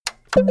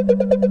It's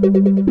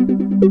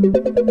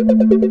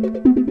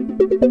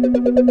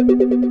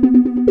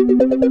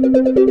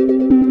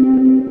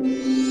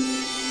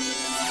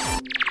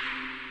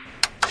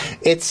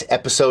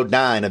episode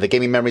 9 of the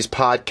Gaming Memories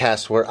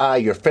podcast, where I,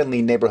 your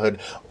friendly neighborhood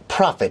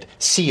prophet,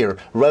 seer,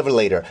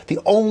 revelator, the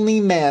only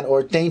man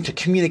ordained to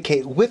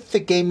communicate with the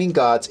gaming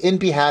gods in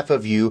behalf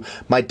of you,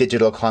 my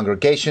digital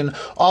congregation,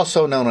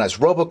 also known as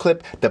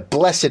Roboclip, the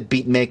blessed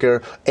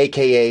beatmaker,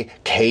 aka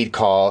Cade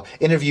Call,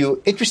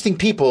 interview interesting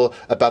people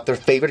about their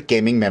favorite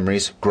gaming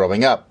memories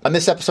growing up. On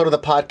this episode of the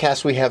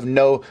podcast, we have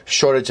no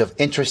shortage of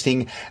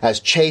interesting as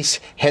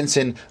Chase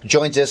Henson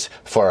joins us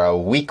for a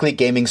weekly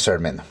gaming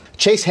sermon.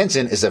 Chase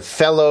Henson is a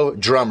fellow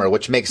drummer,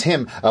 which makes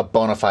him a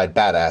bona fide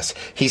badass.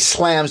 He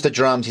slams the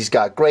drums, he's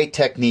got great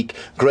technique,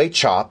 great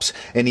chops,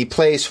 and he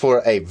plays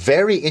for a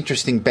very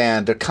interesting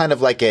band. They're kind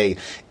of like a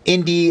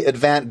indie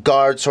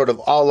avant-garde, sort of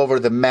all over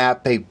the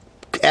map. They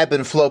ebb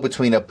and flow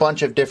between a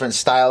bunch of different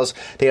styles.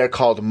 They are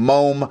called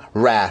Mome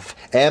Wrath.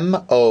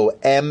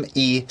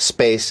 M-O-M-E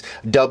space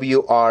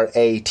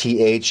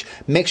W-R-A-T-H.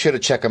 Make sure to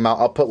check them out.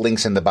 I'll put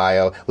links in the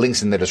bio,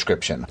 links in the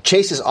description.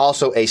 Chase is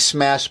also a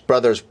Smash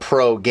Brothers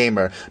pro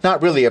gamer.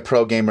 Not really a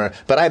pro gamer,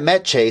 but I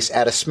met Chase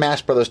at a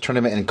Smash Brothers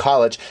tournament in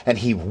college, and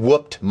he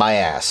whooped my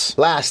ass.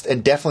 Last,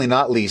 and definitely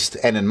not least,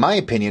 and in my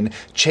opinion,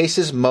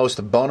 Chase's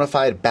most bona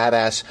fide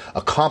badass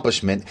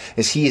accomplishment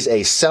is he is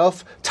a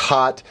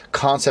self-taught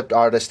concept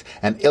artist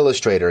and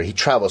illustrator. He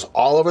travels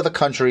all over the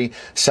country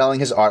selling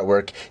his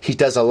artwork. He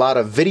does a lot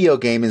of video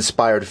game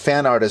inspired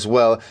fan art as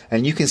well,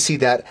 and you can see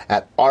that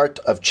at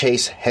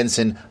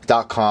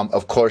artofchasehenson.com.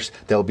 Of course,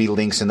 there'll be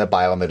links in the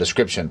bio in the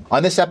description.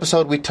 On this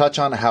episode, we touch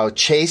on how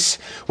Chase,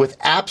 with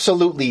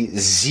absolutely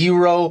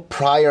zero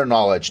prior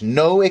knowledge,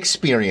 no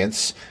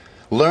experience,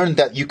 learned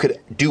that you could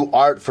do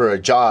art for a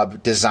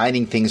job,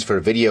 designing things for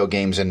video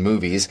games and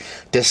movies,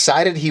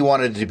 decided he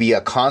wanted to be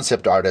a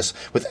concept artist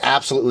with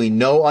absolutely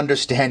no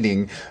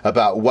understanding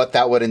about what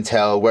that would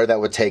entail, where that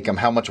would take him,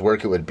 how much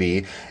work it would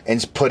be,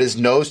 and put his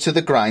nose to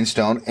the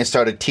grindstone and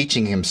started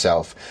teaching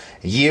himself.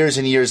 Years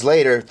and years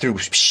later, through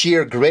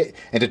sheer grit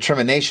and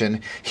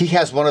determination, he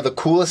has one of the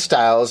coolest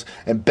styles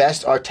and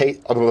best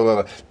artistic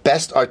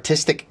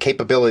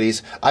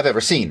capabilities I've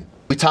ever seen.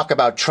 We talk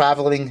about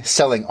traveling,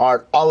 selling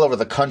art all over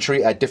the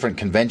country at different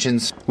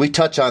conventions. We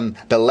touch on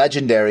the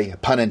legendary,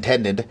 pun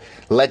intended,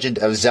 Legend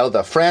of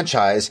Zelda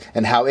franchise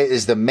and how it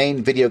is the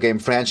main video game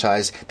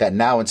franchise that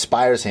now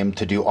inspires him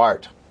to do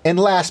art. And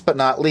last but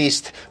not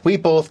least, we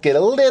both get a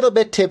little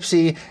bit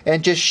tipsy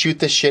and just shoot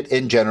the shit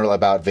in general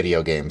about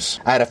video games.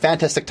 I had a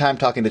fantastic time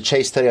talking to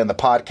Chase today on the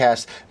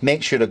podcast.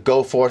 Make sure to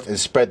go forth and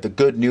spread the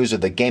good news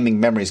of the Gaming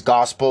Memories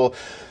gospel.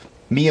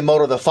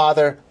 Miyamoto the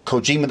Father,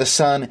 Kojima the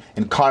Son,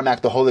 and Carmack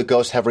the Holy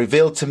Ghost have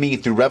revealed to me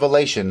through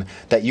revelation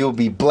that you will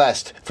be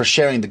blessed for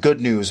sharing the good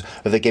news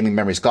of the Gaming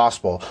Memories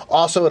Gospel.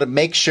 Also, to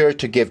make sure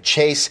to give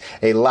Chase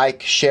a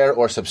like, share,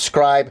 or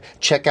subscribe.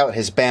 Check out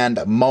his band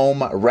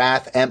Mome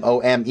Wrath,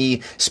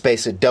 M-O-M-E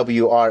space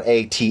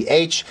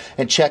W-R-A-T-H,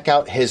 and check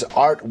out his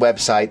art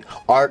website,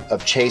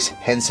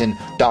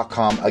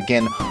 artofchasehenson.com.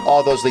 Again,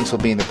 all those links will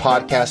be in the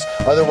podcast.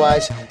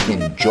 Otherwise,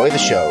 enjoy the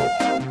show.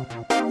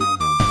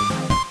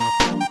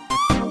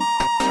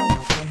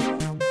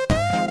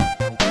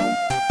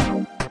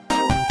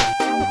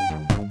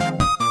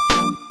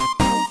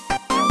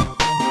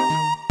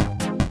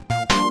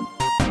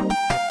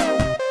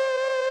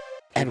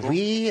 And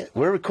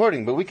we're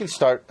recording, but we can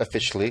start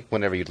officially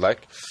whenever you'd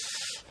like.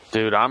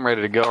 Dude, I'm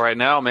ready to go right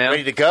now, man.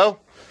 Ready to go?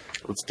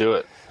 Let's do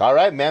it. All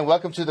right, man.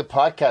 Welcome to the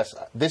podcast.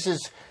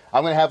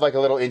 I'm going to have like a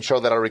little intro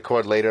that I'll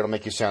record later. It'll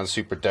make you sound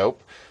super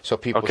dope, so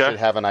people should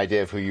have an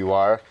idea of who you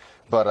are.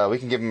 But we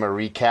can give them a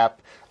recap.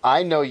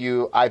 I know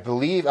you. I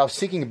believe, I was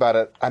thinking about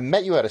it. I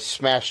met you at a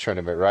Smash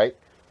tournament, right?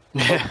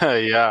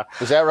 Yeah.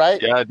 Is that right?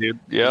 Yeah, dude.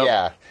 Yep.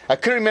 Yeah. I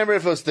couldn't remember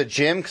if it was the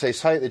gym, because I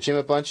saw you at the gym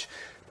a bunch.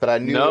 But I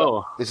knew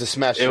it was a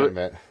Smash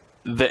tournament.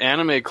 The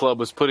Anime Club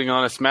was putting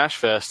on a Smash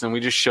Fest, and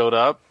we just showed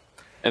up.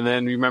 And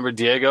then you remember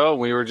Diego?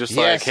 We were just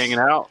like hanging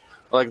out.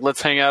 Like,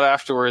 let's hang out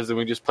afterwards. And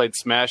we just played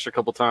Smash a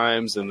couple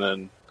times. And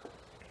then,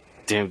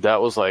 damn,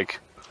 that was like...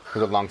 It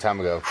was a long time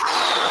ago.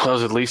 That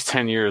was at least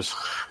 10 years.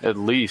 At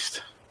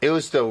least. It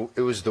was the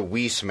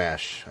Wii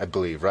Smash, I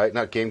believe, right?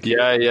 Not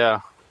GameCube?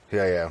 Yeah.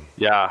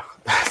 Yeah.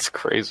 That's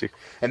crazy.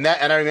 And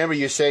I remember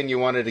you saying you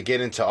wanted to get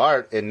into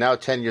art, and now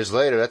 10 years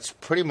later, that's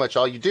pretty much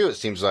all you do, it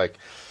seems like.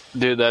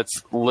 Dude,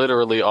 that's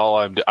literally all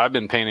I've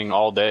been painting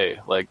all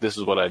day. Like, this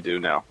is what I do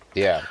now.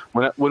 Yeah.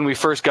 When we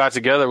first got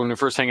together, when we were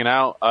first hanging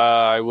out,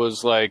 I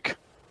was like,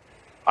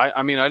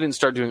 I mean, I didn't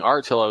start doing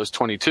art till I was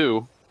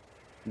 22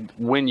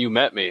 when you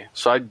met me.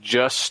 So I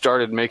just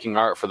started making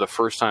art for the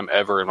first time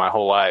ever in my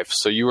whole life.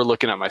 So you were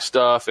looking at my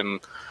stuff, and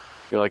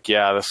you're like,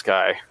 yeah, this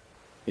guy,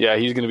 yeah,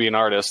 he's going to be an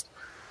artist.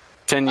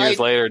 10 years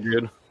later,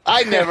 dude.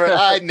 I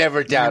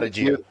never doubted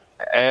you.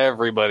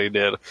 Everybody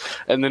did.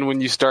 And then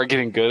when you start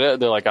getting good at it,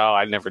 they're like, oh,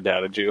 I never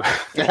doubted you.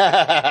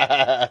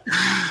 That's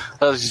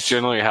just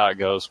generally how it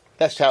goes.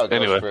 That's how it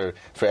goes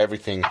for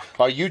everything.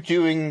 Are you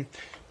doing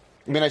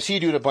I mean, I see you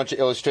doing a bunch of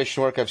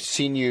illustration work. I've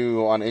seen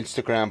you on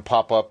Instagram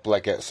pop up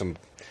like at some.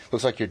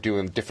 Looks like you're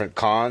doing different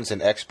cons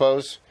and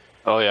expos.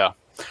 Oh yeah,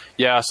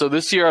 yeah. So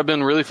this year I've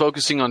been really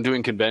focusing on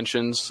doing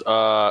conventions.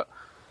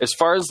 As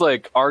far as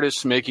like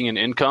artists making an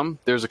income,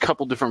 there's a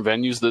couple different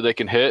venues that they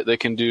can hit. They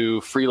can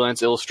do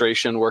freelance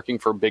illustration, working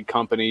for big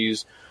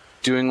companies,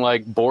 doing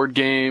like board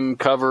game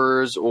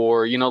covers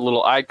or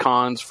little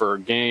icons for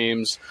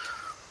games,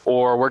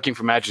 or working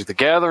for Magic the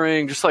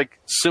Gathering, just like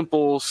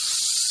simple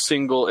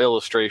single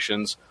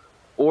illustrations.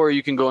 Or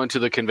you can go into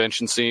the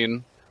convention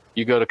scene.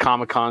 You go to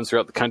Comic-Cons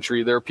throughout the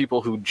country. There are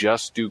people who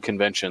just do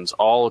conventions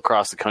all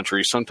across the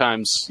country,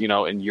 sometimes,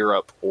 in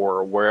Europe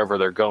or wherever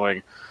they're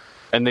going.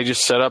 And they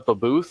just set up a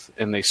booth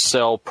and they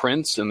sell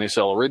prints and they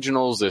sell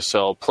originals, they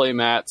sell play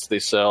mats, they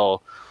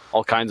sell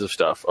all kinds of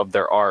stuff of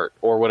their art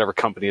or whatever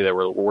company they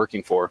were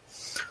working for.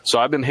 So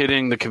I've been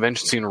hitting the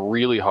convention scene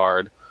really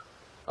hard.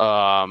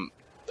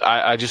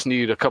 I just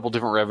need a couple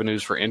different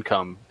revenues for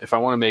income. If I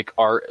want to make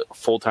art a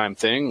full-time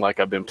thing, like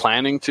I've been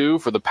planning to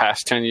for the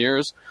past 10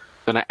 years,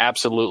 then I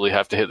absolutely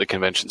have to hit the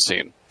convention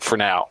scene, for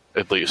now,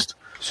 at least.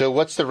 So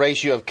what's the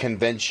ratio of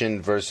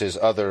convention versus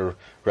other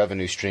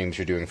revenue streams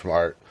you're doing from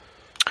art?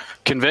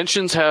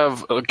 Conventions are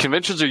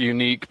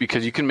unique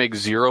because you can make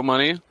zero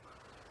money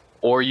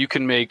or you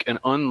can make an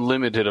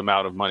unlimited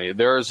amount of money.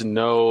 There's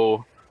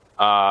no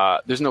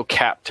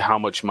cap to how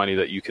much money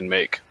that you can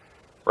make,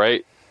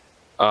 right?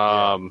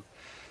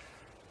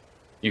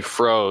 You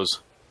froze.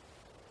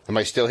 Am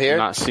I still here? I'm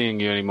not seeing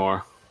you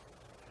anymore.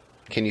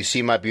 Can you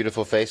see my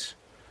beautiful face?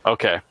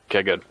 Okay,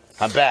 good.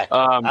 I'm back.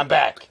 I'm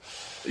back.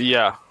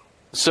 Yeah.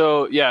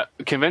 So, yeah,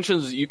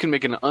 conventions, you can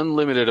make an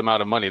unlimited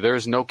amount of money. There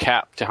is no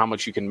cap to how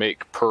much you can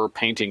make per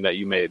painting that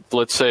you made.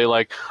 Let's say,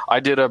 like, I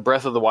did a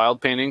Breath of the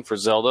Wild painting for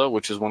Zelda,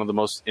 which is one of the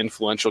most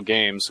influential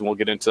games, and we'll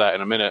get into that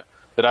in a minute,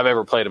 that I've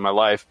ever played in my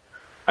life.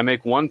 I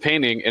make one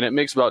painting, and it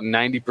makes about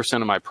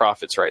 90% of my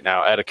profits right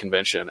now at a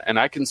convention, and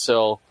I can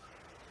sell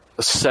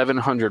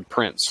 700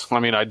 prints. I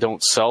mean, I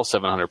don't sell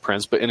 700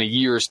 prints, but in a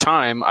year's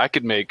time, I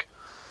could make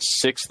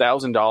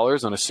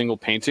 $6,000 on a single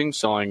painting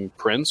selling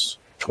prints,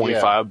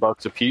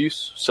 $25 a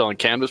piece, selling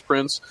canvas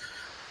prints.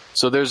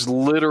 So there's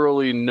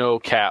literally no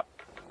cap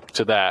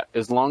to that.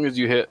 As long as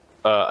you hit,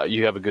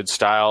 you have a good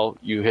style,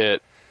 you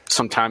hit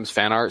sometimes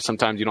fan art,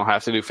 sometimes you don't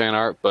have to do fan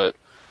art, but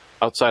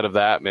outside of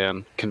that,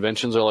 man,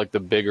 conventions are like the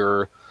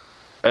bigger,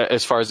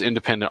 as far as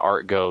independent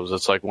art goes,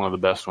 it's like one of the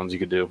best ones you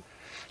could do.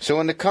 So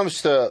when it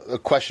comes to the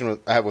question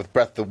I have with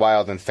Breath of the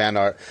Wild and fan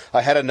art,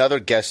 I had another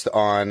guest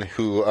on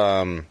who,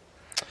 I'm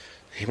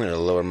going to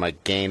lower my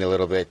gain a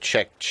little bit.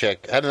 Check.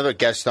 I had another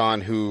guest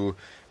on who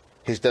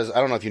does, I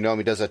don't know if you know him,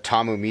 he does a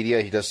Tamu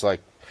Media. He does like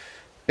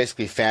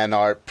basically fan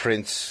art,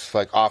 prints,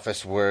 like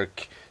office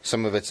work.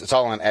 Some of it's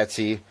all on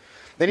Etsy.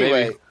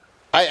 Anyway, maybe.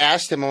 I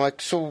asked him, I'm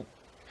like, so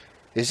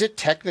is it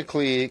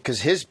technically,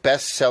 because his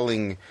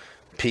best-selling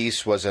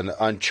piece was an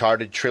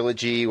Uncharted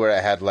trilogy where I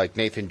had like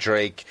Nathan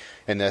Drake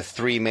in the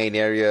three main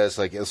areas.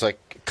 Like it was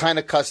like kind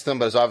of custom,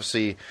 but it's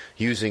obviously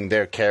using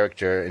their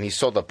character, and he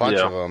sold a bunch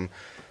of them.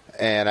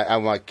 And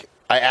I'm like,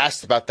 I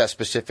asked about that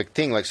specific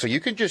thing. Like, so you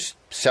can just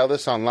sell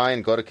this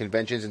online, go to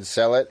conventions and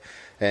sell it,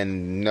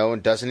 and no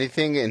one does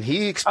anything? And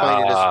he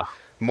explained it as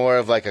more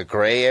of like a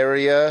gray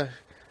area.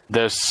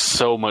 There's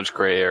so much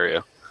gray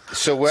area.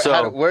 So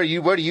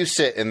where do you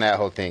sit in that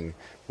whole thing?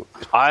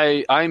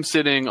 I'm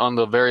sitting on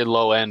the very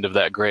low end of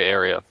that gray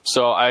area.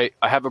 So I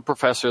have a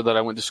professor that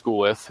I went to school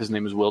with. His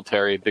name is Will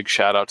Terry. Big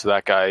shout out to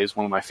that guy. He's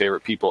one of my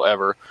favorite people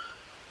ever.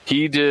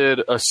 He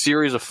did a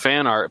series of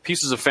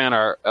pieces of fan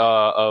art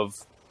of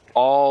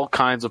all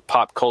kinds of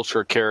pop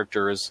culture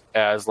characters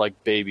as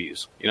like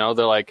babies. They're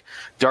like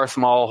Darth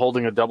Maul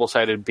holding a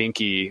double-sided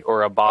binky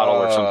or a bottle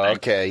or something.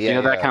 Okay,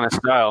 yeah, that kind of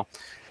style.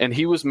 And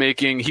he was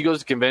he goes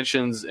to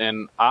conventions,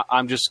 and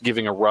I'm just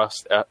giving a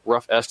rough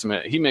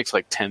estimate. He makes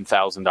like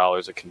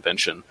 $10,000 a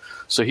convention.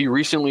 So he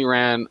recently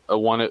ran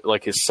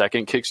his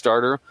second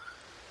Kickstarter,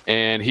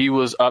 and he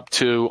was up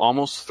to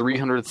almost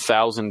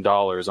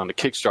 $300,000 on the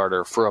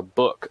Kickstarter for a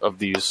book of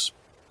these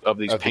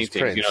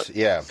paintings.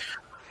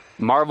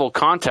 Marvel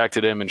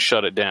contacted him and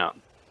shut it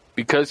down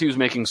because he was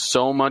making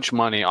so much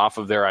money off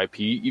of their IP,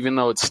 even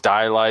though it's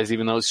stylized,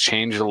 even though it's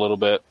changed a little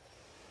bit.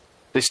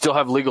 They still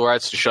have legal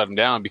rights to shut him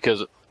down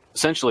because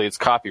essentially it's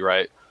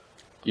copyright.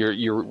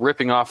 You're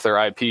ripping off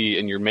their IP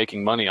and you're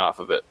making money off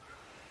of it.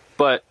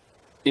 But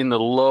in the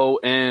low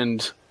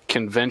end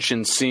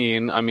convention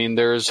scene, I mean,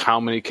 there's how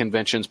many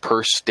conventions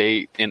per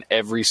state in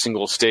every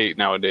single state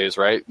nowadays,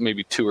 right?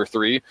 Maybe 2 or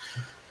 3.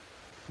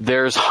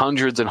 There's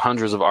hundreds and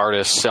hundreds of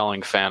artists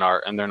selling fan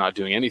art and they're not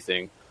doing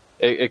anything.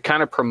 It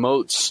kind of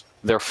promotes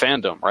their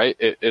fandom, right?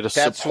 It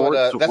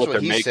supports what they're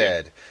making.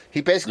 Said.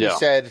 He basically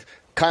said,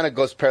 kind of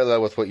goes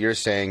parallel with what you're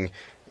saying.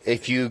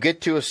 If you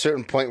get to a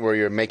certain point where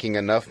you're making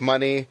enough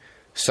money,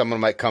 someone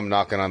might come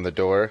knocking on the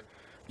door.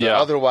 But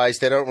otherwise,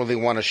 they don't really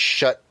want to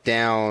shut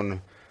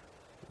down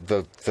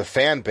the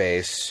fan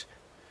base.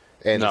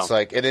 And No. it's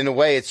like, and in a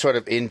way, it's sort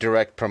of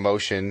indirect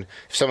promotion.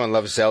 If someone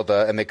loves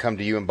Zelda and they come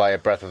to you and buy a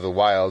Breath of the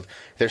Wild,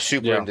 they're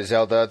super Yeah. into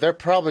Zelda. They're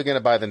probably going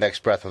to buy the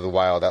next Breath of the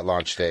Wild at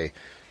launch day.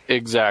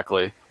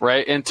 Exactly,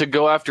 right? And to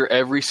go after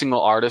every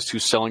single artist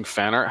who's selling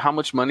fan art, how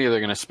much money are they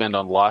going to spend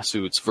on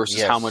lawsuits versus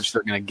Yes. how much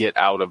they're going to get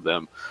out of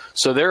them?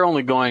 So they're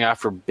only going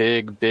after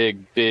big,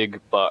 big, big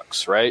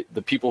bucks, right?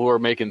 The people who are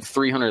making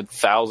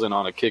 $300,000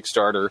 on a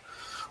Kickstarter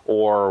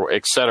or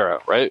et cetera,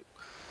 right?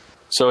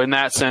 So in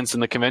that sense, in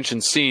the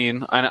convention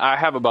scene, and I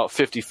have about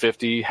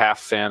 50-50, half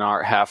fan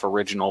art, half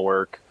original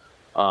work.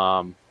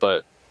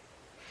 But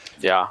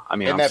yeah, I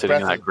mean, And I'm that sitting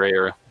in Breath that of- gray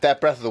area.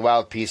 That Breath of the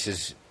Wild piece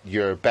is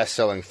your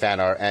best-selling fan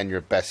art and your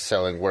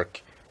best-selling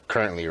work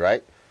currently,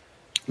 right?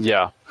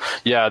 Yeah.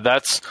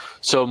 That's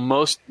so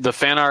the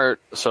fan art.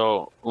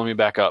 So let me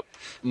back up.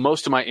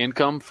 Most of my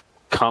income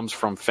comes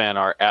from fan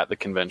art at the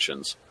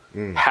conventions.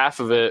 Half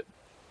of it,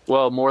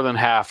 well, more than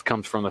half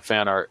comes from the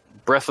fan art.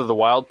 Breath of the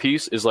Wild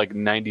piece is like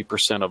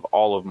 90% of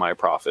all of my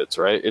profits,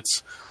 right?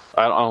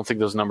 I don't think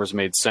those numbers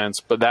made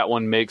sense, but that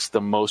one makes the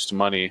most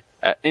money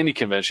at any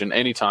convention,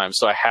 anytime.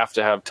 So I have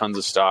to have tons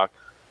of stock.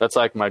 That's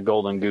like my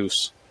golden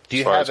goose. Do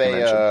you as far have as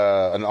convention.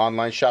 an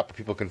online shop where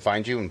people can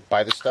find you and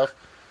buy this stuff?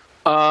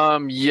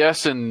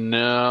 Yes and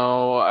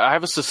no. I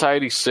have a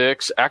Society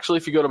 6. Actually,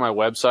 if you go to my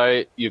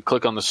website, you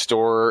click on the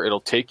store,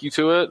 it'll take you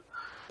to it.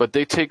 But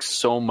they take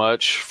so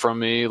much from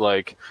me.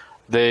 Like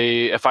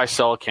if I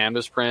sell a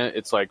canvas print,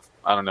 it's like,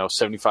 I don't know,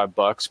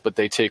 $75, but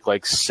they take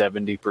like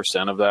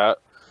 70% of that.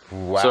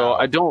 Wow. So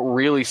I don't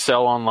really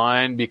sell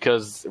online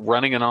because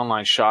running an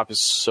online shop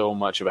is so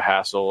much of a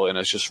hassle and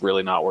it's just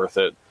really not worth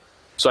it.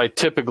 So I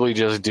typically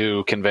just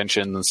do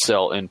conventions and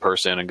sell in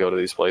person and go to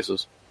these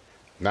places.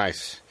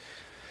 Nice.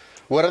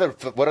 What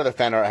other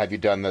fan art have you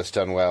done that's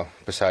done well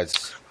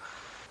besides?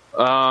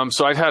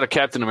 So I had a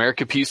Captain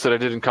America piece that I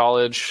did in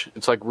college.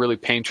 It's like really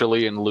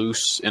painterly and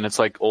loose, and it's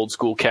like old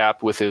school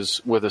Cap with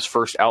his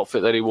first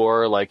outfit that he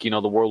wore, like, you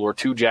know, the World War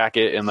II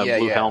jacket and the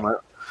blue helmet.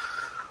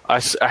 I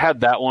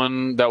had that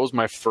one. That was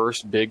my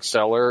first big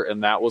seller,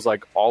 and that was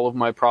like all of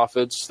my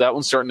profits. That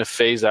one's starting to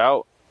phase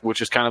out,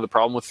 which is kind of the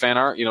problem with fan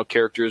art. You know,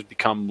 characters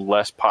become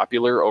less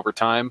popular over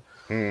time.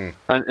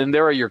 And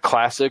there are your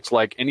classics,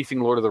 like anything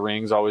Lord of the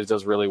Rings always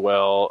does really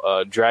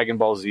well. Dragon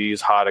Ball Z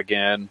is hot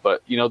again,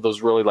 but you know,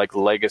 those really like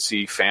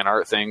legacy fan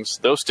art things,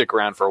 those stick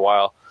around for a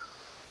while.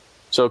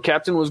 So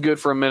Captain was good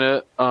for a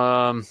minute.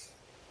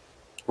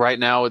 Right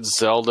now it's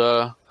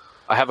Zelda.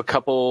 I have a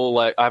couple,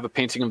 I have a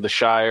painting of the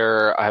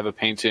Shire.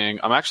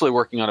 I'm actually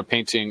working on a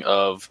painting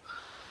of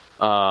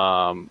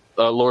a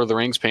Lord of the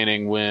Rings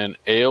painting when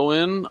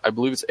Éowyn, I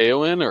believe it's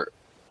Éowyn, or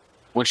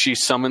when she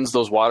summons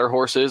those water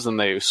horses and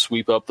they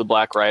sweep up the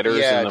Black Riders.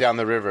 Yeah, down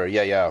the river.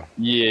 Yeah.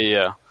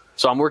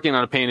 So I'm working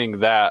on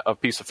painting a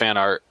piece of fan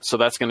art. So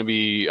I'm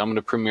going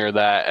to premiere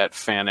that at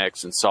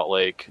FanX in Salt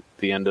Lake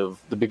the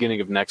beginning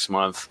of next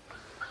month.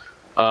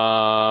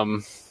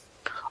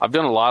 I've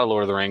done a lot of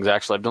Lord of the Rings,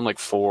 actually. I've done like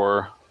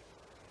 4,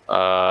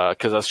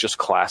 because that's just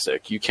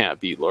classic. You can't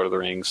beat Lord of the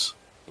Rings.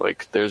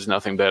 Like, there's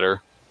nothing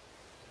better.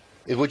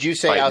 Would you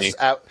say no,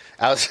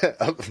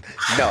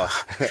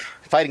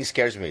 fighting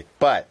scares me,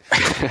 but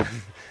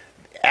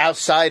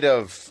outside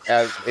of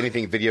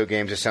anything video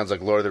games, it sounds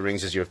like Lord of the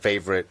Rings is your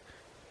favorite,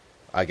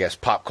 I guess,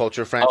 pop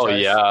culture franchise. Oh,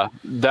 yeah.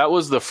 That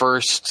was the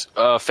first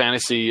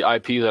fantasy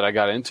IP that I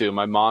got into.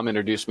 My mom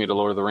introduced me to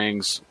Lord of the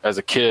Rings as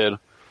a kid.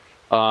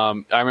 I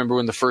remember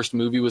when the first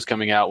movie was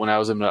coming out when I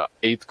was in the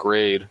 8th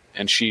grade,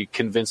 and she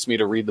convinced me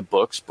to read the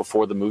books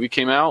before the movie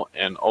came out,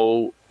 and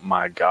oh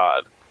my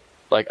God.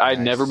 Like, I'd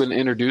never been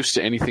introduced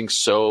to anything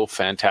so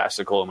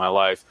fantastical in my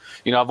life.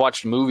 You know, I've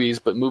watched movies,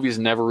 but movies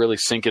never really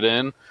sink it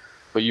in.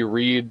 But you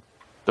read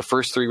the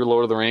first 3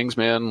 Lord of the Rings,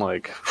 man,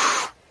 like,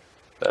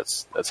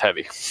 that's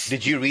heavy.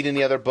 Did you read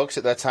any other books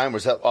at that time? Or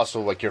was that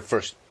also like your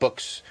first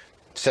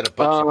set of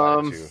books you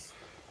got into?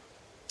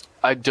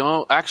 I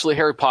don't. Actually,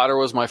 Harry Potter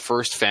was my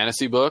first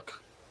fantasy book.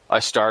 I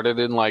started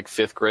in like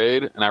 5th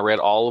grade, and I read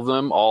all of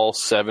them, all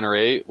 7 or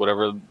 8,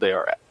 whatever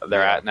they're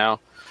at now,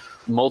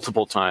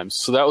 multiple times.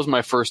 So that was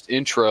my first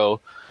intro.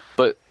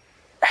 But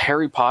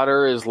Harry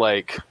Potter is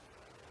like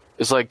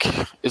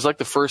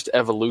the first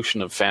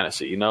evolution of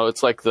fantasy. You know,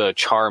 it's like the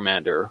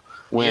Charmander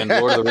when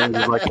Lord of the Rings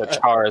is like the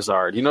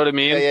Charizard. You know what I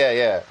mean?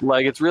 Yeah.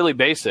 Like, it's really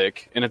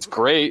basic, and it's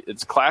great.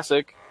 It's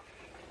classic.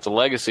 It's a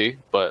legacy,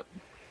 but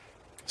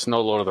it's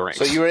no Lord of the Rings.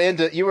 So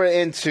you were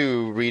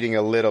into reading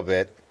a little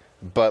bit,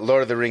 but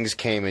Lord of the Rings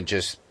came and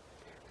just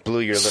blew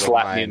your little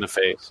Slapped mind. me in the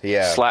face.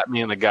 Yeah. Slapped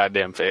me in the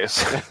goddamn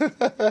face.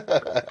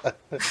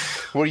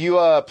 Were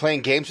you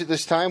playing games at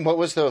this time? What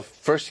was the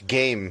first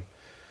game,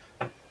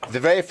 the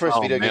very first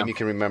video game you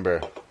can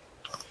remember?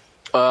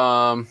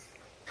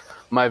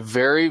 My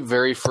very,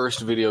 very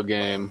first video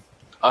game,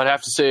 I'd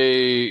have to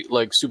say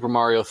like Super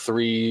Mario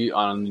 3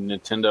 on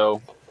Nintendo.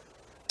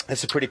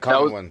 That's a pretty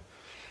common one.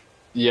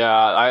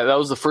 Yeah, that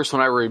was the first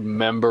one I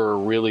remember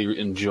really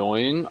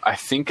enjoying. I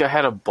think I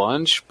had a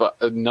bunch, but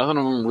none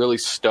of them really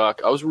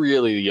stuck. I was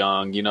really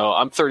young, you know.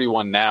 I'm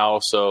 31 now,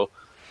 so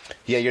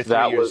yeah, you're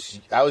 3 years.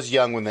 I was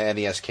young when the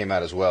NES came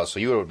out as well, so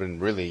you would have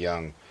been really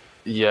young.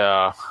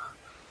 Yeah.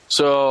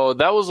 So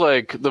that was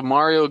like the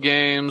Mario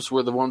games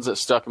were the ones that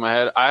stuck in my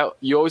head.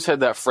 You always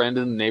had that friend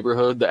in the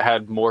neighborhood that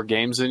had more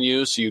games than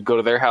you, so you'd go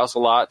to their house a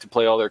lot to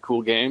play all their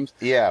cool games.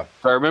 Yeah.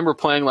 So I remember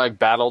playing like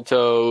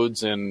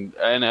Battletoads and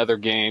other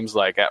games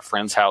like at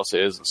friends'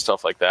 houses and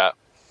stuff like that.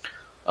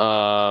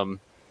 But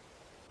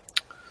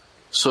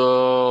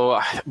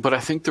I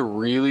think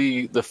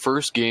the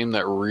first game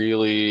that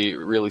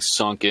really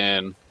sunk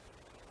in,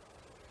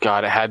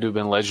 God, it had to have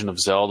been Legend of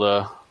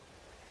Zelda.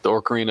 The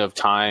Ocarina of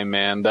Time,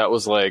 man, that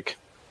was like,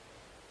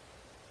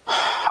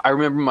 I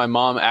remember my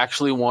mom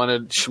actually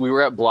we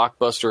were at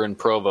Blockbuster in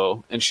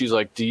Provo, and she's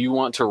like, do you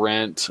want to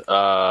rent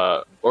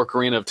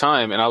Ocarina of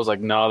Time? And I was like,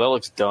 no, that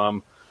looks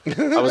dumb.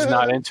 I was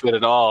not into it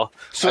at all.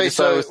 So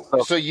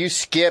you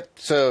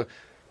skipped, so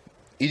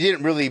you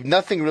didn't really,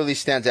 nothing really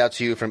stands out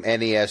to you from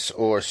NES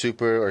or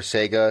Super or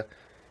Sega?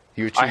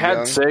 You were too I had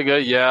young?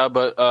 Sega, yeah,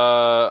 but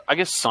I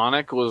guess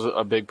Sonic was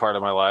a big part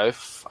of my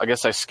life. I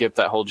guess I skipped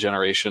that whole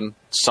generation.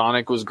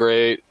 Sonic was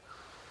great.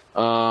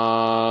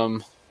 I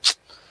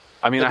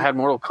had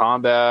Mortal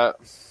Kombat.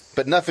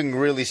 But nothing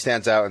really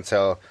stands out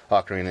until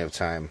Ocarina of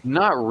Time.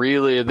 Not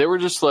really. They were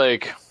just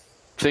like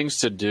things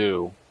to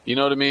do. You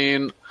know what I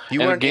mean?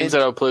 Games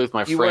that I would play with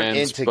my you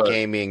friends. You weren't into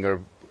gaming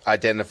or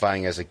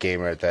identifying as a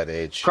gamer at that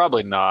age.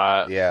 Probably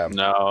not. Yeah.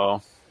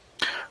 No.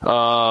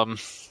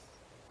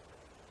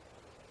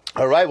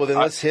 All right, well then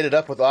let's hit it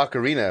up with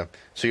Ocarina.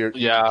 So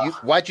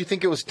why'd you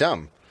think it was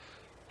dumb?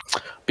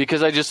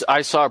 Because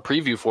I saw a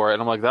preview for it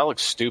and I'm like, that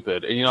looks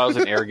stupid. And I was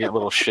an arrogant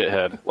little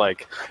shithead.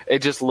 Like,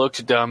 it just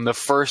looked dumb. The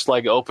first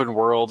like open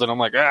world, and I'm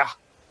like,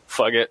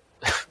 fuck it.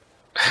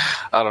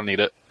 I don't need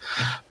it.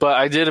 But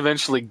I did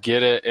eventually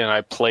get it, and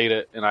I played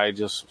it, and I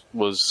just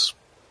was.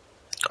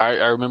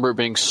 I remember it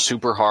being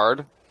super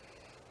hard,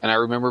 and I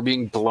remember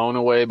being blown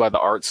away by the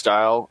art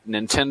style.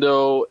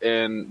 Nintendo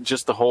and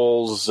just the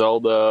whole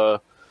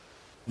Zelda.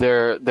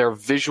 Their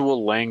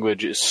visual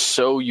language is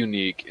so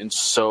unique and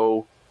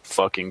so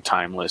fucking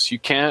timeless. You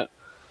can't.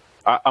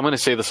 I'm going to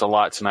say this a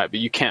lot tonight, but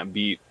you can't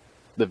beat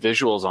the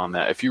visuals on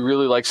that. If you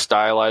really like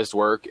stylized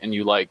work and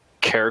you like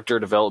character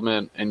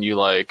development and you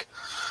like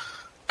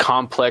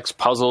complex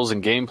puzzles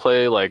and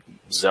gameplay, like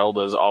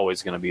Zelda is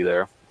always going to be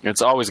there.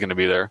 It's always going to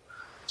be there.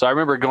 So I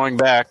remember going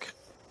back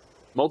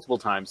multiple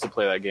times to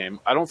play that game.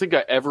 I don't think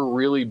I ever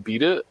really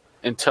beat it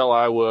until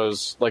I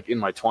was like in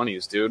my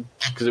 20s, dude,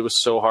 because it was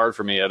so hard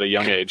for me at a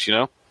young age,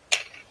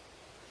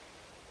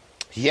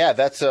 Yeah,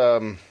 that's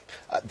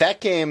that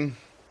game.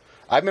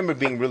 I remember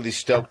being really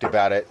stoked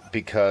about it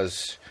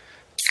because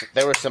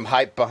there was some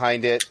hype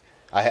behind it.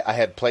 I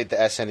had played the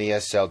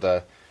SNES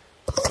Zelda.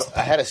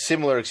 I had a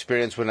similar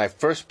experience when I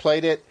first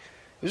played it.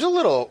 It was a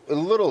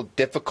little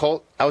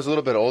difficult. I was a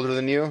little bit older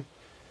than you.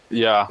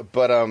 Yeah.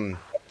 But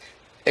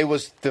it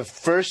was the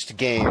first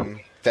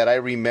game that I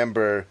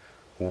remember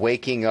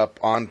waking up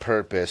on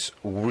purpose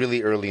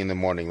really early in the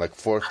morning, like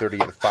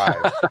 4:30 to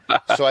 5,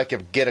 so I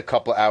could get a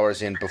couple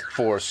hours in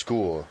before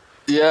school.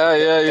 Yeah.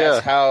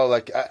 That's how,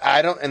 like,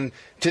 I don't, and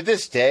to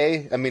this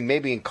day, I mean,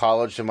 maybe in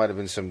college there might have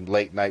been some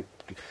late night.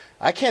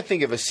 I can't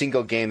think of a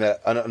single game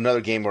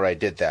another game where I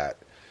did that.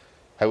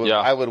 I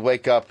would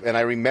wake up, and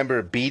I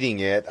remember beating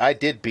it. I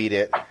did beat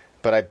it,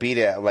 but I beat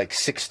it at like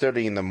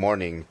 6:30 in the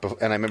morning,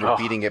 and I remember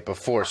beating it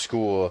before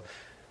school,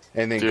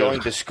 and then going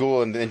to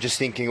school and just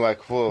thinking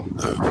like, well,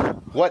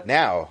 what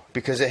now?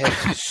 Because it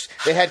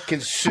had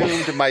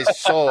consumed my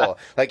soul.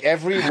 Like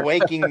every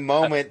waking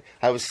moment,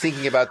 I was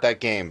thinking about that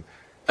game,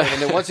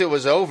 and then once it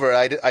was over,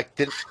 I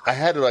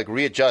had to like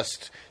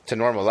readjust to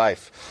normal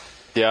life.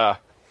 Yeah.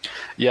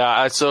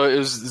 Yeah,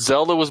 so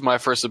Zelda was my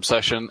first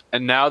obsession,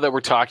 and now that we're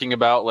talking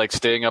about like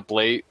staying up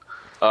late,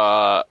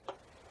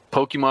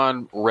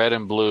 Pokemon Red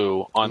and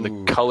Blue on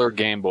the Color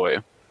Game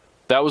Boy.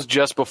 That was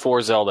just before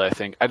Zelda, I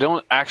think. I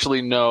don't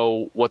actually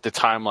know what the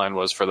timeline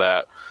was for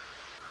that,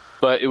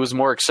 but it was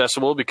more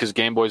accessible because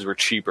Game Boys were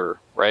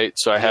cheaper, right?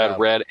 So I had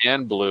Red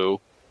and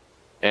Blue,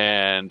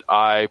 and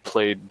I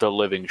played the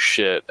living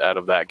shit out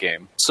of that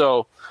game.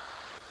 So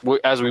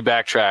as we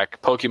backtrack,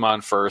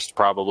 Pokemon first,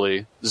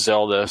 probably,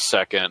 Zelda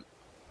second,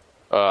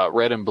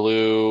 Red and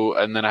Blue,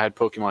 and then I had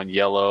Pokemon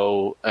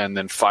Yellow, and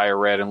then Fire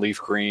Red and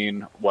Leaf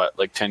Green,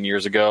 like 10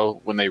 years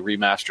ago when they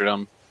remastered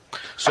them.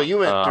 So you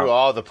went through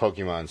all the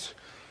Pokemons.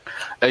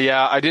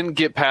 Yeah, I didn't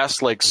get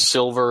past like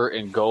Silver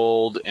and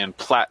Gold and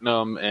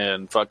Platinum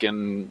and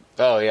fucking...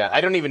 Oh, yeah.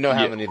 I don't even know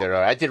how many there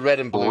are. I did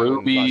Red and Blue.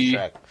 Ruby.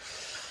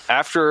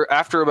 After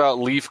about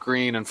Leaf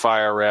Green and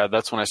Fire Red,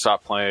 that's when I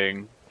stopped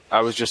playing.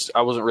 I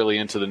wasn't really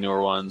into the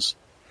newer ones.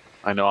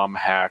 I know I'm a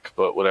hack,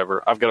 but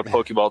whatever. I've got a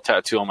Pokeball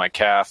tattoo on my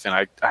calf, and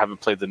I haven't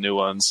played the new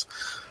ones.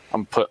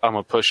 I'm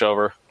a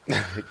pushover.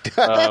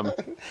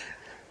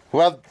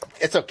 Well,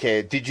 it's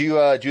okay. Did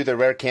you do the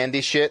rare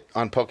candy shit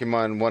on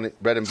Pokemon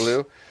Red and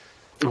Blue?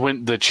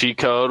 When the cheat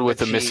code with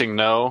the missing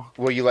no?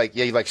 Where you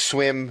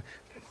swim.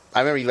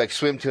 I remember you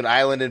swim to an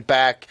island and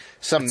back.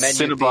 Some menu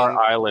Cinnabar thing.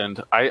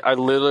 Island. I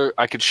literally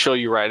could show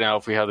you right now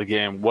if we have the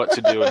game what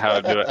to do and how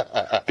to do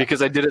it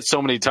because I did it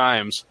so many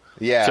times.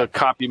 Yeah. To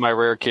copy my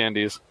rare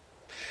candies.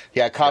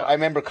 Yeah, I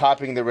remember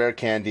copying the rare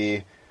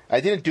candy. I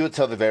didn't do it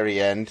till the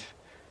very end,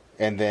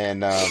 and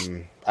then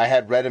I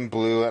had red and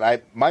blue.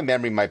 And my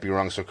memory might be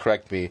wrong, so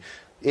correct me.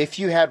 If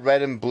you had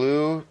red and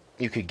blue,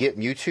 you could get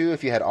Mewtwo.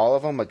 If you had all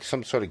of them, like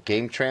some sort of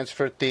game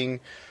transfer thing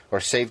or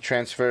save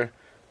transfer.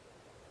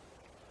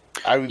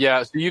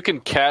 So you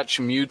can catch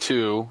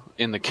Mewtwo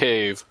in the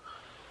cave,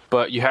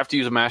 but you have to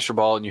use a Master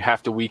Ball, and you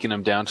have to weaken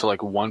him down to like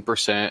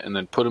 1%, and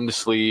then put him to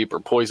sleep or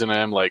poison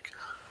him, like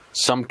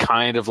some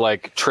kind of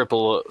like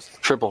triple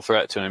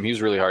threat to him. He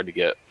was really hard to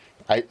get.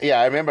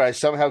 I remember I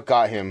somehow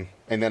got him,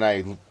 and then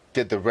I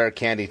did the rare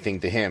candy thing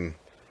to him,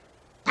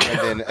 and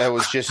then it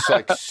was just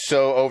like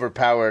so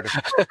overpowered.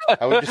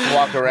 I would just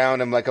walk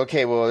around. I'm like,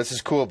 okay, well, this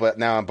is cool, but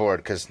now I'm bored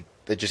because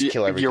they just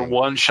kill everything. You're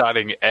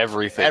one-shotting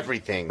everything.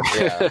 Everything,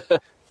 yeah.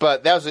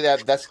 But that's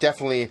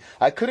definitely.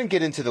 I couldn't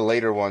get into the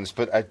later ones,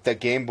 but the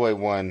Game Boy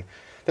one.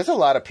 There's a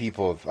lot of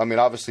people. I mean,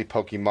 obviously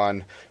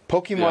Pokemon.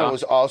 Pokemon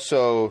was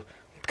also,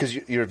 because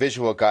you're a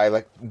visual guy.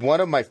 Like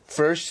one of my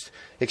first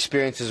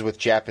experiences with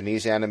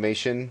Japanese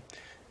animation,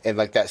 and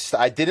like that.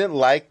 I didn't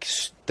like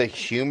the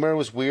humor.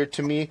 Was weird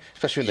to me,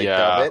 especially when they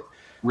dub it.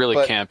 Really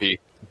campy.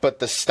 But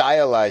the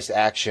stylized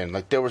action,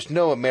 like there was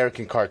no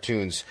American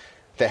cartoons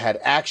that had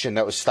action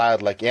that was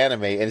styled like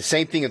anime. And the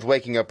same thing with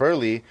waking up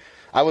early.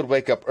 I would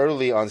wake up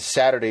early on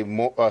Sunday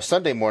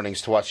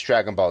mornings to watch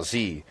Dragon Ball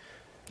Z.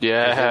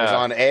 Yeah. It was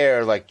on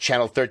air, like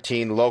Channel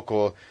 13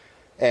 local.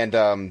 And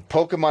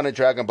Pokemon and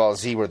Dragon Ball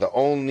Z were the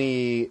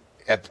only,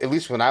 at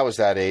least when I was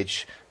that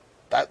age,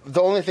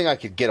 the only thing I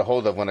could get a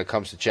hold of when it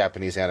comes to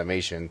Japanese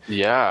animation.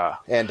 Yeah.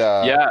 And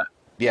it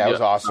was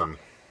awesome.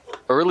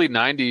 Early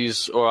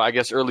 90s, or I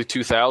guess early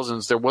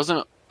 2000s, there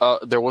wasn't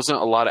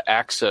a lot of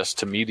access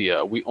to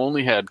media. We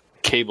only had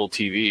cable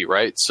TV,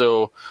 right?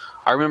 So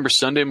I remember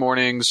Sunday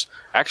mornings,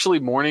 actually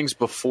mornings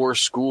before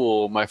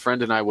school, my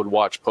friend and I would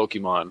watch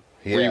Pokemon,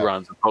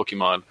 reruns of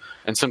Pokemon.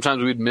 And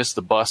sometimes we'd miss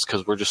the bus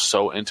because we're just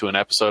so into an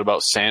episode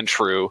about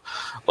Sandshrew,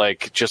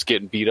 like just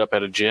getting beat up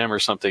at a gym or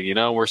something, you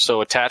know? We're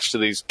so attached to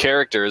these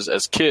characters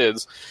as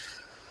kids.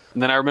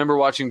 And then I remember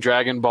watching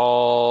Dragon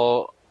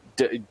Ball,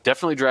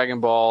 definitely Dragon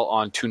Ball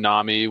on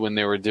Toonami when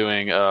they were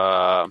doing...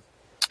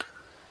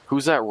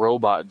 who's that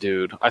robot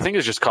dude? I think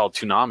it's just called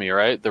Toonami,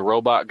 right? The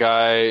robot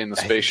guy in the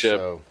spaceship.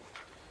 So.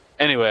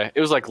 Anyway, it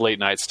was like late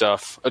night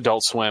stuff,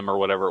 Adult Swim or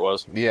whatever it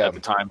was at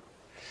the time.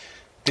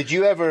 Did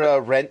you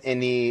ever rent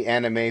any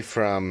anime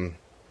from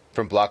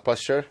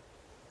Blockbuster?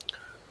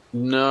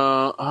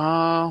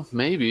 No,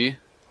 maybe.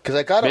 Because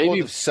I got a hold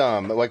of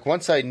some. Like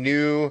once I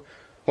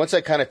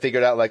kind of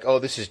figured out, like, oh,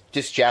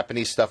 this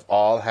Japanese stuff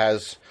all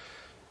has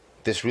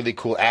this really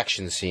cool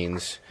action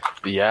scenes.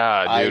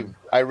 Yeah, dude.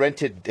 I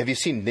rented. Have you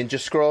seen Ninja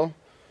Scroll?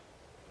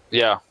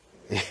 Yeah.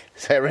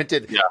 So I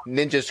rented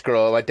Ninja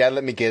Scroll. My dad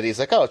let me get it. He's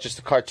like, oh, it's just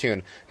a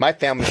cartoon. My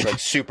family's like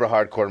super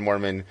hardcore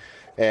Mormon,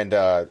 and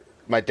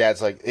my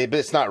dad's like, but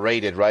it's not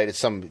rated, right? It's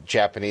some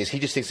Japanese. He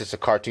just thinks it's a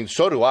cartoon.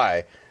 So do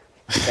I.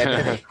 And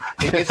then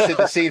he gets to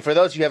the scene. For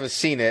those of you who haven't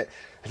seen it,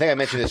 I think I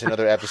mentioned this in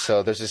another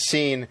episode. There's a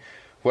scene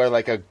where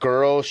like a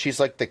girl, she's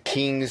like the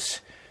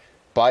king's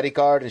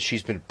bodyguard, and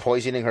she's been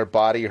poisoning her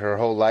body her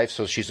whole life,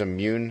 so she's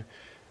immune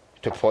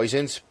to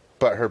poisons.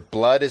 But her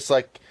blood is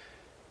like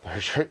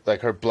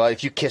her blood.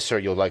 If you kiss her,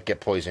 you'll like get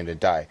poisoned and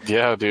die.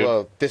 Yeah, dude.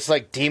 Well, this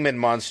like demon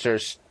monster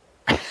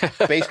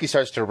basically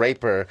starts to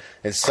rape her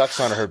and sucks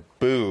on her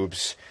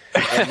boobs.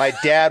 And my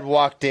dad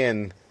walked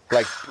in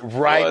like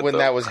when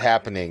that was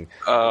happening,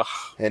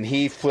 and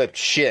he flipped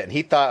shit. And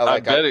he thought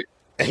like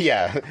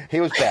yeah,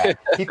 he was bad.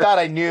 He thought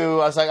I knew.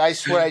 I was like, I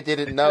swear I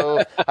didn't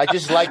know. I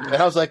just liked, and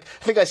I was like,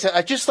 I think I said,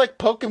 I just like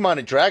Pokemon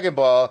and Dragon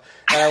Ball,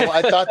 and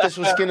I thought this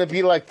was going to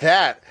be like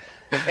that.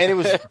 And it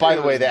was, by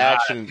the way, the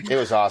action, it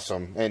was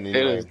awesome. And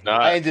anyway,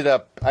 I ended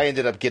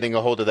up getting a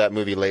hold of that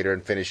movie later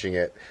and finishing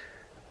it.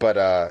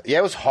 But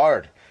it was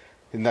hard.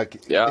 And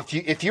like,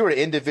 if you were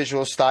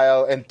individual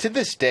style, and to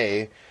this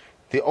day,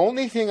 the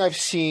only thing I've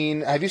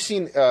seen, have you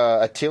seen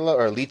Attila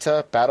or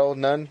Alita Battle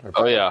Nun?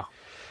 Oh yeah.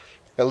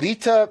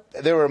 Alita,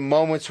 there were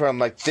moments where I'm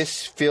like,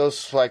 this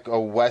feels like a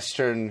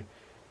Western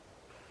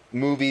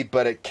movie,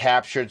 but it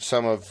captured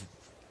some of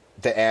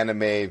the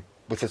anime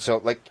with its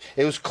own, like,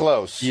 it was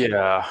close.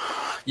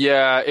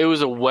 Yeah, it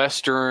was a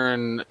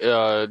Western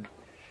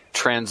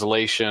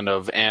translation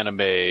of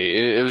anime.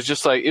 It was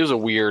just like, it was a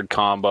weird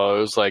combo.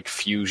 It was like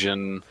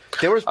fusion.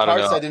 There was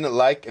parts I didn't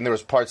like, and there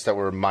was parts that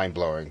were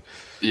mind-blowing.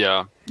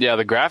 Yeah,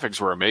 the graphics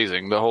were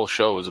amazing. The whole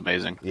show was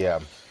amazing. Yeah.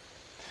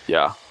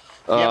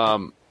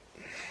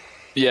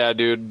 Yeah,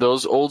 dude,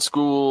 those old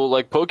school,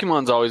 like,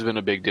 Pokemon's always been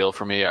a big deal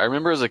for me. I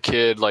remember as a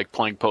kid, like,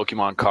 playing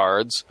Pokemon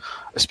cards.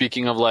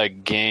 Speaking of,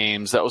 like,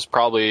 games, that was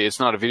probably, it's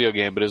not a video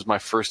game, but it was my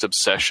first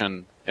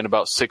obsession in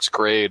about 5th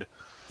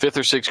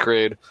or 6th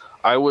grade.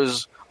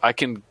 I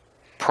can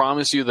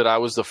promise you that I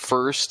was the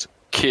first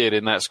kid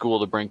in that school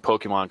to bring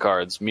Pokemon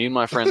cards. Me and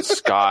my friend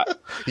Scott.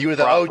 You were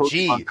the OG.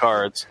 Pokemon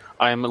cards.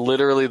 I am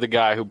literally the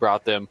guy who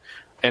brought them.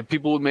 And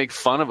people would make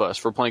fun of us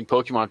for playing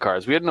Pokemon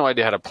cards. We had no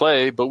idea how to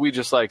play, but we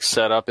just like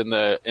set up in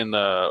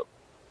the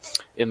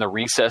in the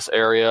recess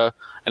area,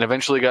 and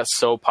eventually got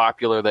so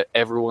popular that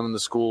everyone in the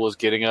school was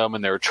getting them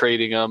and they were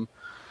trading them.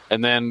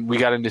 And then we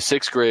got into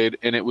 6th grade,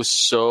 and it was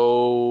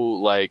so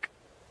like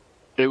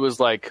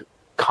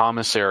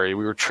commissary.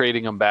 We were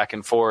trading them back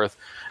and forth,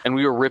 and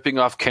we were ripping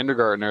off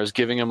kindergartners,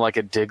 giving them like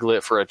a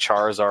Diglett for a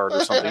Charizard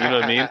or something. You know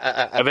what I mean?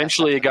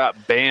 Eventually, it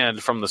got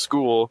banned from the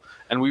school,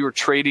 and we were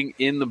trading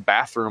in the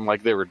bathroom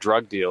like they were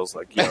drug deals.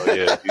 Like, you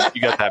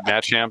got that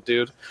Machamp,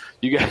 dude?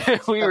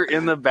 We were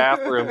in the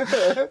bathroom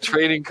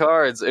trading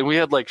cards, and we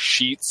had like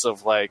sheets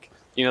of like,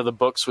 the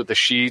books with the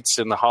sheets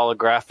and the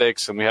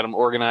holographics, and we had them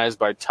organized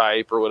by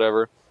type or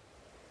whatever.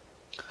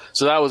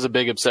 So that was a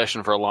big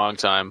obsession for a long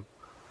time.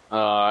 And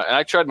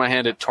I tried my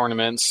hand at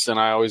tournaments, and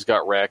I always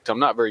got wrecked. I'm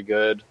not very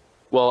good.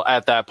 Well,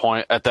 at that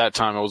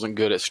time, I wasn't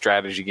good at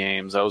strategy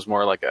games. I was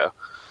more like a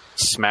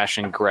smash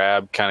and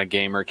grab kind of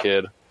gamer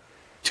kid.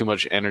 Too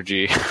much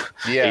energy,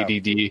 yeah.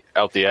 ADD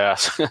out the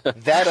ass.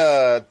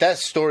 That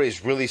story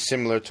is really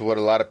similar to what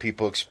a lot of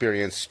people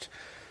experienced.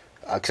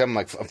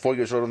 Because I'm 4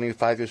 years older than you,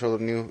 5 years older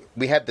than you.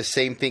 We had the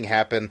same thing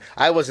happen.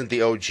 I wasn't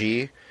the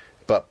OG,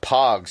 but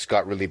Pogs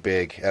got really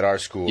big at our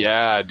school.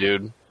 Yeah,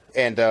 dude.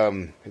 And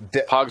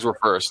Pogs were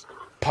first.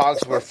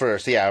 Pogs were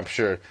first, yeah, I'm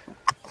sure.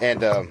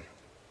 And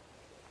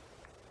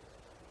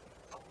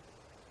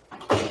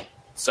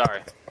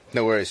sorry.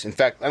 No worries. In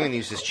fact, I'm going to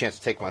use this chance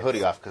to take my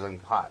hoodie off because I'm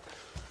hot.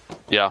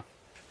 Yeah.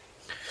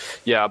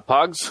 Yeah,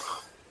 Pogs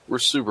were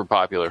super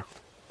popular.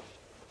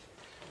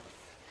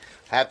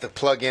 I have to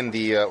plug in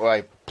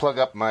I plug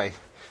up my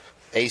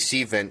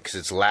AC vent because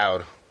it's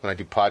loud when I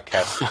do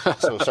podcasts,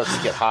 so it starts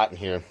to get hot in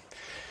here.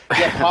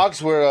 Yeah,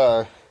 Pogs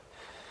were...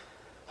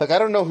 I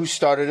don't know who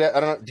started it. I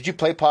don't know. Did you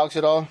play Pogs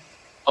at all?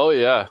 Oh,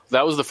 yeah.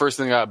 That was the first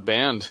thing that got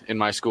banned in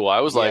my school. I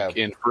was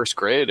in 1st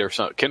grade or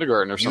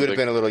kindergarten or something. You would have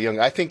been a little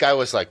younger. I think I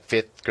was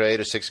 5th grade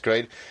or 6th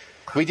grade.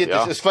 We did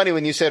this. It's funny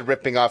when you said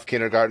ripping off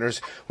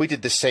kindergartners. We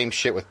did the same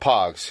shit with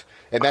Pogs.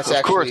 And that's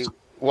actually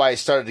why it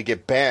started to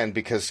get banned,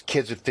 because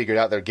kids would figure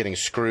out they're getting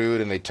screwed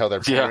and they tell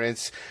their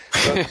parents.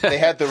 So they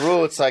had the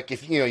rule. It's like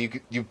if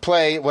you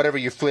play, whatever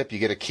you flip, you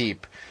get a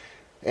keep.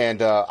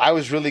 And I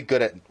was really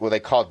good at what they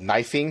called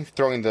knifing,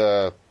 throwing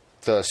the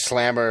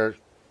slammer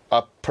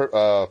up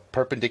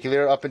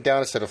perpendicular up and down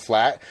instead of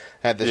flat.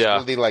 I had this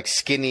really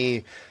skinny,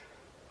 it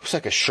was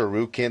like a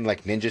shuriken,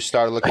 like ninja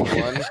star looking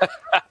one.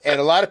 And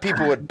a lot of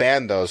people would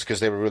ban those because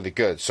they were really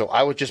good. So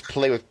I would just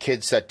play with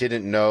kids that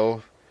didn't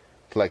know,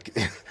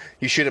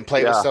 you shouldn't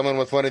play with someone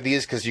with one of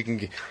these because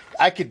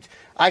I could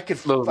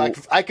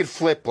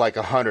flip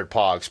 100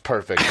 Pogs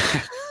perfect.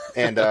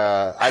 And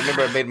I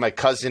remember I made my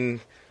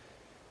cousin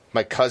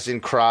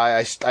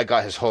cry. I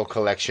got his whole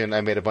collection.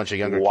 I made a bunch of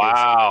younger kids.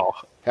 Wow.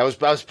 I was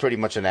pretty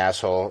much an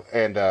asshole.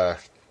 And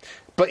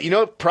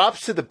but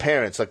props to the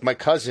parents. Like my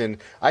cousin,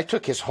 I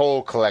took his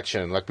whole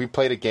collection. Like we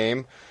played a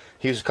game.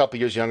 He was a couple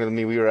years younger than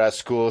me. We were at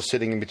school,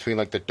 sitting in between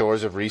the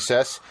doors of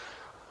recess.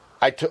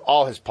 I took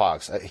all his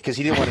Pogs because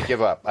he didn't want to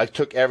give up. I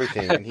took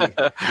everything, and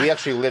we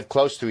actually lived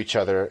close to each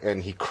other.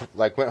 And he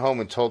went home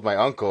and told my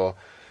uncle,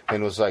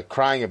 and was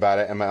crying about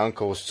it. And my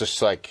uncle was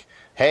just like,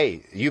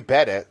 hey, you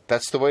bet it.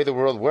 That's the way the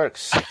world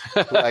works.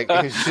 It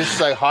was just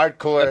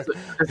hardcore.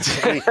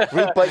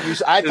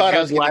 I thought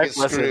I was going to get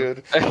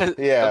screwed.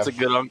 Yeah, that's a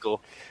good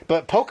uncle.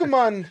 But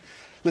Pokemon,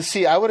 let's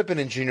see, I would have been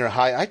in junior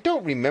high. I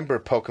don't remember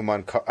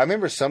Pokemon. I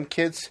remember some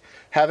kids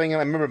having them.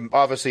 I remember,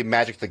 obviously,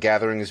 Magic the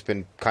Gathering has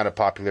been kind of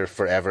popular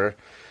forever.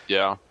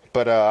 Yeah.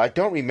 But I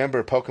don't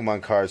remember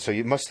Pokemon cards, so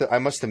I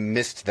must have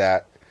missed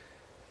that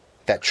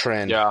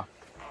trend. Yeah.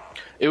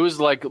 It was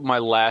my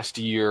last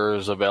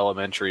years of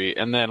elementary,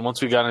 and then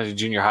once we got into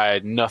junior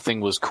high,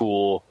 nothing was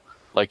cool.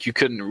 You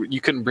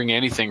couldn't bring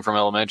anything from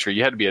elementary.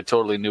 You had to be a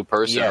totally new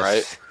person,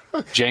 right?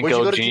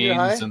 Janko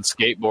jeans and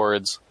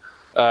skateboards.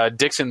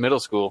 Dixon Middle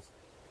School.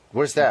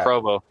 Where's that? In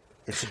Provo.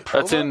 It's in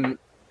Provo?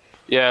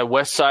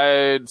 That's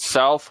in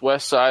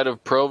southwest side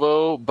of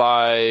Provo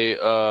by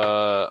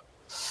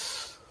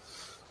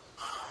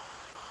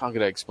how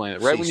could I explain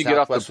it? Right when you get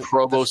off the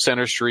Provo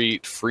Center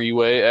Street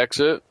freeway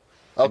exit.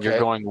 And you're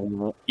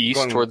going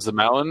east towards the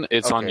mountain.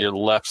 It's on your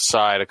left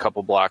side, a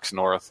couple blocks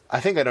north. I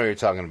think I know what you're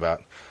talking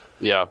about.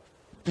 Yeah.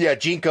 Yeah,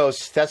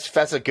 Jinkos.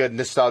 That's a good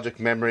nostalgic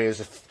memory.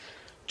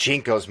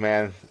 Jinkos,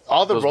 man.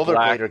 All the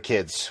rollerblader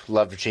kids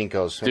loved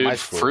Jinkos. Dude,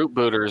 fruit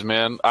booters,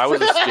 man. I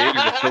was a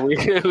skater, so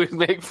we'd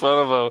make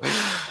fun of them.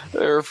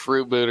 They were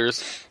fruit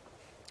booters.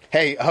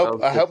 Hey, I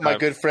hope my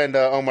good friend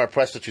Omar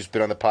Prestich, who's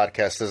been on the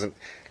podcast, doesn't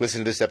listen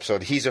to this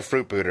episode. He's a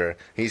fruit booter.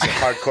 He's a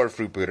hardcore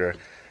fruit booter.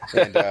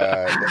 And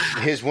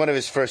one of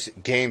his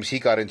first games he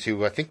got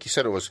into, I think he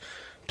said it was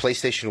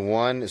PlayStation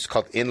 1. It's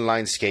called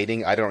Inline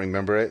Skating. I don't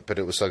remember it, but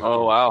it was a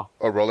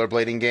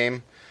rollerblading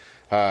game.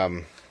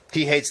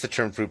 He hates the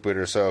term fruit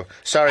booter, so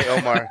sorry,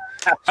 Omar.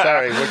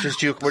 Sorry, we're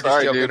just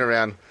joking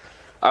around.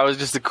 I was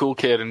just a cool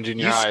kid in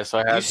junior high,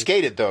 so you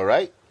skated though,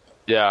 right?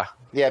 Yeah.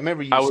 Yeah, I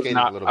remember you skated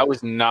a little bit. I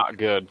was not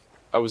good.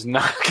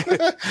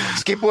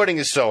 Skateboarding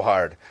is so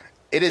hard.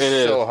 It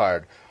is so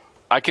hard.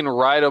 I can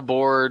ride a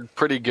board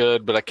pretty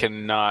good, but I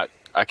cannot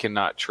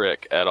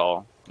trick at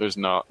all. There's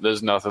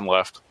nothing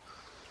left.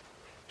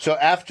 So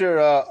after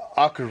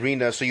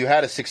Ocarina, so you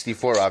had a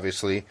 64,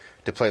 obviously,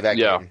 to play that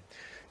Yeah. game.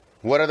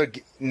 What other?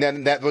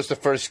 Then that was the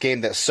first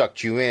game that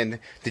sucked you in.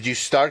 Did you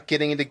start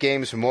getting into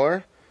games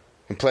more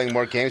and playing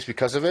more games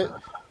because of it?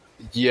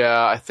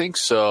 Yeah, I think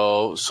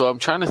so. So I'm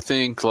trying to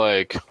think,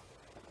 like,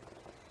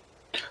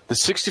 the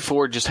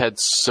 64 just had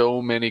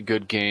so many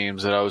good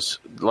games that I was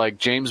like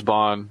James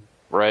Bond,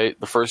 right?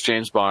 The first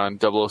James Bond,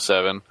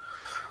 007.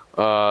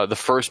 The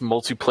first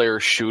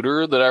multiplayer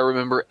shooter that I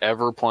remember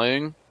ever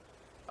playing.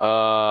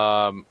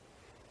 And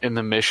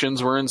the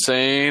missions were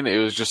insane. It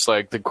was just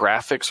like the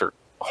graphics are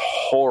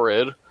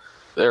horrid.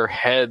 Their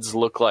heads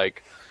look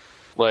like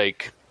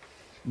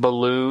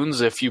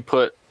balloons if you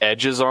put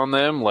edges on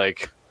them,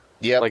 like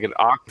Yep.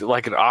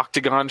 like an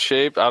octagon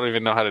shape. I don't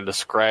even know how to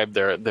describe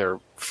their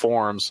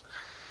forms.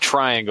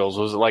 Triangles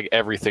was like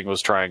everything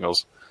was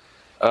triangles.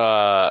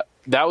 That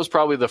was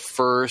probably the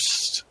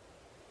first,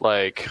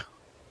 like,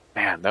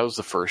 man, that was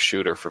the first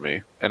shooter for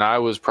me, and I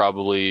was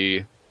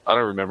probably, I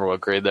don't remember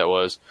what grade that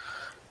was.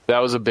 That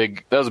was a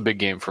big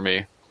game for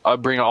me.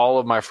 I'd bring all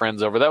of my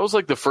friends over. That was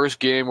like the first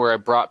game where I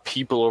brought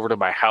people over to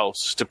my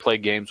house to play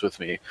games with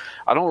me.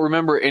 I don't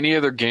remember any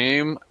other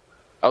game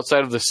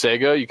outside of the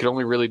Sega. You could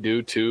only really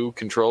do 2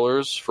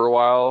 controllers for a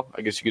while.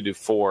 I guess you could do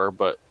 4,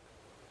 but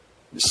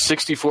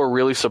 64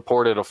 really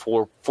supported a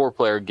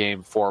four-player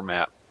game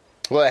format.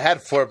 Well, it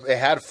had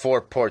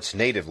 4 ports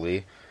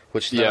natively,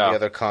 which none of the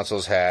other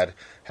consoles had.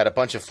 Had a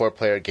bunch of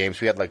 4-player games.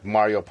 We had like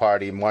Mario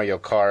Party, Mario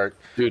Kart.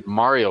 Dude,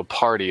 Mario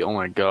Party, oh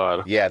my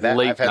god. Yeah, I've had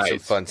nights. some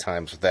fun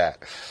times with that.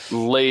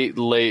 Late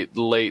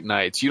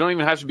nights. You don't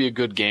even have to be a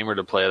good gamer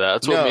to play that.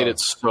 That's what made it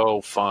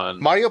so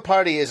fun. Mario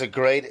Party is a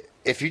great,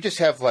 if you just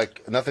have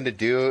like nothing to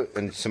do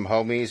and some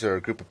homies or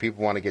a group of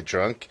people want to get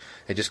drunk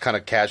and just kind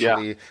of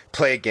casually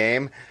play a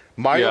game,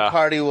 Mario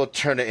Party will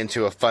turn it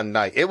into a fun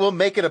night. It will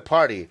make it a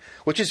party,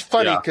 which is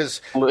funny because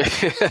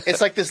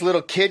it's like this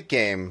little kid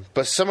game.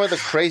 But some of the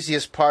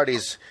craziest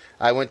parties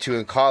I went to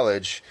in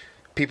college,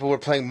 people were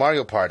playing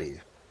Mario Party.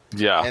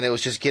 Yeah. And it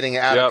was just getting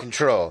out of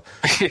control.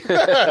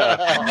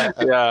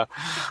 Yeah.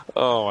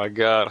 Oh, my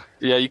God.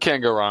 Yeah, you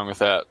can't go wrong with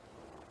that.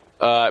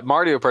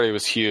 Mario Party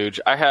was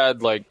huge. I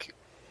had a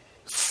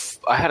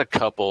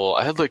couple.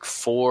 I had like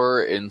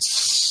 3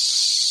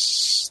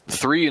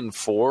 and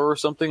 4 or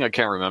something. I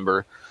can't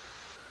remember.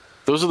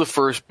 Those are the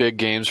first big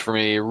games for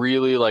me.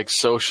 Really, like,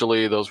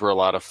 socially, those were a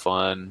lot of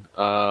fun.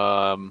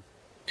 Man,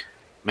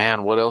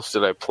 what else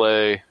did I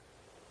play?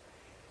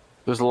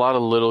 There's a lot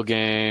of little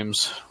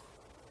games.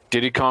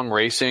 Diddy Kong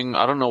Racing.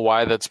 I don't know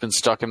why that's been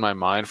stuck in my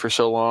mind for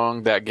so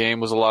long. That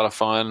game was a lot of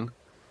fun.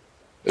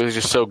 It was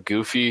just so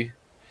goofy.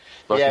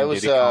 Yeah, it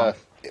was. I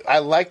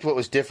liked what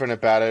was different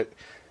about it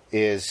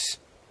is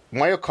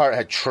Mario Kart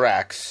had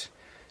tracks.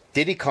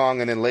 Diddy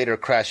Kong and then later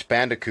Crash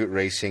Bandicoot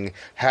Racing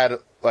had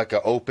like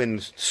an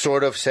open,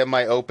 sort of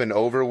semi-open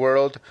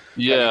overworld that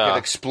you could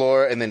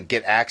explore and then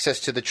get access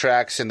to the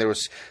tracks, and there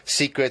was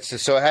secrets, and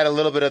so it had a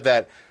little bit of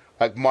that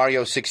like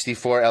Mario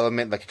 64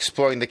 element, like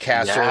exploring the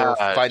castle,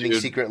 finding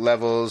secret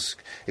levels,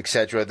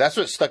 etc. That's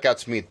what stuck out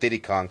to me at Diddy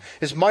Kong.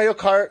 Is Mario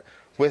Kart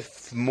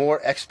with more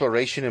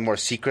exploration and more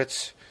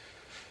secrets?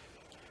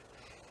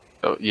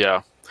 Oh,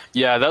 yeah.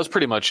 Yeah, that was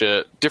pretty much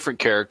it. Different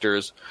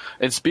characters.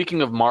 And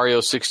speaking of Mario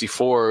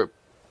 64,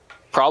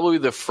 probably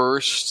one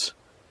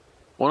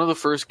of the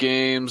first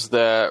games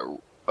that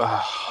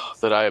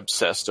I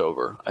obsessed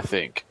over, I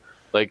think.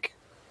 Like,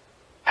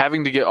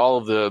 having to get all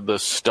of the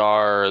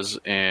stars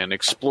and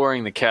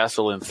exploring the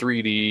castle in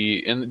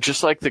 3D, and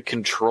just like the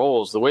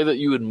controls, the way that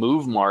you would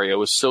move Mario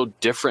was so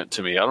different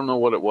to me. I don't know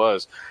what it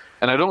was.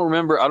 And I don't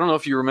know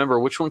if you remember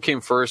which one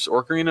came first,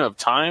 Ocarina of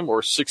Time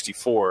or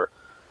 64.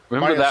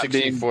 Remember Mario that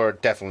 64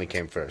 definitely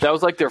came first. That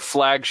was like their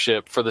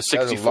flagship for the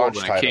 64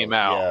 when it came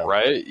out,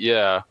 right?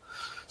 Yeah.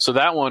 So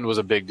that one was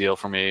a big deal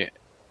for me.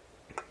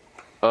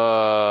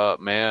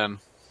 Man.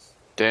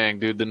 Dang,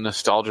 dude, the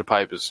nostalgia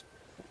pipe is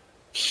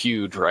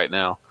huge right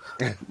now.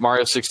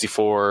 Mario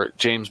 64,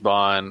 James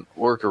Bond,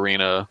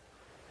 Ocarina,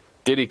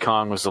 Diddy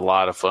Kong was a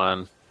lot of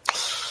fun. I'm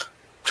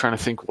trying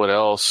to think what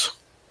else.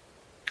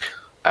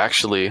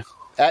 Actually,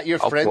 at your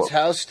friend's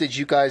house, did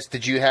you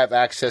have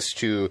access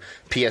to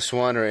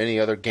PS1 or any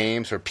other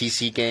games or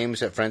PC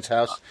games at friend's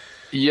house?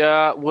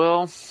 Yeah,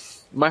 well,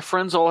 my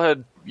friends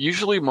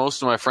usually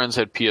most of my friends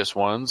had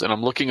PS1s, and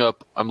I'm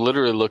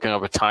literally looking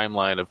up a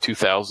timeline of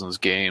 2000s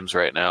games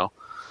right now.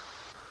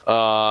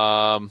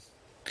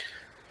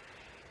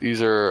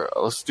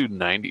 Let's do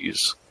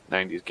 90s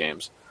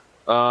games.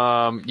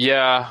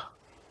 Yeah.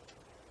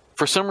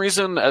 For some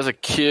reason, as a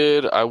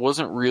kid, I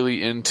wasn't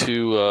really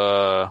into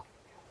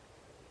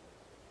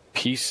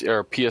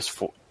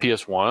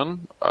PS1.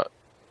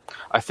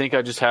 I think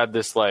I just had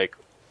this like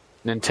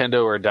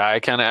Nintendo or die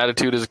kind of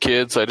attitude as a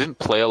kid, so I didn't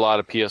play a lot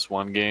of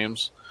PS1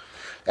 games.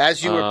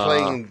 As you were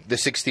playing the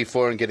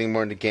 64 and getting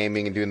more into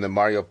gaming and doing the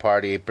Mario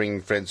Party,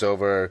 bringing friends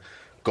over,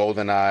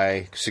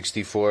 GoldenEye,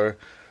 64,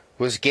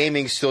 was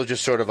gaming still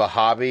just sort of a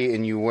hobby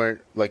and you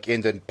weren't like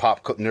into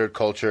pop nerd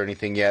culture or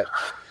anything yet?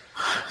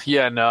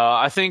 Yeah, no,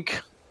 I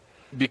think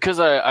because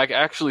I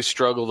actually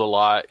struggled a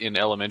lot in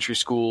elementary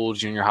school,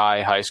 junior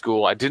high, high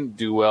school. I didn't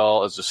do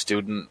well as a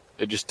student.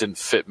 It just didn't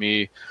fit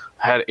me.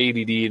 I had ADD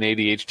and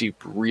ADHD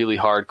really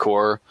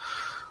hardcore.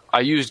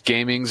 I used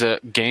games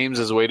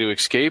as a way to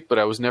escape, but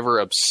I was never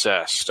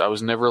obsessed. I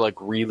was never like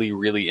really,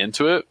 really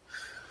into it.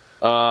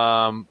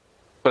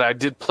 But I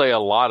did play a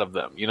lot of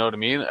them. You know what I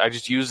mean? I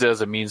just used it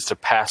as a means to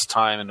pass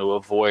time and to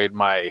avoid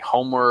my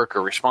homework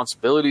or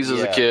responsibilities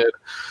as a kid,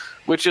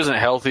 which isn't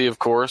healthy, of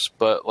course.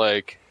 But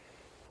like,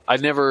 I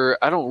didn't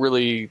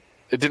really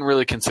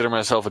consider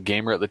myself a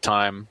gamer at the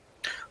time.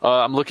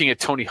 I'm looking at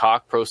Tony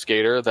Hawk Pro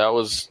Skater. That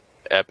was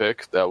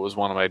epic. That was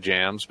one of my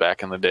jams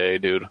back in the day,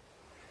 dude.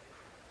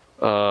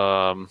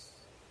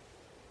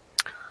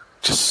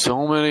 Just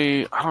so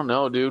many. I don't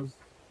know, dude.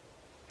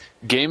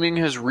 Gaming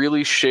has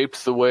really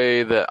shaped the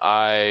way that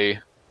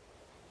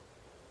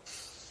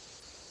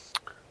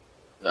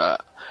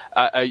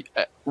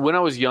when I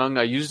was young,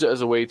 I used it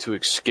as a way to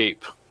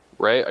escape,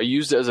 right? I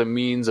used it as a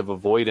means of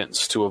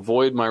avoidance, to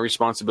avoid my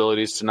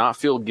responsibilities, to not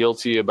feel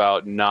guilty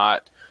about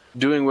not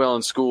doing well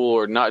in school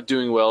or not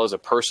doing well as a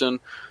person.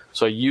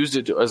 So I used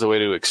it as a way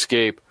to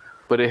escape,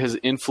 but it has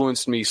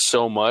influenced me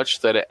so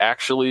much that it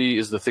actually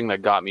is the thing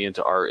that got me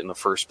into art in the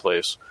first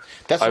place.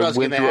 That's what I was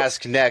going to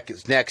ask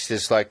next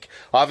is like,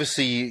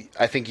 obviously,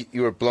 I think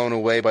you were blown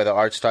away by the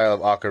art style of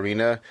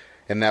Ocarina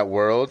in that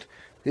world.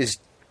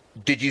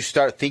 Did you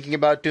start thinking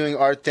about doing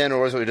art then,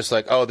 or was it just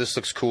like, oh, this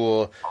looks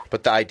cool,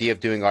 but the idea of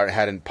doing art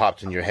hadn't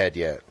popped in your head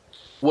yet?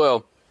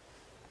 Well,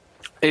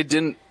 it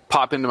didn't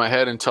pop into my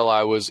head until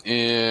I was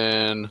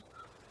in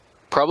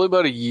probably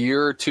about a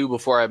year or two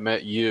before I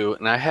met you,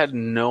 and I had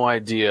no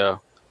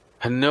idea,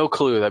 had no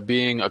clue that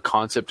being a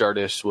concept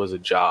artist was a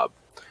job.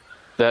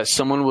 That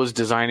someone was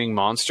designing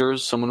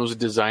monsters, someone was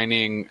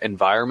designing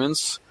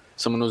environments,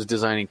 someone was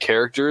designing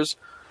characters,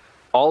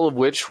 all of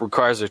which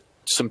requires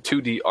some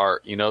 2D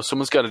art. You know,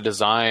 someone's got to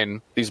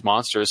design these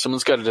monsters.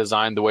 Someone's got to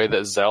design the way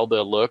that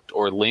Zelda looked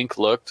or Link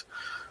looked,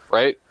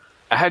 right?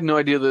 I had no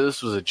idea that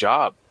this was a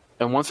job.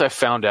 And once I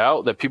found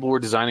out that people were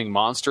designing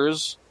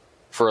monsters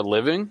for a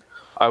living,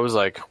 I was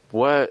like,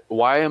 what?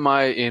 Why am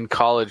I in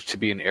college to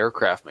be an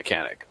aircraft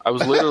mechanic? I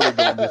was literally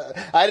doing this.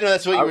 I didn't know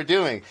that's what you were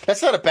doing.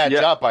 That's not a bad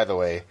job, by the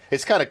way.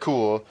 It's kind of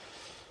cool.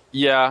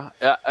 Yeah,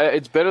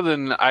 it's better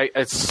than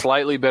it's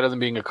slightly better than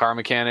being a car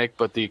mechanic,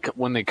 but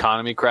when the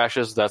economy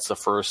crashes, that's the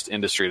first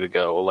industry to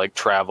go, like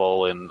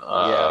travel and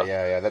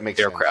that makes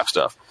aircraft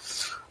sense.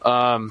 stuff.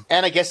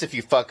 And I guess if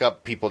you fuck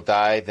up, people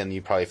die, then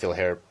you probably feel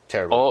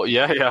terrible. Oh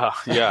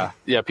yeah.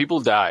 People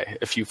die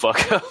if you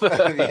fuck up.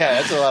 Yeah,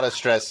 that's a lot of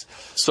stress.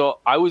 So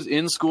I was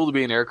in school to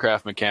be an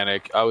aircraft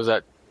mechanic. I was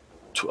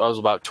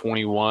about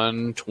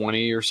 21,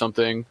 20 or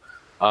something.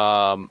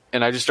 And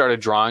I just started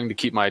drawing to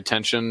keep my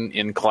attention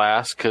in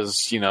class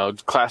because, you know,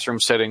 classroom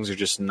settings are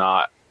just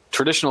not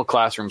traditional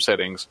classroom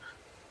settings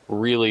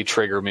really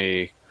trigger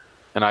me,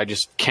 and I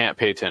just can't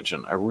pay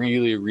attention. I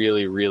really,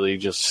 really, really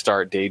just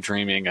start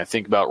daydreaming. I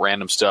think about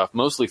random stuff,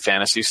 mostly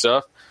fantasy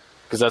stuff,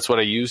 because that's what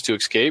I use to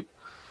escape.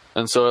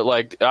 And so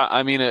in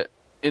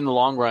the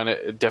long run,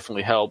 it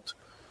definitely helped.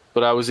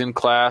 But I was in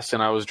class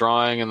and I was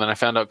drawing, and then I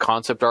found out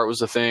concept art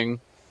was a thing.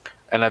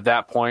 And at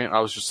that point, I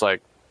was just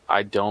like,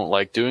 I don't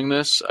like doing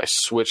this. I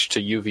switched to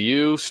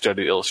UVU,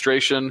 studied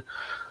illustration.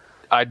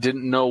 I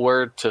didn't know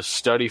where to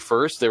study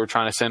first. They were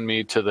trying to send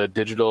me to the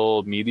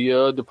digital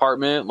media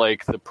department,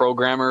 like the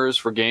programmers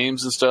for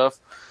games and stuff.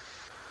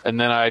 And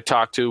then I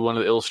talked to one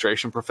of the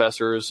illustration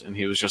professors, and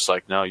he was just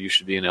like, no, you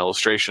should be in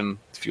illustration.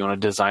 If you want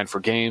to design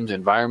for games,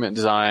 environment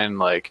design,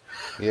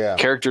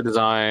 character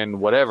design,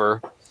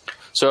 whatever.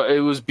 So it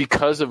was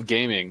because of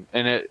gaming,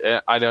 and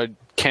I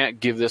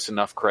can't give this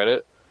enough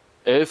credit.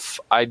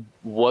 If I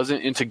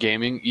wasn't into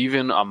gaming,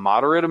 even a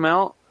moderate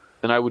amount,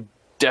 then I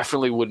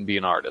definitely wouldn't be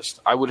an artist.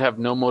 I would have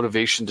no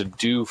motivation to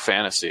do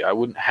fantasy. I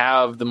wouldn't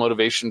have the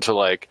motivation to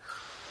like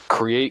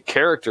create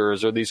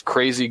characters or these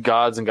crazy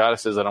gods and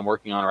goddesses that I'm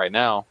working on right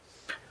now.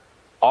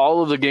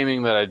 All of the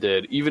gaming that I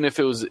did, even if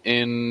it was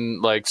in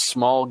like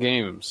small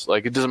games,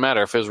 like it doesn't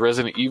matter if it was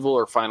Resident Evil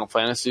or Final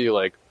Fantasy,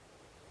 like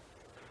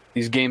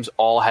these games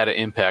all had an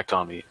impact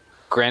on me.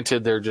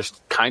 Granted, they're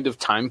just kind of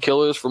time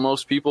killers for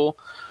most people,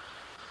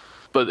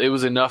 but it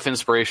was enough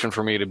inspiration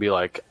for me to be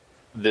like,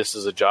 this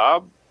is a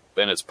job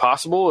and it's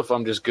possible if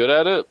I'm just good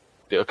at it.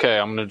 Okay,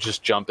 I'm going to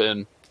just jump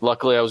in.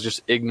 Luckily, I was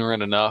just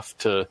ignorant enough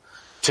to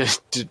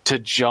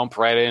jump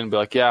right in and be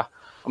like, yeah,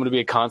 I'm going to be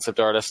a concept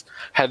artist.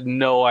 Had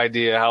no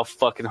idea how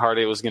fucking hard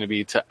it was going to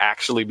be to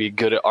actually be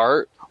good at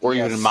art or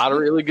even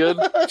moderately good.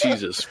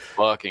 Jesus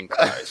fucking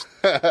Christ.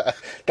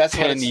 That's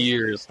 10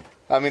 years.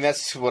 I mean,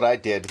 that's what I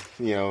did,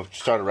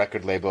 start a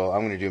record label.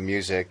 I'm going to do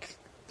music.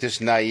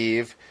 Just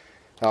naive.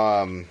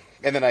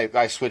 And then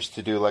I switched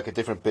to do like a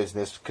different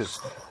business because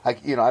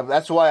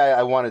that's why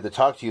I wanted to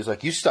talk to you. Is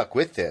like you stuck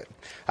with it.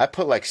 I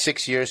put like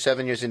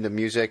 7 years into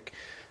music,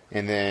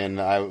 and then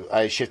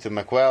I shifted. I'm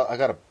like, well, I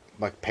gotta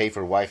like pay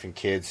for wife and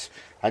kids.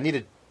 I need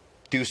to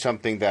do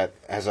something that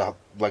has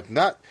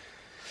not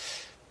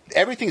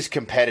everything's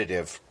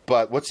competitive.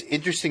 But what's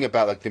interesting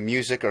about like the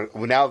music or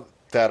now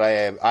that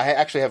I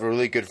actually have a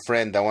really good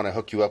friend I want to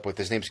hook you up with.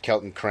 His name's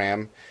Kelton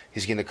Cram.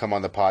 He's going to come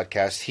on the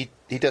podcast.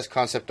 He does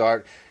concept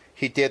art.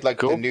 He did like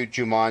the new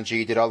Jumanji.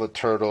 He did all the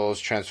Turtles,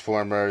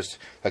 Transformers,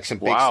 like some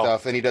big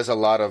stuff, and he does a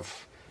lot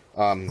of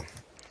kind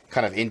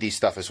of indie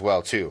stuff as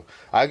well too.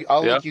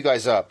 I'll link you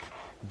guys up.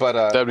 But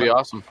that'd be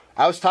awesome.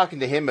 I was talking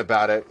to him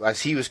about it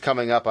as he was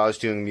coming up. I was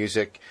doing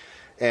music,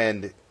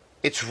 and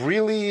it's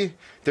really,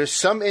 there's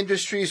some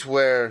industries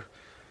where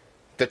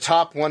the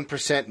top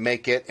 1%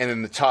 make it, and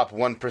then the top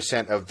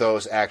 1% of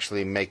those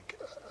actually make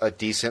a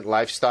decent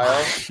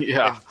lifestyle.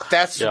 Yeah, and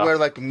that's where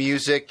like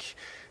music.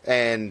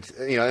 And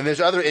and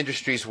there's other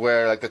industries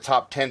where like the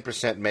top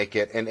 10% make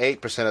it, and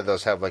 8% of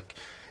those have like,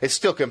 it's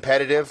still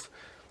competitive,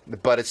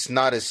 but it's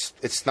not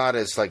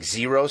as like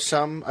zero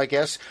sum. I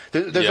guess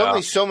there's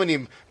only so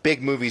many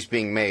big movies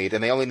being made,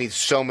 and they only need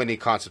so many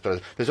concept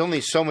artists. There's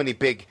only so many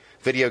big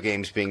video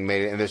games being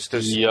made, and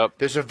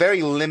there's a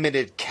very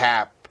limited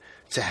cap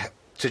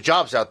to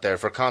jobs out there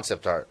for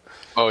concept art.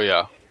 Oh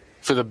yeah.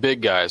 For the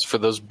big guys, for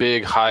those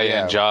big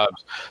high-end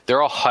jobs,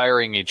 they're all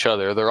hiring each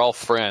other. They're all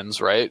friends,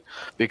 right?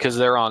 Because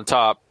they're on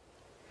top.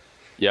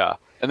 Yeah.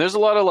 And there's a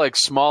lot of, like,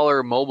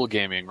 smaller mobile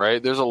gaming,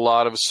 right? There's a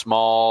lot of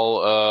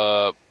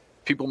small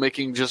people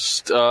making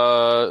just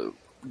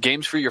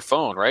games for your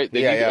phone, right?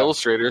 They need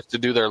illustrators to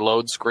do their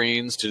load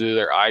screens, to do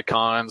their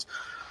icons.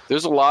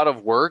 There's a lot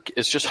of work.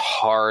 It's just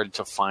hard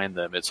to find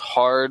them. It's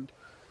hard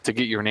to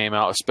get your name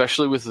out,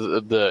 especially with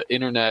the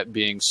internet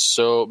being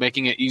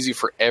making it easy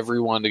for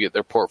everyone to get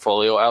their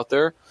portfolio out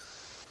there.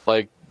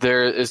 Like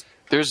there's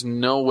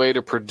no way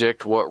to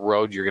predict what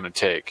road you're going to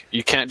take.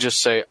 You can't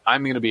just say,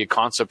 I'm going to be a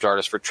concept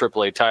artist for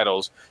AAA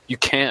titles. You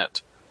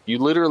can't. You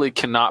literally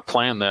cannot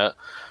plan that,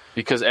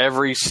 because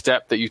every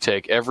step that you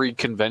take, every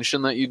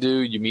convention that you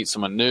do, you meet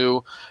someone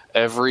new,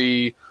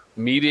 every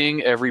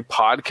meeting, every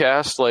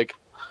podcast, like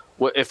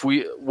what if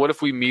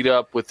we meet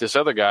up with this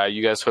other guy,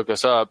 you guys hook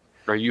us up,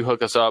 or you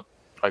hook us up,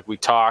 like we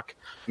talk.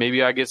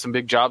 Maybe I get some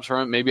big jobs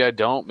from it. Maybe I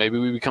don't. Maybe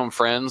we become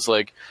friends.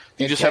 Like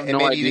you just have no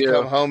idea. Maybe you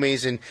become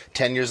homies, and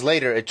 10 years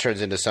later it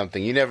turns into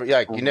something. You never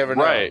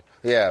know. Right.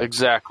 Yeah.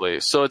 Exactly.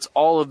 So it's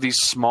all of these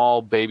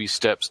small baby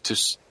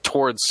steps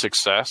towards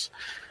success,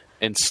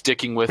 and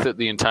sticking with it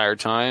the entire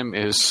time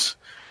is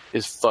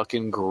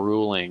fucking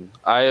grueling.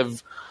 I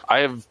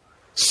have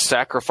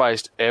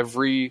sacrificed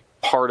every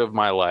part of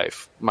my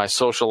life, my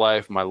social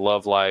life, my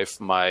love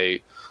life,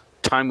 my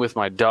time with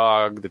my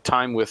dog, the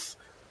time with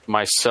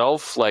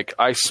myself. Like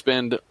I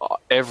spend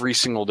every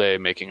single day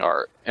making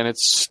art, and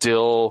it's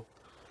still,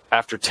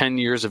 after 10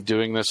 years of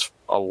doing this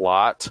a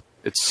lot,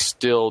 it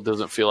still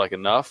doesn't feel like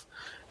enough,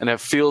 and it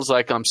feels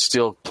like I'm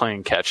still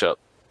playing catch up,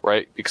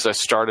 right? Because I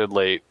started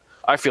late.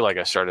 I feel like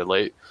I started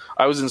late.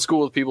 I was in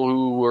school with people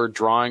who were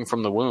drawing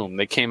from the womb.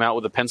 They came out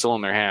with a pencil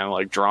in their hand,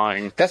 like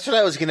drawing. That's what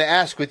I was going to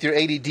ask. With your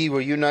ADD, were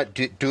you not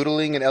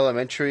doodling in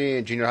elementary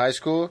and junior high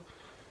school?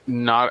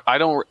 I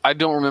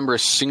don't remember a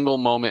single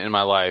moment in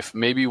my life.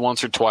 Maybe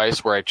once or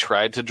twice where I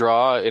tried to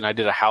draw, and I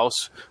did a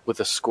house with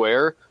a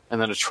square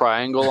and then a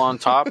triangle on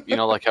top,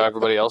 like how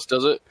everybody else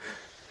does it.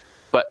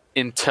 But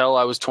until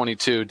I was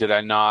 22, did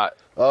I not?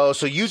 Oh,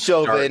 so you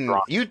dove in.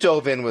 You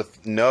dove in with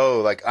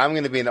I'm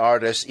going to be an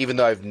artist, even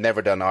though I've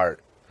never done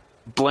art.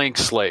 Blank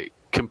slate,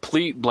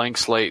 complete blank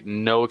slate,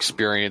 no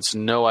experience,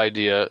 no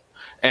idea,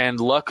 and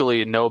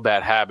luckily no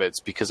bad habits,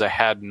 because I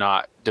had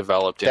not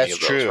developed any of those.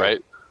 That's true.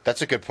 Right?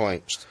 That's a good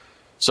point.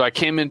 So I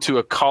came into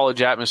a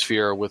college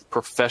atmosphere with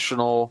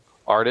professional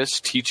artists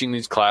teaching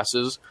these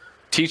classes,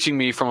 teaching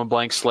me from a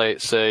blank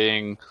slate,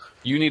 saying,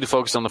 you need to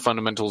focus on the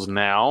fundamentals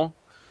now.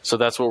 So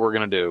that's what we're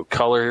going to do.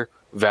 Color,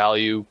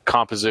 value,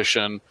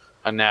 composition,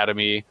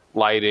 anatomy,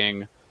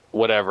 lighting,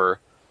 whatever.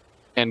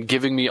 And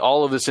giving me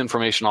all of this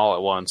information all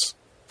at once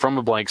from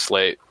a blank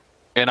slate.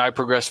 And I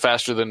progressed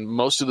faster than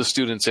most of the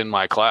students in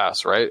my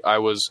class, right? I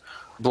was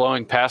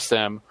blowing past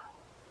them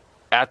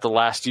at the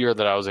last year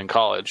that I was in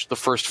college. The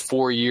first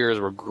 4 years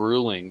were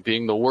grueling,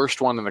 being the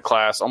worst one in the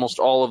class almost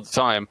all of the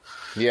time.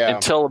 Yeah.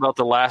 Until about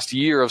the last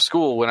year of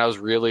school, when I was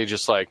really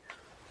just like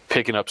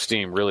picking up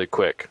steam really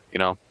quick,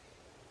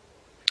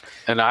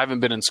 And I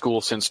haven't been in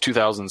school since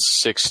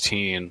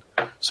 2016.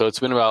 So it's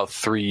been about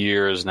 3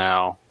 years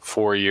now,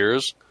 4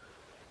 years.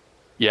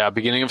 Yeah,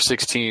 beginning of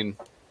 16.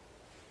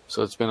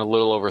 So it's been a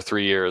little over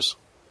 3 years.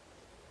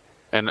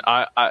 And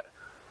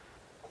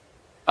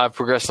I've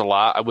progressed a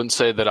lot. I wouldn't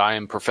say that I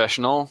am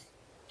professional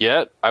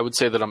yet. I would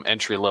say that I'm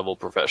entry-level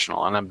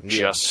professional, and I'm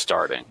just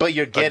starting. But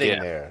you're getting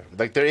there.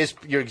 Like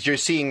you're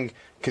seeing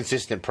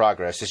consistent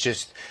progress. It's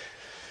just,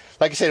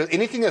 like I said,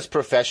 anything that's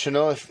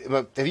professional.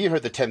 Have you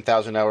heard the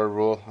 10,000-hour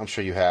rule? I'm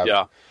sure you have.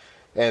 Yeah.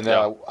 And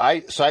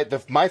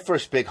my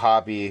first big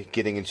hobby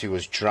getting into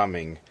was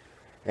drumming,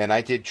 and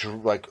I did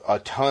like a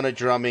ton of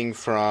drumming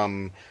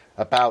from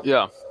about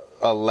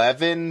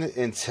 11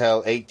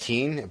 until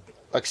 18,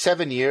 like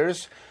 7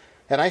 years.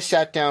 And I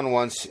sat down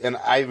once, and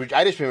I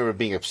just remember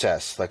being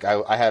obsessed. Like,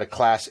 I had a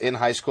class in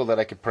high school that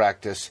I could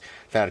practice.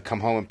 Then I'd come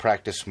home and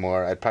practice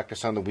more. I'd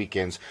practice on the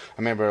weekends. I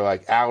remember,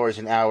 like, hours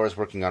and hours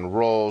working on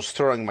rolls,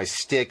 throwing my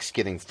sticks,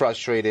 getting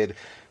frustrated,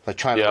 like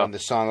trying to learn the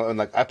song, and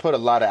like I put a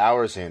lot of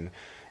hours in.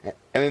 And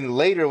then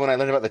later, when I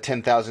learned about the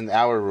 10,000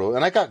 hour rule,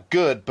 and I got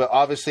good, but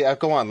obviously I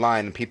go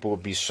online and people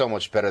would be so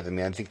much better than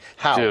me. I think,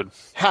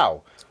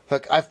 how?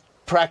 Like I've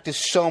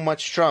practiced so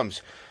much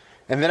drums,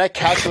 and then I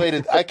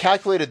calculated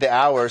the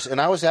hours,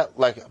 and I was at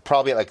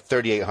probably at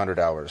 3,800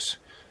 hours.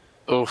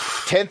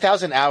 Oof.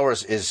 10,000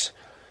 hours is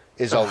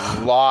a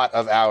lot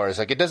of hours.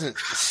 Like it doesn't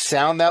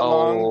sound that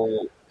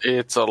long.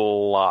 It's a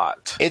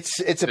lot. It's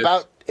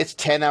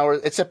 10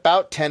 hours. It's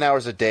about 10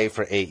 hours a day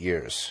for 8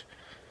 years.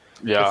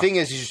 Yeah. The thing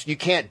is, you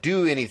can't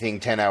do anything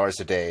 10 hours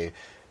a day.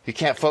 You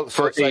can't focus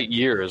for 8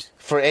 years.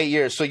 For 8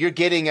 years, so you're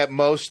getting at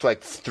most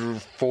through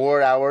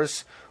 4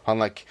 hours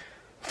on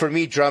For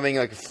me, drumming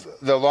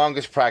the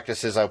longest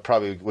practices I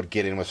probably would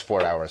get in was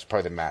 4 hours,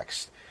 probably the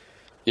max.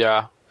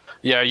 Yeah.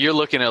 Yeah, you're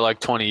looking at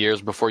 20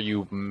 years before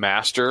you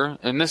master,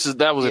 and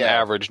that was an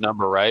average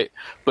number, right?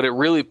 But it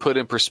really put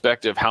in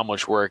perspective how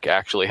much work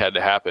actually had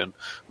to happen,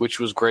 which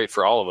was great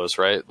for all of us,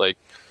 right?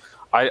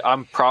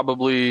 I'm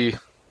probably,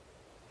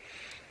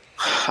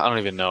 I don't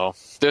even know.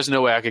 There's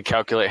no way I could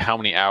calculate how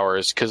many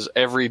hours because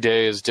every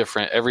day is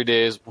different. Every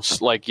day is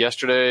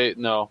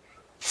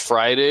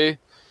Friday,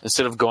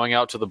 instead of going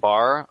out to the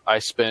bar, I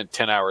spent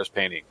 10 hours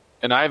painting,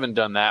 and I haven't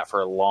done that for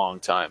a long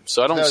time.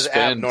 So I don't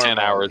spend 10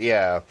 hours.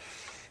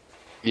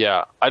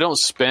 Yeah, I don't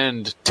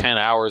spend 10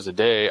 hours a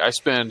day. I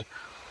spend,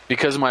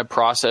 because my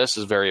process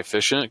is very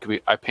efficient,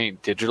 I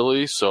paint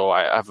digitally, so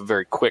I have a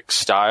very quick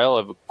style. I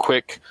have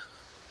quick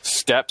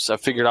steps. I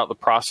figured out the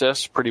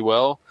process pretty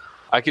well.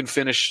 I can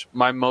finish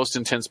my most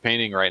intense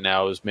painting right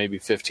now is maybe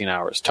 15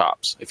 hours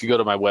tops. If you go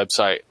to my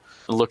website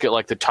and look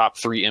at the top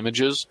 3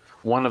 images,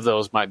 one of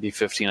those might be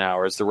 15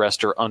 hours. The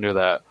rest are under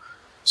that.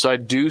 So I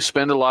do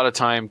spend a lot of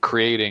time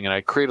creating, and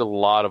I create a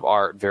lot of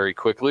art very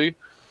quickly.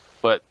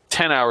 But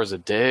 10 hours a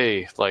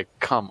day,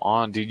 come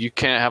on, dude. You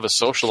can't have a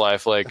social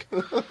life.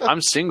 I'm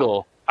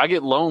single. I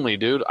get lonely,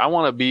 dude. I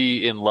want to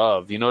be in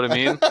love. You know what I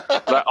mean?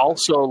 But I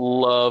also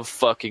love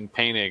fucking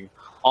painting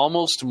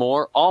almost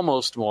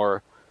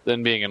more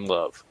than being in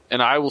love.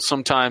 And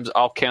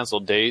I'll cancel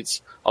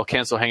dates. I'll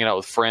cancel hanging out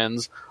with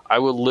friends. I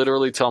will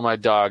literally tell my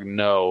dog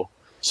no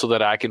so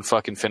that I can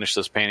fucking finish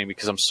this painting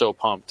because I'm so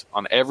pumped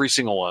on every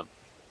single one.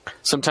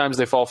 Sometimes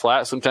they fall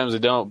flat. Sometimes they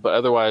don't. But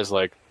otherwise,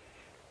 I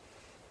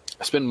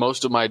spend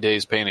most of my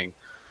days painting.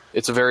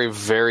 It's a very,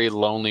 very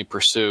lonely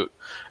pursuit.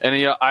 And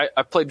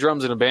I play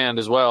drums in a band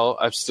as well.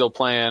 I'm still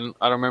playing.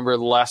 I don't remember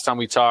the last time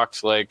we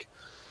talked. I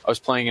was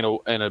playing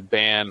in a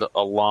band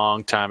a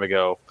long time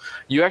ago.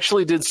 You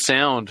actually did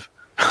sound.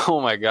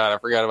 Oh my God, I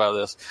forgot about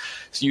this.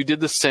 So you did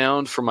the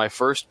sound for my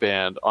first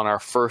band on our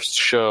first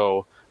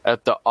show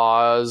at the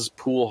Oz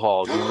Pool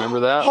Hall. Do you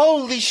remember that?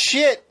 Holy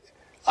shit!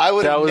 I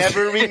would have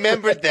never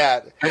remembered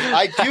that.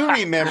 I do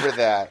remember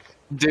that.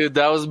 Dude,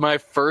 that was my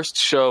first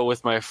show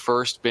with my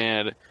first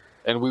band,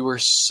 and we were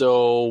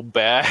so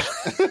bad.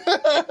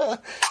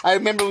 I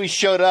remember we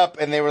showed up,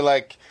 and they were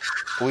like,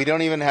 we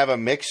don't even have a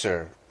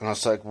mixer. And I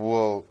was like,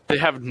 well... They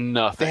have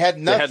nothing. They had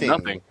nothing.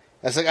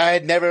 I was like, I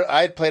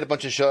had played a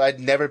bunch of shows.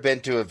 I'd never been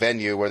to a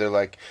venue where they're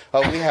like,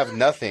 oh, we have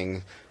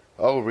nothing.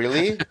 Oh,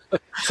 really?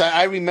 So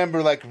I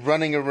remember,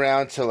 running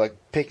around to,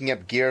 picking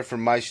up gear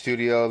from my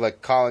studio,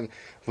 calling...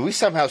 We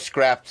somehow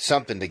scrapped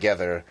something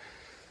together.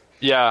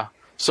 Yeah.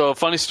 So a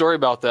funny story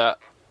about that.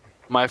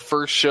 My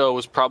first show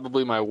was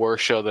probably my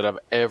worst show that I've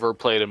ever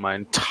played in my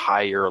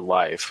entire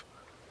life.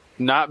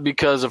 Not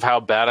because of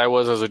how bad I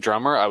was as a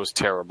drummer. I was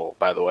terrible,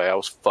 by the way. I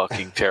was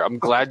fucking terrible. I'm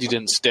glad you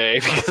didn't stay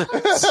because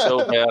it's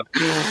so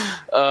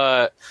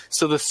bad.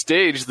 So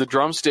the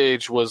drum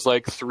stage was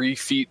 3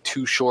 feet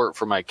too short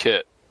for my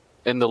kit.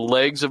 And the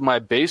legs of my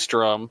bass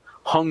drum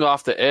hung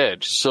off the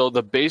edge. So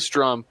the bass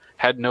drum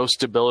had no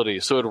stability.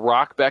 So it would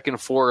rock back and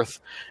forth,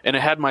 and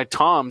it had my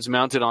toms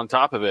mounted on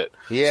top of it.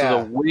 Yeah.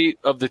 So the weight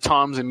of the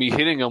toms and me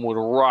hitting them would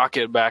rock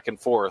it back and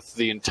forth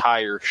the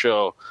entire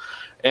show.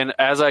 And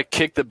as I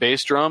kicked the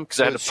bass drum, because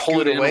I had to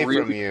pull it in away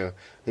from you.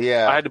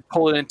 Yeah. I had to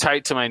pull it in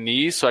tight to my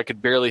knees so I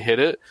could barely hit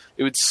it.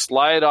 It would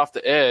slide off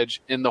the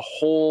edge, and the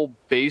whole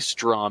bass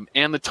drum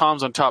and the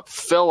toms on top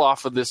fell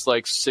off of this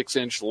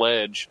 6-inch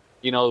ledge,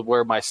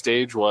 where my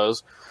stage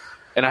was.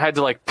 And I had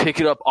to pick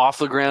it up off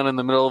the ground in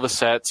the middle of a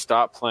set,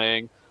 stop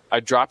playing.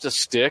 I dropped a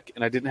stick,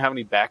 and I didn't have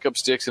any backup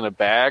sticks in a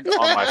bag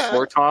on my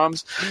floor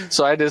toms.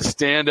 So I had to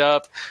stand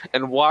up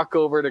and walk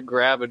over to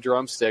grab a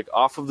drumstick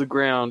off of the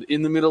ground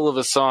in the middle of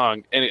a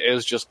song. And it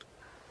was just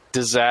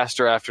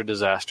disaster after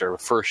disaster.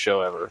 First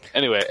show ever.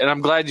 Anyway, and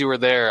I'm glad you were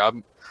there.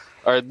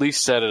 Or at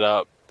least set it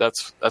up.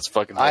 That's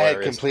fucking hilarious. I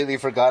had completely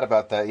forgot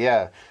about that.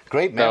 Yeah.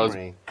 Great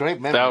memory. Great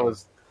memory. That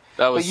was.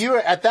 But you were,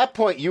 at that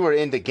point, you were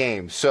into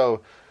games.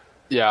 So...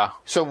 Yeah.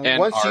 So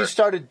once you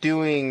started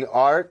doing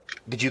art,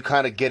 did you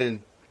kind of get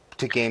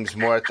into games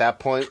more at that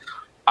point?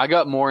 I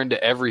got more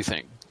into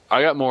everything.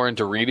 I got more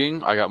into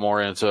reading. I got more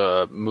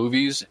into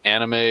movies,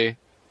 anime,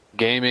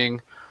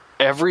 gaming,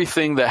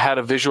 everything that had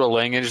a visual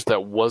language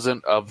that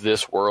wasn't of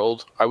this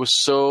world. I was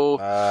so...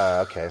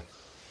 okay.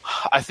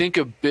 I think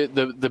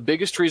the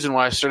biggest reason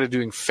why I started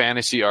doing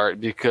fantasy art,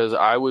 because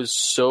I was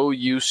so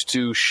used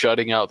to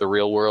shutting out the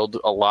real world.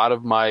 A lot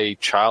of my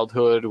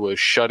childhood was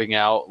shutting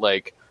out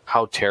like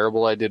how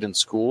terrible I did in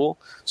school.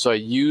 So I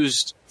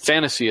used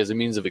fantasy as a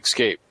means of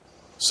escape.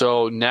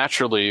 So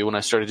naturally, when I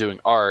started doing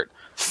art,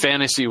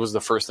 fantasy was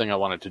the first thing I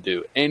wanted to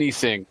do.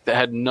 Anything that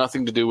had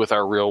nothing to do with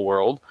our real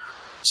world.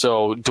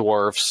 So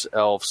dwarfs,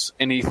 elves,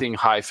 anything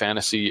high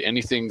fantasy,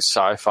 anything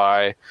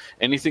sci-fi,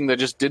 anything that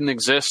just didn't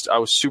exist, I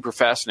was super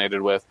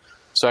fascinated with.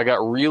 So I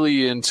got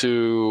really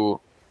into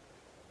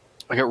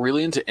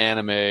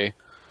anime,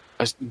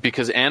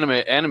 because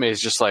anime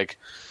is just like,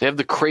 they have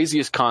the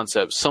craziest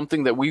concepts,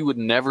 something that we would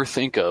never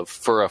think of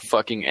for a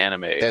fucking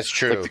anime. That's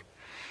true. Like,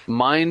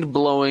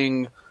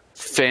 mind-blowing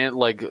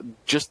like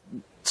just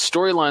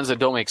storylines that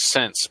don't make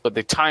sense, but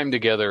they tie them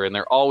together and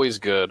they're always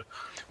good.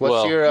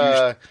 What's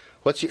your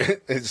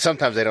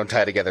sometimes they don't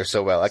tie together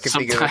so well. I can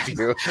think of a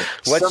few.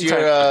 What's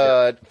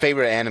your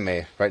favorite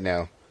anime right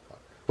now?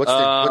 What's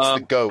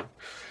the GOAT?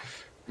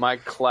 My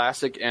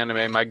classic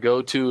anime, my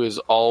go-to is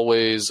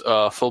always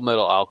Full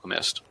Metal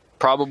Alchemist.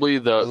 Probably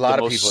the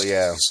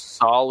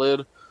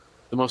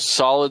most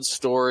solid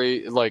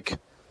story, like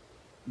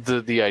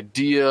the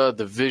idea,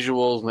 the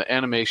visuals, and the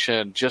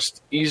animation.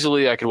 Just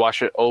easily, I could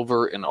watch it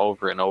over and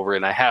over and over,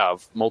 and I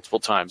have multiple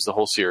times, the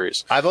whole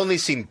series. I've only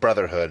seen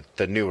Brotherhood,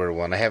 the newer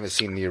one. I haven't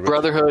seen the original.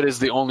 Brotherhood is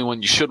the only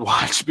one you should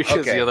watch,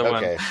 because the other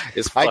one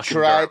is fucking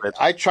garbage.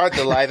 I tried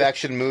the live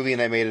action movie,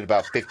 and I made it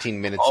about 15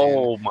 minutes in.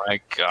 Oh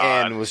my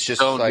god! And was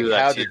just like,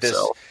 how did this?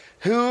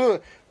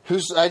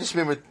 I just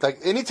remember, like,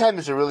 anytime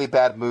there's a really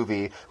bad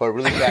movie or a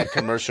really bad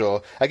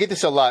commercial, I get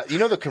this a lot. You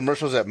know the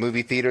commercials at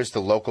movie theaters,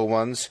 the local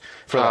ones,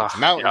 for like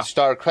Mountain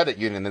Star Credit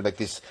Union, and like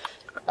these.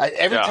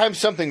 Every time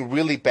something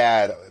really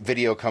bad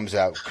video comes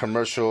out,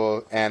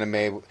 commercial,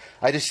 anime,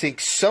 I just think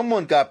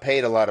someone got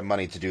paid a lot of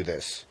money to do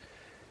this.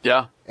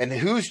 Yeah. And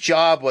whose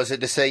job was it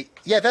to say,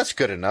 yeah, that's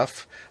good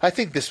enough. I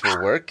think this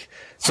will work.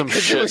 Some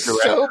shit. It was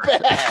so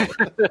bad.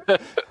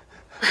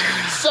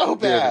 So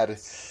bad. Dude,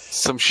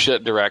 some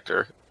shit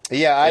director.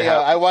 Yeah,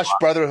 I watched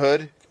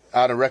Brotherhood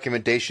on a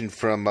recommendation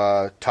from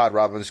Todd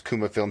Robbins,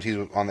 Kuma Films. He's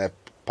on that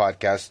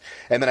podcast.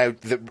 And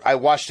then I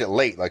watched it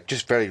late, like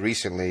just very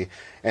recently.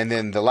 And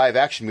then the live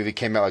action movie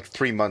came out like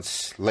 3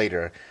 months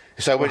later.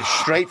 So I went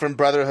straight from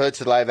Brotherhood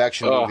to the live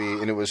action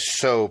movie, and it was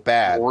so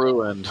bad.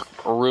 Ruined.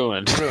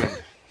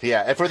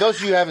 Yeah, and for those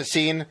of you who haven't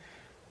seen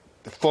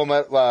Full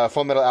Metal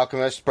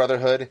Alchemist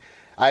Brotherhood,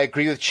 I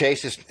agree with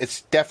Chase.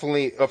 It's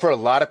definitely, for a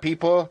lot of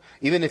people,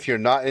 even if you're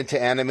not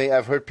into anime,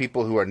 I've heard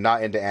people who are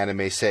not into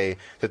anime say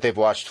that they've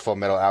watched Full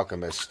Metal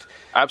Alchemist.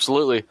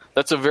 Absolutely.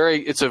 It's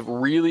a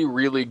really,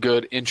 really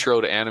good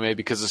intro to anime,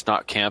 because it's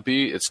not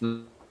campy. It's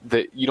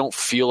that you don't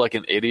feel like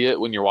an idiot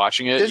when you're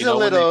watching it. There's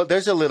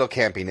a little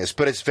campiness,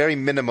 but it's very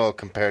minimal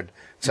compared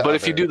to But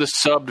if you do the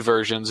subbed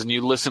versions and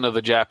you listen to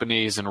the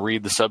Japanese and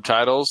read the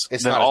subtitles,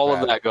 then all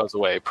of that goes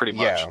away pretty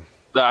much. Yeah.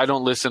 I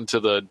don't listen to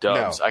the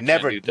dubs. No,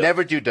 never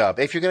do dub.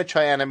 If you're going to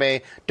try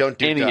anime, don't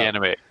do any dub.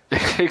 anime.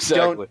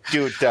 Exactly. Don't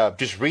do dub.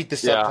 Just read the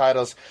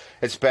subtitles.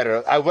 Yeah. It's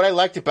better. What I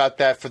liked about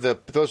that, for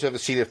those who haven't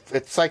seen it,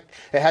 it's like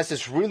it has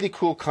this really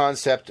cool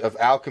concept of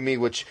alchemy,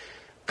 which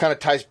kind of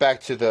ties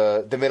back to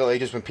the Middle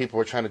Ages, when people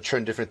were trying to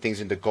turn different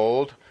things into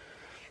gold,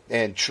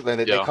 and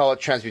they call it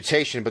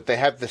transmutation. But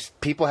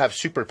people have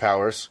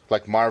superpowers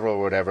like Marvel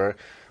or whatever.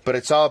 But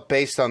it's all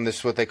based on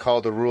this, what they call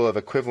the rule of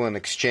equivalent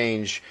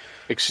exchange.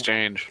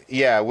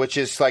 Yeah, which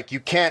is like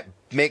you can't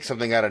make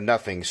something out of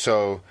nothing.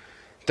 So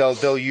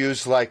they'll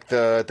use like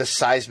the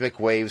seismic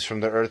waves from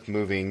the Earth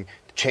moving,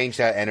 change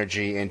that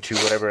energy into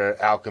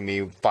whatever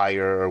alchemy,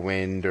 fire or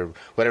wind or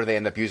whatever they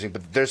end up using.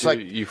 But there's like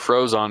you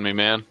froze on me,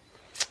 man.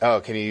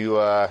 Oh, can you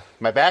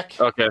my back?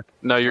 Okay,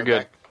 no, you're good.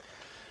 Back.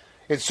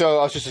 And so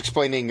I was just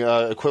explaining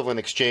equivalent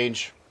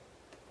exchange.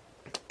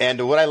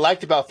 And what I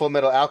liked about Full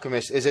Metal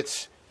Alchemist is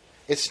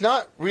it's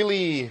not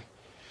really,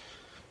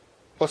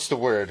 what's the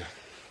word?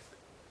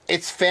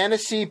 It's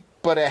fantasy,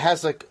 but it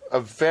has like a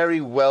very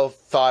well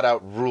thought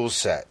out rule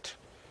set.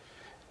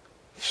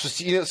 So,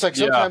 it's like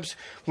sometimes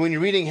when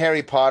you're reading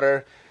Harry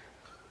Potter,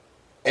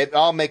 it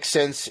all makes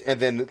sense, and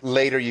then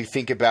later you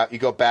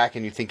go back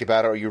and you think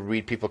about it, or you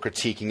read people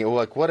critiquing it. Well,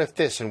 like, what if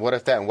this and what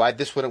if that, and why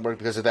this wouldn't work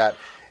because of that?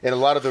 And a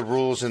lot of the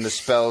rules and the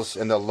spells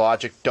and the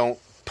logic don't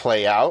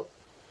play out.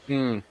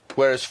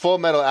 Whereas Full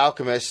Metal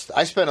Alchemist,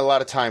 I spent a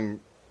lot of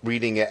time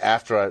reading it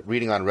after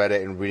reading on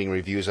Reddit and reading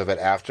reviews of it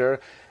after.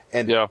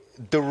 And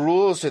the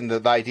rules and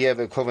the idea of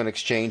equivalent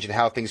exchange and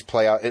how things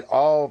play out, it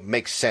all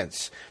makes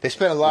sense. They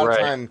spent a lot of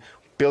time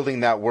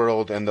building that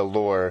world and the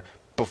lore,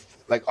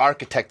 like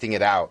architecting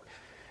it out.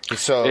 And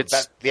so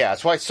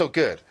that's why it's so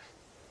good.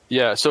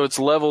 Yeah, so it's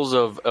levels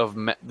of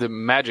the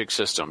magic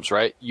systems,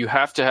 right? You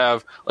have to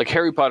have, like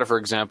Harry Potter, for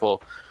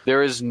example,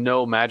 there is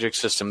no magic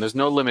system. There's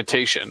no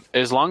limitation.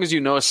 As long as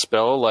you know a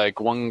spell like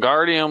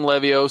Wingardium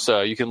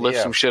Leviosa, you can lift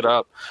some shit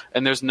up,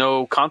 and there's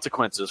no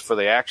consequences for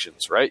the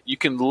actions, right? You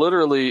can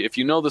literally, if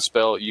you know the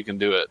spell, you can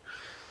do it.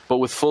 But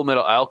with Full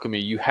Metal Alchemy,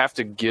 you have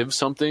to give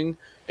something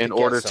in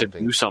get order to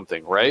something. do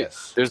something, right?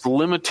 Yes. There's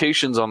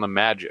limitations on the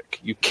magic.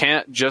 You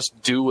can't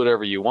just do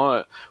whatever you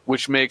want,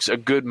 which makes a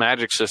good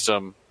magic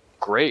system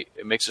great.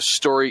 It makes a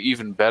story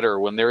even better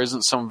when there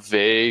isn't some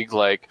vague,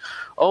 like,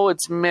 oh,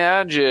 it's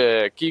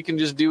magic, you can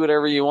just do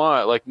whatever you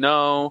want. Like,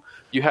 no,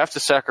 you have to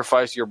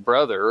sacrifice your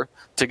brother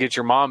to get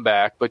your mom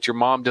back, but your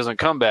mom doesn't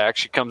come back.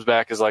 She comes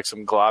back as like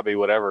some globby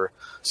whatever.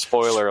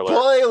 Spoiler alert.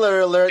 Spoiler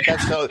alert.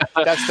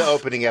 That's the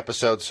opening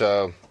episode,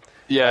 so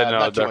Yeah, no,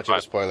 not too they're much of a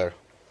fine. spoiler.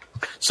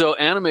 So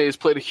anime has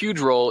played a huge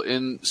role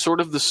in sort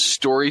of the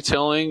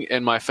storytelling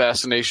and my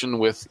fascination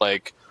with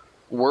like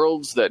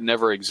worlds that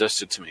never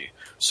existed to me.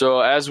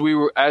 So as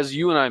you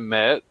and I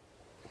met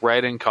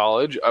right in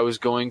college, I was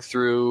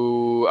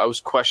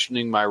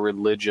questioning my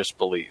religious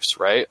beliefs,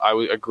 right?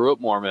 I grew up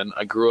Mormon.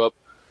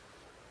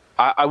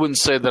 I wouldn't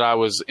say that I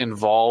was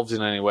involved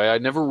in any way. I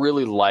never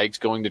really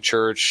liked going to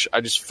church.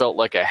 I just felt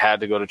like I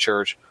had to go to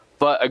church.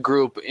 But I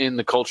grew up in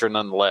the culture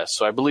nonetheless.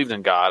 So I believed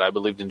in God. I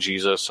believed in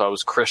Jesus. So I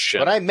was Christian.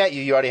 When I met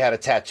you, you already had a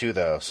tattoo,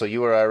 though. So you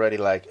were already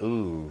like,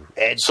 ooh,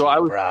 edgy, So I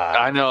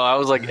brah. know, I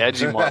was like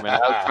edgy Mormon. I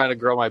was trying to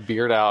grow my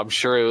beard out. I'm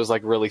sure it was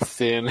like really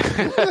thin.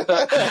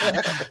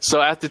 So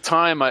at the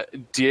time,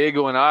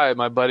 Diego and I,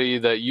 my buddy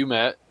that you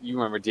met, you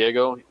remember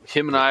Diego,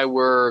 him and I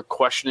were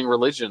questioning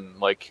religion.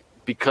 Like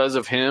because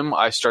of him,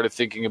 I started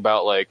thinking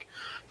about like,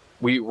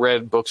 we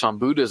read books on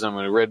Buddhism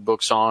and we read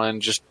books on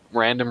just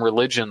random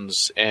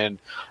religions. And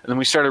then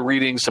we started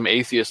reading some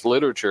atheist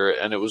literature,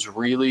 and I was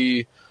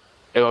really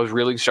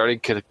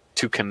starting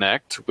to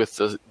connect with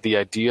the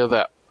idea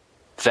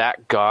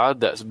that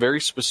God, that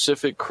very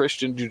specific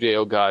Christian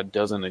Judeo God,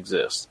 doesn't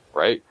exist,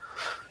 right?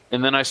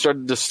 And then I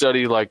started to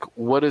study, like,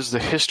 what is the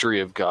history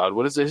of God?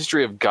 What is the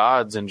history of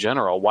gods in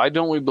general? Why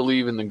don't we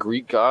believe in the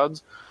Greek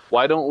gods?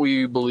 Why don't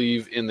we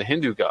believe in the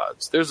Hindu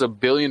gods? There's a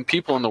billion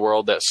people in the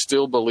world that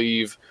still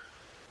believe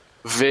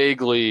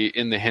vaguely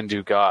in the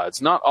Hindu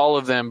gods. Not all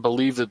of them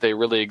believe that they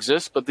really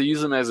exist, but they use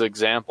them as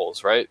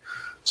examples, right?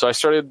 So I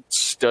started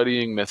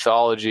studying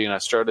mythology, and I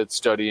started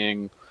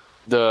studying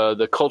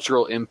the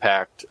cultural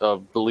impact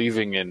of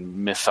believing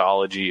in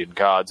mythology and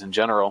gods in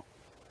general.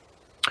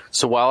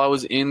 So while I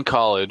was in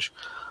college,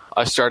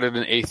 I started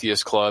an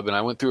atheist club, and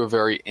I went through a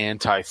very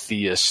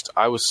anti-theist.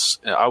 I was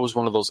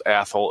one of those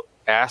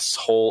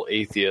asshole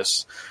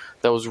atheists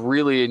that was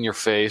really in your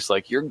face,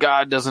 like, your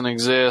God doesn't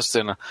exist,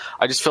 and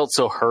I just felt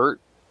so hurt.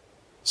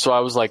 So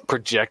I was like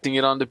projecting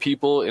it onto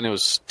people, and it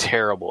was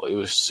terrible. It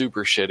was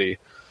super shitty.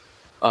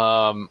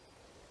 And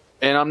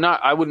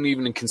I wouldn't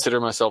even consider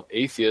myself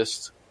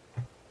atheist.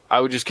 I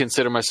would just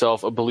consider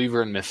myself a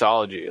believer in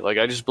mythology. Like,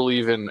 I just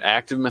believe in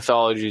active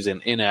mythologies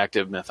and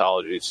inactive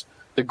mythologies.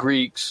 The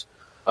Greeks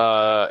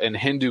and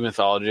Hindu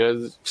mythology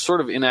is sort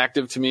of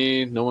inactive to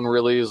me. No one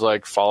really is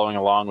like following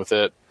along with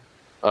it.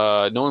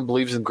 No one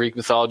believes in Greek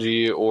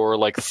mythology or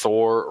like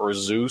Thor or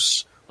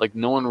Zeus. Like,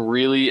 no one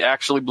really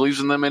actually believes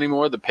in them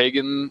anymore, the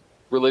pagan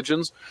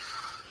religions.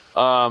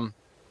 So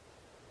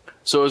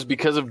it was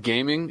because of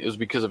gaming, it was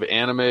because of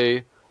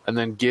anime, and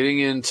then getting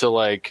into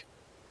like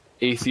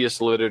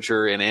atheist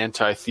literature and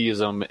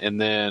anti-theism and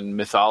then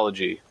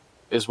mythology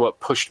is what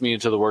pushed me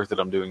into the work that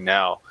I'm doing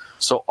now.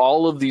 So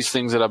all of these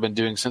things that I've been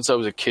doing since I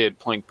was a kid,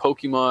 playing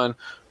Pokemon,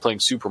 playing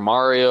Super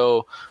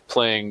Mario,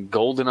 playing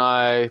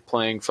GoldenEye,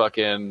 playing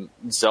fucking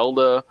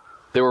Zelda,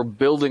 they were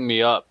building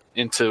me up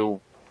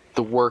into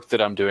the work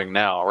that I'm doing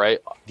now, right?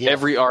 Yes.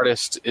 Every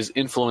artist is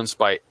influenced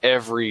by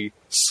every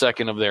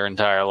second of their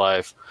entire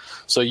life.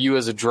 So you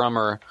as a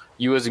drummer,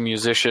 you as a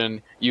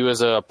musician, you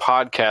as a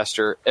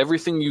podcaster,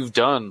 everything you've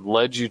done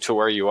led you to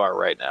where you are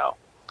right now.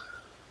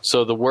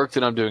 So the work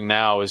that I'm doing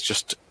now is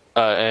just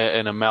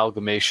an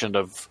amalgamation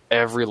of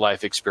every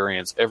life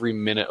experience, every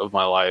minute of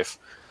my life.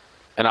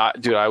 And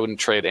I wouldn't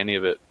trade any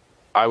of it.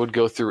 I would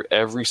go through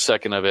every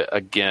second of it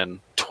again.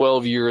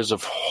 12 years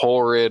of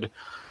horrid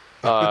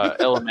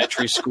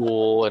elementary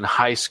school and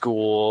high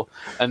school,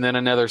 and then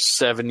another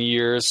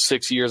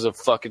 6 years of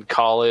fucking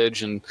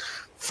college, and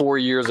 4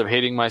 years of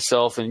hating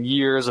myself, and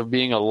years of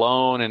being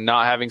alone and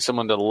not having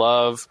someone to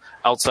love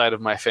outside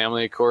of my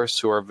family, of course,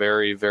 who are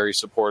very, very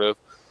supportive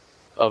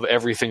of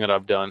everything that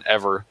I've done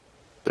ever.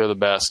 They're the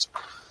best.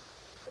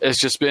 It's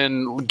just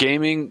been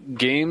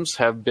games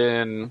have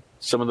been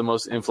some of the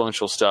most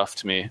influential stuff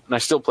to me. And I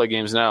still play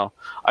games now.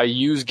 I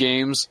use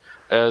games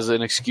as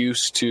an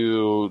excuse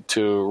to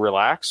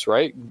relax,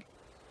 right?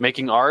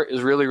 Making art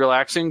is really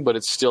relaxing, but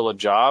it's still a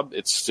job.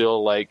 It's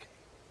still like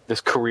this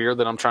career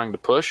that I'm trying to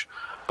push.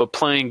 But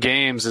playing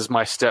games is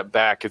my step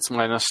back. It's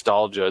my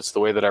nostalgia. It's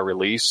the way that I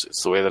release.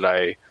 It's the way that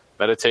I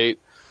meditate.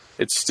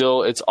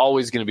 It's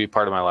always going to be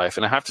part of my life.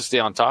 And I have to stay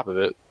on top of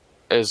it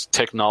as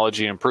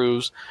technology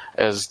improves,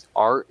 as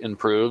art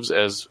improves,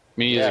 as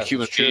me as a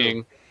human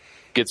being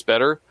gets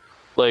better.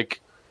 Like,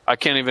 I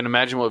can't even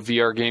imagine what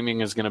VR gaming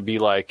is going to be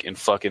like in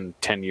fucking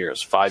 10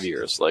 years, 5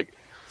 years. Like,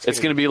 it's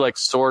going to be like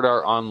Sword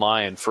Art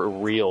Online for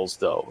reals,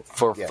 though.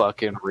 For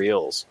fucking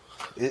reals.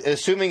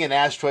 Assuming an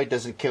asteroid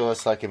doesn't kill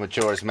us like a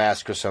Majora's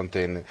Mask or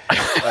something,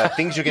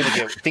 things are gonna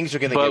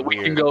get But weird.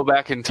 we can go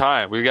back in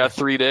time. We got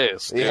 3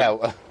 days.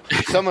 Yeah,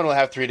 someone will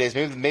have 3 days.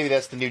 Maybe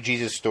that's the new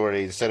Jesus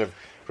story. Instead of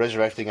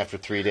resurrecting after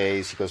 3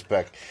 days, he goes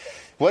back.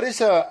 What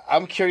is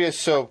I'm curious.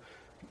 So,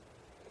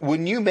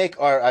 when you make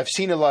art, I've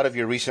seen a lot of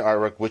your recent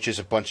artwork, which is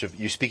a bunch of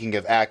you. Speaking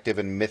of active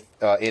and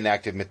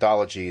inactive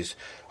mythologies,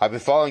 I've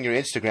been following your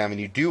Instagram, and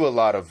you do a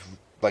lot of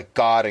like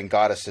god and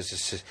goddesses.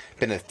 This has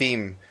been a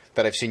theme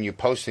that I've seen you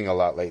posting a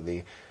lot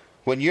lately.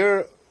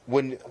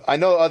 When I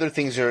know other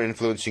things are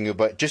influencing you,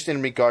 but just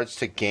in regards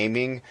to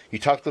gaming, you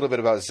talked a little bit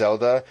about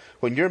Zelda.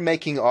 When you're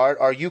making art,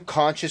 are you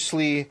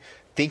consciously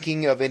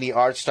thinking of any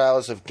art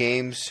styles of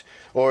games,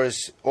 or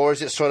is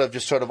it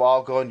sort of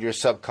all go into your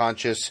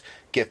subconscious,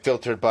 get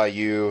filtered by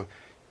you?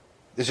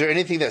 Is there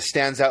anything that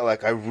stands out,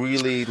 like I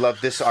really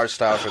love this art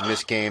style from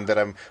this game that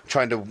I'm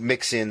trying to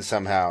mix in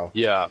somehow?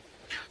 Yeah.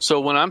 So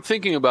when I'm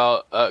thinking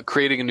about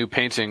creating a new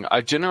painting, I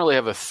generally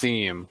have a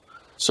theme.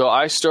 So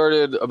I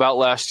started about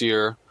last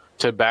year,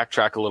 to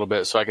backtrack a little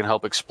bit so I can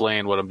help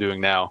explain what I'm doing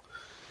now.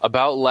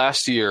 About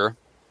last year,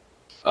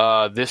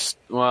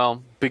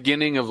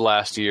 beginning of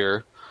last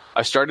year,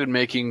 I started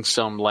making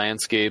some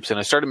landscapes and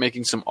I started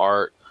making some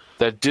art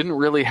that didn't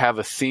really have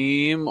a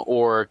theme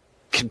or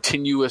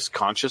continuous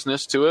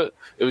consciousness to it.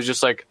 It was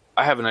just like,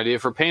 I have an idea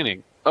for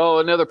painting. Oh,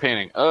 another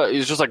painting. It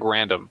was just like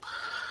random.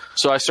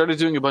 So I started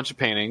doing a bunch of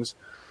paintings,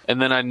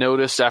 and then I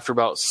noticed after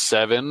about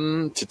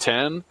 7 to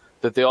 10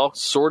 that they all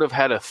sort of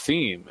had a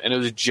theme, and it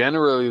was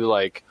generally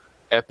like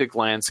epic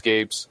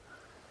landscapes,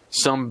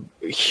 some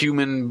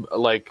human,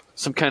 like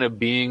some kind of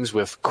beings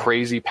with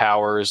crazy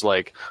powers,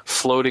 like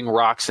floating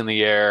rocks in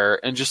the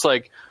air, and just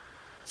like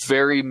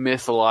very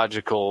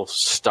mythological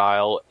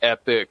style,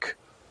 epic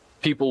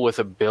people with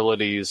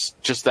abilities,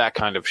 just that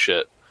kind of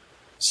shit.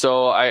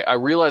 So I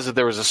realized that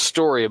there was a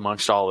story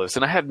amongst all this,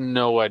 and I had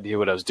no idea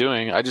what I was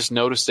doing. I just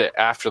noticed it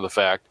after the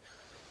fact.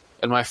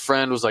 And my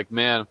friend was like,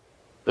 man,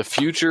 the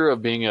future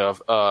of being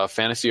a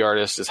fantasy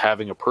artist is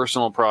having a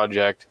personal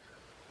project,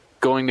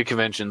 going to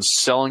conventions,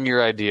 selling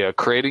your idea,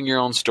 creating your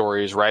own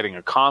stories, writing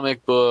a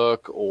comic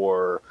book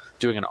or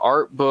doing an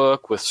art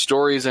book with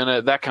stories in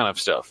it, that kind of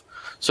stuff.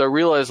 So I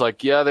realized,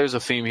 like, yeah, there's a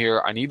theme here.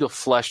 I need to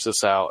flesh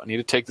this out. I need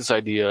to take this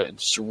idea and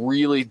just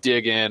really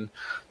dig in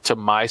to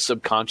my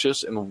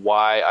subconscious and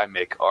why I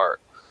make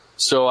art.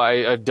 So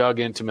I dug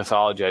into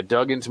mythology. I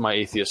dug into my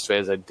atheist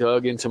phase. I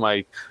dug into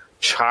my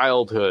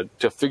childhood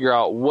to figure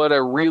out what I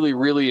really,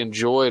 really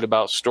enjoyed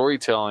about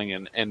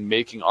storytelling and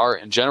making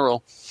art in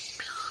general.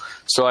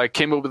 So I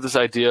came up with this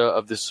idea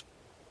of this,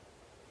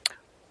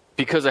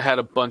 because I had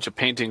a bunch of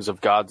paintings of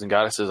gods and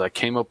goddesses, I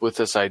came up with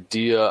this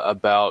idea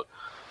about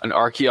an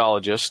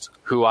archaeologist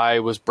who I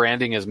was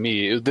branding as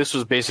me. This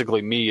was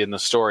basically me in the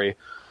story.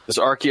 This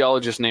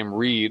archaeologist named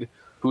Reed,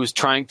 who was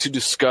trying to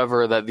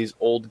discover that these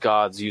old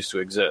gods used to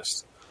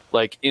exist.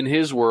 Like, in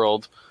his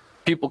world,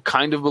 people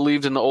kind of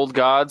believed in the old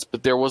gods,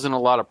 but there wasn't a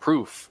lot of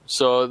proof.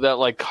 So that,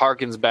 like,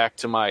 harkens back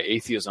to my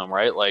atheism,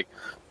 right? Like,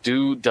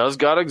 does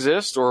God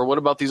exist? Or what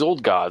about these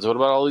old gods? What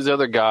about all these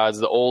other gods,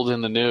 the old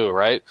and the new,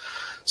 right?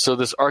 So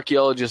this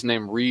archaeologist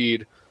named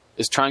Reed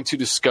is trying to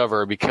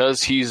discover,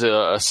 because he's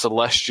a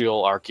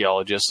celestial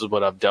archaeologist, is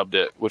what I've dubbed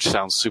it, which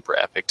sounds super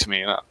epic to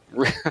me.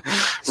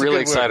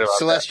 Really excited about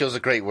Celestial is a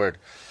great word.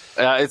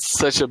 It's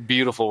such a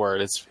beautiful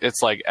word.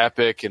 It's like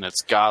epic, and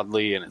it's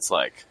godly, and it's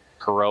like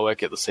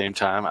heroic at the same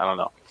time. I don't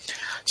know.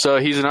 So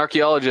he's an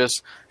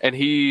archaeologist, and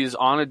he's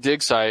on a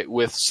dig site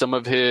with some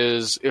of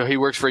his... he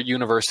works for a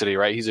university,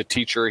 right? He's a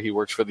teacher. He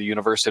works for the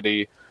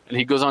university, and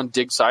he goes on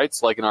dig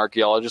sites like an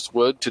archaeologist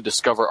would to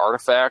discover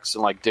artifacts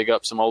and like dig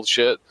up some old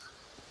shit.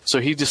 So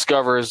he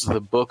discovers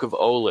the Book of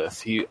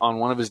Olith. On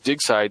one of his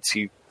dig sites,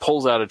 he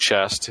pulls out a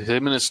chest.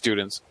 Him and his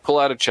students pull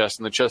out a chest,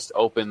 and the chest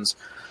opens,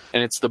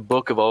 and it's the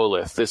Book of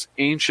Olith, this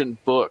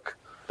ancient book,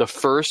 the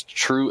first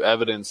true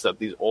evidence that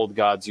these old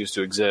gods used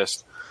to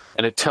exist.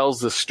 And it tells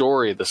the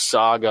story, the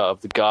saga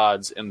of the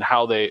gods and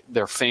how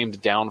their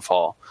famed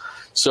downfall.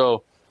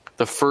 So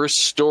the first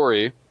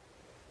story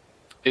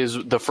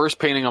is the first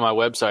painting on my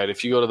website.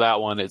 If you go to that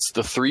one, it's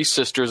the three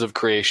sisters of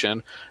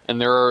creation,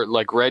 and there are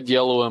like red,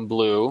 yellow, and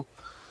blue.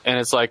 And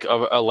it's like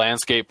a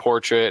landscape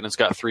portrait, and it's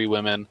got three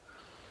women.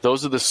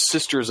 Those are the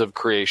sisters of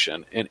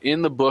creation. And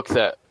in the book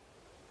that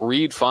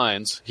Reed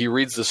finds, he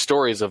reads the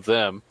stories of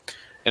them,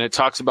 and it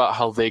talks about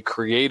how they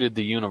created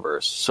the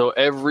universe. So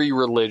every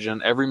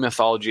religion, every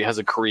mythology has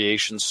a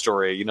creation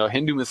story. You know,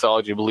 Hindu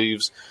mythology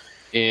believes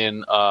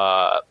in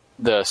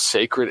the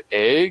sacred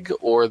egg,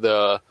 or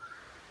the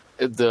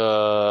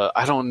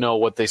I don't know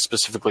what they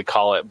specifically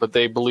call it, but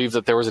they believe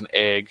that there was an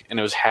egg, and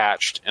it was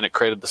hatched, and it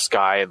created the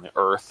sky and the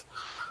earth.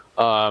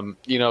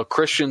 You know,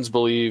 Christians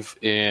believe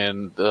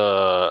in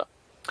the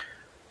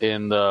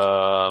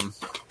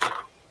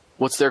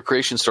what's their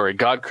creation story?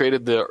 God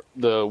created the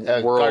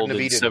world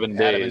in 7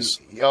 days.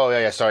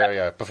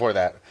 Before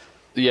that.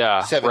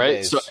 Yeah, 7 right?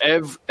 days. So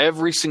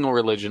every single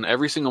religion,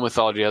 every single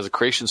mythology has a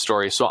creation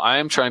story. So I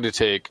am trying to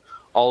take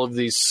all of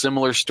these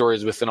similar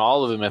stories within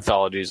all of the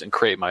mythologies and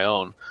create my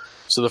own.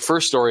 So the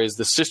first story is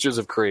the Sisters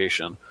of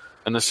Creation.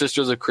 And the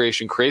Sisters of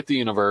Creation create the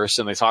universe,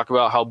 and they talk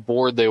about how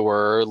bored they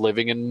were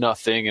living in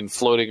nothing and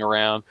floating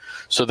around.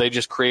 So they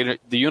just created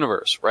the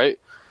universe, right?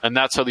 And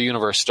that's how the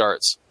universe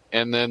starts.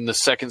 And then the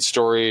second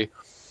story,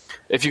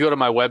 if you go to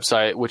my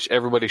website, which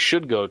everybody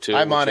should go to.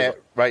 I'm on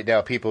it right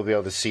now. People will be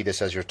able to see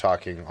this as you're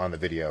talking on the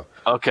video.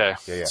 Okay.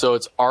 Yeah. So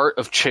it's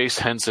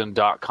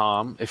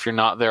artofchasehenson.com. If you're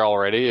not there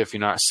already, if you're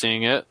not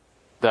seeing it,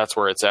 that's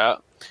where it's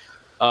at.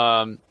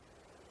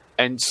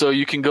 And so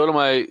you can go to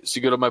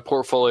my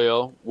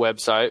portfolio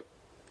website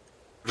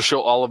to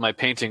show all of my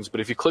paintings. But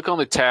if you click on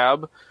the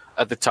tab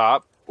at the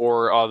top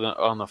or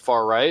on the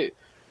far right,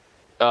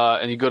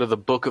 and you go to the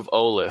Book of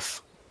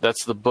Olith,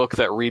 that's the book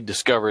that Reed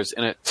discovers,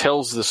 and it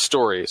tells the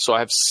story. So I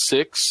have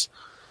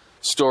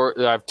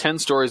 10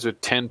 stories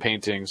with 10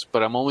 paintings,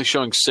 but I'm only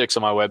showing 6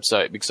 on my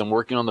website because I'm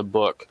working on the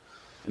book,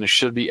 and it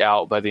should be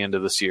out by the end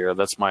of this year.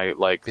 That's my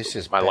life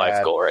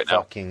goal right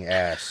now. Fucking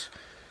ass.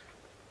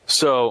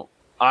 So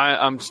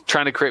I'm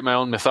trying to create my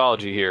own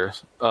mythology here.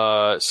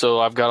 So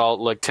I've got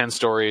all 10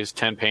 stories,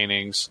 10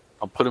 paintings.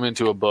 I'll put them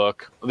into a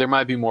book. There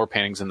might be more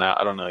paintings than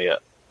that. I don't know yet.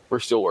 We're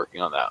still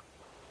working on that.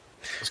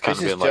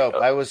 This is dope.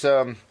 I was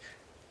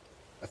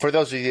for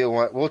those of you who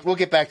want, we'll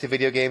get back to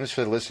video games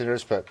for the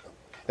listeners, but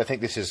I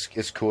think this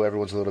is cool.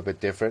 Everyone's a little bit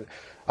different.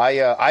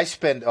 I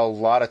spend a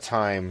lot of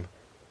time.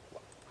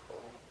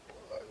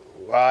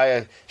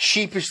 I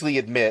sheepishly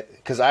admit,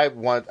 because I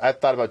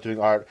thought about doing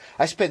art.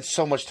 I spent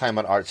so much time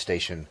on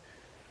ArtStation.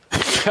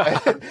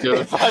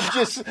 If I'm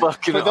just for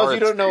those of you who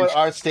don't know what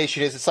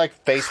ArtStation is, it's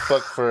like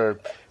Facebook for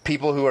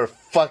people who are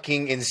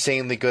fucking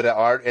insanely good at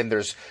art, and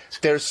there's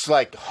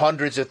like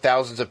hundreds of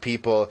thousands of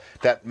people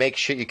that make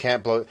shit you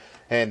can't blow,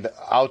 and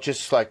I'll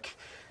just like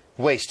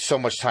waste so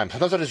much time.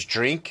 Sometimes I'll just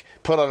drink,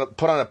 put on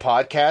a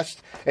podcast,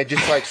 and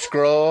just like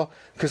scroll,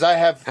 because I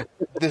have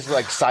this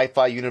like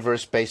sci-fi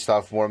universe based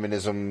off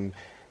Mormonism,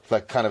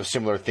 like kind of a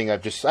similar thing. I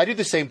do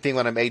the same thing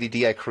when I'm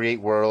ADD. I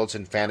create worlds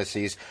and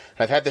fantasies.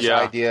 And I've had this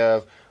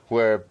idea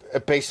where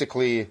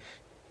basically,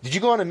 did you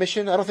go on a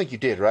mission? I don't think you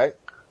did, right?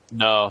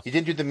 No. You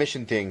didn't do the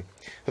mission thing.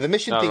 But the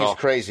mission thing is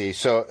crazy.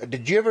 So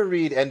did you ever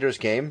read Ender's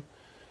Game?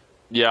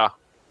 Yeah.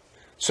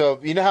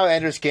 So you know how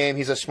Ender's Game,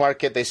 he's a smart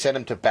kid. They send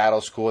him to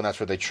battle school, and that's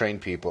where they train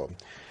people.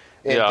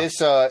 And this,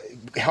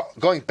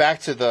 going back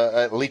to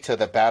the Alita,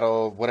 the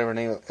battle, whatever her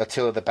name,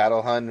 Attila the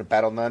Battle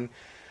Nun,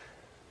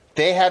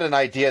 they had an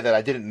idea that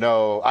I didn't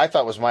know. I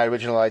thought was my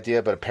original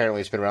idea, but apparently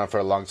it's been around for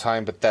a long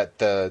time. But that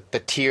the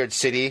tiered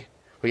city,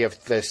 where you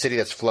have the city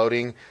that's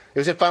floating. It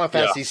was in Final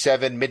Fantasy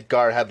VII.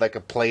 Midgard had like a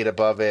plate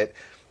above it.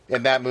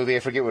 In that movie, I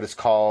forget what it's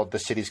called. The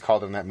city's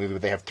called in that movie,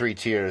 but they have 3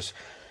 tiers.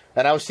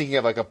 And I was thinking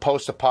of like a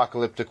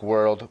post-apocalyptic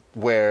world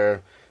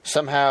where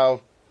somehow,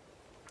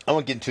 I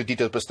won't get into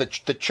details, but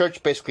the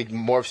church basically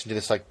morphs into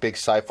this like big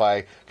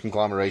sci-fi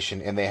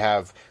conglomeration, and they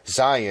have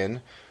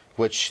Zion,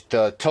 which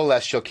the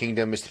Telestial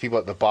Kingdom is the people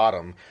at the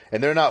bottom,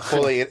 and they're not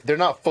fully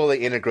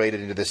integrated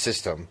into the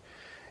system.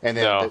 And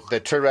then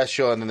the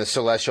terrestrial, and then the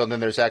celestial, and then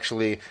there's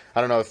actually,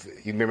 I don't know if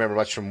you remember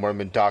much from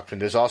Mormon doctrine,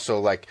 there's also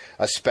like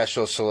a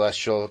special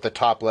celestial, the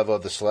top level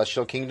of the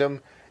Celestial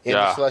Kingdom in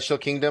the Celestial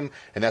Kingdom,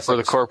 and that's for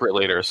like the corporate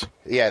leaders.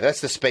 Yeah,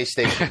 that's the space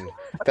station.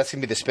 That's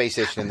gonna be the space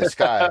station in the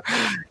sky.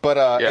 But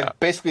and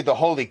basically the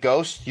Holy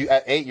Ghost, you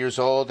at 8 years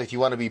old, if you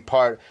want to be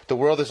part, the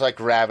world is like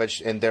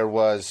ravaged, and there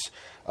was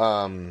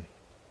CRISPR.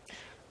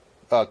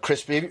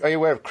 Are you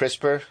aware of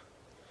CRISPR?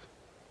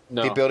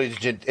 No. The ability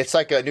to, it's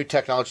like a new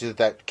technology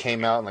that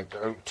came out in like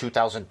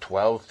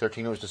 2012,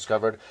 13 it was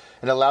discovered,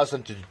 and allows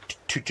them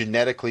to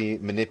genetically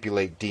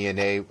manipulate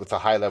DNA with a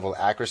high level of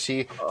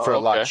accuracy for a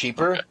lot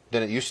cheaper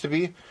than it used to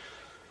be.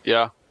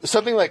 Yeah.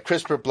 Something like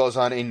CRISPR blows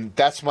on, and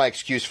that's my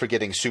excuse for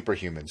getting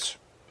superhumans.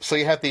 So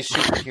you have these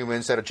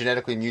superhumans that are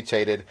genetically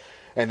mutated,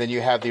 and then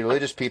you have the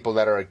religious people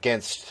that are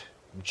against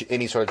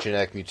any sort of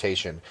genetic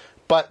mutation.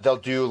 But they'll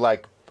do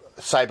like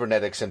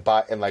cybernetics and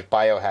like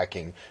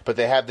biohacking, but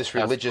they have this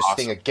religious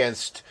thing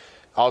against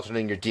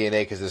altering your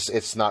DNA because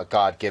it's not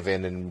God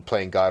given and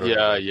playing God.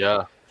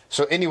 Yeah.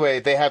 So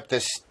anyway, they have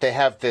this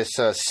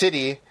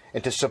city,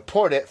 and to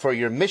support it for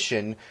your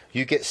mission,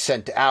 you get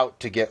sent out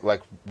to get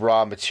like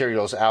raw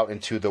materials out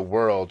into the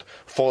world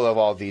full of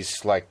all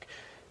these like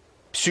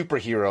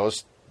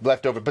superheroes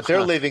left over, but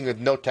they're living with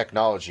no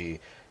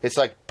technology. It's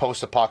like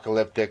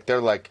post-apocalyptic.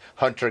 They're like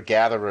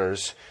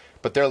hunter-gatherers,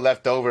 but they're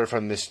left over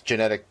from this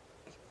genetic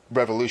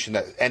revolution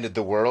that ended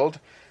the world,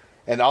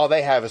 and all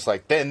they have is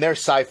like, and they're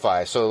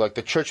sci-fi. So like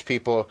the church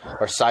people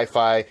are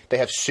sci-fi. They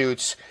have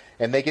suits,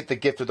 and they get the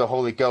gift of the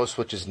Holy Ghost,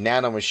 which is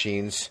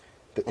nanomachines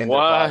in their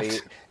body.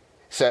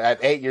 So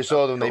at 8 years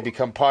old, when they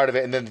become part of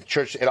it, and then the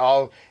church, it's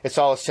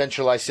all a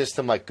centralized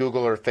system like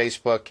Google or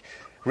Facebook,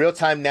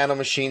 real-time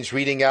nanomachines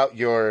reading out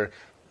your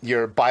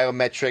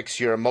biometrics,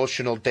 your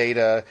emotional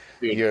data,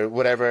 your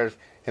whatever,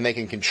 and they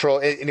can control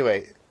it.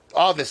 Anyway,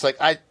 all this, like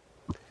I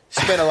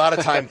spent a lot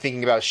of time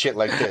thinking about shit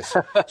like this.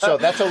 So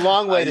that's a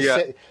long way to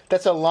say.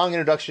 That's a long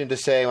introduction to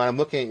say when I'm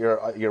looking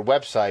at your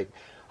website,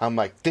 I'm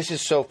like, this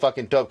is so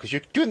fucking dope because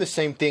you're doing the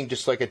same thing,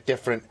 just like a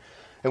different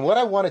And what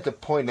I wanted to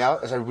point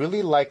out is I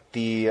really like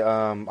the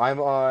I'm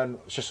on,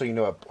 just so you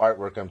know what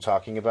artwork I'm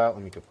talking about.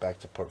 Let me go back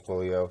to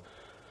portfolio.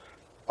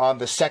 On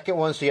the second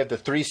one, so you have the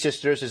three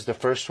sisters is the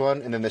first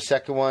one, and then the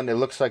second one, it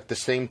looks like the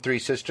same three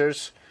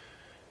sisters.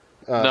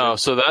 No,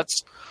 so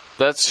that's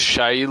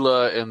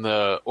Shaila in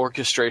the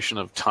orchestration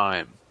of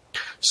time.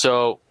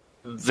 So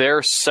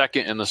they're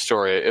second in the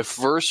story. If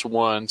verse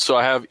 1, so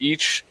I have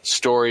each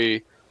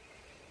story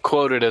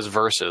quoted as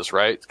verses,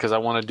 right? Because I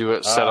want to do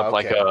it set up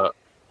like a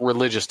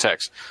religious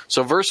text.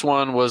 So verse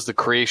 1 was the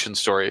creation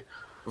story.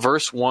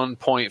 Verse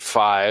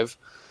 1.5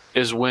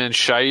 is when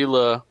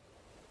Shaila,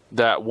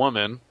 that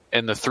woman,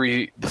 and the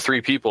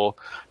three people,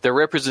 they're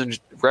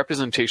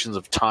representations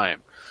of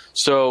time.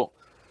 So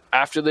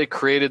after they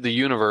created the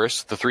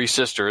universe, the three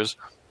sisters,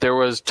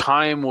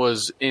 time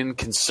was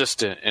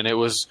inconsistent, and it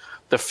was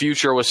the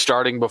future was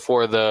starting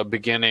before the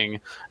beginning,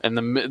 and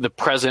the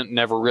present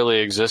never really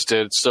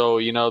existed. So,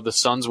 the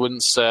suns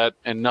wouldn't set,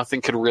 and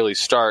nothing could really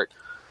start.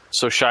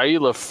 So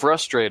Shaila,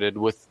 frustrated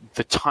with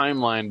the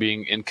timeline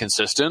being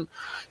inconsistent,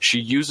 she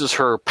uses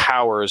her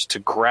powers to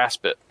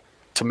grasp it,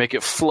 to make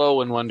it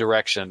flow in one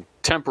direction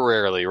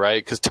temporarily,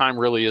 right? Because time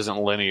really isn't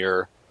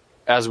linear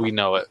as we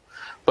know it.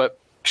 But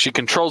she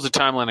controls the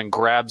timeline and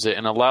grabs it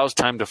and allows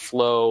time to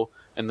flow,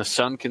 and the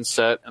sun can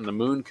set and the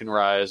moon can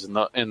rise and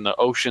the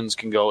oceans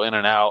can go in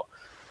and out.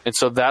 And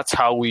so that's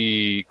how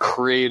we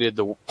created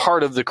the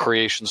part of the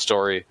creation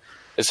story,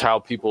 is how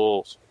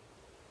people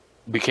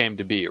became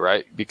to be,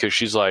 right? Because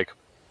she's like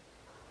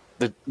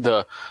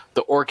the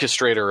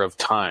orchestrator of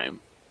time.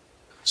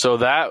 So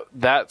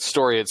that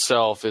story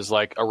itself is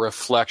like a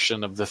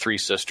reflection of the three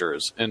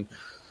sisters. And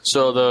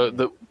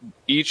so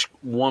each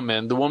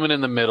woman, the woman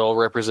in the middle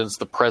represents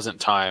the present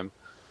time,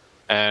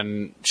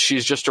 and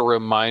she's just a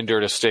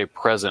reminder to stay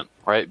present,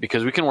 right?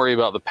 Because we can worry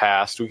about the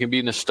past, we can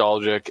be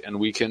nostalgic, and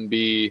we can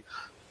be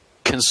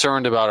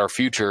concerned about our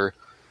future,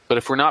 but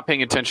if we're not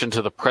paying attention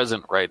to the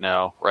present right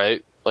now,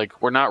 right?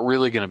 Like, we're not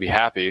really going to be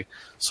happy.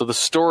 So the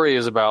story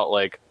is about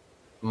like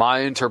my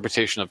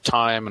interpretation of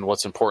time and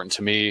what's important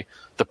to me.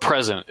 The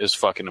present is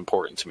fucking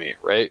important to me,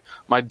 right?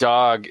 My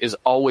dog is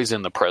always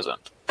in the present,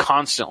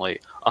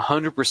 constantly,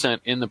 100%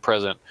 in the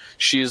present.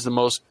 She is the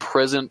most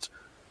present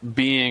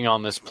being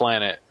on this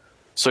planet.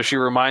 So she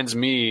reminds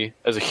me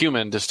as a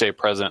human to stay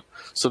present.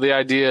 So the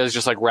idea is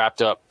just like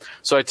wrapped up.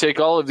 So I take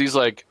all of these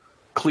like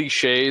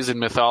cliches in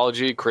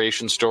mythology,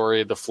 creation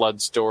story, the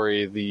flood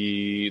story,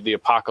 the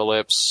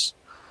apocalypse,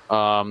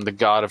 the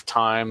god of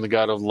time, the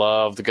god of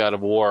love, the god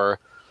of war,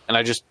 and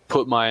I just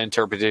put my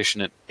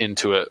interpretation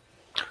into it.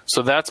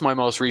 So that's my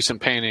most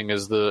recent painting,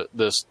 is the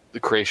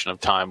creation of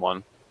time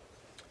one.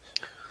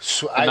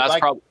 So and that's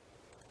probably.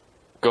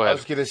 Go ahead. I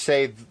was going to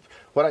say,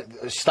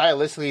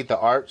 stylistically, the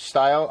art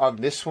style on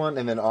this one,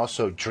 and then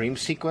also Dream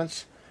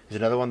Sequence is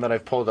another one that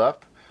I've pulled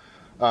up.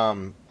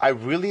 I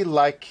really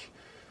like.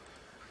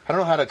 I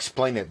don't know how to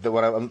explain it.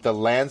 The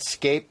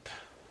landscape,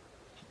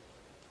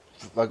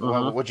 like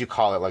what'd you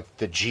call it? Like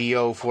the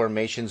geo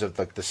formations of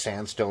like the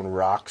sandstone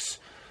rocks.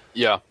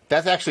 Yeah,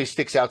 that actually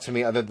sticks out to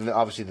me. Other than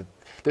obviously,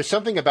 there's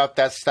something about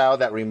that style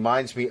that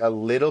reminds me a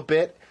little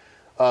bit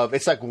of.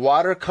 It's like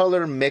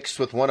watercolor mixed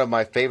with one of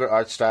my favorite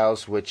art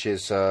styles, which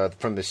is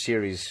from the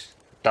series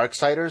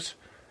Darksiders.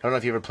 I don't know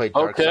if you ever played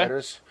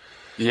Darksiders.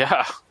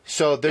 Yeah.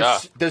 So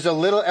there's a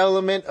little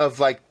element of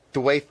like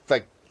the way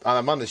like.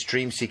 I'm on this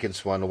Dream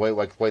Sequence one, the way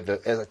it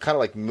kind of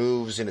like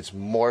moves and it's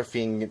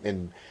morphing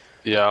and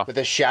with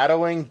the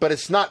shadowing, but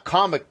it's not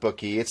comic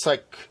booky. It's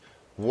like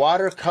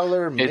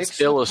watercolor mixed.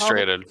 It's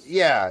illustrated.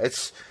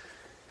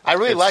 I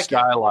really like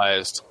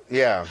stylized. It.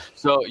 Yeah.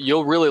 So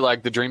you'll really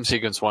like the Dream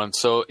Sequence one.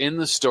 So in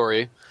the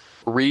story,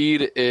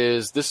 Reed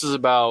this is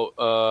about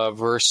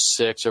verse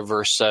 6 or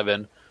verse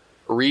 7.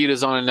 Reed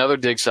is on another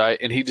dig site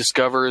and he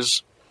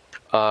discovers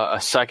a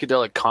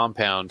psychedelic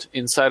compound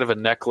inside of a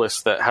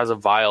necklace that has a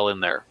vial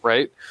in there,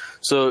 right?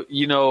 So,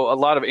 a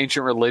lot of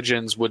ancient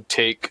religions would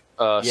take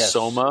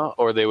soma,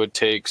 or they would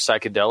take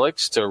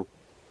psychedelics to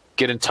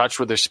get in touch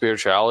with their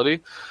spirituality.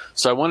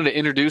 So I wanted to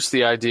introduce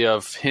the idea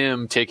of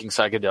him taking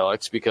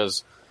psychedelics,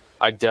 because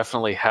I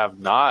definitely have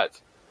not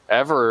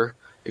ever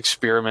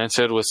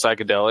experimented with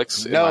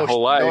psychedelics in my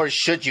whole life. Nor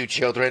should you,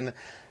 children.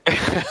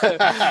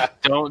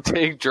 Don't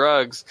take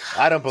drugs.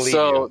 I don't believe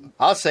you.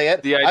 I'll say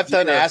it. I've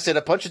done acid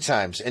a bunch of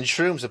times and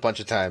shrooms a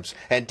bunch of times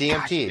and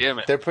DMT. God damn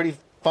it. They're pretty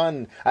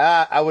fun.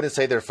 I wouldn't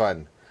say they're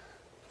fun.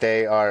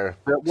 They are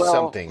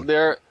something.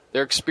 They're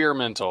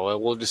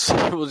experimental. We'll just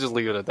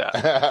leave it at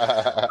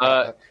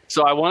that.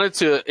 So I wanted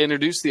to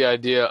introduce the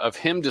idea of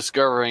him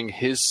discovering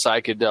his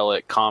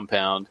psychedelic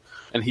compound,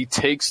 and he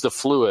takes the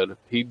fluid.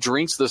 He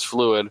drinks this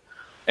fluid,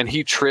 and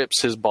he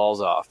trips his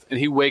balls off, and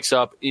he wakes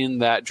up in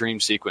that dream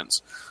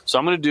sequence. So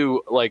I'm going to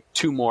do like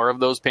 2 more of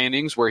those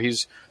paintings where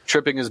he's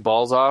tripping his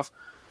balls off,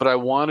 but I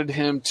wanted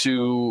him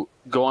to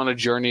go on a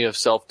journey of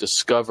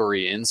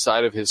self-discovery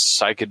inside of his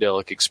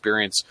psychedelic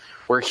experience,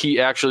 where he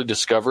actually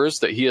discovers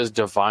that he has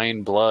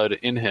divine blood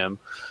in him.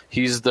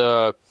 He's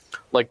the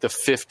like the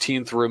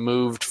 15th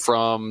removed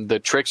from the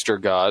trickster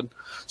god.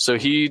 So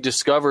he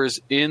discovers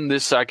in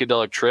this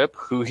psychedelic trip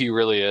who he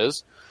really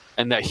is,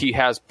 and that he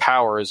has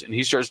powers, and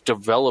he starts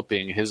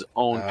developing his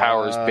own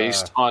powers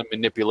based on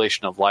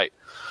manipulation of light.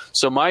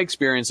 So my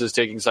experience is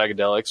taking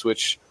psychedelics,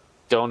 which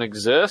don't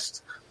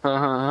exist.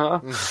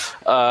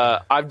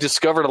 I've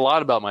discovered a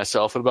lot about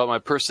myself and about my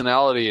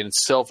personality and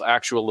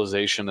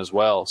self-actualization as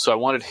well. So I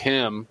wanted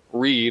him,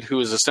 Reed, who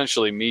is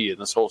essentially me in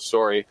this whole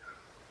story,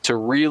 to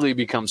really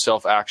become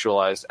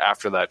self-actualized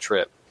after that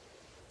trip.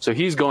 So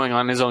he's going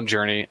on his own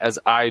journey, as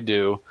I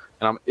do,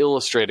 and I'm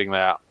illustrating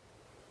that.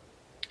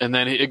 And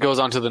then it goes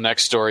on to the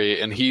next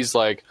story, and he's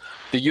like,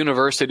 the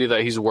university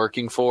that he's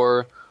working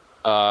for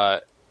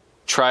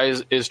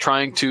is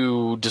trying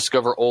to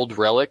discover old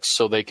relics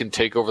so they can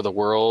take over the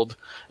world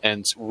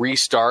and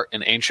restart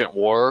an ancient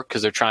war,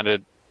 because they're trying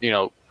to,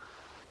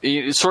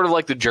 it's sort of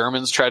like the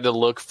Germans tried to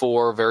look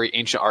for very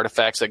ancient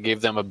artifacts that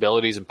gave them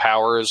abilities and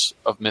powers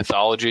of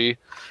mythology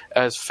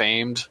as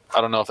famed.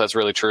 I don't know if that's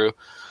really true,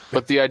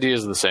 but the idea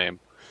is the same.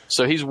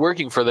 So he's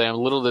working for them.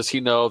 Little does he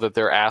know that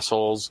they're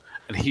assholes,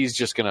 and he's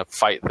just going to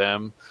fight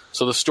them.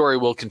 So the story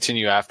will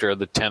continue after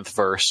the 10th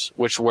verse,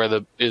 which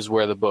is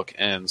where the book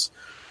ends.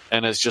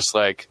 And it's just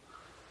like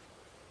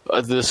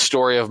the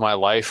story of my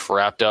life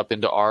wrapped up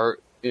into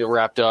art,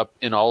 wrapped up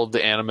in all of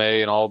the anime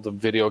and all of the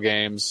video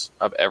games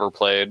I've ever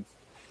played.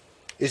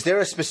 Is there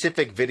a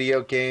specific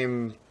video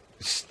game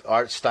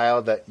art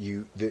style that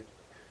you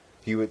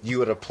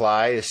would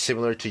apply is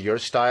similar to your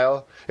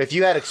style? If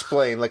you had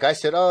explained, like I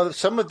said,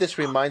 some of this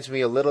reminds me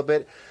a little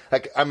bit,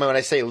 like when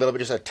I say a little bit,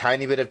 just a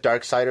tiny bit of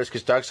Darksiders,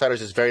 because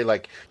Darksiders is very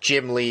like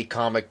Jim Lee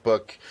comic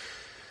book.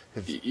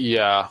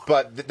 Yeah.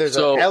 But there's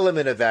an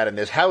element of that in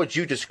this. How would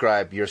you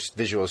describe your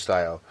visual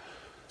style?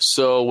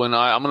 So when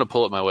I'm going to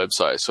pull up my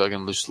website so I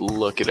can just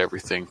look at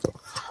everything.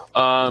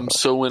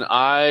 So when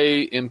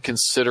I am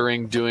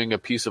considering doing a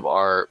piece of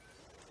art,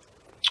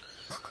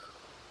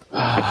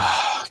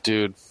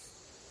 dude,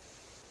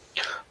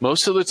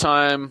 most of the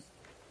time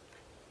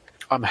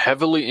I'm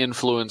heavily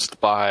influenced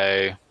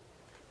by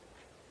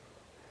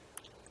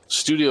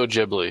Studio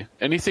Ghibli,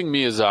 anything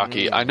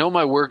Miyazaki. I know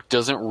my work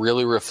doesn't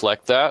really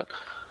reflect that,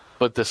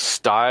 but the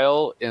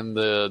style and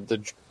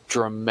the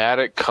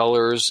dramatic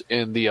colors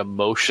and the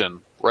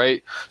emotion,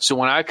 right? So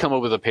when I come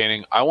up with a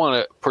painting, I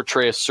want to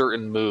portray a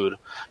certain mood.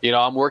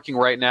 I'm working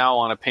right now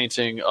on a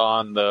painting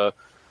on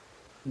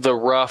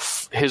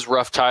his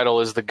rough title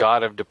is The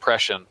God of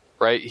Depression,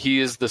 right? He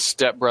is the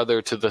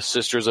stepbrother to the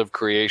Sisters of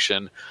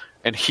Creation,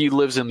 and he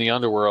lives in the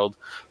underworld.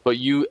 But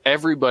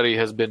everybody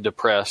has been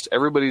depressed.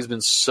 Everybody's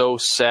been so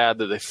sad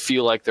that they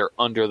feel like they're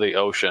under the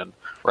ocean,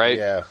 right?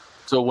 Yeah.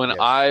 So when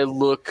I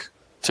look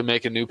to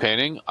make a new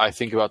painting, I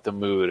think about the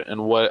mood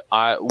and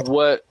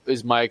what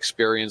is my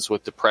experience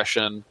with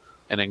depression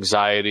and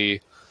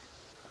anxiety.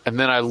 And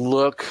then I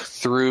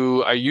typically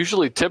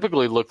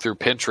look through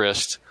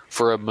Pinterest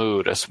for a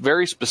mood, a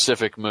very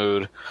specific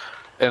mood.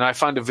 And I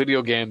find a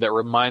video game that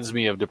reminds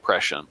me of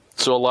depression.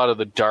 So a lot of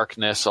the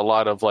darkness, a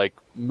lot of like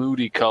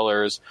moody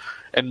colors.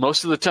 And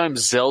most of the time,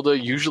 Zelda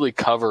usually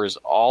covers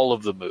all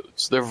of the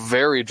moods. They're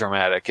very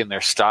dramatic in their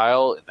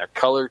style, in their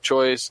color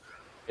choice,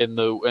 in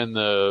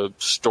the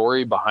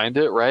story behind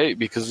it, right?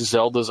 Because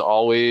Zelda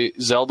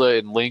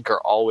and Link are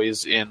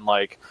always in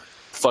like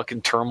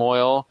fucking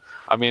turmoil.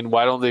 I mean,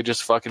 why don't they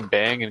just fucking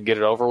bang and get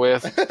it over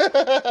with?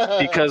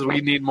 Because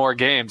we need more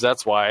games.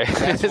 That's why.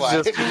 That's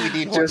why we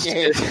need more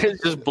games.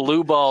 It's just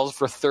blue balls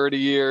for 30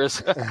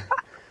 years.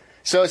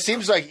 So it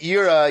seems like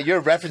you're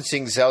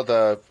referencing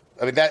Zelda.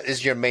 I mean, that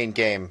is your main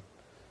game.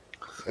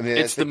 I mean,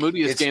 it's the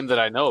moodiest game that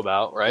I know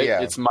about, right?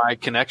 Yeah. It's my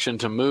connection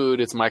to mood.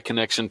 It's my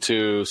connection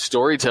to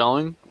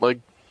storytelling.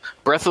 Like,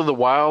 Breath of the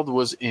Wild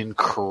was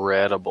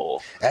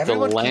incredible.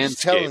 Everyone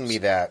keeps telling me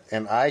that,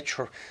 and I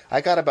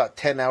got about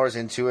 10 hours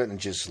into it and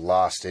just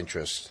lost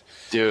interest.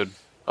 Dude,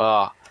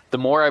 the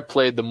more I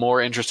played, the more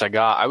interest I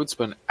got. I would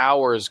spend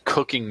hours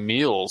cooking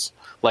meals,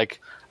 like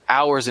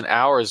hours and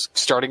hours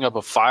starting up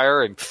a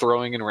fire and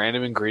throwing in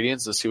random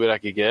ingredients to see what I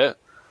could get.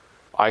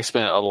 I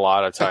spent a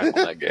lot of time on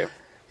that game.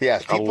 Yeah,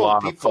 people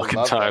love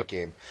time. that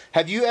game.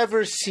 Have you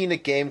ever seen a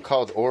game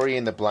called Ori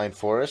and the Blind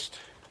Forest?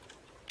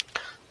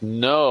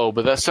 No,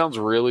 but that sounds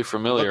really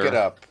familiar.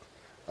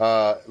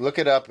 Look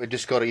it up and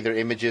just go to either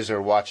images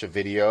or watch a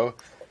video.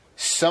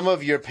 Some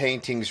of your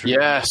paintings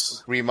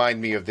remind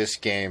me of this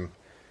game.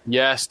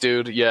 Yes,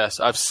 dude. Yes.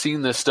 I've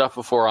seen this stuff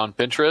before on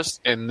Pinterest,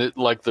 and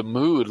the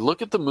mood.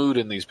 Look at the mood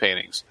in these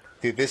paintings.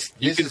 Dude,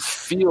 you can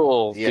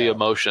feel the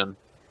emotion.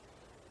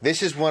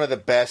 This is one of the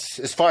best,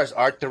 as far as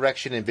art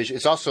direction and vision.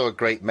 It's also a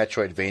great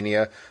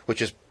Metroidvania,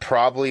 which is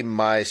probably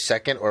my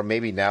second, or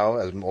maybe now,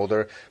 as I'm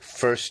older,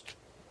 first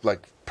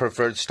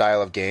preferred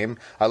style of game.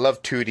 I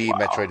love 2D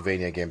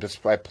Metroidvania games.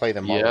 I play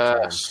them all the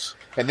time.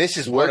 And this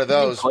is one of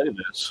those. Where can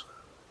you play this?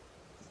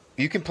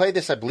 You can play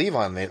this, I believe,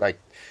 on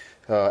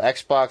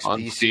Xbox, on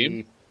PC,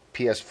 Steam?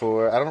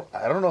 PS4.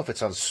 I don't know if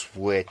it's on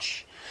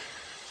Switch.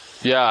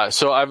 Yeah,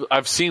 so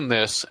I've seen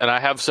this, and I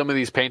have some of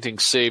these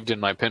paintings saved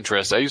in my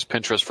Pinterest. I use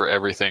Pinterest for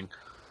everything.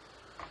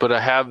 but I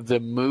have the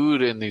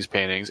mood in these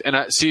paintings. And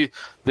I see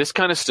this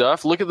kind of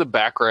stuff. Look at the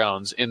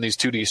backgrounds in these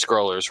 2D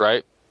scrollers,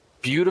 right?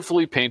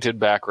 Beautifully painted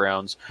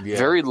backgrounds,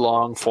 very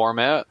long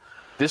format.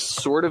 This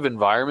sort of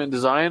environment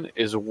design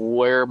is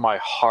where my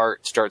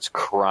heart starts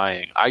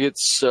crying. I get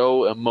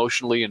so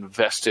emotionally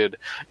invested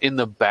in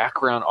the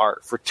background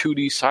art for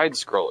 2D side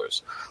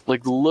scrollers.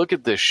 Like, look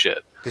at this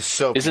shit.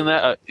 Isn't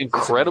that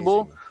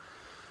incredible?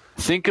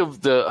 Think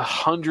of the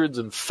hundreds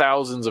and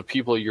thousands of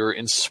people you're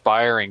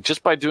inspiring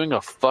just by doing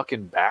a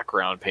fucking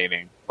background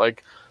painting.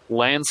 Like,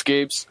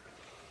 landscapes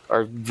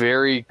are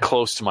very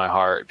close to my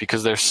heart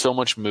because there's so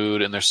much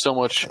mood and there's so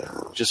much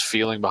just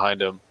feeling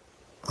behind them.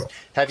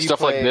 Have you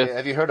Stuff like this.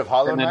 Have you heard of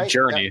Hollow Knight? And then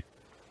Journey.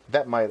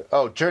 That might.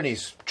 Oh,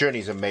 Journey's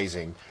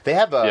amazing. They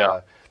have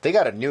They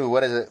got a new.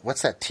 What is it?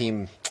 What's that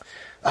team?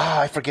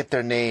 I forget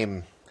their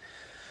name.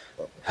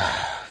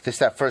 This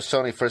that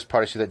Sony first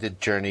party that did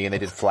Journey and they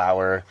did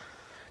Flower.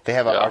 They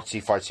have an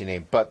artsy fartsy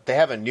name, but they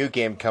have a new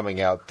game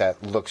coming out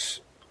that looks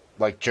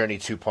like Journey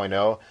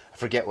 2.0. I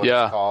forget what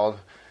it's called.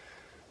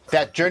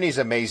 That Journey's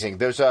amazing.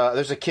 There's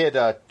a kid.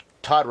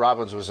 Todd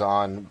Robbins was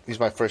on. He's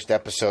my first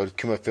episode.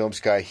 Kuma Films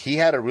guy. He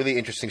had a really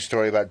interesting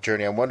story about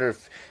Journey. I wonder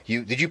if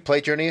did you play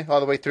Journey all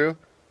the way through?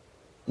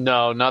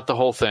 No, not the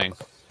whole thing.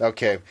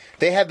 Okay,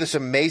 they had this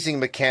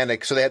amazing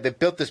mechanic. So they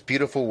built this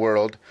beautiful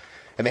world,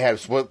 and they had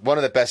one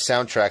of the best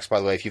soundtracks. By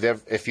the way,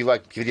 if you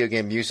like video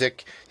game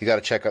music, you got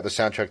to check out the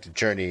soundtrack to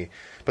Journey.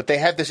 But they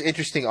had this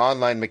interesting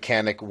online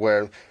mechanic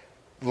where,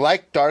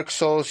 like Dark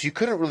Souls, you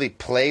couldn't really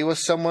play with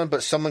someone,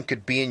 but someone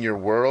could be in your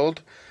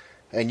world.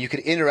 And you could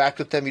interact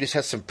with them. You just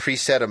have some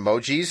preset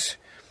emojis.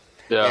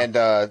 Yeah. And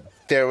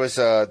there was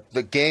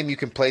the game you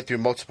can play through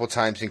multiple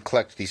times and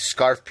collect these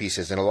scarf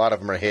pieces, and a lot of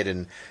them are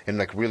hidden in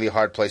like really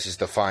hard places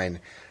to find.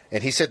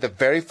 And he said the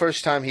very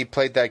first time he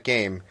played that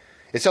game,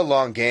 it's a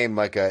long game,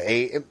 like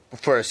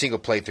for a single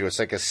playthrough. It's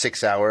like a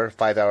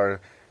 5-hour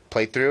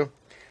playthrough.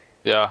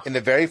 Yeah. In the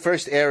very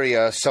first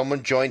area,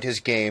 someone joined his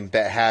game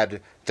that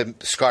had the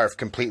scarf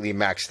completely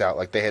maxed out,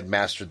 like they had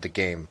mastered the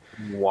game.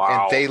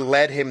 Wow. And they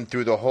led him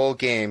through the whole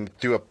game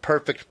through a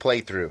perfect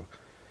playthrough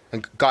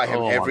and got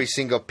him every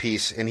single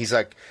piece. And he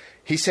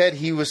said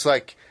he was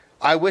like,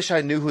 I wish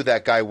I knew who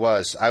that guy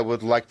was. I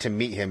would like to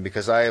meet him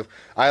because I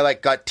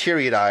like got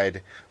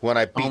teary-eyed when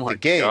I beat the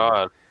game.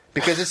 God.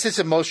 Because it's this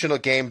emotional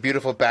game,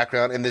 beautiful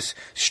background, and this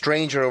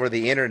stranger over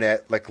the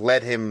internet like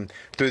led him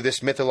through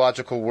this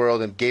mythological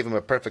world and gave him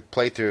a perfect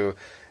playthrough.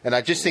 And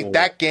I just think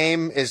that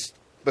game is,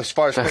 as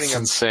far as putting him,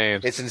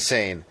 insane. It's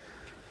insane.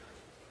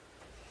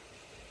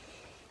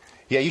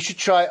 Yeah, you should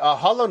try.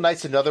 Hollow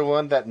Knight's another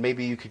one that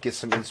maybe you could get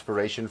some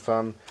inspiration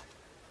from.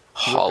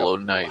 Hollow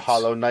Knight.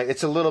 Hollow Knight.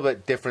 It's a little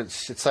bit different.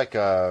 It's like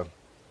a.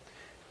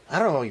 I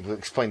don't know how you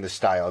explain the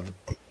style.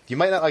 You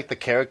might not like the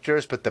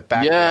characters, but the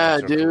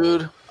backgrounds. Yeah,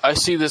 dude. Cool. I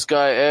see this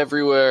guy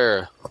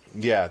everywhere.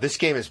 Yeah, this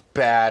game is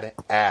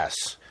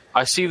badass.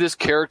 I see this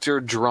character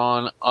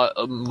drawn.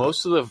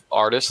 Most of the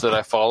artists that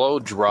I follow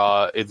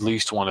draw at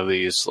least one of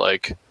these.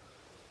 Like,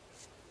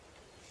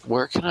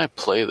 where can I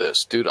play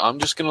this, dude? I'm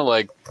just gonna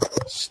like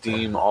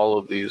Steam all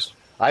of these.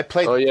 I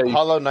played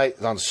Hollow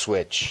Knight on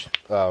Switch.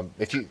 Do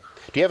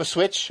you have a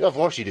Switch? Of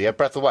course you do. You have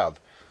Breath of the Wild.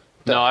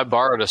 No, I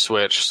borrowed a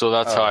Switch, so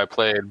that's how I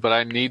played. But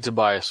I need to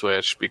buy a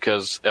Switch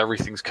because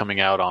everything's coming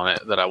out on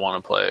it that I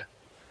want to play.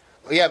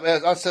 Yeah,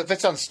 if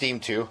it's on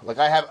Steam too. Like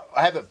I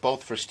have it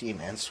both for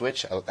Steam and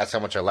Switch. That's how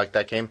much I like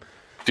that game.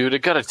 Dude, it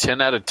got a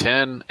 10 out of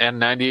 10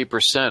 and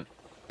 98%.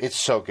 It's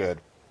so good.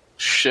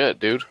 Shit,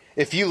 dude.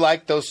 If you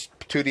like those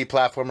 2D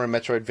platformer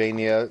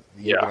Metroidvania,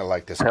 you're gonna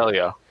like this. Hell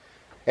yeah.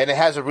 And it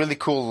has a really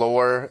cool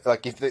lore.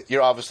 Like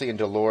you're obviously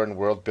into lore and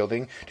world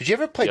building. Did you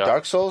ever play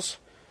Dark Souls?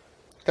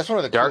 That's one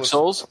of the Dark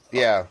Souls?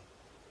 Yeah.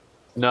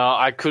 No,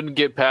 I couldn't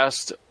get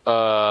past.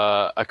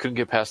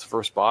 The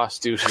first boss,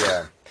 dude.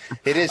 Yeah,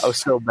 it is. I was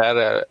so bad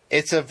at it.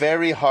 It's a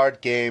very hard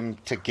game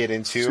to get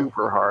into.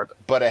 Super hard.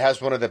 But it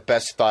has one of the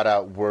best thought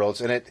out worlds,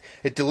 and it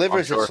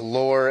delivers its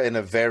lore in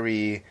a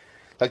very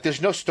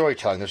there's no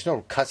storytelling. There's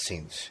no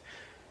cutscenes.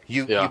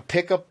 You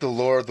pick up the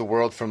lore of the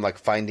world from like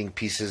finding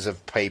pieces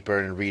of paper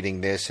and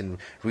reading this and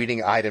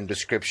reading item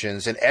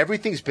descriptions, and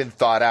everything's been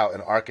thought out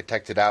and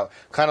architected out,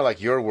 kind of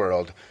like your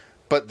world.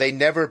 But they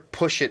never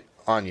push it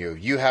on you.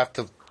 You have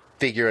to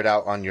figure it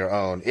out on your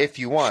own if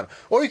you want.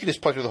 Or you can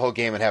just play through the whole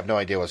game and have no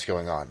idea what's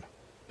going on.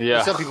 Yeah.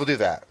 And some people do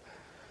that.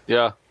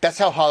 Yeah. That's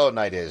how Hollow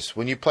Knight is.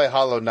 When you play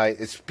Hollow Knight,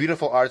 it's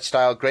beautiful art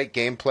style, great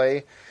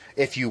gameplay.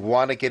 If you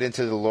want to get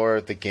into the lore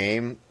of the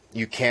game,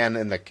 you can.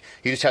 And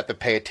you just have to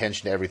pay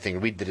attention to everything.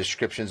 Read the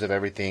descriptions of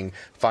everything.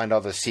 Find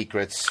all the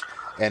secrets.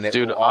 And it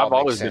Dude, I've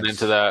always been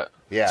into that.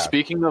 Yeah.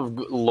 Speaking of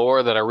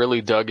lore that I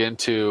really dug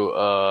into,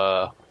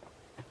 not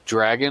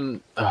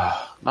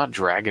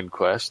Dragon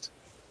Quest.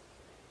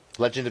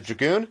 Legend of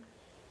Dragoon?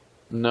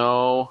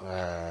 No.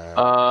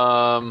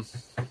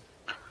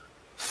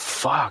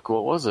 Fuck,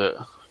 what was it?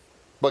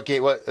 What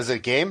game? What is it? A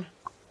game?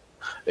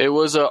 It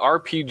was a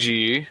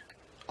RPG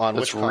on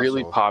that's which console?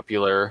 Really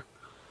popular,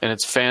 and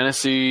it's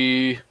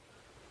fantasy.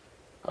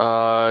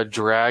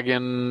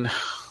 Dragon.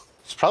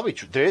 It's probably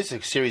there is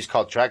a series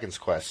called Dragon's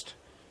Quest.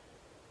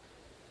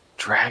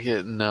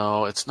 Dragon?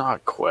 No, it's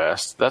not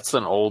Quest. That's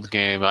an old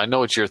game. I know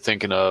what you're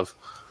thinking of.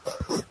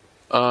 Is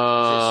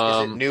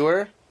it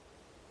newer?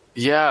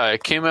 Yeah,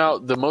 it came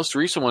out. The most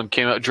recent one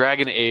came out.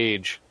 Dragon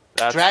Age.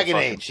 That's Dragon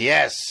Age,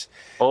 yes.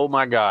 Oh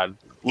my God!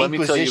 Let me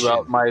tell you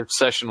about my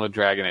obsession with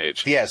Dragon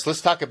Age. Yes,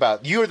 let's talk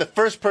about. You are the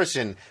first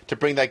person to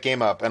bring that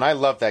game up, and I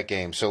love that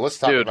game. So let's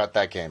talk about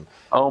that game.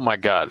 Oh my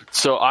God!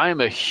 So I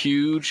am a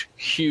huge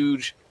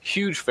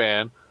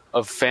fan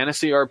of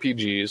fantasy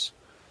RPGs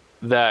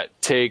that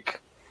take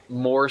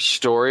more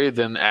story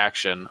than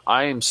action.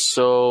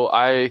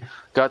 I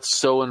got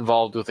so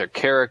involved with their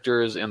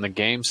characters and the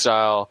game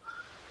style.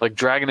 Like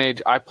Dragon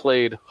Age, I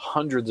played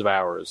hundreds of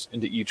hours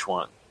into each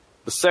one.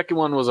 The second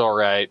one was all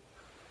right.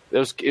 It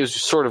was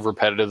just sort of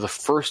repetitive. The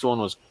first one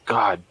was,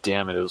 God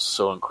damn it was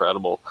so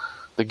incredible.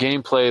 The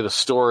gameplay, the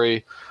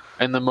story,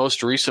 and the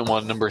most recent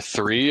one, number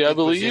 3, I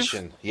believe.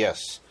 Inquisition,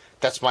 yes.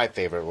 That's my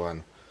favorite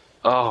one.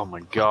 Oh my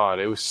God,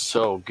 it was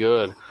so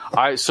good.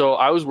 I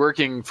was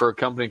working for a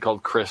company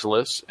called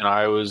Chrysalis, and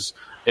I was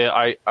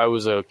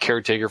a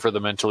caretaker for the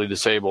mentally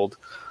disabled.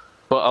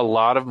 But a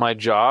lot of my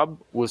job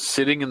was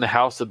sitting in the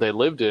house that they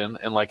lived in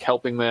and like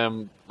helping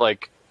them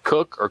like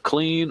cook or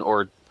clean,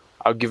 or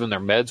I would give them their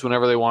meds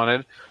whenever they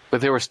wanted. But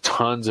there was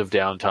tons of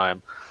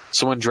downtime.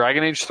 So when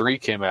Dragon Age 3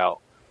 came out,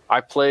 I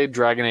played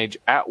Dragon Age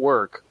at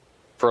work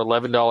for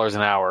 $11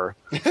 an hour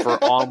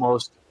for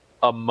almost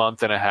a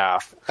month and a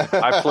half.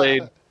 I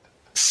played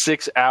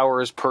 6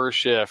 hours per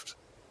shift,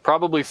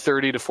 probably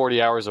 30 to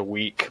 40 hours a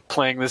week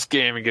playing this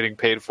game and getting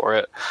paid for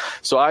it.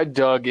 So I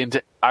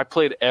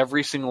played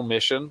every single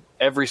mission,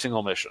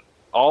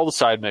 all the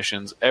side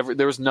missions.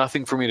 There was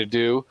nothing for me to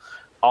do.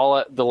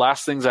 The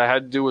last things I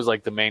had to do was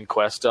like the main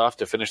quest stuff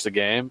to finish the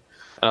game.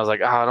 And I was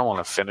like, I don't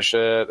want to finish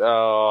it.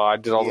 Oh, I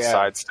did all the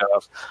side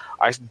stuff.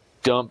 I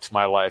dumped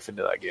my life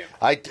into that game.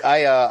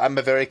 I'm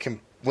a very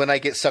when I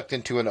get sucked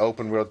into an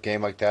open world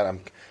game like that,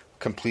 I'm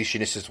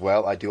completionist as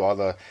well. I do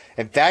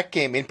and that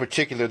game in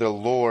particular, the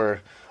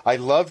lore. I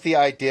love the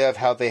idea of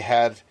how they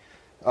had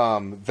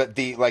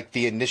the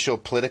initial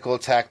political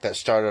attack that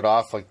started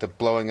off, like the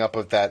blowing up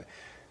of that.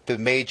 The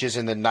mages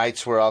and the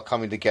knights were all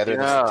coming together.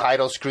 Yeah. This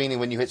title screen, and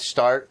when you hit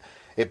start,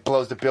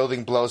 the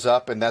building blows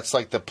up, and that's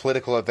like the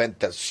political event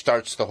that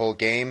starts the whole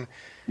game.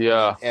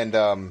 Yeah, and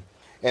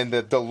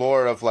the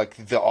lore of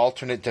like the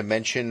alternate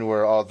dimension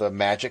where all the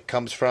magic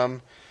comes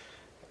from.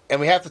 And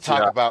we have to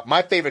talk about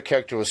my favorite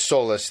character was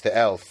Solus, the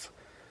elf,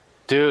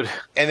 dude.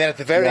 And then at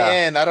the very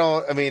end,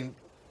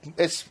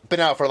 it's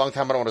been out for a long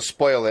time. I don't want to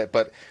spoil it,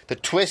 but the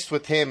twist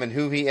with him and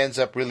who he ends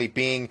up really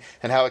being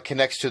and how it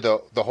connects to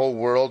the whole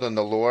world and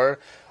the lore,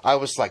 I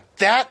was like,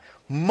 that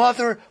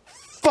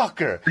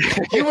motherfucker.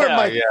 You were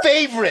my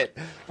favorite.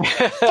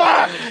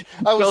 Fuck.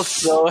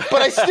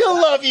 But I still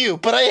love you,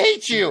 but I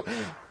hate you.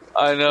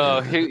 I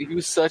know. He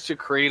was such a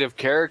creative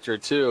character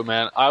too,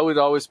 man. I would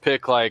always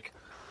pick like,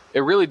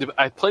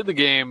 I played the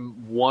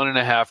game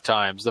 1.5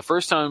 times. The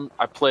first time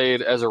I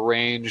played as a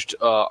ranged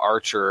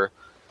archer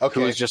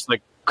who was just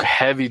like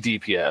heavy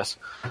DPS.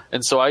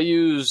 And so I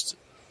used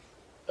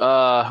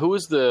who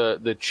was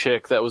the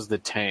chick that was the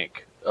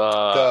tank?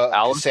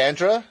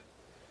 Cassandra?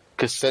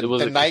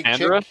 The night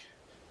Cassandra? Chick?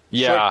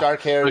 Yeah. Short,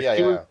 dark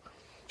hair,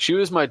 She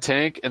was my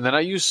tank, and then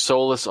I used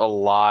Solus a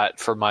lot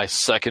for my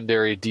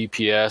secondary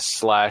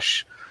DPS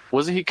 /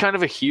 wasn't he kind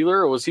of a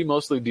healer, or was he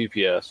mostly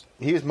DPS?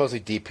 He was mostly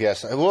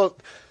DPS. Well,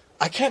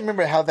 I can't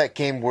remember how that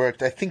game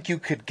worked. I think you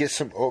could get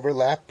some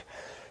overlap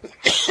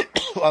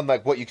on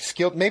like what you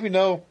skilled. Maybe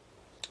no.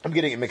 I'm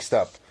getting it mixed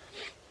up.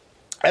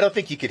 I don't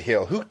think you could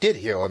heal. Who did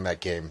heal in that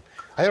game?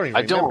 I don't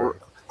even remember.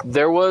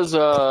 There was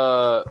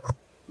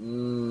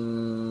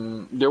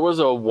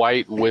a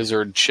white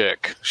wizard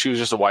chick. She was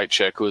just a white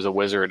chick who was a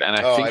wizard, and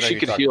I think she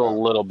could heal a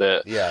little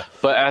bit. Yeah.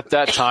 But at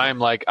that time,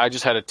 like I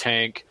just had a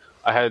tank.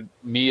 I had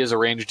me as a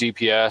ranged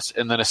DPS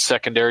and then a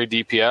secondary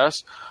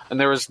DPS, and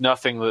there was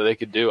nothing that they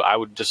could do. I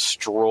would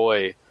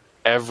destroy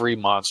every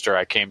monster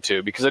I came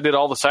to because I did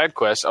all the side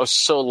quests. I was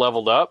so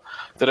leveled up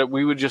that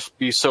we would just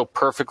be so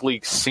perfectly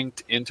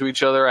synced into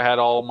each other. I had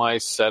all my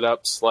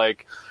setups.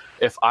 Like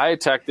if I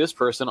attack this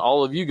person,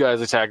 all of you guys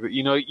attack.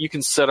 You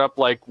can set up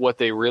like what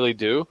they really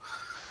do.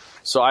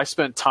 So I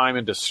spent time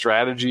into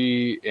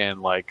strategy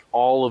and like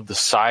all of the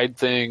side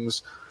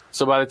things.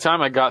 So by the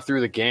time I got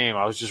through the game,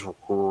 I was just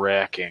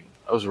wrecking.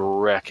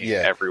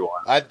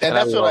 Everyone. And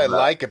that's what I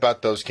like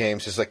about those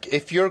games is like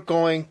if you're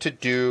going to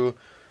do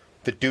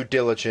the due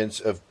diligence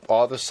of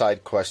all the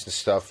side quests and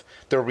stuff,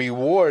 the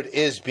reward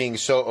is being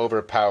so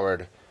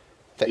overpowered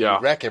that you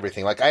wreck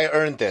everything. Like I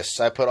earned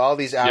this. I put all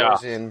these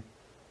hours in.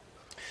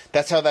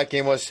 That's how that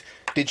game was.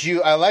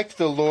 I liked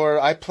the lore.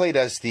 I played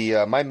as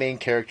my main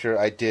character.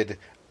 I did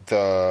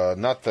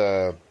not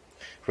the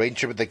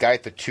ranger, but the guy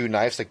with the 2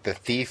 knives, like the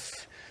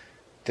thief.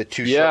 The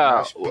 2 short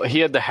knives. He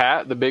had the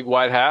hat, the big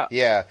white hat.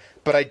 Yeah,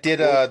 but I did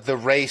the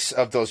race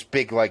of those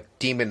big like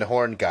demon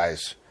horn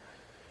guys.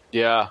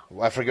 Yeah,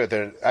 I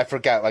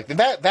forgot. Like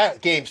that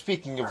game.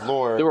 Speaking of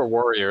lore, they were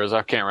warriors.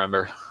 I can't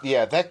remember.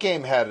 Yeah, that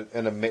game had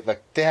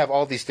they have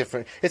all these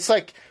different. It's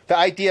like the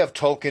idea of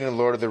Tolkien and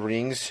Lord of the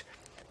Rings.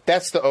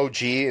 That's the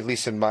OG, at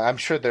least in my. I'm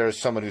sure there's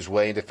someone who's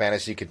way into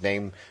fantasy could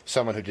name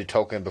someone who did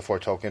Tolkien before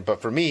Tolkien,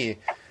 but for me,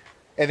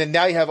 and then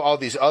now you have all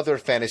these other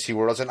fantasy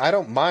worlds, and I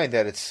don't mind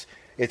that it's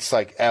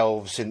like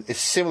elves and it's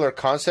similar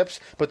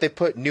concepts, but they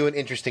put new and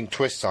interesting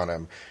twists on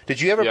them.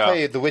 Did you ever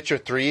play The Witcher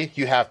 3?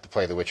 You have to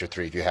play The Witcher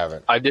 3 if you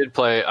haven't. I did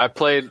play. I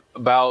played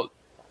about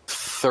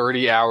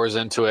 30 hours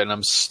into it, and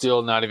I'm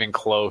still not even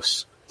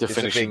close to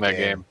finishing that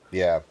game.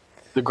 Yeah.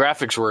 The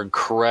graphics were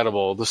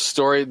incredible. The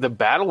story, the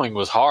battling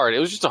was hard. It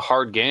was just a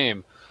hard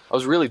game. I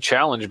was really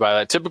challenged by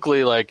that.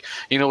 Typically, like,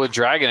 with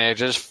Dragon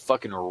Age, I just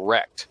fucking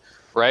wrecked,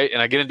 right?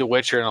 And I get into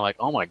Witcher, and I'm like,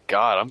 oh my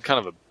god, I'm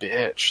kind of a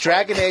bitch.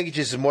 Dragon Age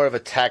is more of a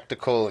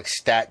tactical, like,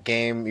 stat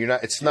game.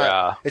 It's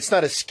not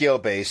a skill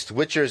based.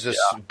 Witcher is a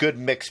good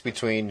mix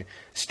between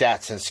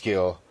stats and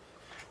skill.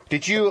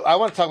 I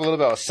want to talk a little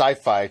bit about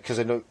sci-fi because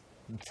I know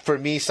for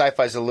me,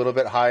 sci-fi is a little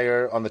bit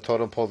higher on the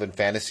totem pole than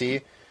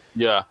fantasy.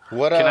 Yeah.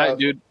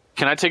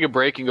 Can I take a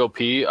break and go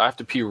pee? I have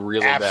to pee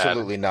really bad.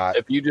 Absolutely not.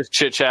 If you just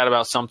chit chat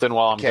about something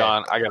while I'm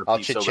gone, I gotta pee. I'll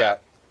chit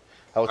chat.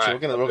 We're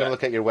gonna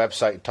look at your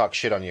website and talk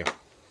shit on you.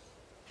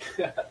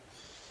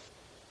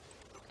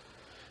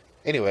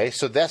 Anyway,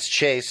 so that's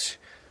Chase.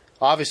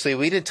 Obviously,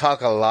 we didn't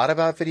talk a lot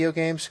about video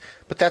games,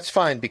 but that's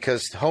fine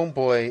because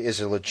Homeboy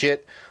is a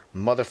legit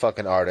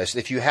motherfucking artist.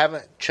 If you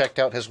haven't checked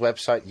out his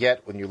website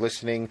yet, when you're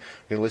listening,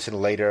 you can listen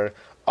later.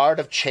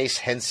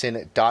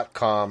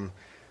 artofchasehenson.com.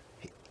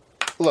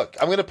 Look,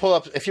 I'm going to pull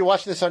up, if you're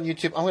watching this on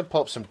YouTube, I'm going to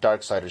pull up some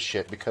Darksiders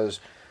shit because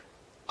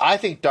I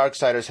think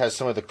Darksiders has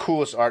some of the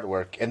coolest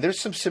artwork, and there's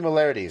some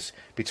similarities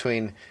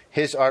between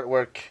his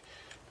artwork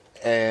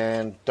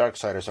and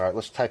Darksiders art.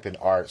 Let's type in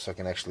art so I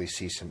can actually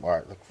see some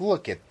art.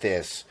 Look at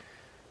this.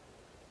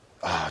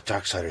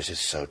 Darksiders is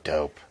so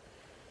dope.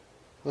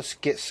 Let's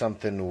get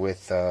something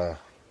with the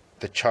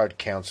Chart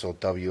Council,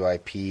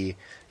 WIP.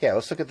 Yeah,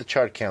 let's look at the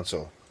Chart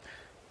Council.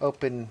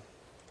 Open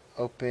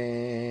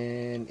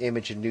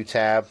image and new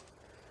tab.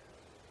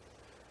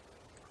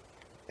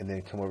 And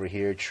then come over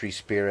here, Tree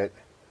Spirit.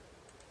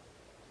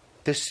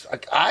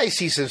 I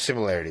see some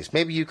similarities.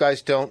 Maybe you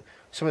guys don't.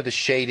 Some of the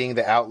shading,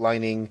 the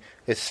outlining,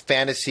 it's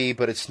fantasy,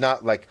 but it's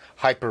not like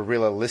hyper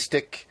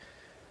realistic.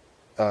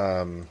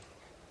 Oh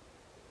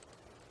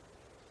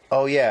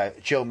yeah,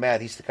 Joe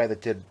Mad. He's the guy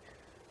that did.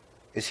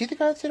 Is he the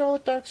guy that did all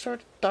the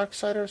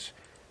Darksiders?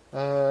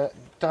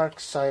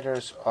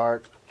 Darksiders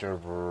art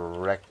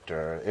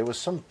director. It was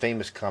some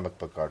famous comic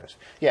book artist.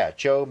 Yeah,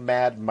 Joe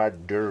Mad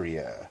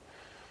Marduria.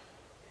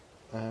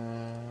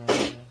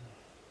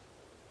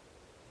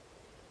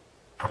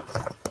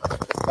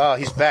 Oh,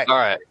 he's back. All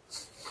right.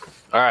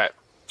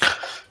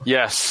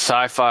 Yes,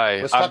 sci-fi.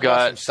 Let's talk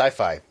about some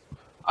sci-fi.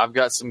 I've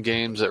got some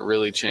games that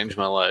really changed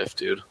my life,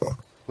 dude.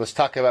 Let's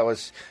talk about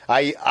what's.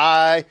 I'm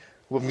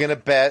gonna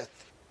bet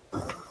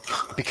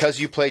because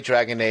you played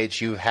Dragon Age,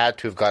 you had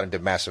to have gotten to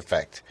Mass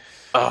Effect.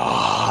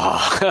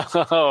 Oh,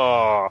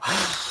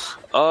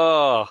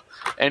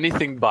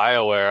 anything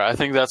BioWare. I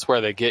think that's where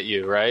they get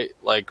you, right?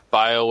 Like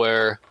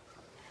BioWare.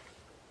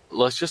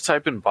 Let's just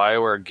type in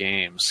BioWare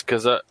games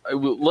because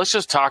let's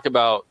just talk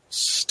about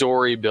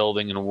story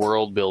building and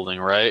world building,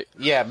 right?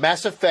 Yeah,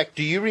 Mass Effect.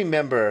 Do you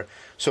remember?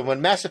 So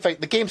when Mass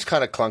Effect, the game's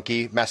kind of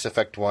clunky, Mass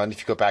Effect 1, if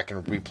you go back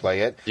and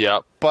replay it.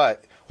 Yeah.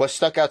 But what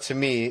stuck out to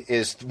me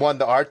is, one,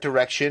 the art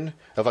direction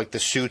of like the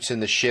suits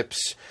and the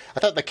ships. I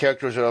thought the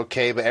characters were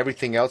okay, but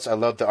everything else, I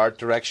love the art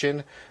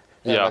direction.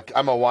 Yeah. Like,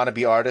 I'm a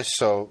wannabe artist,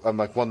 so I'm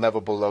like one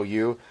level below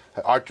you.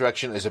 Art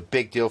direction is a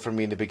big deal for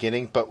me in the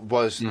beginning, but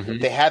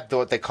they had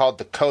what they called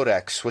the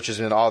Codex, which is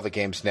in all the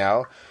games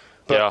now.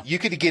 But you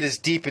could get as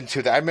deep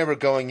into that. I remember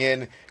going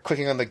in,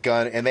 clicking on the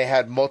gun, and they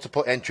had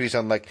multiple entries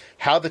on like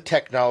how the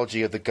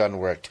technology of the gun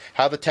worked,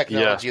 how the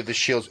technology of the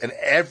shields, and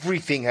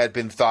everything had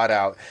been thought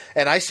out.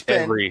 And I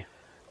spent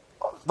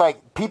my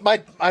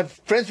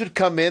friends would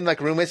come in,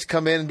 like roommates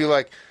come in and be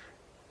like,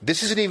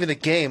 "This isn't even a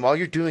game. All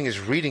you're doing is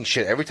reading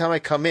shit. Every time I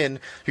come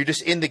in, you're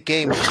just in the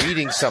game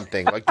reading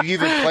something. Like, do you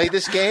even play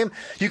this game?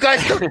 You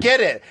guys don't get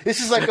it. This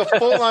is like a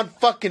full-on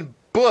fucking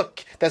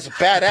book that's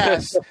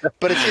badass,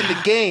 but it's in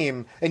the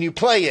game, and you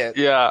play it."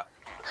 Yeah,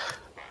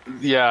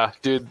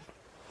 dude.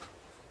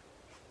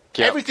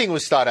 Yep. Everything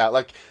was thought out.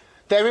 Like,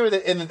 I remember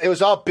that, and it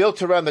was all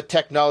built around the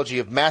technology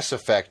of Mass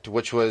Effect,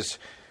 which was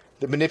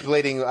the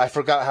manipulating. I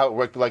forgot how it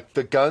worked. Like,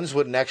 the guns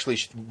wouldn't actually.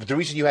 The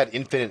reason you had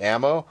infinite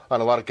ammo on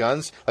a lot of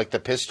guns, like the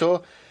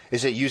pistol,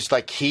 is it used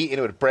like heat, and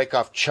it would break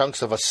off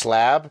chunks of a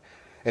slab,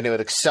 and it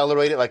would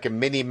accelerate it like a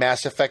mini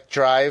Mass Effect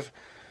drive.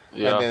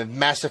 Yeah. And then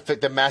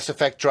the Mass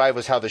Effect drive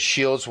was how the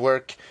shields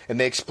work, and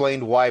they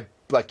explained why,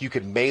 like, you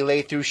could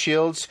melee through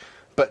shields,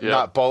 but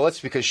not bullets,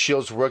 because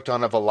shields worked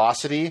on a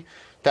velocity.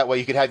 That way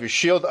you could have your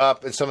shield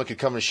up, and someone could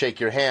come and shake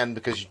your hand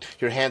because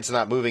your hand's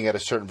not moving at a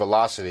certain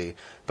velocity,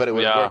 but it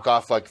would work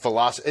off, like,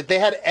 velocity. They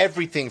had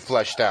everything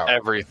fleshed out.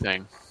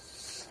 Everything.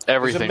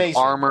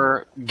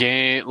 Armor,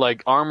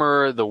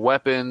 armor, the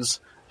weapons,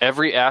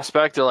 every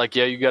aspect. They're like,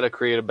 you got to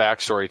create a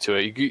backstory to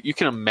it. You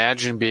can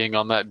imagine being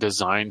on that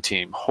design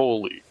team.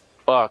 Holy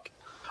fuck.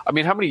 I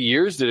mean, how many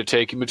years did it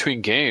take in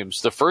between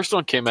games? The first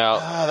one came out,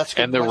 that's a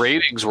good and the question.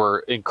 ratings were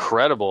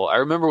incredible. I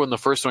remember when the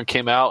first one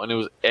came out, and it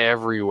was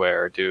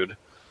everywhere, dude.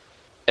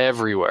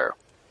 Everywhere.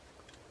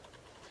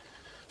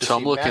 So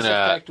I'm looking Mass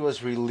at Effect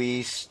was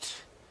released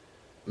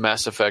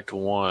Mass Effect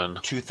 1.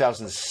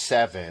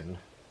 2007.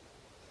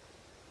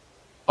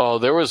 Oh,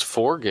 there was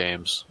 4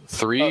 games.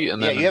 3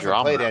 and then you haven't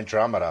Andromeda. played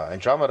Andromeda.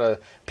 Andromeda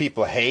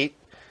people hate.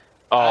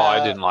 Oh,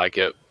 I didn't like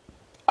it.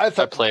 I I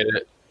thought played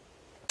it.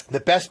 the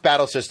best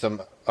battle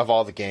system of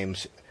all the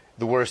games,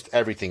 the worst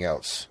everything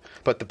else.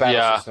 But the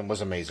battle system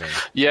was amazing.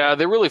 Yeah,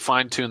 they really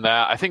fine-tuned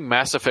that. I think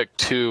Mass Effect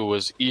 2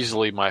 was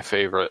easily my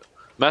favorite.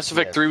 Mass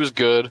Effect 3 was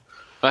good.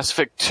 Mass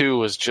Effect 2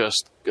 was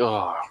just,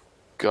 oh,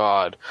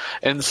 God.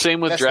 And the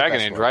same with That's the Dragon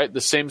best Age, one. right? The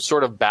same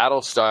sort of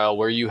battle style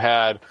where you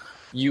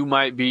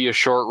might be a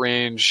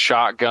short-range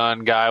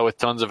shotgun guy with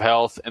tons of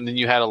health, and then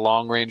you had a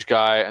long-range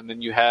guy, and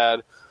then you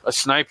had a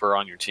sniper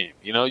on your team.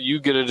 You know, you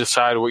get to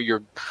decide what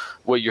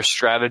your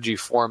strategy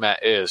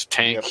format is: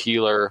 tank,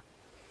 healer,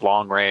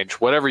 long range,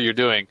 whatever you're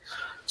doing.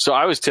 So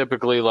I was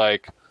typically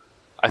like,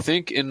 I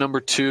think in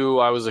number 2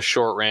 I was a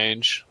short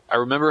range. I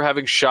remember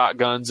having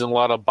shotguns and a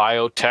lot of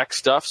biotech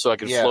stuff, so I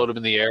could float them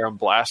in the air and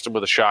blast them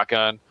with a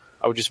shotgun.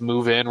 I would just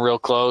move in real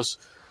close,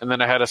 and then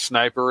I had a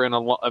sniper and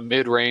a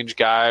mid-range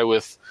guy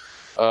with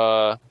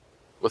all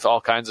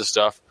kinds of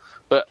stuff.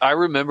 But I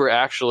remember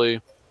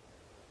actually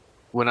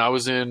when I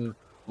was in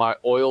my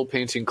oil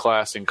painting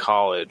class in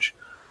college,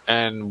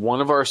 and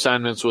one of our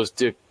assignments was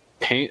to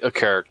paint a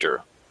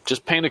character.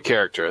 Just paint a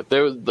character.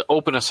 There was the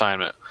open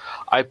assignment.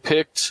 I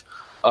picked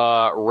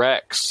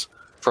Rex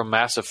from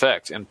Mass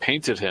Effect and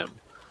painted him.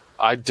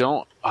 I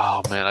don't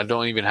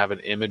even have an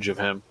image of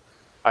him.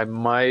 I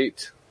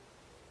might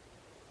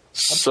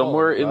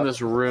somewhere in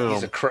this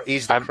room.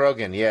 He's the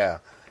Krogan, yeah.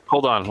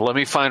 Hold on, let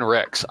me find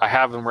Rex. I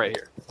have him right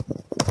here.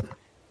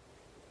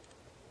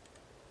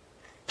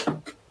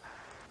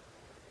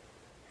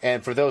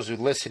 And for those who are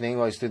listening,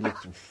 the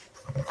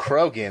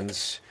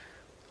Krogans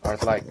are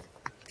like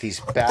these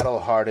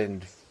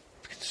battle-hardened,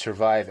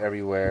 survive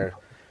everywhere.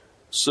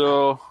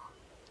 So,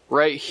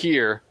 right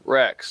here,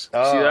 Rex.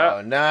 Oh, see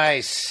that?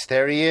 Nice!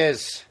 There he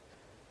is.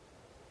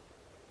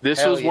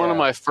 This was one of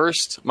my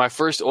first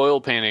oil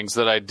paintings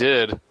that I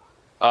did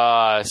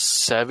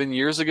 7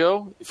 years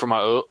ago for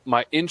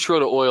my intro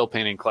to oil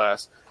painting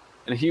class,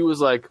 and he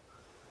was like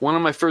one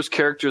of my first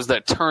characters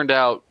that turned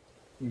out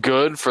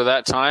good for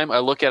that time. I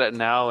look at it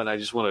now and I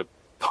just want to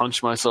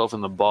punch myself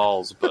in the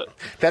balls, but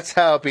that's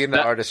how being an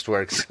artist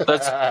works.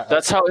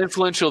 that's how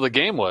influential the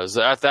game was.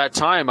 At that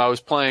time I was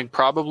playing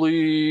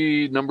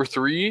probably number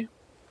 3.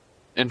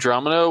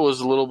 Andromeda was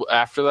a little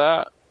after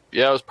that.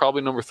 Yeah, it was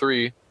probably number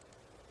 3.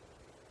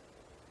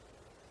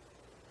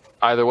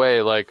 Either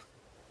way, like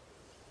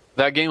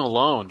that game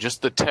alone,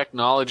 just the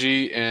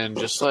technology and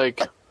just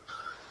like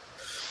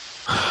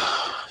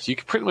you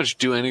can pretty much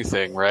do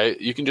anything, right?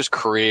 You can just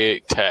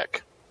create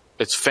tech.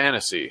 It's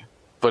fantasy,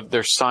 but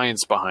there's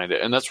science behind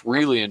it, and that's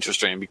really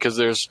interesting because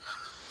there's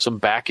some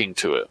backing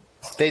to it.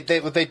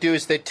 What they do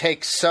is they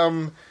take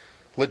some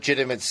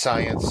legitimate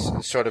science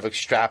and sort of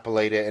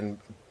extrapolate it,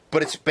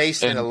 but it's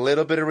based in a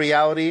little bit of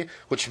reality,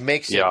 which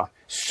makes it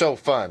so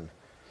fun.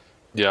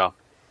 Yeah.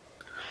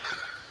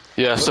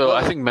 Yeah, so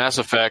I think Mass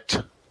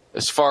Effect,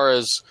 as far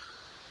as,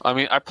 I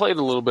mean, I played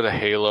a little bit of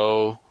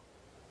Halo,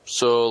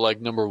 so like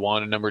number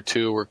 1 and number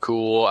 2 were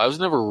cool. I was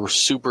never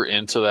super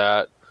into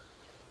that.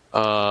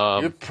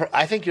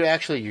 I think you're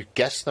actually your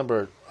guest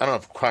number. I don't know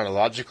if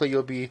chronologically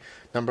you'll be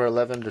number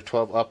 11 to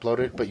 12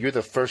 uploaded, but you're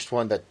the first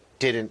one that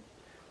didn't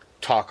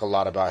talk a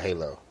lot about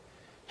Halo.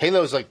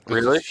 Halo is like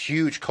this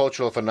huge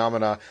cultural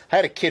phenomenon. I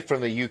had a kid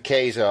from the UK,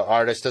 he's an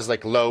artist, does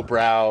like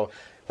lowbrow,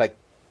 like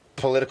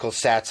political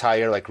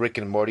satire, like Rick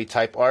and Morty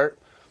type art.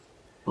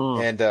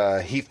 And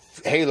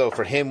Halo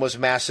for him was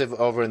massive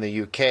over in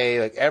the UK.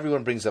 Like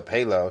everyone brings up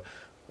Halo,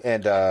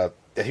 and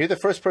you're the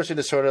first person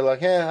to sort of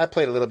like, I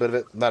played a little bit of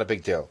it, not a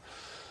big deal.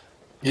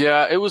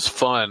 Yeah, it was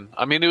fun.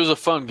 I mean, it was a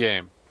fun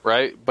game,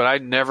 right? But I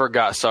never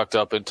got sucked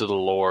up into the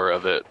lore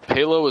of it.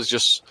 Halo was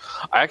just,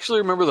 I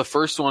actually remember the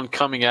first one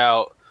coming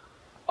out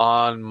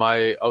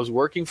I was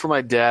working for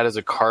my dad as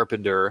a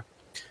carpenter.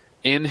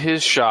 In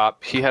his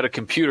shop, he had a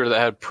computer that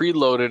had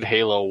preloaded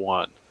Halo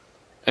 1.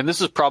 And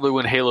this is probably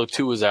when Halo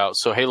 2 was out,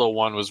 so Halo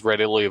 1 was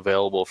readily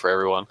available for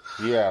everyone.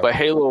 Yeah. But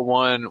Halo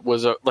 1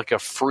 was it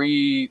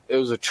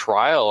was a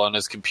trial on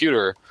his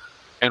computer.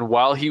 And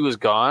while he was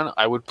gone,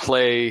 I would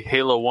play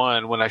Halo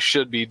 1 when I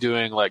should be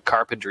doing like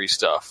carpentry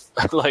stuff,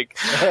 like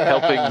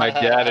helping my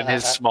dad in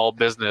his small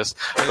business.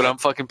 But I'm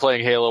fucking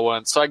playing Halo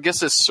 1. So I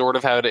guess it sort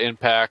of had an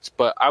impact,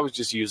 but I was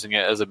just using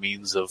it as a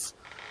means of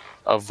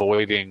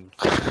avoiding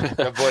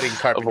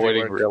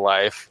carpentry work. Real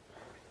life.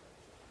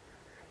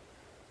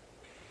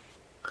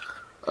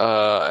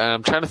 And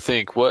I'm trying to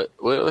think what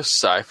other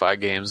sci-fi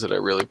games that I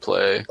really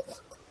play.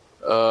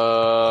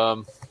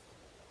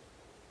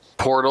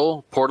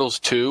 Portals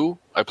 2.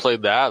 I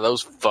played that. That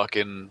was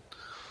fucking.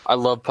 I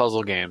love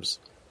puzzle games.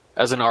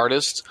 as an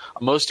artist,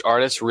 most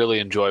artists really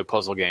enjoy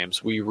puzzle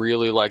games. We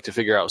really like to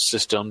figure out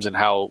systems and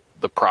how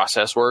the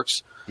process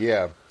works.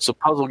 Yeah. So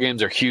puzzle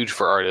games are huge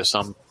for artists.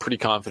 I'm pretty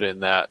confident in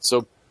that.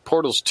 So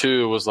Portals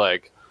 2 was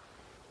like,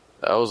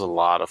 that was a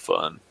lot of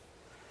fun.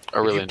 I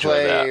really enjoyed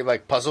that. Did you play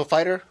like Puzzle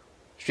Fighter?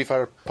 Street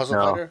Fighter Puzzle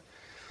No. Fighter?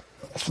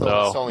 That's the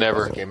only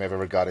never. puzzle game I've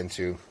ever got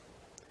into.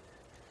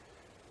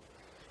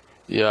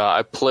 Yeah,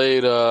 I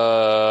played.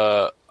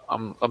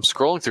 I'm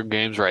scrolling through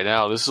games right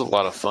now. This is a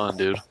lot of fun,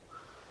 dude.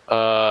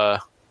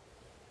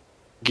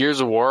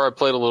 Gears of War. I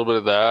played a little bit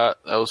of that.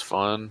 That was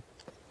fun.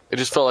 It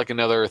just felt like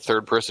another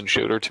third-person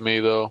shooter to me,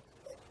 though.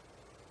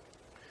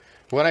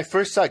 When I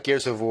first saw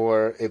Gears of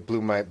War, it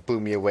blew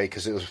me away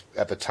because it was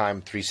at the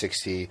time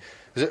 360. It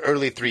was an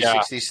early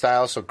 360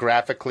 style, so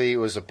graphically it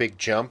was a big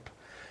jump.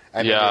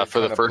 And Yeah, it for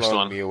the kinda first blown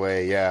one. me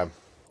away. Yeah.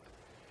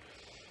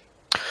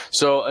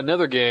 So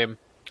another game.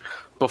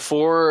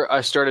 Before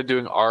I started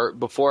doing art,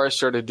 before I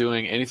started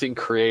doing anything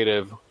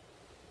creative,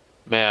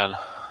 man,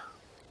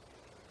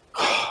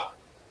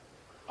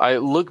 I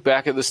look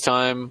back at this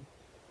time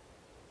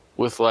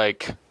with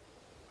like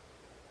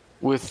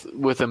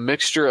with a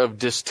mixture of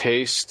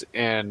distaste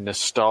and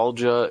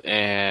nostalgia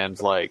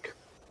and like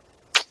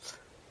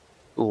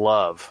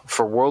love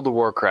for World of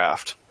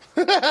Warcraft.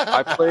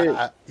 I played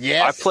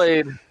Yes. I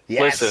played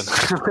Yes.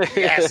 listen.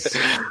 Yes.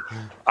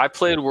 I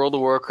played World of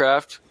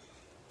Warcraft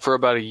for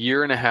about a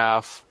year and a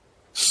half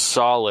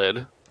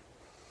solid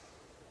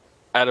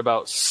at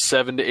about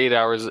 7 to 8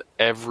 hours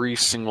every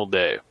single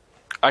day.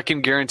 I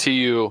can guarantee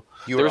you,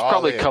 You there were was all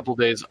probably in. a couple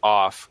days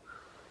off,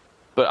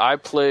 but I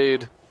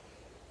played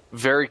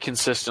very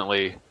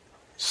consistently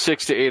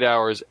 6 to 8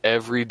 hours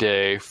every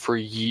day for a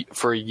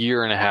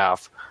year and a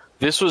half.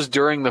 This was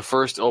during the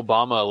first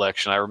Obama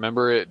election. I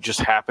remember it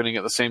just happening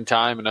at the same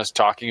time and us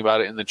talking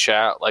about it in the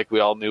chat like we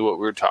all knew what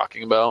we were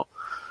talking about.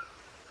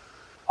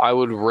 I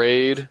would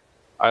raid.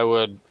 I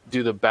would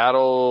do the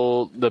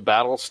battle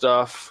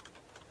stuff,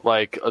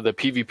 like the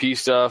PvP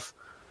stuff.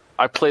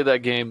 I played that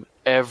game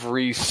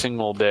every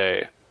single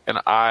day, and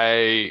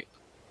I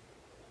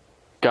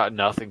got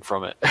nothing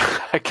from it.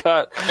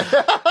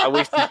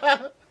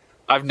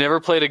 I've never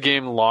played a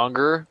game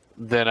longer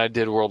than I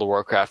did World of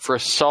Warcraft. For a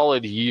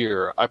solid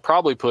year, I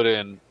probably put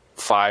in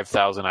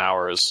 5,000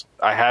 hours.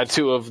 I had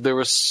to have. There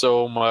was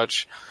so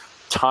much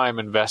time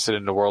invested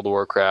into World of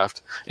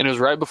Warcraft, and it was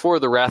right before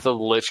the Wrath of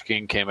the Lich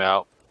King came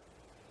out.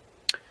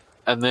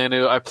 And then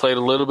I played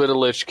a little bit of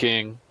Lich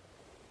King,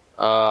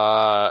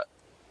 and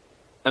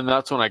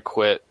that's when I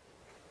quit.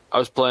 I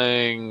was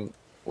playing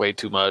way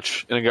too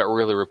much, and it got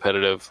really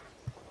repetitive,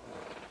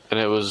 and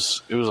it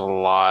was a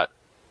lot.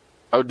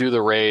 I would do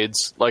the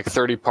raids, like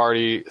 30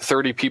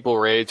 people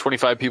raids,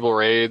 25 people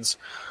raids.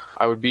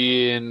 I would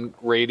be in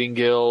raiding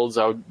guilds.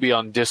 I would be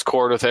on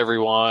Discord with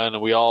everyone,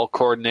 and we all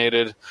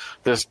coordinated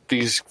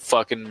these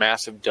fucking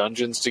massive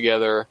dungeons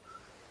together.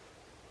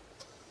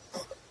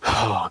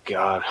 Oh,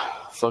 God.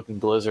 Fucking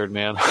Blizzard,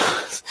 man.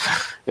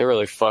 They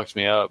really fucked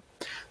me up.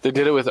 They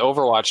did it with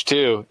Overwatch,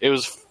 too. It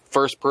was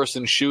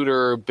first-person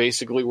shooter,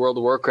 basically World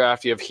of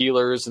Warcraft. You have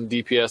healers and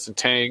DPS and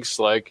tanks,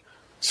 like,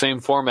 same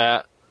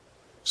format,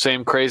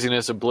 same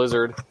craziness of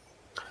Blizzard.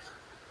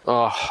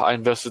 Oh, I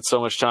invested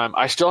so much time.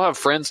 I still have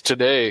friends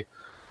today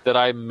that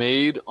I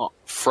made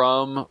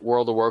from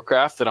World of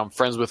Warcraft that I'm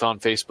friends with on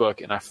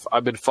Facebook, and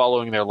I've been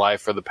following their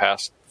life for the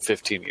past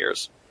 15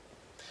 years.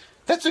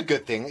 That's a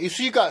good thing.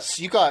 So you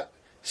got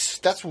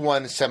that's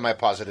one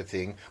semi-positive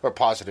thing, or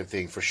positive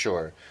thing for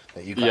sure,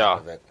 that you got out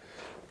of it.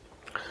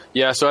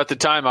 Yeah, so at the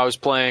time I was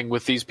playing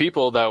with these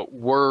people that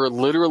were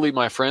literally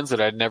my friends that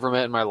I'd never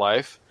met in my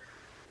life.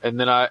 And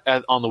then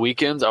on the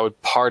weekends, I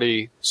would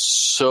party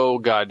so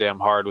goddamn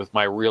hard with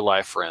my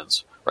real-life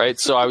friends, right?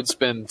 So I would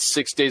spend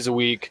 6 days a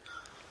week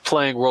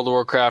playing World of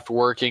Warcraft,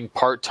 working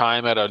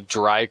part-time at a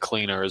dry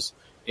cleaners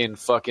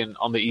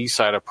on the east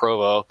side of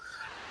Provo.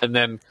 And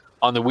then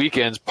on the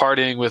weekends,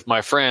 partying with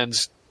my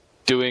friends,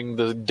 doing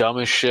the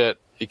dumbest shit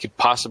you could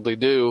possibly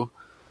do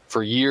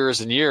for years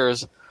and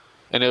years.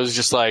 And it was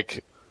just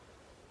like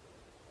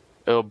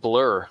a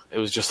blur. It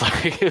was just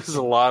like, it was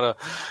a lot of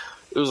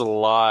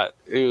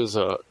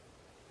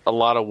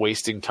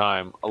wasting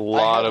time, a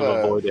lot of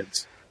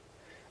avoidance.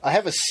 I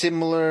have a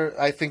similar,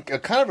 I think,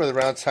 kind of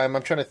around time.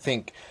 I'm trying to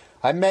think.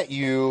 I met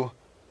you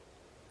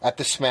at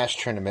the Smash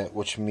tournament,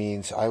 which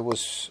means I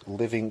was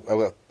living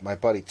with my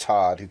buddy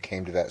Todd, who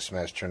came to that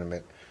Smash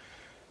tournament.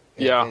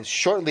 And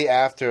shortly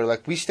after,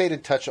 like, we stayed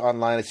in touch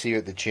online. I see you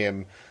at the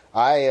gym.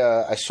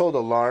 I sold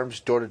alarms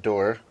door to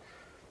door.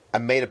 I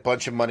made a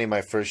bunch of money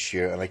my first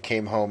year, and I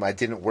came home. I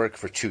didn't work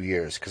for 2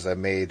 years because I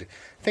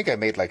think I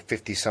made like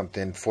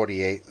 50-something,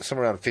 48,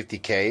 somewhere around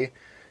 50K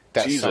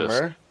that Jesus.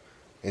 summer.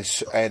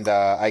 And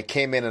I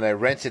came in and I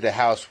rented a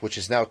house, which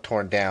is now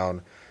torn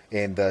down,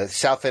 in the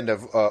south end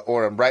of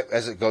Orem. Right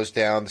as it goes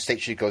down, the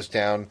State Street goes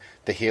down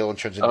the hill and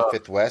turns into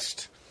Fifth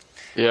West.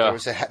 Yeah. There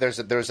was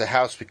a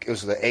house. It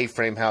was the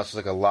A-frame house. It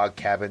was like a log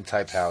cabin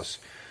type house.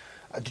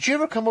 Did you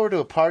ever come over to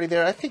a party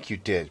there? I think you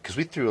did because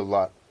we threw a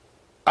lot.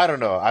 I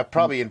don't know. I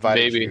probably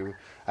invited Maybe. you.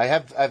 I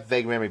have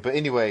vague memory, but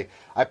anyway,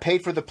 I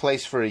paid for the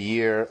place for a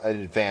year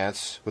in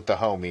advance with the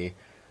homie,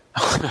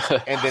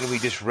 and then we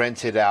just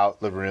rented out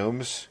the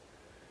rooms,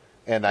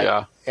 and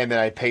then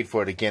I paid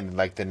for it again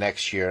like the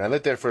next year. And I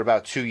lived there for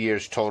about 2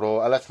 years total.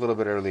 I left a little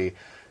bit early.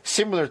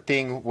 Similar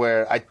thing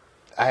where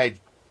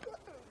I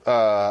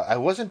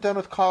wasn't done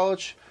with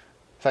college.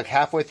 It's like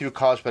halfway through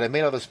college, but I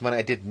made all this money.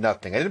 I did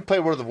nothing. I didn't play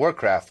World of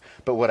Warcraft,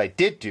 but what I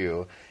did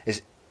do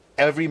is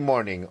every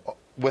morning,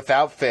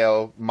 without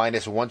fail,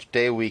 minus one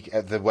day a week,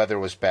 the weather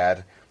was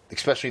bad,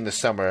 especially in the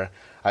summer,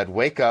 I'd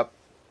wake up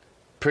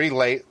pretty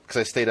late because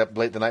I stayed up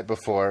late the night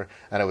before,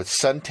 and I would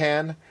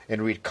suntan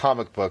and read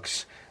comic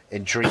books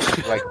and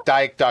drink like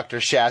Diet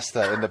Dr.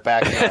 Shasta in the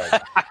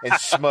backyard and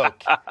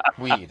smoke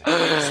weed.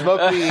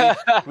 Smoke weed,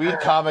 read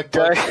comic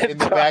books in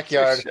the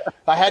backyard.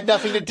 I had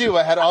nothing to do.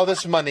 I had all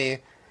this money.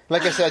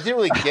 Like I said, I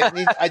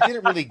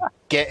didn't really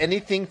get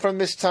anything from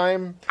this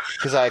time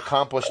because I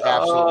accomplished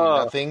absolutely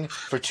nothing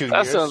for 2 years.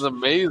 That sounds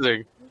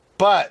amazing.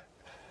 But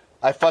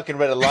I fucking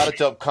read a lot of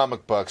dope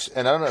comic books,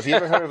 and I don't know. Have you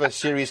ever heard of a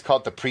series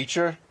called The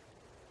Preacher?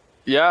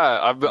 Yeah,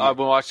 I've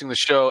been watching the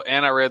show,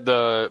 and I read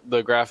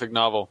the graphic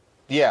novel.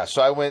 Yeah,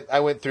 so I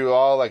went through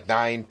all like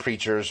 9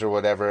 Preachers or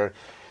whatever.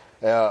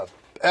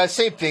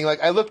 Same thing.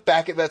 Like I look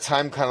back at that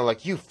time, kind of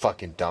like you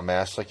fucking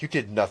dumbass. Like you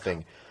did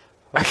nothing.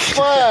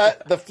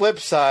 But the flip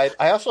side,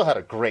 I also had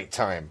a great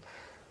time.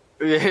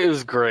 It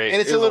was great,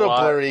 and it's a little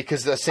blurry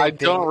because the same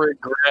thing.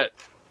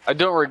 I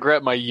don't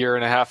regret my year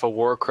and a half of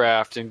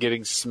Warcraft and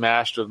getting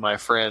smashed with my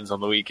friends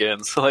on the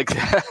weekends like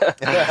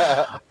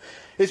that.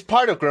 It's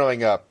part of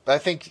growing up. I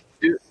think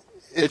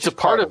it's a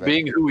part of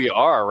being who we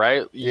are,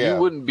 right? Yeah. You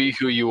wouldn't be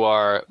who you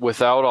are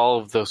without all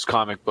of those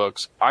comic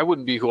books. I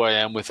wouldn't be who I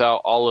am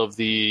without all of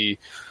the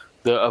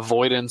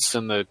avoidance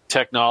and the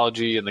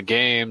technology and the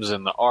games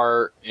and the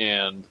art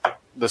and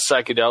the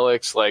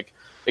psychedelics. Like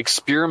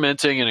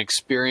experimenting and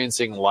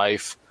experiencing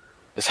life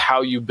is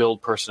how you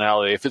build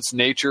personality. If it's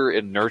nature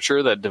and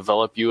nurture that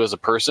develop you as a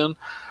person,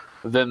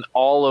 then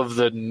all of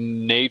the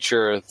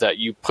nature that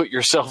you put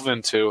yourself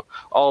into,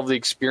 all of the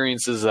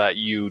experiences that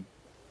you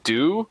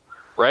do,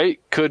 right,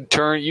 it could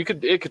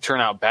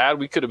turn out bad.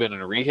 We could have been in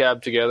a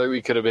rehab together.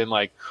 We could have been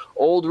like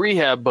old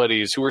rehab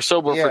buddies who were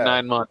sober for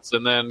 9 months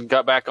and then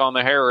got back on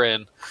the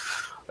heroin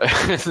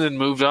and then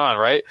moved on,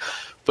 right?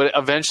 But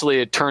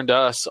eventually it turned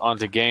us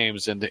onto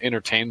games and to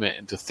entertainment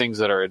and to things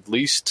that are at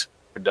least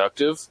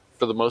productive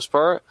for the most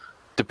part,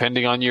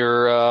 depending on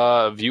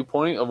your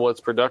viewpoint of what's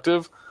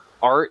productive.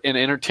 Art and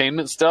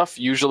entertainment stuff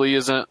usually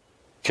isn't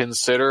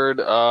considered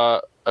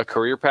a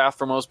career path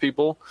for most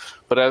people,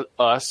 but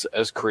us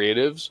as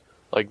creatives,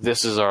 like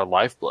this is our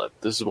lifeblood.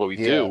 This is what we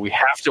do. We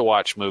have to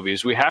watch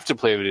movies. We have to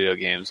play video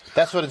games.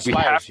 That's what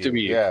inspires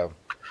you.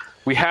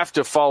 We have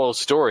to follow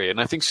story,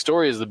 and I think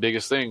story is the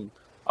biggest thing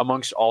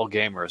amongst all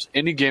gamers.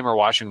 Any gamer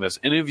watching this,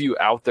 any of you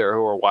out there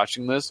who are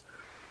watching this,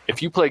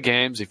 if you play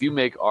games, if you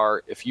make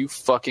art, if you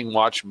fucking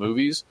watch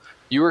movies,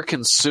 you are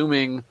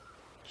consuming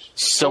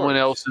someone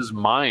else's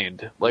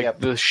mind. Like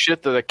the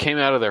shit that came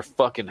out of their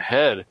fucking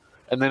head,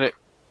 and then it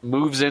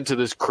moves into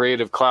this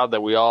creative cloud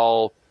that we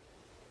all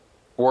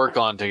work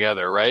on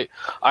together, right?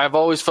 I've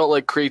always felt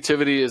like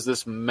creativity is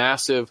this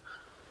massive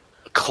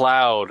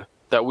cloud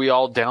that we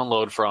all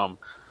download from.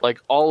 Like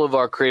all of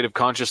our creative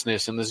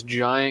consciousness in this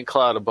giant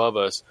cloud above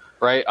us,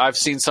 right? I've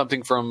seen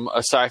something from a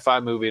sci-fi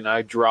movie and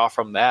I draw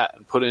from that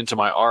and put it into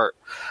my art.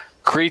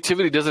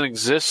 Creativity doesn't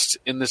exist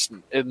in this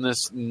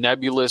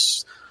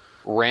nebulous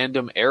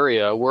random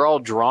area. We're all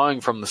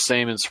drawing from the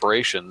same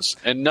inspirations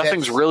and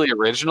nothing's really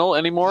original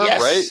anymore,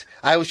 right?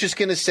 I was just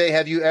going to say,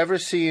 have you ever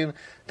seen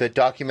the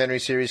documentary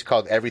series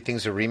called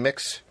Everything's a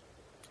Remix?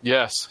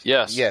 Yes.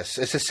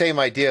 It's the same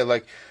idea.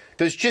 Like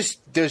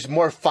there's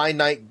more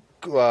finite,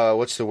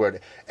 what's the word?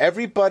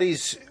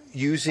 Everybody's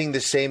using the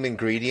same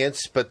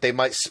ingredients, but they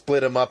might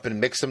split them up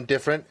and mix them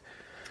different.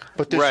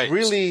 But there's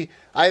really...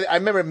 I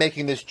remember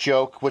making this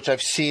joke, which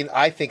I've seen.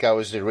 I think I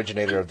was the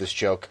originator of this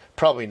joke.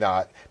 Probably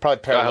not.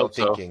 Probably parallel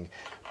thinking. So.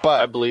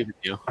 But I believe in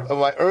you.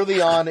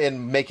 Early on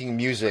in making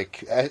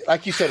music,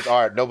 like you said, it's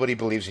art. Nobody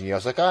believes in you. I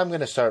was like, I'm going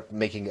to start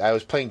making... I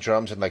was playing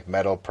drums in like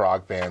metal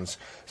prog bands.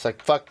 It's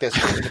like, fuck this.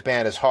 The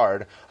band is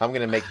hard. I'm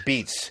going to make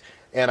beats.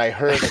 And I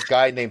heard a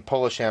guy named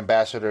Polish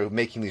Ambassador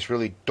making these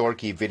really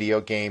dorky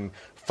video game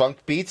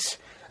funk beats.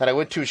 And I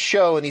went to a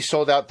show and he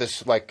sold out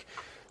this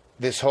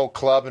whole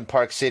club in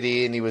Park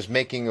City, and he was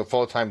making a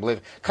full-time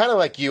living. Kind of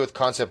like you with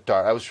concept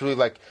art. I was really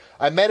like...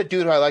 I met a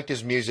dude who I liked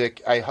his music.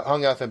 I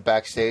hung out with him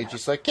backstage.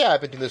 He's like, yeah,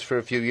 I've been doing this for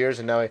a few years,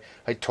 and now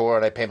I tour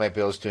and I pay my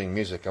bills doing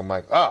music. I'm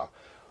like, oh,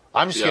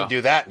 I'm just going to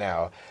do that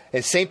now.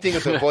 And same thing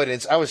with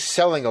Avoidance. I was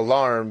selling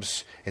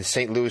alarms in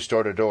St. Louis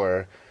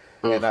door-to-door,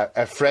 and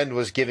a friend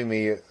was giving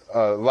me...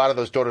 a lot of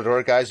those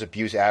door-to-door guys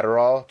abuse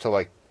Adderall to,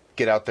 like,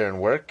 get out there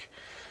and work.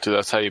 Dude,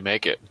 that's how you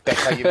make it.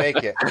 That's how you make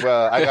it.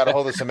 Well, I got a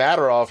hold of some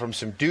Adderall from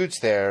some dudes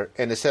there,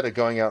 and instead of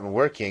going out and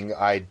working,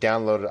 I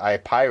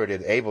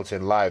pirated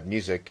Ableton Live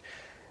music,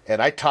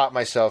 and I taught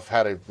myself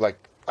how to, like,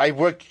 I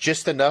worked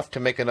just enough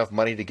to make enough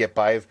money to get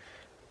by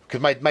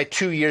because my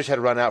 2 years had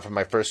run out from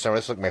my first summer.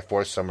 This was like my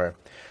fourth summer.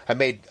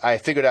 I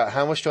figured out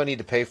how much do I need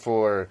to pay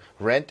for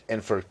rent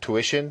and for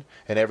tuition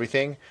and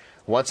everything.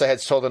 Once I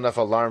had sold enough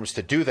alarms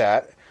to do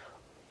that,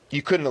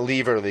 you couldn't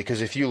leave early,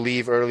 because if you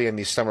leave early in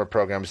these summer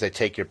programs, they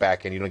take your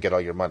back and you don't get all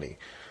your money.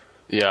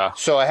 Yeah.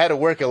 So I had to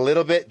work a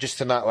little bit just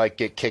to not like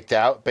get kicked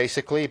out,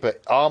 basically.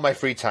 But all my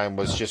free time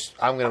was just,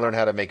 I'm going to learn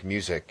how to make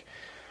music.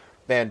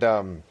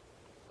 And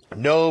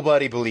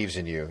nobody believes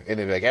in you.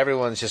 And like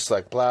everyone's just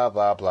like blah,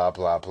 blah, blah,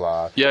 blah,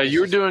 blah. Yeah,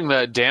 you were doing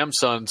that Damn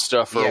Son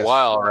stuff for Yes. a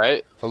while,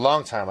 right? For a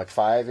long time, like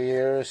 5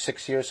 years,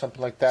 6 years,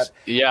 something like that.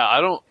 Yeah, I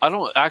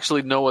don't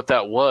actually know what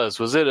that was.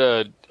 Was it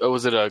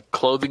a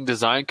clothing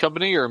design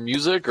company or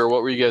music, or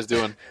what were you guys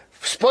doing?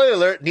 Spoiler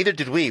alert, neither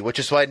did we, which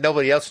is why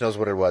nobody else knows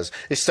what it was.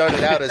 It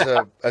started out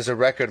as a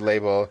record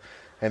label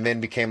and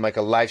then became like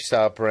a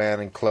lifestyle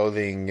brand and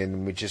clothing,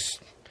 and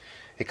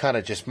it kind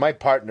of just, my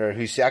partner,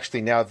 who's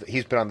actually now,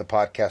 he's been on the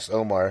podcast,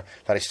 Omar,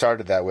 that I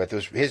started that with. It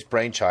was his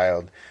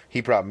brainchild.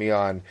 He brought me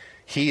on.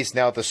 He is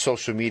now the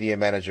social media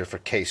manager for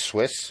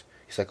K-Swiss.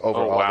 He's like over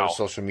all their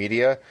social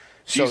media.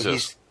 So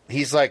Jesus.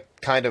 he's like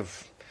kind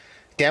of,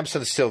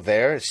 Damson's still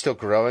there. It's still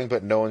growing,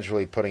 but no one's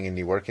really putting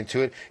any work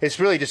into it. It's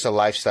really just a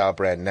lifestyle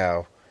brand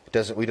now.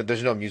 There's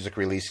no music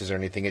releases or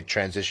anything. It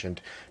transitioned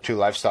to a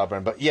lifestyle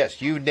brand. But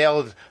yes, you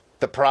nailed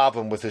the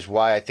problem with this.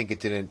 Why I think it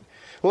didn't.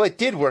 Well, it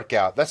did work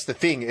out. That's the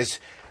thing. You've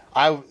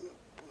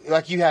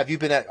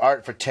been at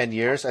art for 10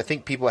 years. I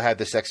think people have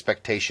this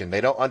expectation.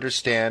 They don't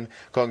understand,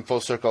 going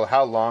full circle,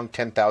 how long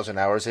 10,000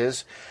 hours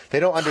is. They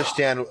don't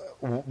understand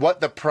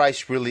what the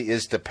price really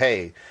is to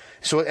pay.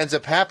 So what ends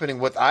up happening,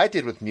 what I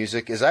did with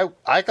music is I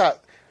got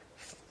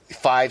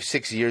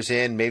 5-6 years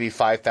in, maybe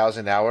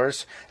 5,000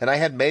 hours, and I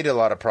had made a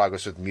lot of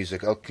progress with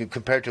music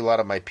compared to a lot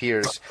of my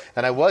peers,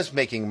 and I was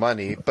making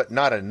money, but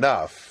not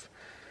enough.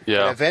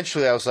 Yeah. And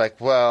eventually I was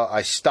like, well,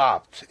 I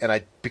stopped,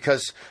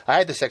 because I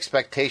had this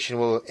expectation,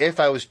 well, if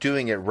I was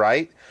doing it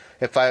right,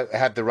 if I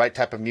had the right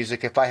type of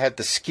music, if I had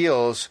the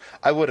skills,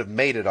 I would have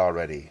made it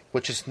already,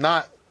 which is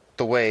not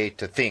the way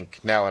to think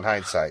now in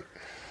hindsight.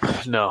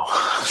 No.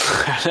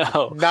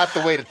 No. Not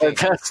the way to think.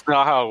 That's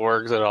not how it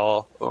works at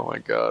all. Oh my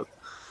god.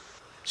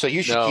 So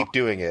you should keep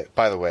doing it,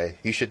 by the way.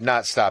 You should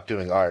not stop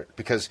doing art,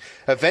 because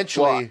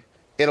eventually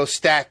it'll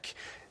stack.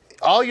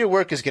 All your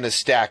work is going to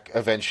stack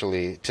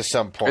eventually to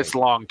some point. It's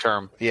long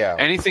term. Yeah.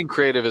 Anything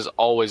creative is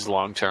always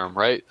long term,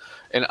 right?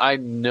 And I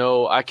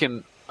know I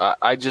can.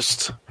 I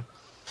just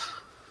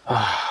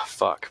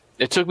fuck.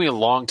 It took me a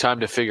long time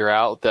to figure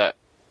out that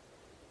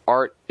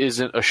art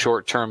isn't a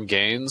short term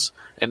gains,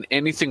 and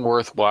anything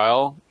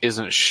worthwhile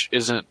isn't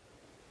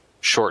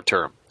short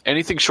term.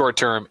 Anything short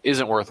term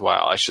isn't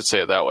worthwhile. I should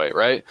say it that way,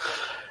 right?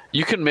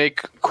 You can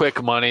make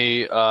quick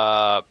money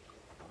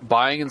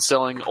buying and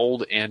selling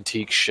old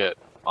antique shit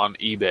on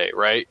eBay,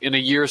 right? In a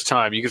year's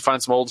time, you can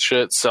find some old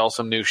shit, sell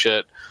some new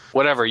shit,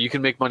 whatever. You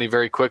can make money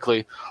very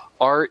quickly.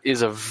 Art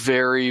is a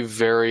very,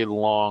 very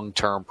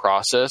long-term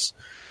process,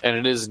 and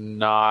it is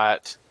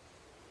not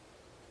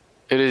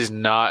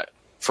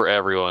for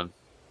everyone.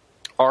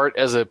 Art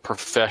as a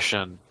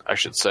profession, I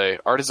should say,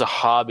 art as a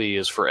hobby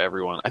is for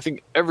everyone. I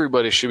think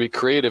everybody should be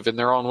creative in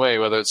their own way,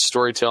 whether it's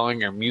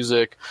storytelling or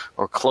music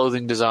or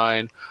clothing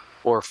design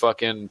or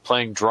fucking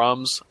playing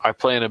drums. I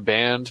play in a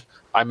band.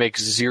 I make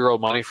zero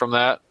money from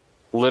that.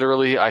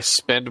 Literally, I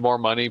spend more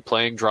money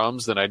playing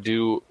drums than I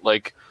do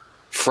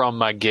from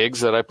my gigs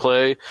that I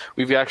play.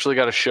 We've actually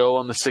got a show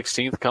on the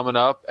 16th coming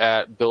up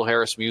at Bill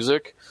Harris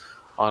Music.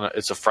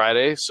 It's a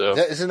Friday, so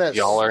isn't that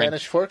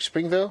Spanish Fork,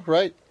 Springville,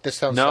 right? This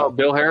sounds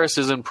Bill Harris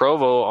is in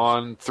Provo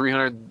on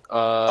 300.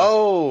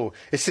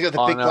 It's the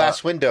big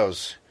glass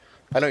windows.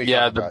 I know what you're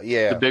talking about.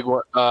 Yeah, the big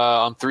one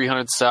on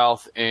 300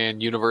 South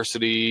and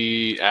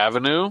University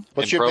Avenue.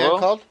 What's in your Provo.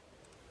 band called?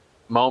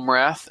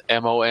 Momrath,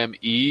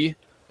 Momewrath.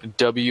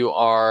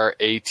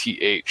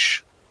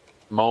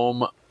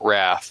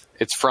 Momrath.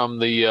 It's from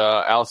the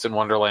Alice in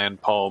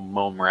Wonderland poem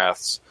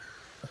Momraths.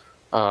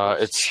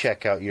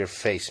 Check out your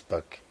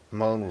Facebook.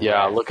 Momrath.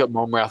 Yeah, look up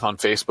Momrath on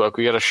Facebook.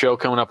 We got a show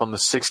coming up on the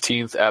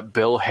 16th at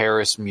Bill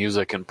Harris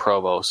Music in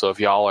Provo. So if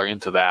y'all are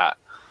into that,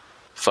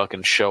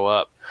 fucking show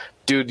up.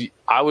 Dude,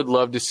 I would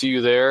love to see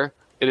you there.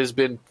 It has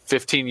been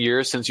 15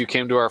 years since you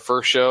came to our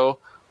first show.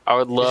 I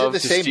would love to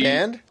see... Is it the same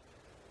band?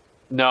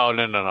 No.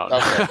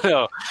 Okay.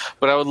 No.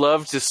 But I would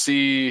love to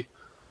see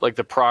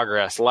the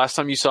progress. The last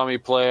time you saw me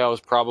play, I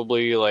was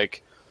probably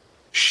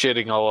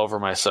shitting all over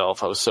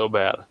myself. I was so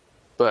bad.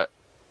 But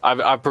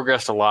I've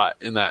progressed a lot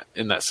in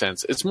that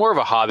sense. It's more of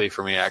a hobby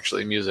for me,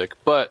 actually, music.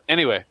 But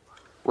anyway,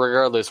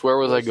 regardless, where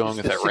was I going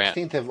with that rant?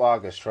 16th of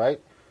August, right?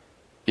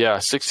 Yeah,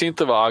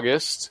 16th of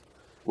August,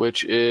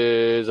 which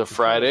is a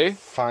Friday.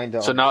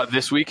 So not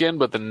this weekend,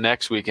 but the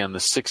next weekend, the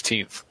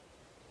 16th,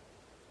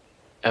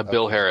 at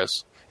Bill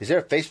Harris. Is there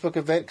a Facebook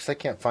event? Because I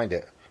can't find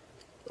it.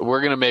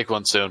 We're going to make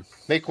one soon.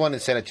 Make one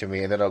and send it to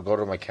me, and then I'll go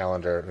to my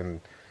calendar,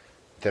 and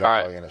then I'll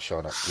probably end up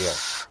showing up.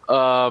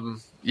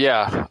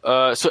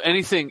 Yeah. So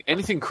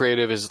anything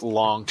creative is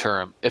long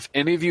term. If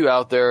any of you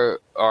out there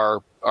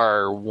are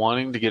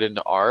wanting to get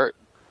into art,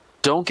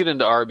 don't get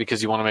into art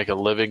because you want to make a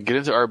living. Get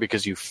into art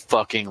because you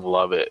fucking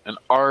love it. And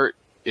art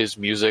is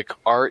music.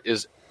 Art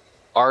is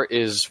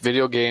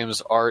video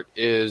games. Art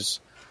is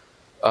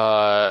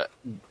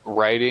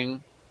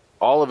writing.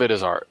 All of it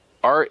is art.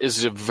 Art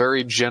is a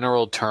very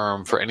general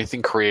term for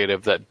anything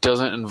creative that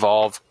doesn't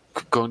involve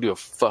going to a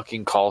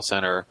fucking call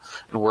center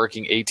and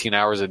working 18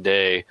 hours a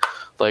day.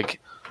 Like,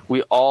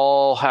 we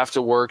all have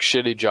to work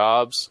shitty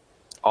jobs.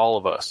 All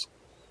of us.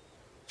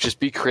 Just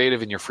be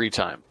creative in your free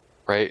time,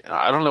 right?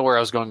 I don't know where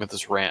I was going with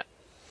this rant,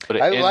 but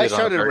I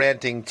started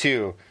ranting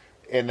too,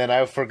 and then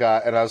I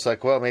forgot, and I was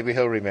like, well, maybe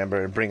he'll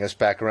remember and bring us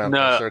back around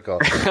full circle.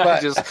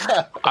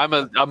 But I'm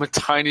a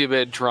tiny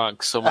bit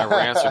drunk, so my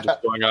rants are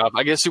just going up.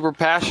 I get super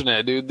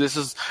passionate, dude. This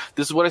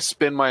is what I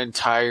spend my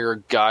entire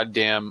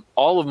goddamn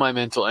all of my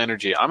mental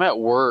energy. I'm at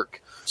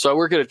work, so I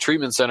work at a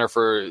treatment center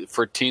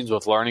for teens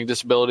with learning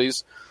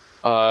disabilities,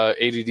 ADD,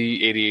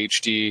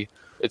 ADHD.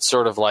 It's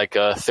sort of like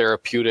a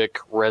therapeutic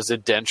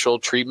residential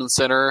treatment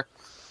center.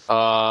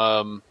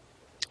 And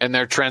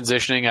they're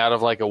transitioning out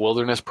of like a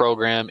wilderness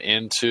program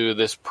into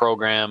this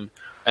program,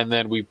 and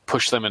then we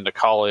push them into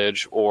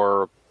college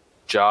or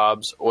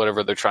jobs,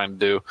 whatever they're trying to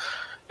do.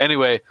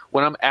 Anyway,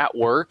 when I'm at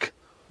work,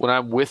 when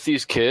I'm with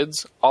these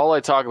kids, all I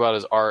talk about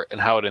is art and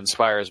how it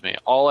inspires me.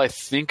 All I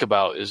think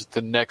about is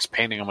the next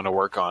painting I'm going to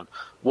work on.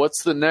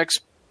 What's the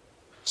next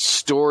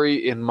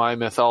story in my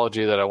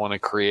mythology that I want to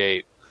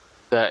create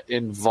that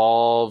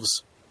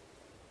involves...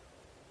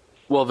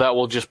 well, that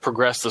will just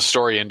progress the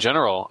story in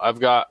general. I've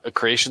got a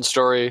creation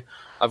story.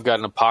 I've got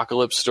an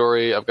apocalypse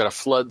story. I've got a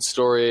flood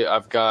story.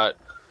 I've got,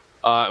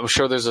 I'm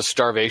sure there's a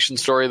starvation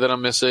story that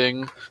I'm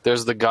missing.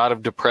 There's the god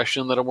of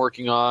depression that I'm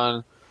working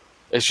on.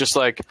 It's just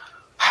like,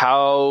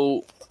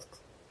 how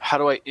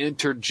do I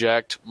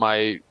interject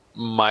my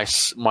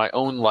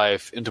own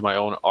life into my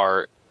own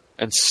art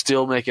and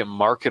still make it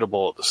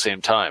marketable at the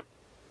same time?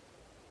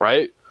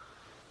 Right?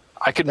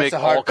 I could make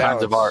all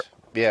kinds of art.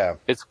 Yeah.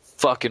 It's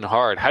fucking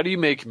hard. How do you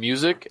make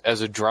music as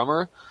a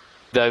drummer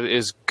that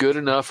is good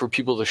enough for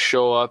people to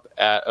show up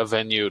at a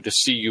venue to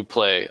see you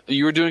play?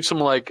 You were doing some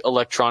like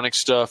electronic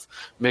stuff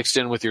mixed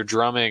in with your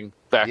drumming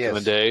back in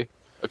the day,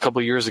 a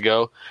couple of years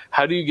ago.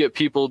 How do you get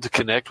people to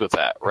connect with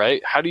that,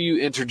 right? How do you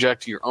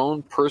interject your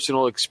own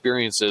personal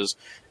experiences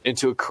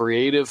into a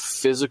creative,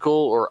 physical,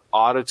 or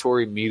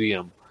auditory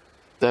medium?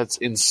 That's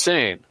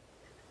insane.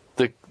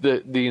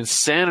 The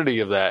insanity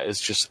of that is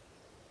just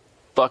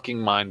fucking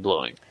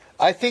mind-blowing.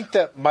 I think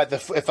that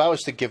if I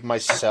was to give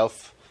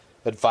myself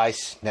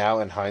advice now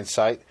in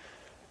hindsight,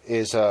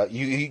 is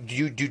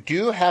you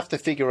do have to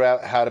figure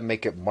out how to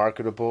make it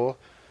marketable,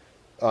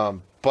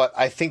 but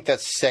I think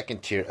that's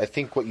second tier. I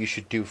think what you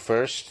should do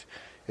first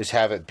is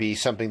have it be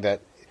something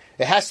that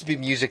it has to be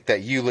music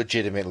that you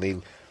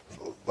legitimately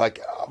like.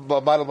 A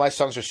lot of my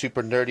songs are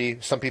super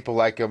nerdy. Some people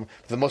like them.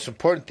 The most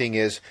important thing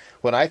is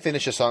when I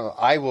finish a song,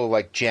 I will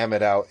like jam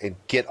it out and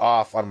get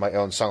off on my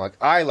own song.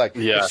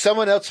 If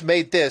someone else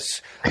made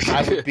this,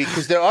 I would be,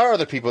 because there are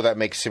other people that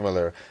make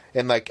similar.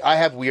 And like, I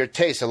have weird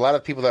tastes. A lot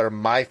of people that are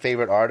my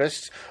favorite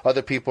artists,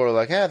 other people are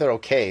like, they're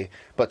okay.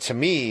 But to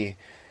me,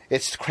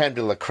 it's creme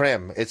de la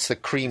creme. It's the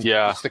cream.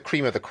 Yeah. It's the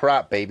cream of the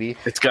crop, baby.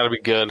 It's got to be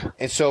good.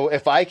 And so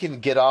if I can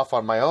get off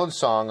on my own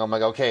song, I'm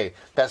like, okay,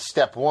 that's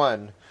step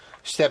one.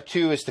 Step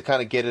two is to kind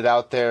of get it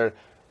out there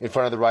in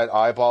front of the right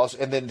eyeballs.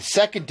 And then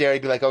secondary,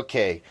 be like,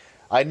 okay,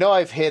 I know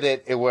I've hit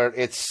it where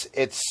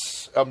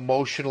it's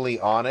emotionally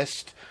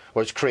honest,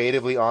 or it's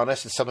creatively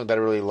honest. It's something that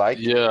I really like.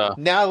 Yeah.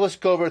 Now let's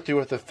go over through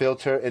with a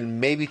filter and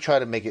maybe try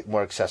to make it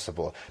more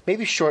accessible.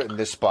 Maybe shorten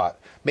this spot.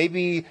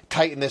 Maybe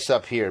tighten this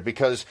up here.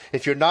 Because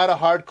if you're not a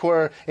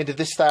hardcore into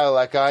this style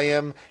like I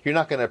am, you're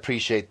not going to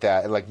appreciate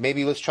that. And like,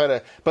 maybe let's try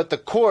to... But the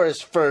core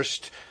is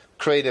first...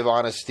 creative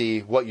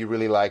honesty, what you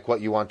really like,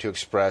 what you want to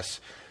express.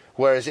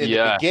 Whereas in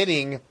the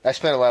beginning, I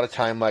spent a lot of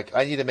time like,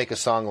 I need to make a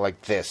song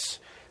like this,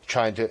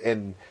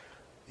 and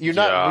you're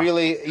not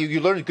really, you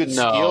learn good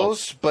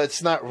skills, but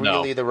it's not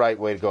really the right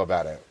way to go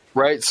about it.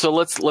 Right. So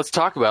let's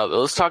talk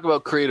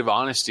about creative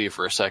honesty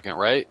for a second,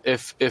 right?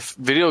 If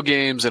video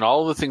games and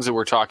all of the things that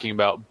we're talking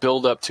about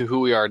build up to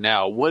who we are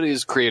now, what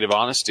is creative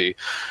honesty?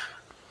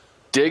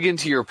 Dig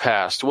into your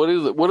past. What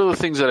are the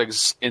things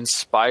that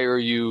inspire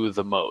you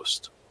the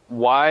most?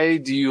 Why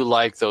do you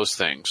like those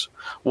things?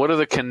 What are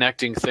the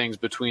connecting things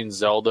between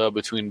Zelda,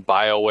 between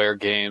BioWare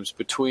games,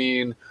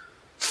 between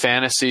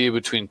fantasy,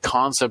 between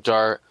concept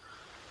art?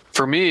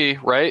 For me,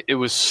 right, it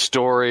was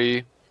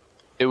story.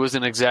 It was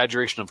an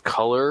exaggeration of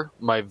color,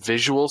 my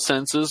visual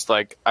senses.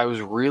 Like, I was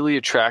really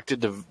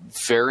attracted to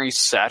very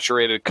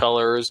saturated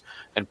colors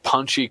and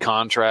punchy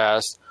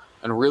contrast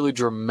and really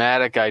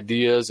dramatic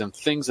ideas and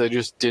things that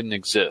just didn't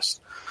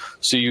exist.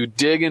 So you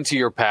dig into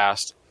your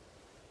past.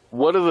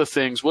 What are the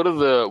things, what are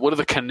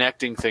the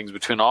connecting things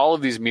between all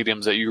of these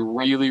mediums that you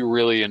really,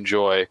 really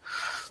enjoy?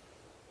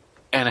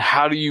 And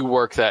how do you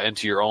work that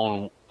into your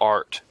own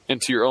art,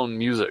 into your own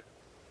music?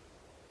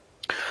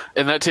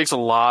 And that takes a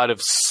lot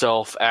of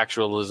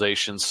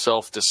self-actualization,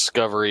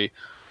 self-discovery.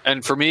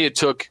 And for me, it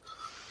took,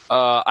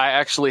 I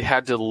actually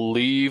had to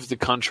leave the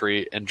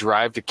country and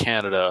drive to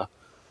Canada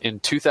in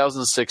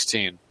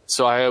 2016.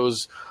 So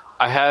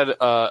I had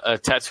a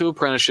tattoo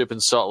apprenticeship in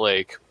Salt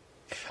Lake.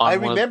 I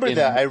remember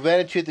that. I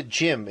ran into you at the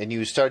gym, and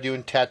you started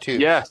doing tattoos.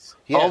 Yes.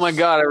 Oh my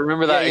God, I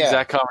remember that Yeah.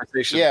 exact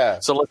conversation. Yeah.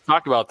 So let's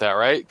talk about that,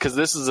 right? Because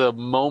this is a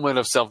moment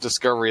of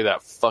self-discovery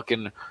that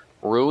fucking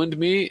ruined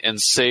me and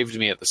saved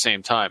me at the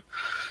same time.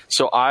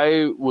 So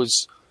I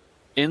was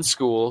in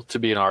school to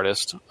be an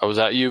artist. I was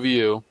at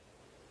UVU,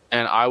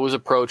 and I was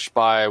approached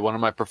by one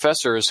of my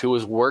professors who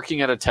was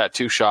working at a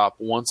tattoo shop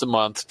once a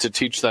month to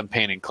teach them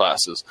painting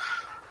classes.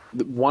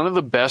 One of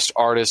the best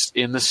artists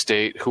in the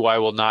state, who I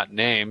will not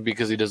name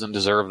because he doesn't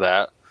deserve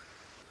that,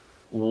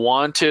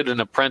 wanted an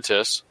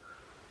apprentice.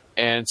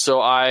 And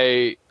so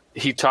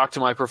he talked to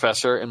my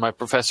professor, and my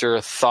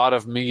professor thought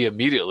of me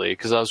immediately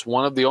because I was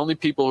one of the only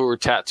people who were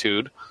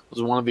tattooed. I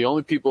was one of the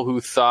only people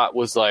who thought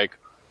was like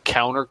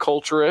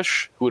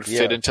counterculture-ish, who would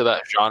fit into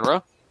that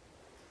genre.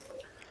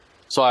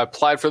 So I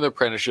applied for the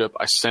apprenticeship.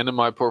 I sent in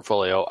my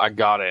portfolio. I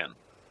got in.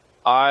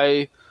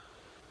 I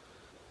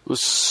was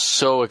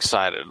so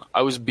excited.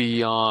 I was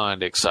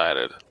beyond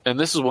excited. And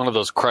this is one of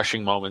those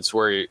crushing moments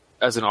where,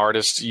 as an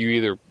artist, you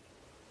either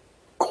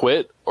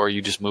quit or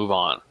you just move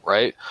on,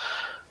 right?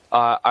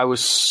 I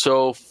was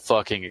so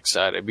fucking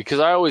excited because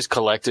I always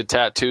collected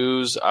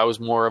tattoos. I was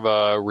more of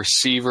a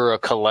receiver, a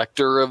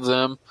collector of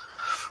them.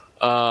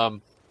 So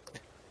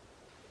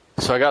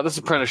I got this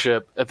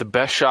apprenticeship at the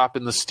best shop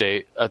in the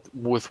state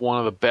with one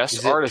of the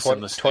best artists in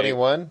the state.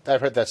 21?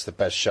 I've heard that's the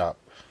best shop.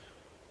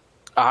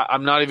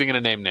 I'm not even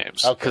going to name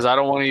names because I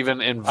don't want to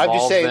even involve I'm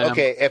just saying, them.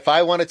 okay, if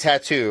I want a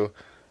tattoo,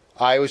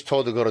 I was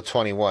told to go to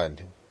 21.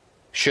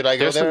 Should I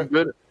go there?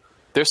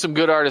 There's some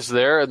good artists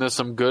there, and there's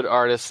some good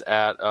artists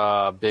at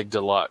Big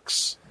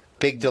Deluxe.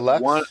 Big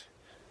Deluxe?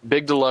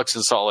 Big Deluxe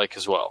in Salt Lake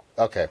as well.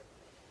 Okay.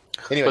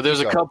 Anyway, but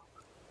there's a couple.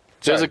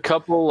 There's a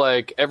couple,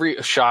 like,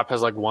 every shop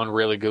has, like, one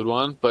really good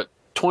one, but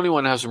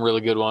 21 has some really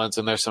good ones,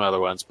 and there's some other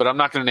ones. But I'm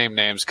not going to name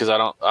names because I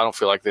don't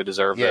feel like they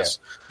deserve this.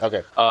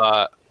 Okay.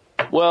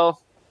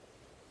 Well,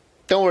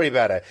 don't worry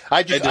about it.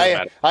 I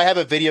have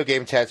a video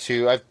game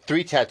tattoo. I have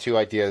 3 tattoo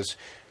ideas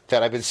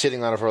that I've been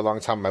sitting on it for a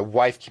long time.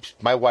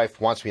 My wife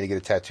wants me to get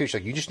a tattoo. She's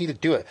like, you just need to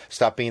do it.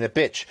 Stop being a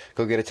bitch.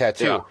 Go get a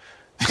tattoo. Yeah.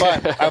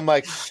 But I'm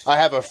like, I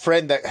have a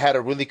friend that had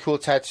a really cool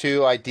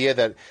tattoo idea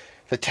that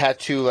the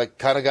tattoo like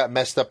kind of got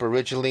messed up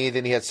originally.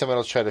 Then he had someone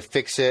else try to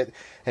fix it,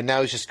 and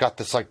now he's just got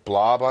this like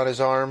blob on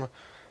his arm.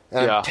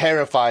 And I'm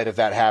terrified of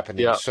that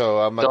happening. Yeah. So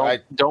I'm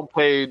like, don't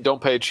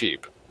pay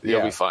cheap.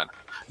 You'll be fine.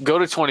 Go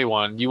to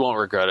 21. You won't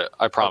regret it.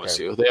 I promise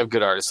you. They have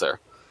good artists there.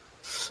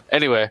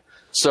 Anyway,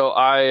 so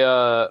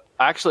I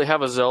actually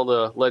have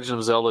a Legend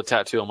of Zelda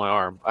tattoo on my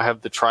arm. I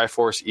have the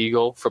Triforce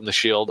Eagle from the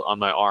shield on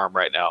my arm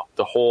right now.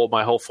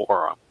 My whole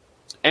forearm.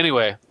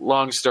 Anyway,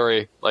 long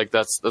story. Like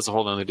that's a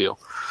whole other deal.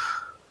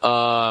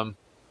 So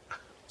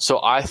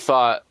I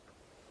thought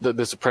that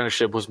this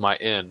apprenticeship was my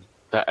in.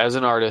 That as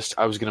an artist,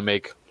 I was going to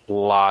make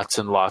lots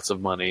and lots of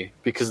money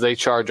because they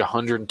charge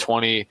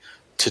 $120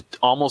 to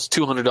almost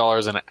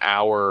 $200 an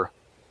hour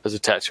as a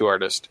tattoo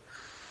artist.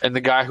 And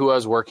the guy who I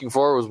was working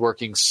for was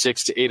working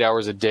 6 to 8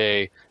 hours a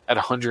day at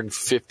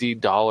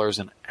 $150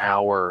 an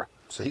hour.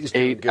 So he's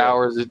 8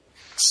 hours,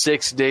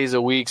 6 days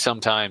a week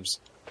sometimes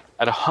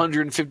at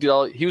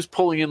 $150. He was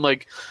pulling in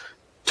like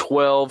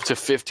 $12,000 to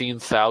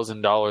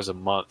 $15,000 a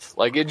month.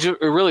 Like it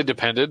really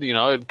depended,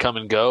 it'd come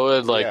and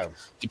go,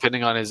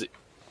 depending on his.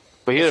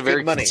 But he had a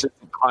very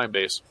consistent client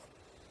base.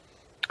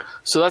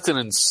 So that's an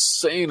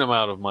insane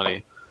amount of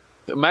money.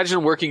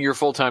 Imagine working your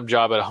full-time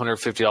job at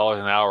 $150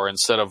 an hour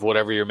instead of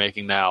whatever you're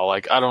making now.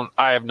 Like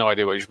I have no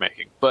idea what you're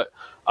making, but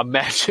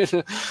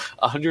imagine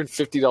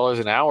 $150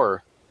 an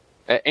hour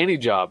at any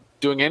job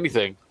doing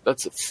anything.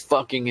 That's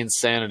fucking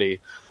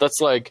insanity.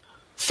 That's like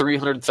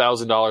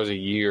 $300,000 a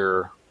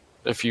year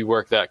if you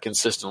work that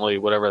consistently,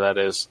 whatever that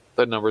is.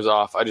 That number's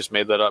off. I just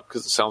made that up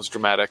because it sounds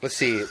dramatic. Let's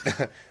see.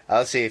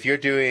 I'll see if you're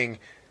doing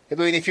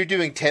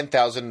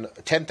 10,000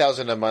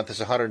 a month, it's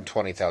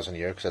 120,000 a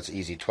year because that's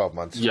easy, 12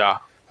 months. Yeah.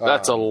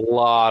 That's a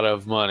lot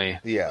of money.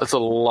 Yeah. That's a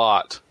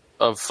lot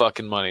of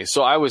fucking money.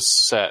 So I was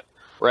set,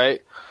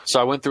 right? So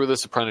I went through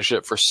this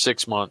apprenticeship for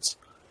 6 months,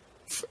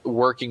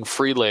 working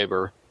free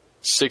labor,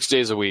 6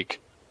 days a week,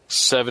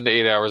 7 to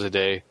 8 hours a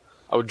day.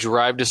 I would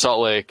drive to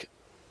Salt Lake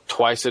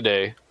twice a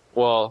day.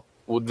 Well,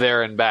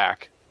 there and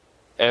back,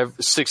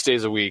 6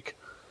 days a week,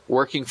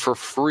 working for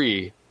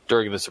free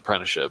during this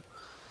apprenticeship.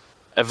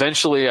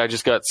 Eventually, I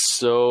just got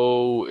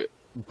so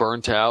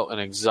burnt out and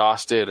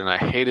exhausted, and I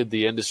hated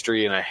the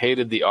industry and I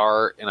hated the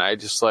art, and I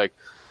just I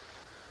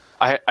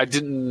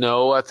didn't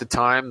know at the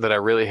time that I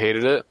really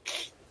hated it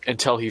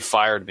until he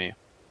fired me.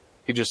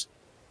 He just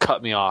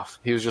cut me off.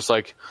 He was just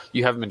like,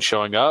 you haven't been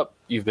showing up,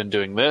 you've been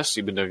doing this,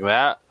 you've been doing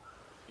that,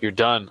 you're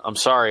done, I'm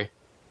sorry,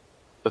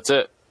 that's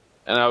it.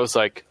 And I was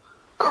like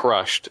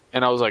crushed,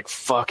 and I was like,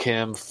 fuck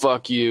him,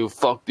 fuck you,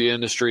 fuck the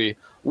industry.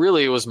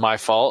 Really, it was my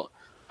fault.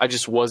 I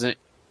just wasn't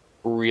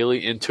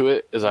really into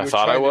it as I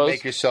thought I was. To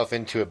make yourself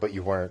into it, but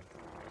you weren't.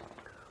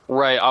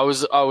 Right. I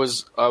was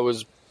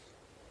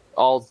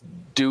all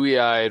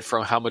dewy-eyed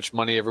from how much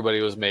money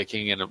everybody was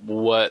making and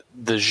what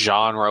the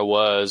genre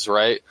was,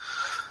 right?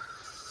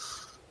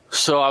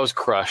 So I was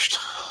crushed.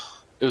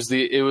 It was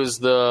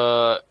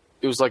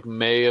like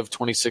May of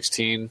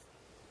 2016.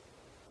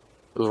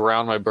 It was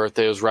around my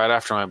birthday. It was right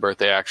after my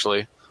birthday,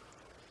 actually.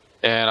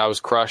 And I was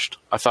crushed.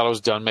 I thought I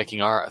was done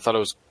making art. I thought I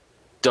was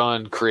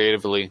done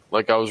creatively.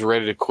 Like, I was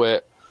ready to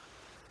quit.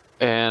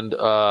 And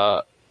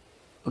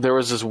there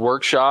was this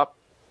workshop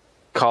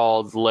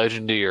called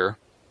Legendeer.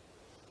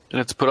 And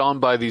it's put on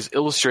by these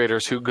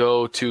illustrators who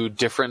go to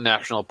different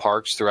national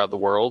parks throughout the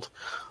world.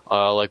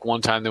 Like,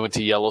 one time they went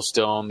to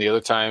Yellowstone. The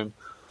other time,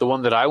 the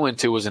one that I went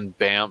to was in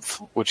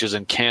Banff, which is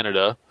in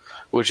Canada,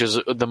 which is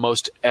the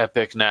most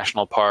epic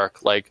national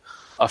park. Like,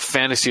 a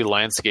fantasy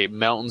landscape,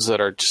 mountains that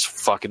are just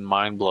fucking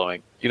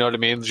mind-blowing. You know what I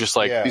mean? Just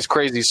like these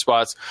crazy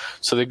spots.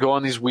 So they go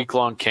on these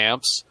week-long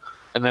camps,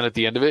 and then at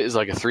the end of it is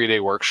like a 3-day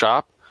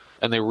workshop,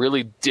 and they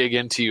really dig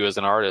into you as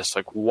an artist.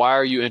 Like, why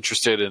are you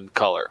interested in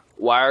color?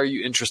 Why are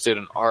you interested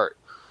in art?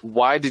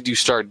 Why did you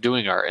start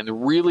doing art?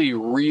 And really,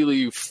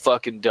 really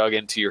fucking dug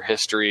into your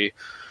history.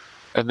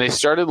 And they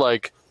started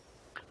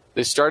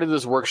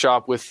this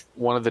workshop with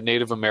one of the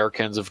Native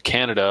Americans of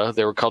Canada.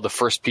 They were called the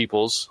First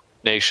Peoples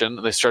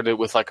Nation. They started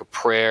with like a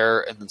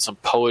prayer and then some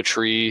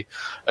poetry,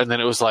 and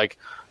then it was like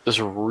this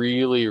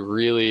really,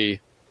 really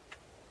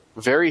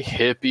very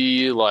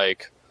hippie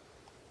like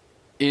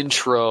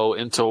intro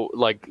into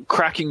like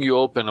cracking you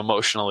open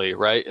emotionally,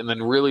 right? And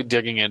then really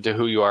digging into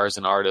who you are as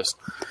an artist.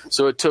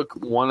 So it took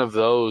one of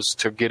those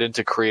to get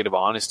into Creative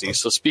Honesty.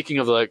 So speaking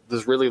of like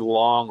this really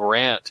long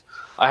rant,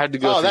 I had to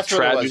go through that's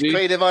tragedy. What it was.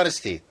 Creative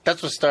Honesty.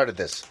 That's what started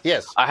this.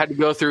 Yes. I had to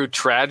go through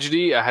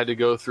tragedy. I had to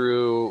go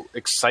through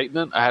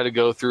excitement. I had to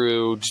go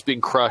through just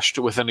being crushed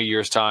within a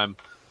year's time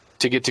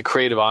to get to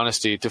Creative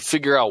Honesty, to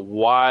figure out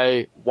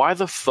why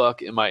the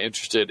fuck am I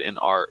interested in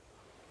art?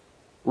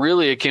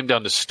 Really, it came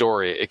down to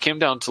story. It came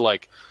down to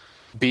like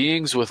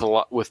beings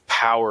with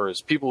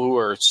powers, people who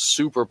are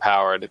super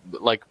powered,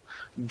 like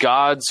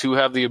gods who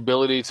have the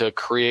ability to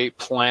create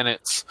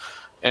planets,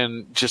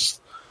 and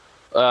just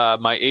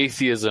my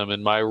atheism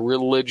and my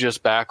religious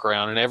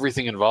background and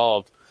everything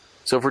involved.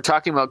 So if we're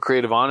talking about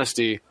Creative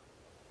Honesty,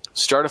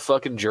 start a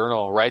fucking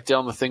journal. Write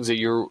down the things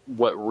that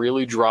what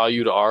really draw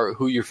you to art,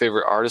 who your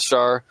favorite artists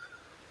are,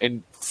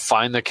 and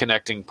find the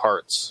connecting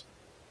parts.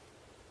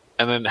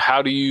 And then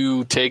how do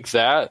you take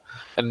that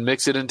and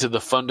mix it into the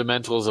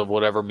fundamentals of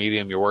whatever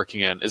medium you're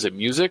working in? Is it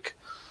music?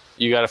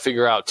 You got to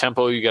figure out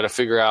tempo. You got to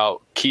figure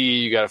out key.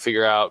 You got to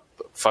figure out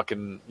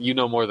fucking, you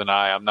know more than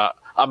I'm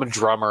a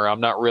drummer. I'm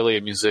not really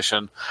a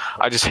musician.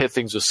 I just hit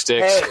things with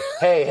sticks.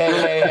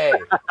 Hey.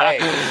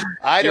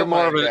 I don't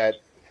mind that.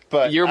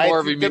 But you're more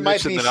of a musician than I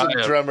am. There might be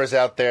some drummers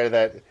out there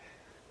that,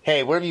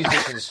 hey, we're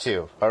musicians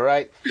too, all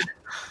right?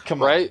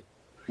 Come on. Right?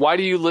 Why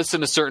do you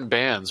listen to certain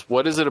bands?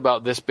 What is it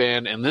about this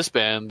band and this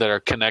band that are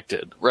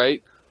connected,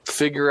 right?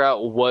 Figure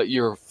out what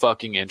you're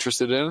fucking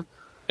interested in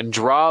and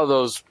draw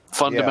those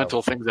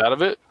fundamental things out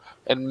of it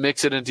and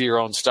mix it into your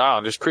own style.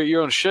 And just create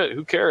your own shit.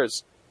 Who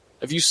cares?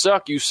 If you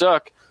suck, you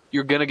suck.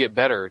 You're going to get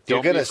better.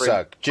 You're going to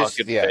suck.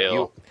 Just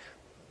fail.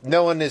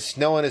 No one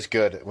is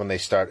good when they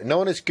start. No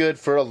one is good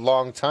for a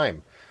long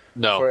time.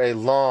 No. For a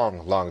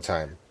long, long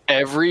time.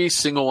 Every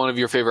single one of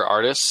your favorite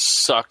artists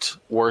sucked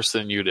worse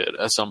than you did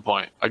at some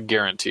point. I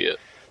guarantee it.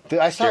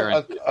 I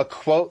saw a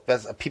quote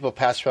that people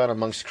pass around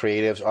amongst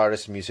creatives,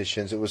 artists, and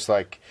musicians. It was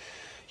like,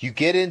 you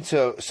get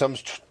into some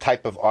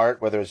type of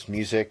art, whether it's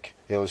music,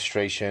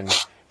 illustration,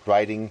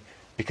 writing,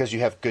 because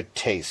you have good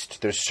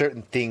taste. There's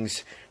certain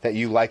things that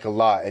you like a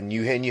lot, and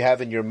you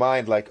have in your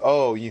mind like,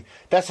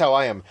 that's how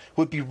I am.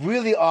 Would be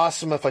really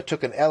awesome if I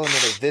took an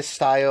element of this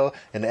style,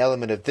 an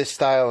element of this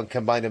style, and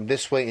combined them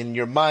this way. In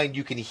your mind,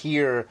 you can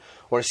hear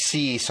or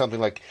see something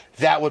like,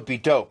 that would be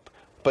dope.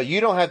 But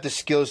you don't have the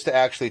skills to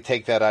actually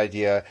take that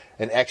idea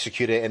and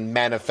execute it and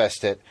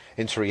manifest it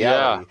into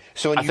reality. Yeah.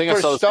 So when I think I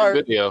saw the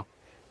video.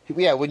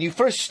 Yeah, when you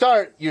first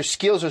start, your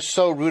skills are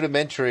so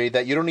rudimentary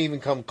that you don't even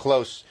come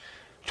close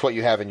to what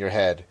you have in your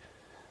head.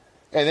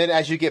 And then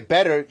as you get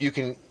better,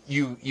 you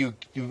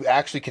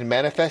actually can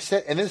manifest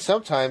it. And then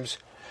sometimes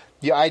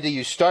the idea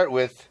you start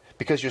with,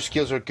 because your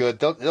skills are good,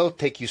 they'll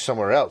take you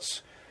somewhere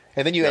else.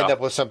 And then you end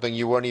up with something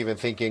you weren't even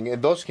thinking.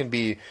 And those can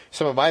be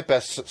some of my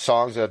best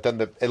songs that I've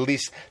done at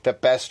least the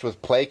best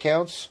with play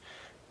counts.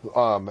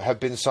 Have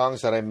been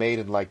songs that I made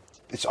in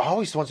it's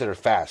always the ones that are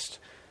fast.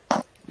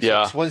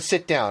 Yeah. It's one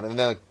sit down, and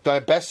then my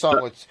best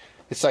song was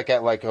it's at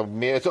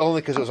it's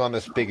only because it was on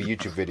this big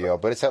YouTube video,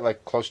 but it's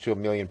at close to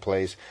 1 million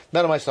plays.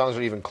 None of my songs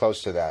are even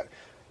close to that.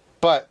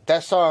 But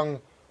that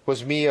song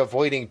was me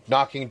avoiding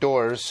knocking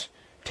doors,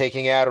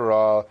 taking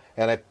Adderall,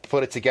 and I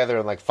put it together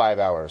in 5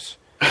 hours.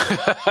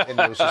 And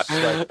it was just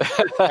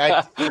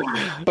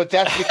but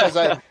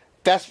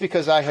that's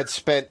because I had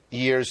spent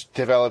years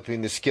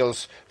developing the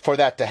skills for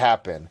that to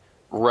happen.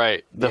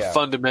 Right. The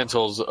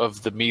fundamentals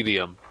of the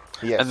medium.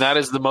 Yes. And that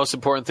is the most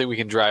important thing we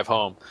can drive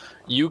home.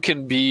 You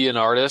can be an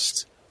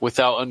artist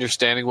without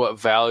understanding what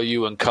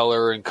value and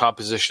color and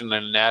composition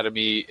and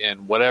anatomy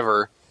and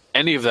whatever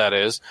any of that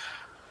is.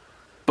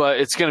 but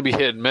it's going to be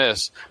hit and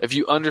miss. If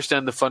you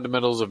understand the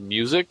fundamentals of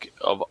music,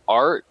 of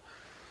art,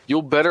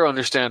 you'll better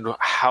understand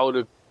how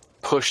to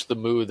push the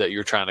mood that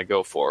you're trying to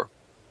go for.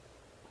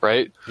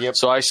 Right? Yep.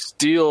 So I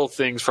steal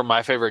things from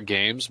my favorite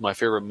games, my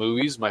favorite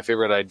movies, my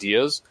favorite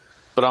ideas,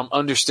 but I'm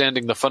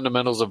understanding the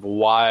fundamentals of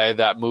why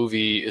that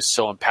movie is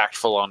so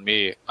impactful on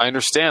me. I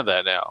understand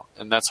that now,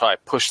 and that's how I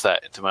push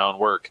that into my own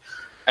work.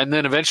 And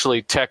then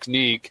eventually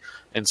technique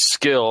and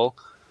skill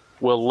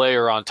will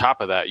layer on top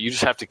of that. You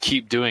just have to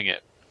keep doing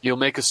it. You'll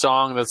make a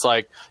song that's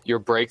like your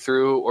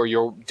breakthrough, or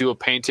you'll do a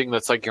painting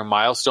that's like your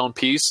milestone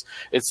piece.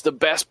 It's the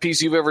best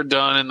piece you've ever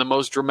done and the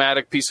most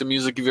dramatic piece of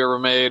music you've ever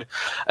made.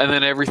 And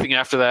then everything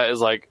after that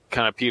is like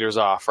kind of peters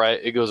off, right?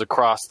 It goes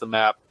across the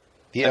map.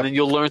 Yep. And then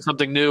you'll learn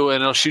something new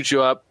and it'll shoot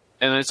you up.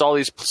 And it's all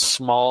these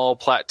small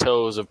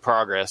plateaus of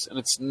progress. And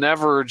it's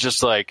never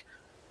just like,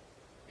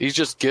 he's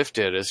just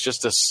gifted. It's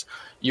just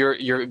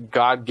your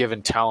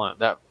God-given talent.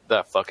 That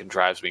fucking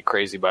drives me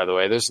crazy, by the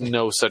way. There's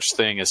no such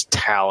thing as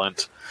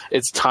talent.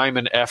 It's time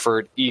and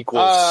effort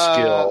equals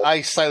skill.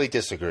 I slightly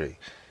disagree.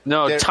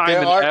 No,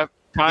 time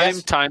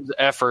times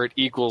effort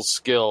equals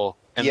skill,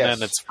 and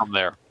then it's from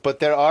there.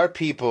 But there are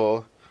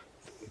people,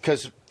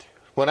 because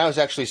when I was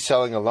actually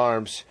selling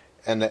alarms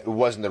and it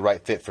wasn't the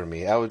right fit for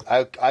me,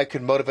 I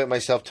could motivate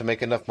myself to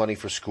make enough money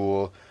for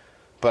school,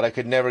 but I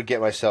could never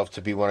get myself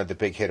to be one of the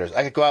big hitters.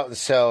 I could go out and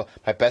sell,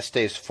 my best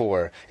day is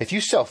 4. If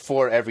you sell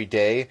 4 every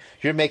day,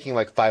 you're making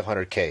like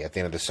 $500K at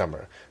the end of the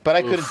summer. But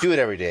I couldn't do it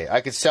every day.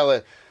 I could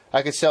sell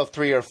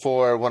 3 or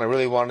 4 when I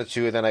really wanted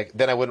to, and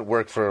then I wouldn't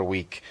work for a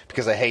week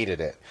because I hated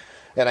it.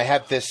 And I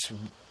had this,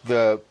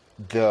 the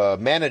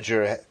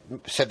manager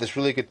said this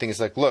really good thing.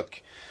 It's like,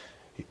 look,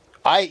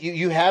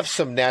 you have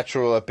some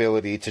natural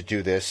ability to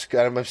do this.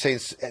 I'm saying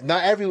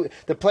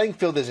the playing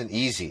field isn't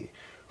easy,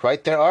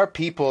 right? There are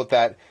people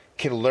that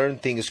can learn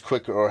things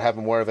quicker or have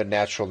more of a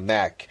natural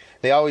knack.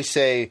 They always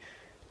say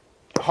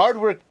hard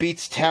work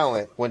beats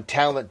talent when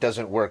talent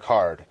doesn't work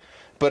hard.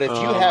 But if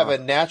you have a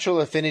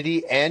natural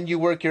affinity and you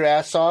work your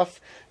ass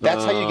off,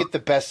 that's how you get the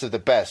best of the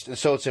best. And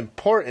so it's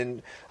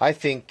important, I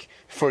think,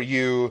 for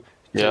you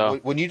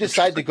when you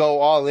decide to go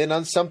all in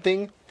on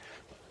something,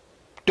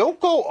 don't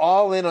go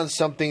all in on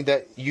something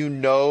that you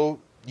know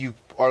you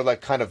are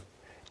like kind of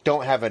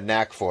don't have a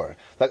knack for.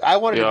 Like I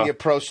wanted to be a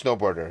pro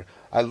snowboarder.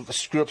 I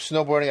grew up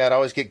snowboarding. I'd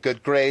always get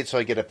good grades, so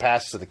I get a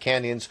pass to the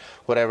canyons,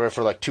 whatever,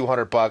 for like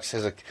 $200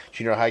 as a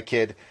junior high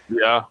kid.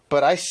 Yeah.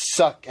 But I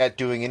suck at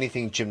doing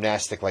anything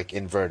gymnastic like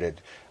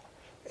inverted.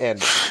 And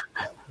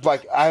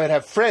like I would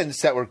have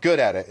friends that were good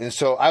at it. And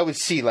so I would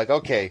see like,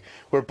 okay,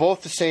 we're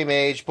both the same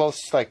age, both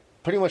like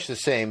pretty much the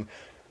same,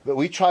 but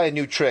we try a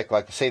new trick,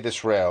 like say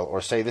this rail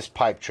or say this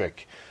pipe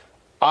trick.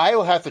 I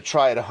will have to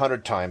try it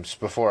 100 times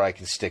before I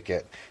can stick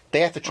it. They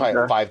have to try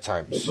it 5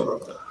 times.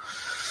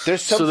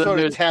 There's some sort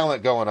of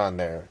talent going on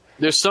there.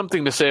 There's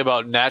something to say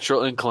about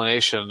natural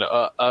inclination,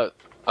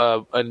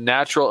 a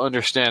natural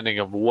understanding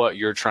of what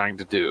you're trying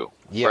to do,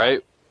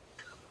 right?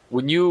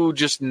 When you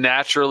just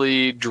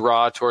naturally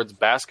draw towards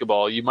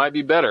basketball, you might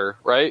be better,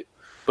 right?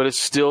 But it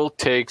still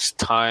takes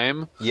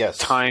time. Yes.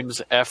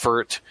 Times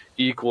effort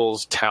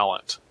equals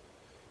talent.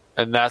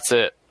 And that's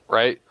it,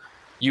 right?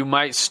 You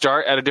might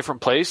start at a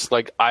different place.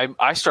 Like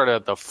I started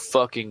at the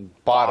fucking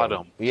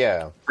bottom.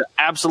 Yeah. The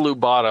absolute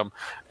bottom.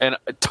 And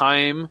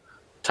time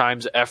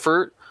times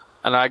effort.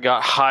 And I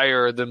got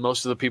higher than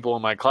most of the people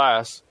in my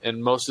class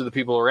and most of the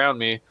people around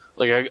me.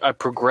 Like I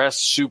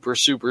progressed super,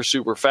 super,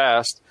 super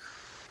fast.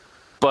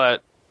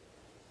 But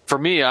for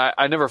me,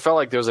 I never felt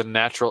like there was a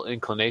natural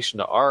inclination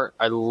to art.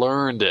 I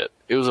learned it.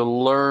 It was a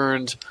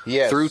learned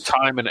through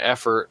time and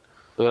effort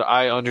that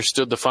I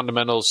understood the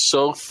fundamentals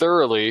so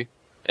thoroughly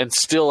and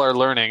still are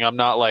learning. I'm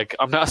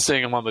not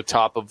saying I'm on the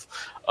top of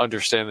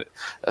understanding.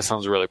 That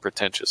sounds really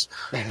pretentious.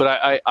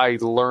 But I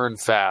learn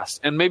fast.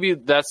 And maybe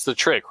that's the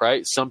trick,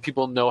 right? Some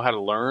people know how to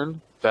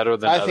learn better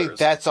than others. I think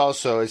that's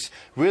also, it's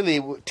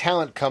really,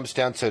 talent comes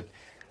down to,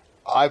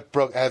 I've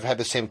had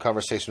the same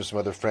conversation with some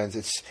other friends.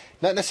 It's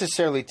not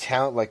necessarily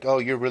talent like, oh,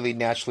 you're really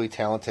naturally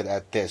talented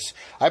at this.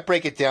 I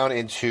break it down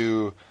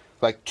into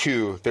like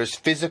 2. There's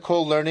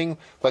physical learning.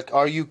 Like,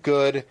 are you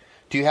good?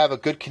 Do you have a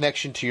good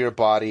connection to your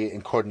body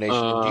and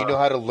coordination? Do you know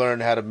how to learn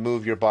how to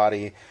move your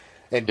body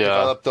and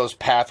develop those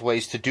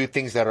pathways to do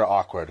things that are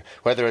awkward?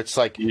 Whether it's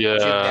like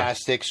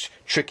gymnastics,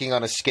 tricking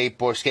on a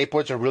skateboard.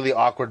 Skateboards are really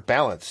awkward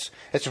balance.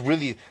 It's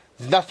really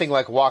nothing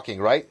like walking,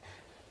 right?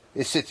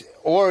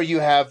 Or you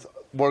have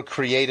more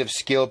creative,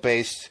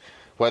 skill-based,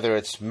 whether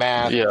it's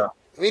math,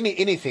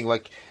 anything.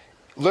 Like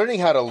learning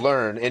how to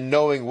learn and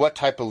knowing what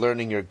type of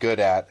learning you're good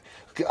at.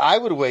 I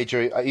would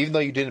wager, even though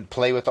you didn't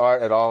play with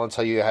art at all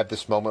until you had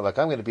this moment, like,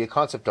 I'm going to be a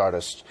concept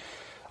artist,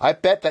 I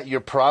bet that you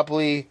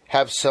probably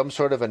have some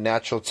sort of a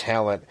natural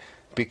talent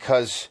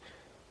because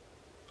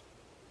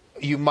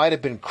you might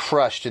have been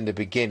crushed in the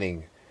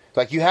beginning.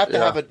 Like, you have to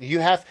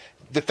have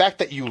the fact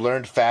that you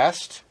learned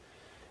fast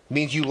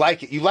means you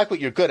like it. You like what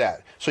you're good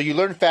at. So you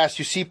learn fast,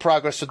 you see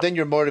progress, so then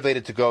you're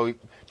motivated to go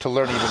to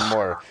learn even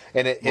more.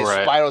 And it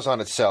spirals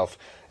on itself.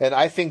 And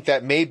I think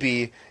that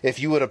maybe if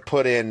you would have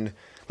put in,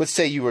 let's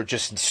say you were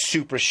just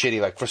super shitty.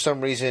 Like for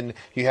some reason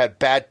you had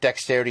bad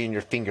dexterity in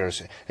your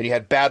fingers and you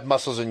had bad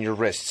muscles in your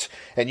wrists,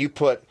 and you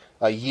put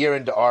a year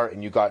into art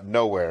and you got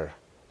nowhere.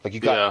 Like you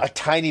got a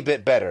tiny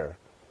bit better.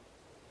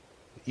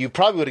 You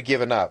probably would have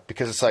given up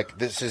because it's like,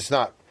 this is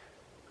not.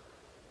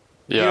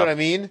 You know what I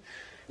mean?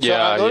 So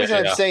the only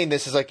reason I'm saying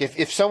this is like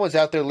if someone's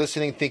out there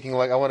listening thinking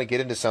like I want to get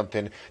into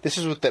something, this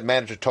is what that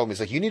manager told me. It's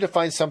like you need to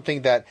find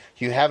something that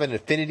you have an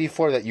affinity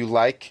for, that you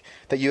like,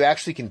 that you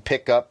actually can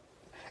pick up,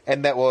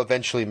 and that will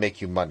eventually make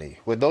you money.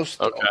 When those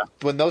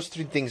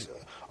three things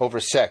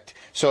intersect.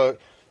 So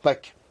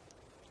like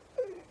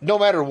no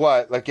matter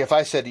what, like if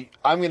I said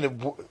I'm going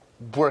to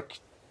work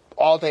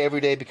all day, every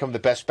day, become the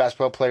best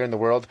basketball player in the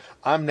world,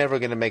 I'm never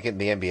going to make it in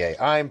the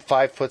NBA. I'm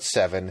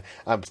 5'7".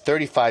 I'm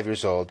 35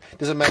 years old.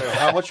 Doesn't matter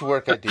how much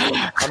work I do.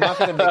 I'm not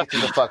going to make it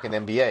to the fucking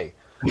NBA.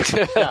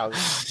 Now,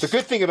 the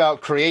good thing about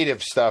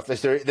creative stuff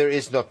is there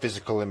is no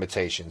physical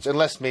limitations,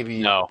 unless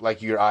maybe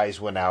like your eyes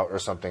went out or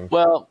something.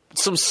 Well,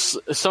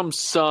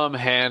 some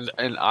hand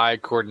and eye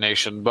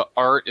coordination, but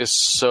art is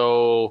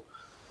so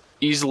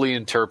easily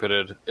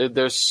interpreted.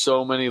 There's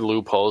so many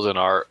loopholes in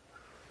art.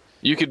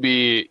 You could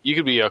be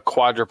a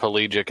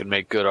quadriplegic and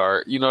make good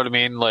art. You know what I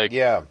mean? Like,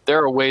 there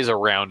are ways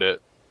around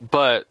it,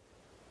 but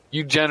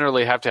you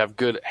generally have to have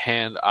good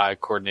hand-eye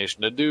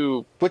coordination to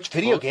do. Which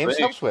video games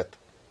helps with.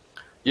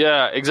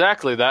 Yeah,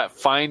 exactly. That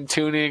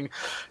fine-tuning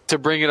to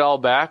bring it all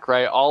back,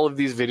 right? All of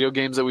these video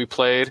games that we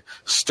played,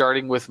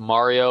 starting with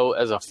Mario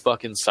as a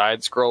fucking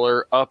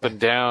side-scroller, up and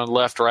down,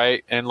 left,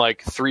 right, and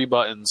like 3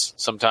 buttons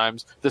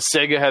sometimes. The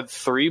Sega had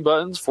 3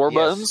 buttons, 4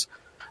 buttons,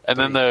 and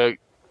then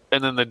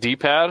the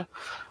D-pad.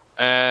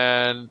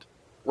 And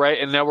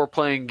now we're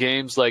playing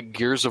games like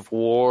Gears of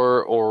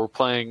War, or we're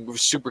playing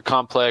super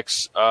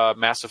complex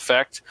Mass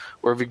Effect,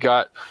 where we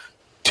got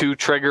 2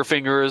 trigger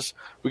fingers,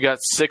 we got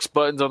 6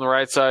 buttons on the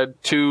right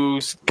side, 2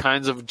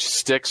 kinds of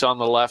sticks on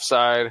the left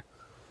side.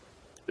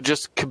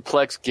 Just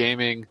complex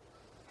gaming,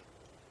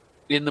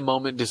 in the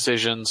moment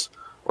decisions,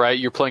 right?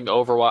 You're playing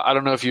Overwatch. I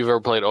don't know if you've ever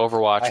played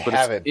Overwatch, but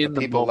haven't, it's in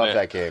the people moment.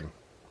 Love that game.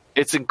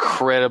 It's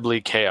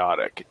incredibly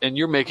chaotic, and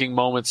you're making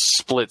moments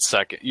split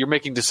second. You're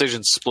making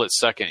decisions split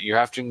second. You're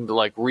having to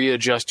like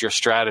readjust your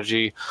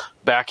strategy,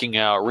 backing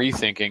out,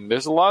 rethinking.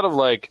 There's a lot of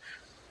like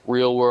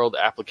real world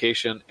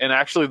application, and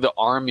actually the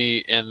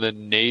Army and the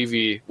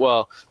Navy,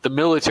 well, the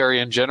military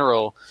in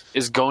general,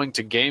 is going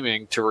to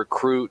gaming to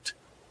recruit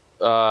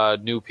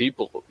new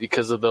people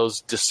because of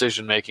those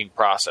decision making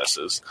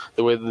processes,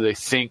 the way that they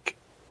think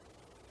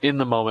in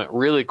the moment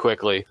really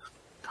quickly.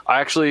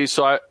 I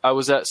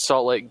was at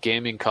Salt Lake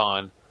Gaming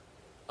Con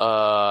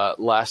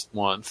last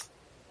month,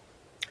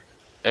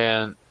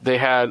 and they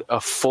had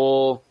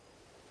the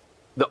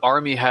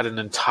Army had an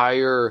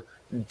entire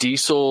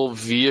diesel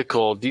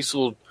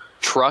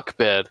truck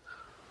bed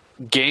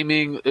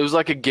gaming. It was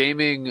like a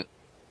gaming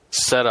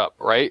setup,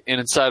 right? And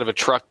inside of a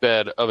truck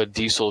bed of a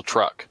diesel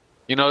truck,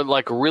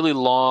 like a really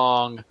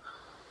long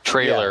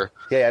trailer.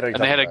 Yeah, I know. And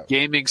they had a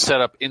gaming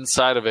setup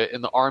inside of it,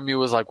 and the Army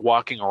was like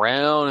walking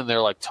around, and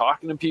they're like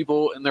talking to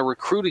people, and they're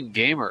recruiting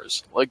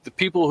gamers, like the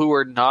people who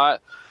are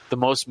not the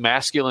most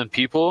masculine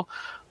people,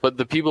 but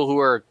the people who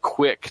are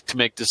quick to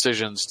make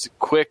decisions,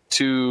 quick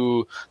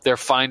to their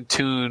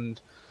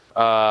fine-tuned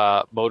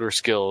motor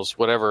skills,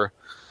 whatever.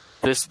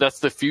 That's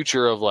the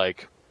future of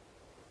like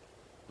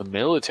the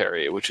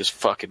military, which is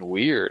fucking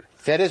weird.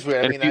 That is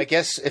weird. I mean, I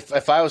guess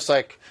if I was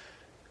like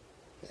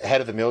head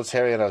of the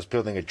military and I was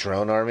building a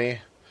drone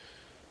army.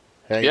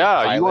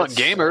 Yeah, you want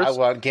gamers. I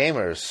want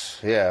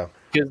gamers, yeah.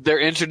 Because they're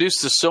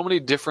introduced to so many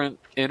different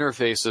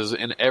interfaces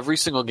in every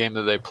single game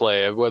that they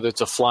play, whether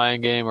it's a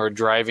flying game or a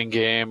driving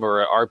game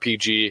or an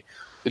RPG.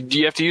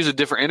 You have to use a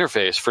different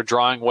interface for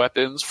drawing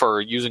weapons,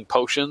 for using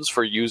potions,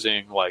 for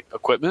using like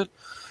equipment.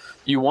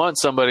 You want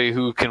somebody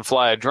who can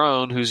fly a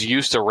drone, who's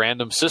used to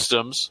random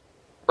systems,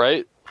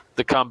 right?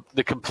 The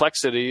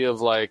complexity of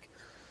like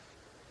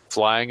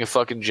flying a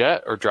fucking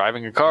jet or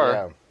driving a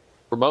car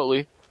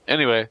remotely.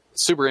 Anyway,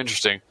 super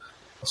interesting.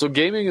 So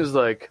gaming is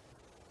like,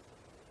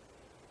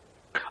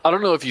 I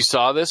don't know if you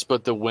saw this,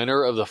 but the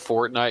winner of the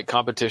Fortnite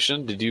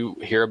competition, did you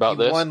hear about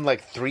this? He won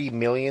like 3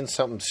 million,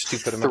 something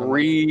stupid amount.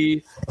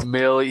 3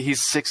 million.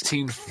 He's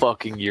 16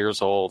 fucking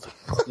years old.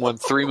 Won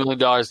 $3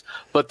 million,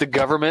 but the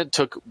government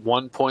took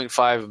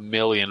 1.5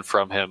 million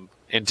from him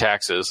in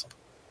taxes.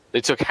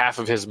 They took half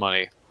of his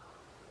money.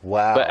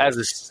 Wow. But as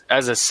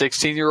a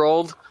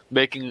 16-year-old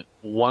making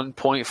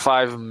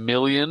 1.5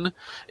 million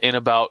in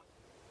about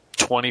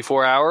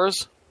 24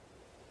 hours,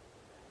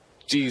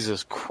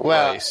 Jesus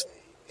Christ.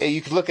 Well,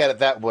 you could look at it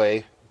that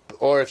way,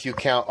 or if you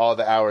count all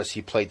the hours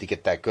he played to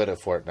get that good at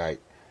Fortnite.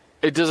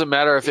 It doesn't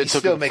matter if it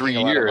took him 3 years. He's still making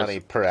a lot of money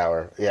per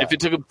hour. Yeah. If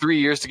it took him 3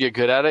 years to get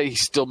good at it, he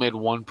still made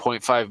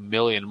 1.5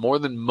 million, more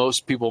than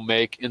most people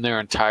make in their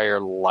entire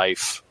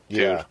life, dude.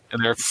 Yeah.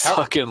 In their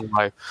fucking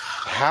life.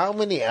 How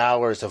many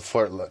hours of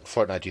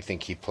Fortnite do you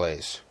think he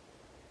plays?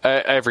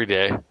 Every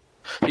day.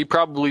 He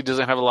probably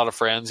doesn't have a lot of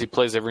friends. He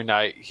plays every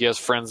night. He has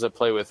friends that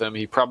play with him.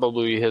 He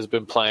probably has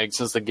been playing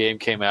since the game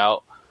came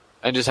out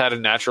and just had a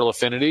natural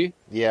affinity.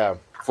 Yeah.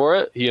 for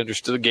it. He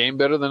understood the game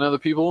better than other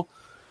people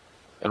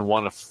and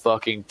won a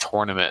fucking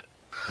tournament.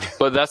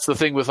 But that's the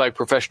thing with like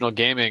professional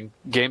gaming.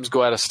 Games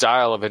go out of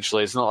style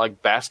eventually. It's not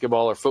like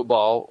basketball or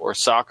football or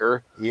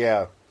soccer.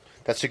 Yeah,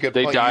 that's a good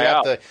They point. die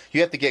out.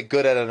 You have to get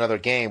good at another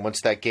game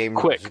once that game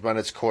Quick. has run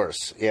its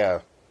course. Yeah.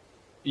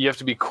 You have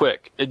to be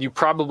quick. And you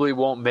probably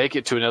won't make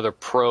it to another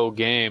pro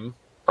game,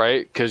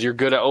 right? Because you're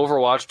good at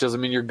Overwatch doesn't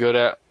mean you're good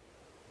at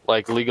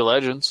like League of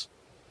Legends.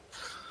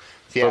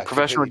 Yeah, But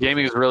professional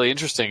gaming is really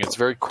interesting. It's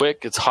very quick.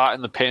 It's hot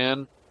in the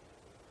pan.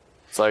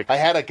 It's like I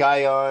had a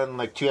guy on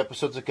like 2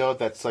 episodes ago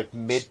that's like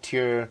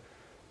mid-tier,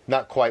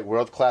 not quite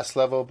world-class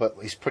level, but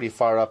he's pretty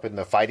far up in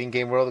the fighting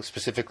game world,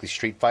 specifically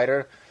Street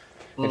Fighter.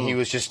 And he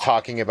was just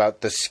talking about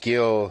the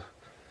skill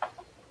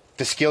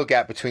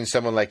gap between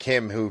someone like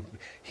him who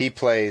he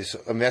plays.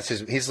 I mean,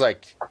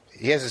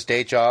 he has his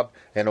day job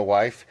and a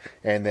wife,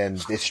 and then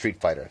it's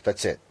Street Fighter.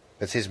 That's it.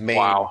 That's his main.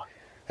 Wow.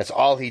 That's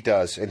all he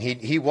does. And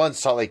he won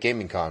Salt Lake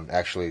Gaming Con,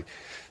 actually.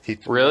 He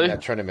Really? won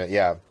that tournament,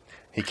 yeah.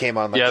 He came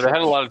on. yeah, they had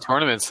a lot of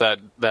tournaments that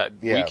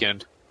Yeah.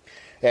 weekend.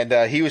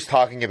 And he was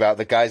talking about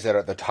the guys that are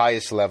at the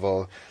highest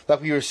level. Like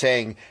we were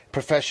saying,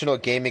 professional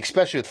gaming,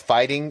 especially with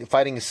fighting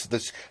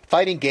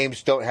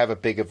games don't have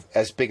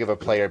as big of a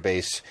player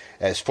base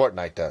as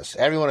Fortnite does.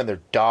 Everyone and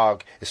their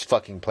dog is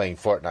fucking playing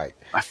Fortnite.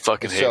 I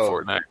fucking hate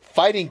Fortnite.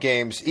 Fighting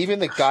games, even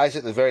the guys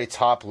at the very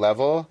top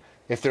level,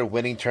 if they're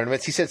winning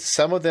tournaments, he said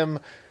some of them,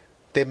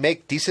 they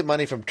make decent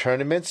money from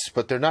tournaments,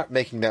 but they're not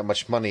making that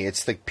much money.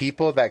 It's the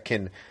people that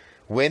can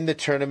win the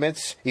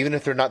tournaments, even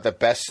if they're not the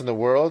best in the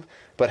world,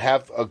 but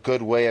have a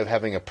good way of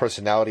having a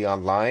personality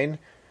online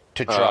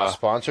to draw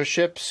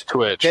sponsorships.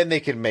 Twitch. Then they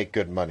can make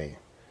good money.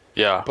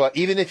 Yeah. But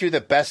even if you're the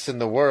best in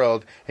the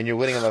world and you're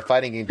winning on the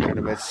fighting game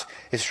tournaments,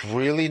 it's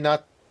really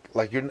not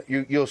like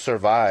you'll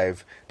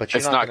survive, but you're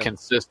it's not gonna,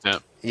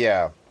 consistent.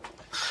 Yeah.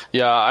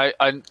 Yeah,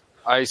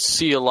 I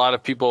see a lot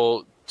of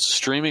people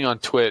streaming on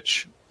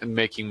Twitch and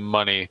making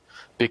money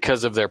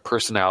because of their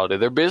personality.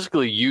 They're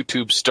basically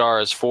YouTube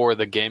stars for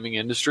the gaming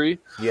industry.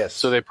 Yes.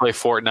 So they play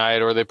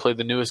Fortnite or they play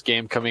the newest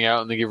game coming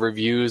out and they give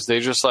reviews. They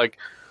just like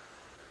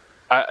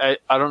I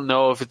don't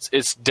know if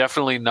it's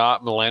definitely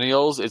not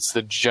millennials. It's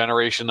the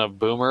generation of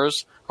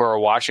boomers who are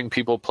watching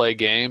people play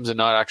games and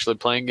not actually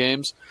playing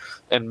games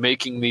and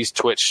making these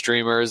Twitch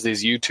streamers,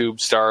 these YouTube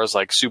stars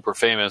like super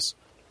famous.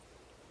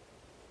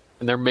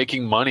 And they're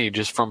making money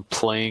just from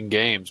playing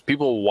games.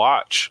 People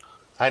watch.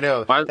 I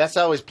know. That's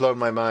always blown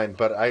my mind.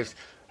 But I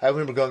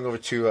remember going over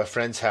to a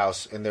friend's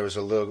house, and there was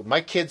my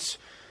kids.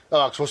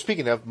 Oh, well,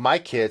 speaking of my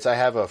kids, I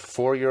have a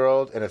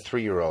 4-year-old and a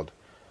 3-year-old.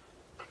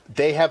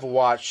 They have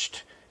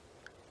watched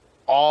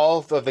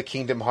all of the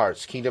Kingdom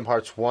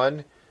Hearts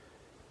 1,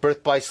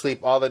 Birth by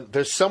Sleep.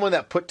 There's someone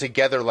that put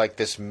together like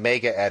this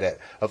mega edit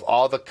of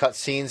all the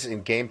cutscenes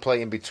and gameplay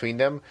in between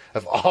them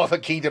of all the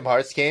Kingdom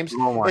Hearts games.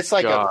 Oh my it's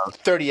like God. a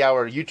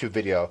 30-hour YouTube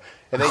video,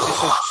 and they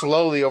just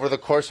slowly over the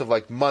course of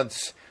like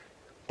months,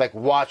 like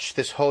watch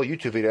this whole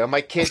YouTube video. And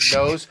my kid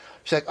knows.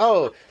 She's like,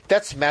 "Oh,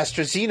 that's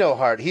Master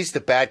Xenoheart. He's the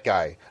bad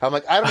guy." I'm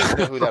like, "I don't even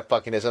know who that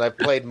fucking is," and I've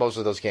played most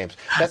of those games.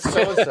 That's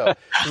so and so.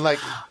 And like,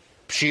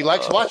 she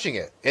likes watching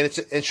it,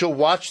 and she'll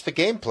watch the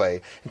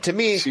gameplay. And to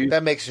me,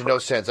 that makes no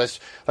sense.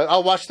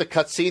 I'll watch the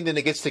cutscene, then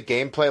it gets to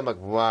gameplay. I'm like,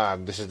 wow,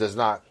 does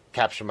not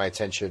capture my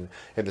attention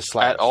in the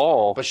slightest At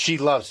all. But she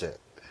loves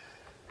it.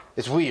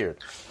 It's weird.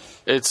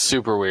 It's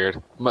super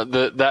weird. But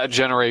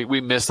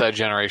we missed that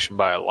generation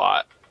by a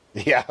lot.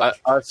 Yeah,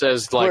 Us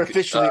as like we're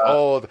officially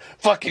old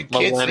fucking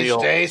kids millennial.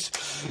 these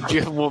days.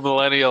 Well,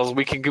 millennials,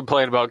 we can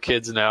complain about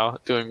kids now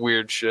doing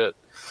weird shit.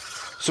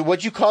 So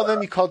what'd you call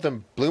them? You called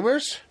them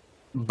bloomers?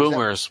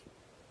 Boomers.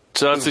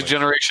 So that's the Boomers.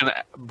 generation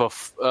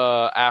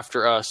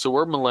after us. So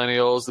we're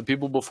millennials. The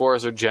people before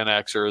us are Gen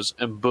Xers,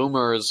 and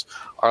boomers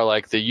are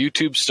like the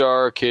YouTube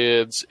star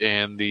kids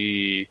and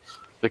the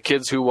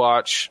kids who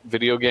watch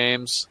video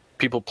games.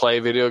 People play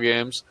video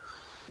games.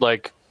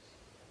 Like,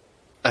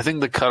 I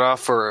think the cutoff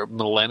for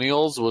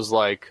millennials was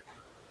like,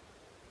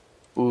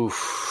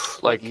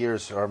 like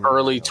Years are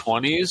early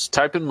millennials? 20s.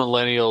 Type in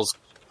millennials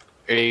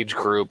age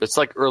group. It's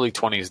like early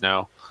 20s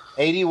now.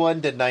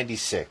 81 to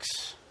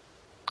 96.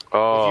 If you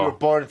were Oh,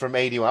 born from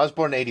 81, I was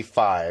born in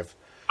 85.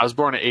 I was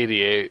born in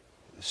 88.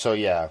 So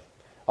yeah,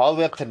 all the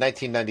way up to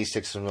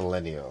 1996 is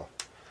millennial.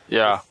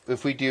 Yeah.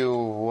 If we do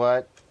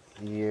what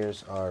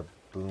years are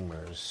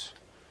boomers?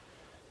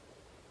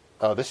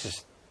 Oh, this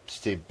is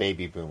Steve,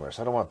 baby boomers.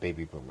 I don't want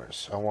baby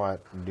boomers. I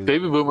want new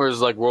Baby boomers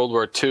is like World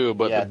War II,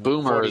 but yeah, the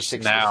boomers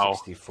 46 now, to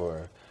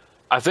 64.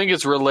 I think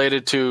it's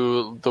related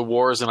to the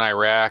wars in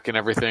Iraq and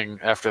everything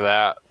after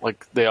that.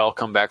 Like, they all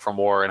come back from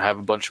war and have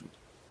a bunch of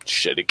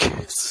shitty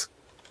kids.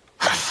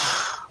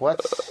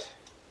 What's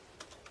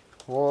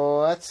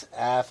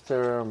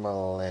after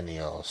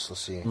millennials?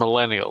 Let's see.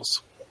 Millennials.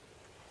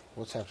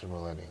 What's after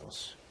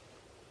millennials?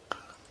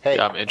 Hey,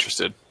 Yeah, I'm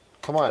interested.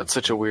 come on. That's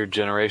such a weird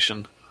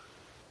generation.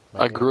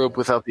 I grew up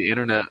without the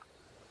internet.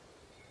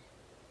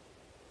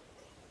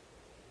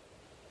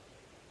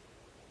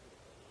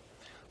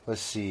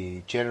 Let's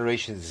see.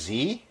 Generation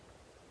Z?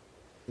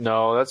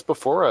 No, that's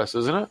before us,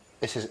 isn't it?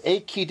 It says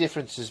 8 key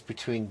differences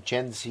between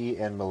Gen Z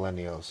and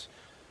millennials.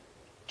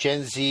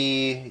 Gen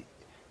Z,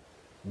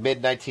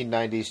 mid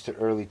 1990s to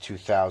early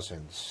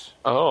 2000s.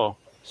 Oh,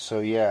 So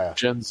yeah,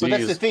 Gen Z But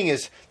that's is- the thing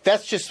is,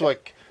 that's just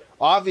like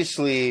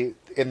obviously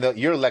in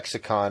your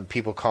lexicon,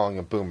 people calling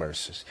them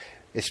boomers.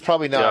 It's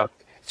probably not. Yeah.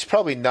 It's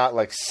probably not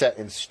like set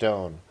in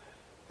stone.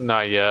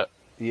 not yet.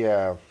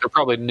 Yeah. They're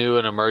probably new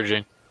and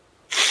emerging.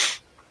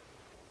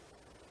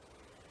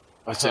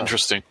 That's Huh.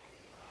 interesting.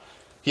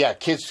 Yeah,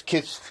 kids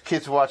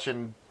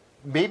watching.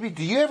 Maybe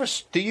do you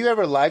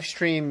ever live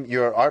stream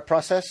your art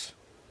process?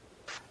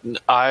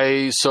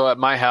 So at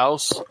my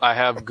house, I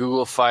have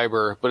Google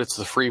Fiber, but it's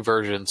the free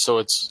version, so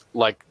it's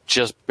like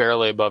just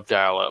barely above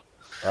dial-up.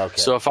 Okay.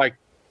 So if I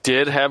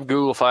did have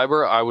Google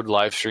Fiber, I would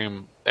live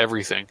stream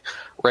everything.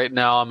 Right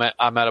now,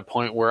 I'm at a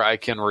point where I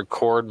can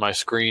record my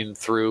screen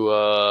through.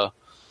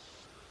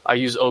 I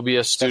use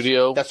OBS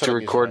Studio That's what to I'm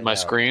using record right my now.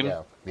 screen,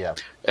 Yeah.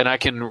 and I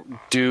can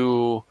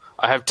do.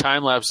 I have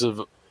time lapse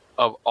of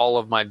all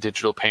of my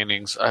digital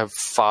paintings. I have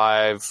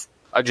 5.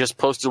 I just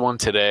posted one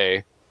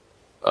today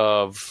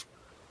of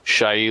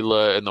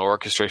Shaila and the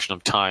Orchestration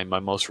of Time, my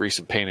most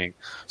recent painting.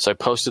 So I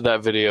posted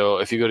that video.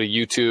 If you go to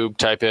YouTube,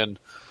 type in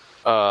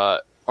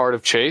Art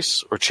of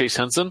Chase or Chase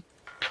Henson,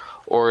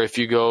 or if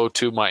you go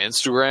to my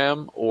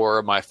Instagram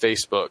or my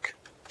Facebook,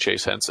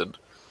 Chase Henson,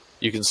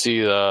 you can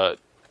see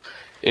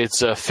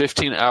it's a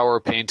 15-hour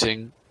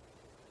painting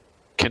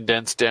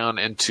condensed down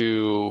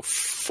into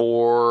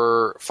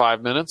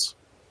 4-5 minutes.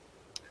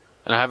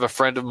 And I have a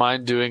friend of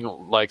mine doing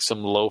like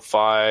some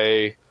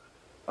lo-fi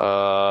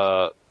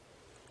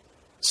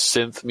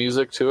synth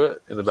music to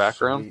it in the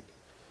background.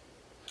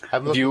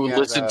 If you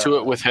listen to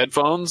it with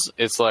headphones,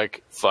 it's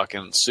like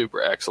fucking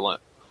super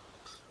excellent.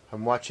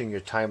 I'm watching your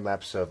time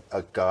lapse of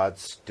a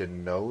God's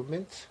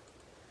denouement.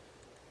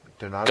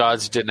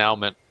 God's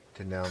denouement.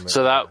 Denouement.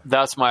 So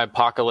that's my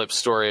apocalypse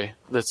story.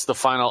 That's the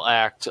final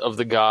act of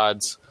the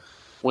gods.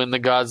 When the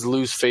gods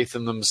lose faith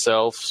in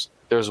themselves,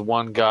 there's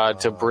one God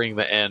to bring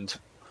the end.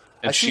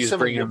 And I see she's some of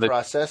bringing your the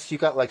process. You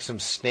got like some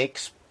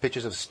snakes,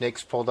 pictures of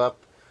snakes pulled up,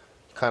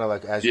 kind of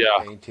like as you're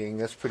Yeah. painting.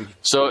 That's pretty.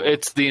 So cool.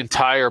 it's the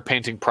entire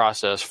painting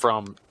process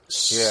from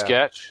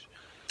sketch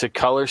to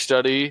color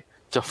study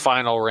to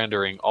final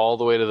rendering, all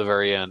the way to the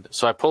very end.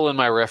 So I pull in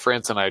my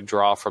reference and I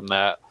draw from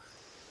that.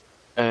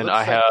 And Looks I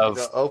like have,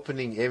 the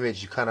opening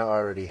image. You kind of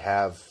already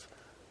have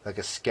like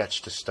a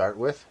sketch to start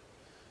with.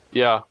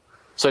 yeah.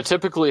 So I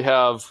typically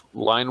have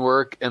line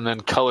work and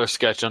then color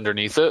sketch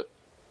underneath it.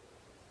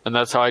 And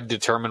that's how I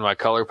determine my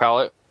color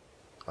palette.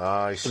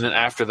 I see. And then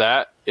after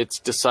that, it's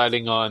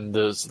deciding on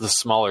the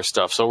smaller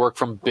stuff. So I work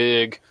from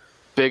big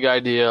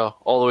idea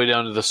all the way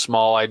down to the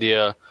small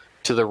idea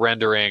to the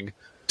rendering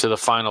to the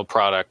final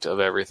product of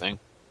everything.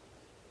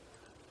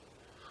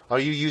 Are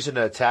you using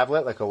a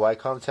tablet, like a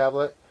Wacom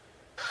tablet?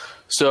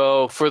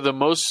 So for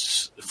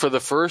the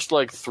first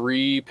like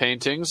 3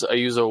 paintings, I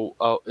use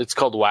it's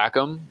called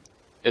Wacom.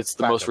 It's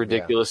the most Wacom,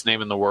 ridiculous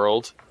name in the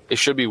world. It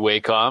should be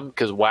Wacom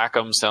because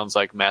Wacom sounds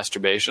like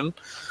masturbation.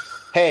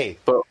 Hey,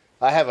 But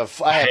I have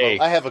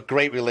a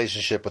great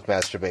relationship with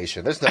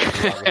masturbation. There's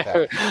nothing wrong with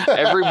that.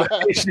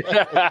 Everybody.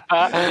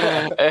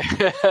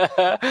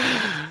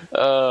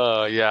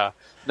 Yeah.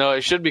 No,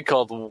 it should be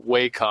called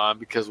Wacom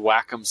because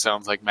Wacom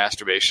sounds like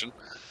masturbation.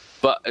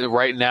 But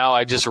right now,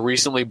 I just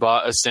recently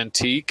bought a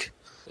Cintiq.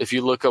 If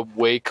you look up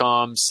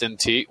Wacom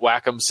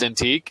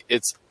Cintiq,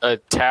 it's a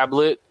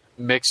tablet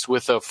mixed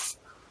with a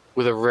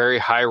very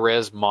high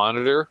res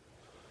monitor.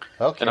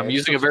 Okay, And I'm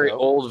using a very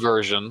old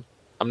version.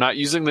 I'm not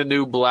using the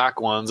new black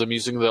ones. I'm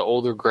using the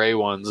older gray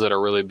ones that are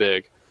really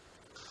big.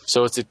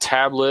 So it's a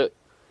tablet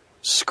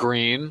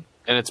screen,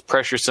 and it's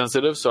pressure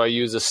sensitive. So I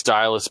use a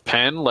stylus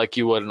pen like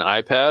you would an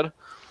iPad.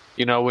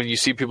 You know, when you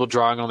see people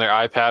drawing on their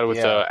iPad with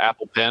an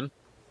Apple Pen.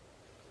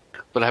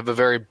 But I have a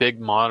very big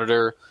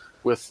monitor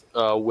with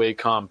a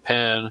Wacom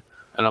pen,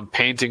 and I'm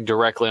painting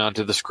directly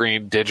onto the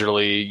screen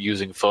digitally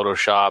using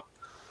Photoshop.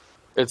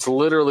 It's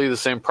literally the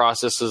same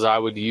process as I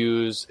would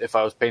use if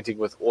I was painting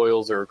with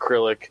oils or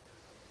acrylic.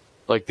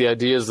 Like, the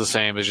idea is the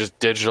same. It's just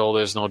digital.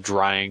 There's no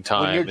drying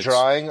time. When you're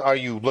drawing, are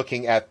you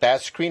looking at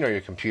that screen or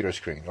your computer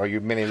screen? Or are you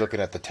mainly looking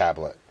at the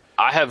tablet?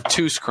 I have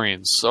 2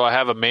 screens. So I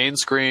have a main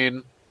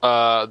screen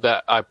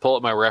that I pull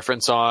up my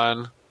reference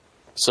on.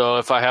 So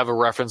if I have a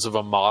reference of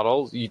a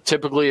model,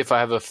 typically if I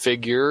have a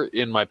figure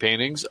in my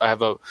paintings,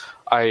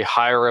 I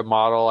hire a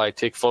model. I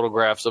take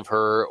photographs of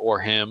her or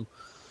him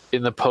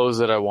in the pose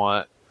that I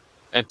want.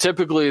 And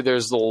typically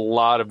there's a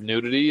lot of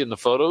nudity in the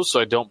photos, so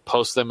I don't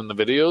post them in the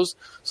videos.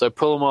 So I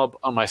pull them up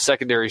on my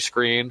secondary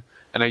screen,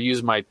 and I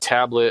use my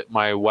tablet,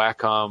 my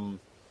Wacom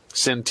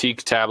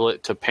Cintiq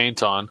tablet, to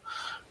paint on.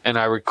 And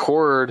I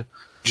record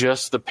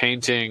just the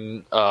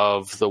painting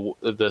of the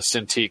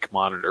Cintiq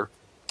monitor.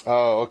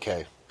 Oh,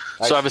 okay.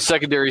 So I have a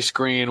secondary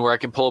screen where I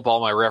can pull up all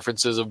my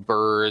references of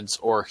birds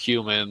or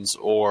humans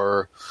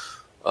or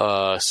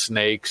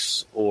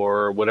snakes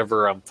or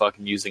whatever I'm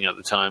fucking using at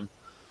the time.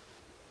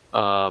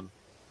 And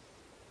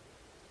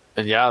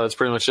yeah, that's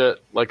pretty much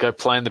it. Like, I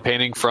plan the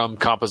painting from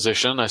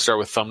composition. I start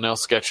with thumbnail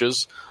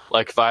sketches.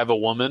 Like, if I have a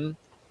woman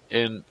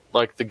in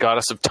like the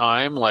goddess of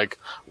time, like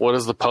what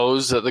is the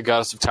pose that the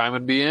goddess of time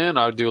would be in.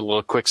 I would do a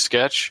little quick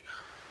sketch,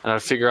 and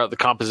I'd figure out the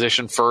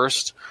composition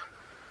first.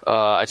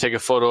 I take a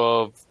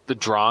photo of the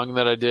drawing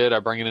that I did. I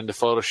bring it into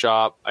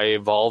Photoshop. I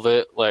evolve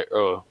it,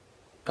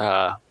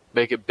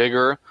 make it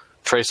bigger,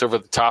 trace over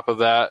the top of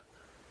that,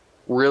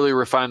 really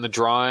refine the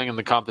drawing and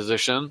the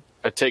composition.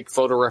 I take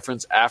photo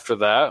reference after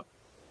that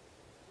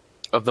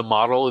of the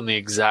model in the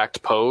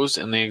exact pose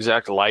and the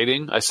exact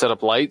lighting. I set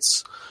up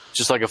lights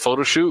just like a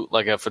photo shoot,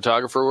 like a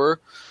photographer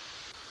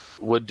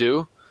would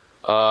do.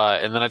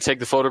 And then I take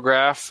the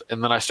photograph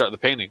and then I start the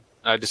painting.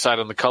 I decide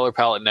on the color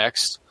palette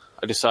next.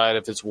 I decide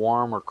if it's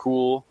warm or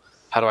cool.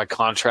 How do I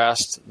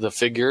contrast the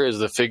figure? Is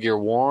the figure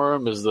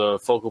warm? Is the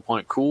focal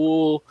point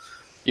cool?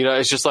 You know,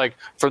 it's just like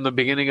from the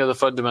beginning of the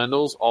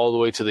fundamentals all the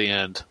way to the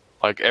end.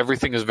 Like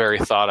everything is very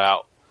thought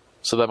out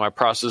so that my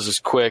process is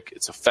quick,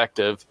 it's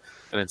effective,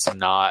 and it's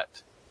not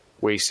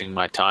wasting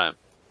my time.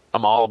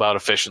 I'm all about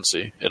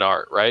efficiency in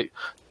art, right?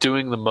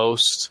 Doing the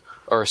most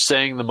or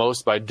saying the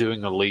most by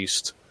doing the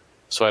least.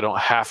 So I don't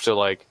have to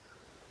like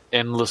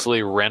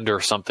endlessly render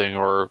something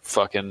or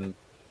fucking,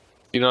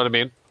 you know what I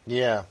mean?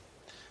 Yeah.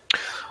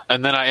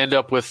 And then I end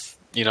up with,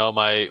 you know,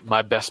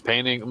 my best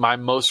painting, my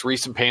most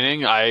recent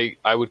painting. I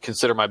would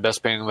consider my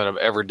best painting that I've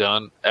ever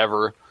done,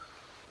 ever.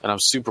 And I'm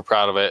super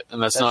proud of it.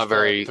 And that's not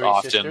very Three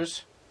often.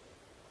 Sisters?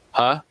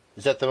 Huh?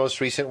 Is that the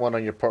most recent one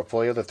on your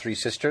portfolio, the Three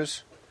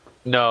Sisters?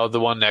 No, the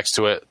one next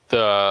to it,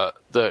 the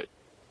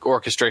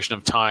orchestration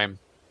of time.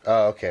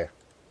 Oh, okay.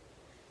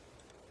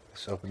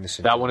 Let's open this.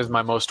 That one is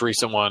my most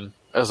recent one,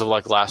 as of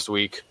like last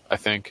week, I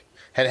think.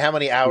 And how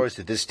many hours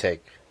did this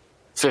take?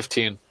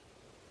 15.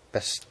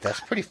 That's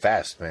pretty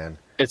fast, man.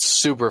 It's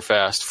super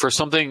fast. For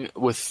something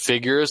with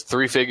figures,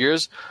 3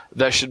 figures,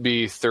 that should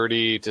be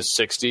 30 to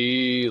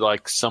 60,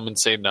 like some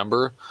insane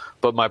number.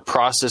 But my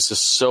process is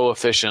so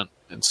efficient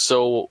and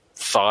so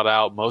thought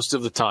out most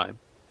of the time.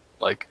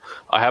 Like,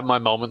 I have my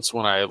moments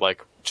when I,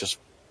 like, just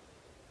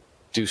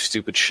do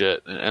stupid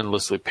shit and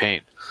endlessly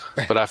paint.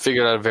 But I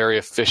figured out a very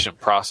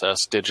efficient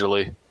process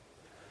digitally.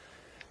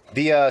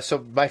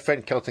 So my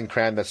friend Kelton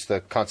Cran, that's the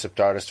concept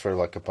artist for,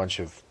 like, a bunch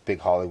of big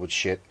Hollywood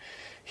shit,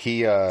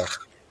 he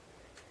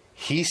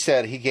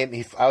said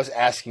I was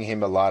asking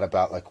him a lot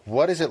about like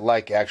what is it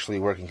like actually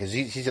working, because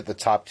he's at the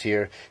top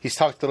tier. He's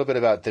talked a little bit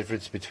about the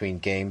difference between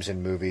games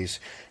and movies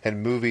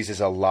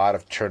is a lot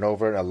of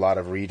turnover and a lot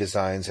of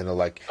redesigns and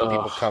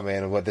people come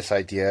in with this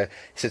idea.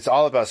 He said it's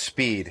all about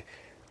speed.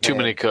 Too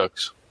many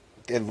cooks.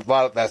 And a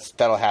lot of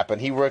that'll happen.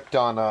 He worked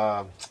on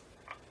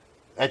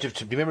do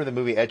you remember the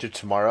movie Edge of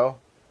Tomorrow?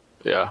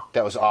 Yeah.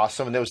 That was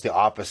awesome, and it was the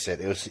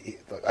opposite. It was,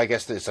 I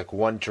guess, there's like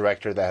one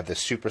director that had this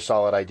super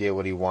solid idea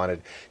what he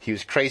wanted. He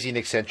was crazy and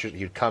eccentric.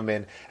 He'd come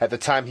in. At the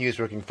time, he was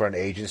working for an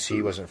agency.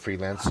 He wasn't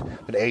freelance.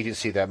 An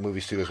agency that movie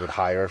studios would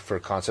hire for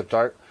concept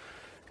art.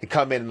 He'd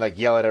come in and like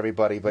yell at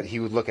everybody, but he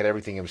would look at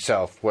everything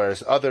himself.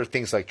 Whereas other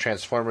things like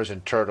Transformers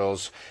and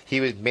Turtles,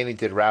 mainly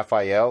did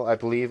Raphael, I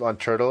believe, on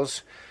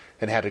Turtles,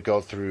 and had to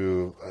go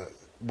through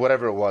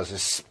whatever it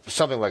was,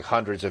 something like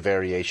hundreds of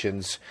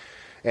variations.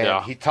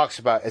 And he talks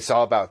about it's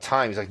all about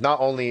time. He's like,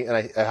 not only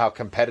how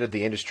competitive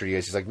the industry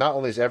is. He's like, not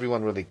only is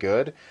everyone really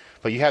good,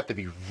 but you have to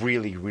be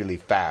really, really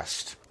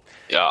fast.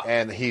 Yeah.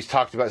 And he's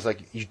talked about, it's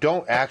like, you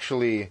don't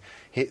actually.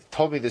 He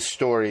told me this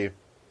story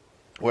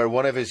where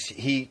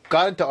he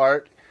got into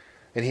art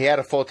and he had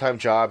a full-time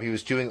job. He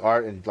was doing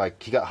art and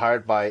like he got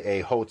hired by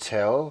a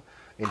hotel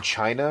in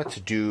China to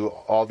do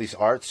all these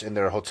arts in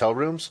their hotel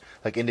rooms,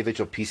 like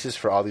individual pieces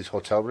for all these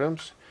hotel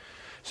rooms.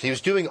 So he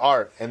was doing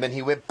art, and then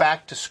he went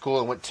back to school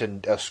and went to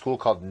a school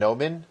called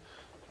Gnomon.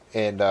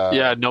 And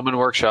Gnomon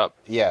Workshop.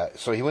 Yeah,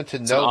 so he went to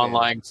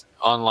Gnomon. It's an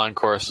online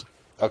course.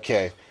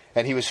 Okay,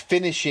 and he was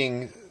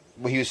finishing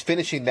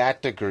that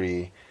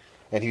degree,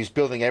 and he was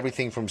building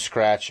everything from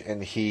scratch.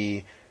 And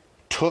he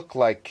took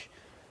like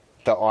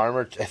the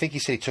armor. I think he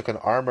said he took an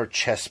armor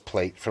chest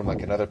plate from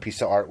like another piece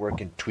of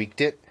artwork and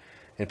tweaked it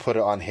and put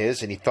it on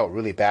his, and he felt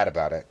really bad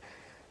about it.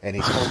 And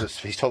he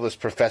told this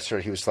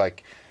professor, he was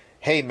like,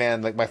 hey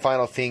man, like my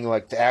final thing,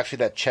 like actually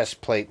that chest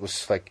plate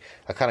was like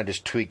I kind of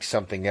just tweaked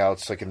something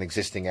else, like an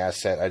existing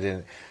asset. I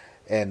didn't,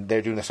 and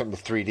they're doing something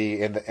with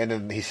 3D, and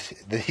then he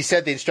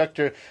said the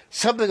instructor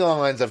something along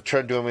the lines of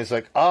turned to him and was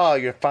like, oh,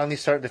 you're finally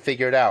starting to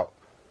figure it out.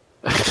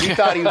 He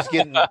thought he was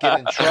getting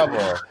in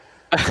trouble,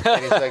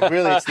 and he's like,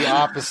 really, it's the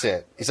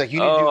opposite. He's like, you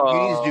need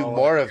to do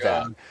more of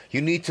that.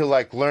 You need to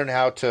like learn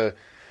how to.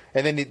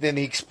 And then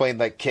he explained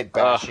like kit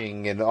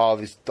bashing and all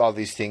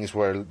these things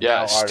where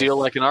steal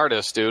like an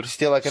artist, dude.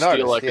 Steal like an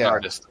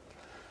artist.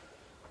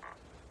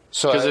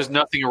 So because there's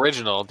nothing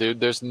original, dude.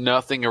 There's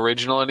nothing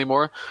original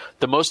anymore.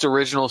 The most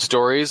original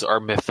stories are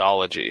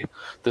mythology.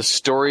 The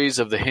stories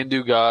of the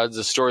Hindu gods,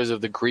 the stories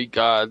of the Greek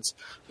gods,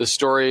 the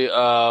story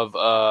of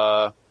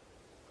oh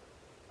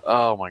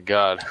my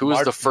God, who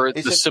was the first?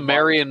 The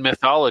Sumerian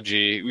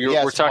mythology.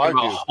 We're talking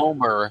about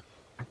Homer.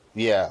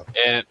 Yeah,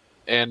 and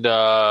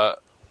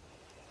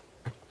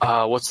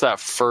what's that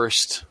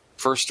first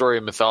story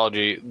of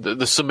mythology?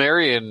 The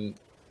Sumerian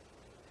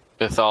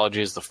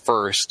mythology is the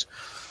first.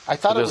 I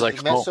thought it was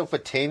There's, like,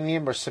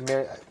 Mesopotamian or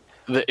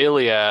the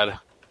Iliad,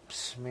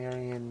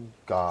 Sumerian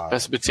god.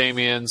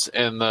 Mesopotamians,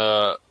 and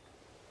the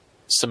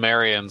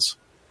Sumerians,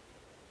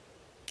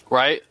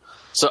 right?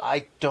 So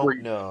I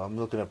don't know. I'm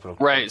looking up real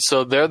quick. right.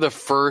 So they're the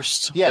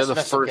first. Yes, they're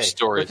the first okay.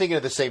 story. We're thinking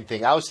of the same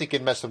thing. I was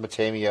thinking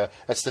Mesopotamia.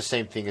 That's the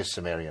same thing as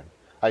Sumerian.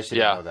 I just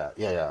didn't know that.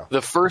 Yeah.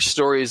 The first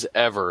stories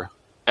ever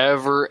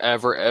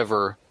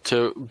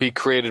to be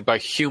created by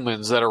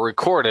humans that are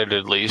recorded,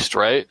 at least,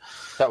 right?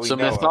 That we So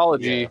know of,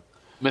 mythology. yeah.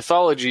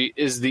 Mythology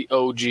is the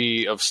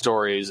OG of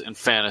stories and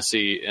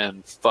fantasy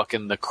and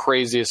fucking the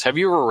craziest. Have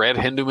you ever read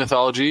Hindu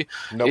mythology?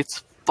 Nope.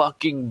 It's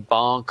fucking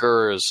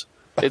bonkers.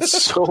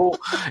 It's so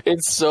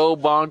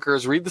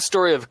bonkers. Read the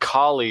story of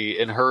Kali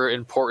and her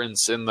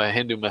importance in the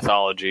Hindu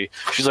mythology.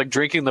 She's like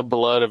drinking the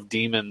blood of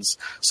demons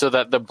so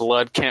that the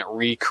blood can't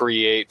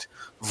recreate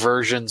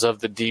versions of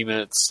the demon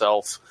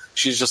itself.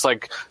 She's just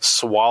like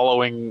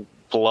swallowing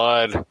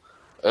blood.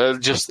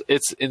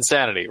 It's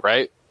insanity,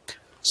 right?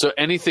 So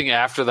anything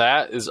after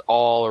that is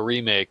all a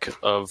remake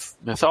of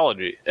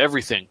mythology.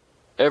 Everything.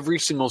 Every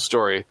single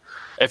story.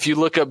 If you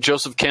look up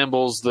Joseph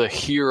Campbell's The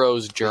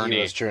Hero's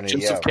Journey,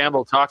 Joseph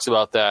Campbell talks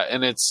about that,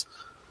 and it's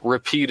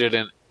repeated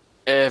in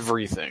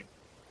everything.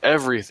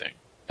 Everything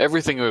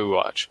we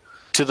watch.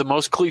 To the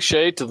most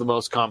cliche, to the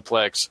most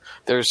complex,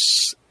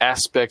 there's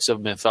aspects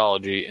of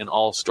mythology in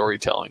all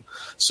storytelling.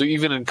 So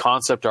even in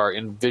concept art,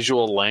 in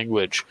visual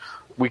language,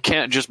 we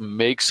can't just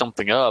make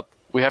something up.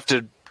 We have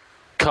to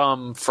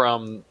come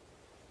from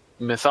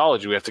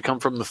mythology. We have to come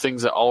from the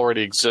things that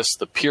already exist.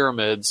 The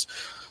pyramids,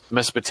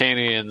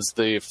 Mesopotamians,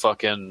 the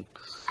fucking...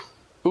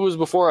 Who was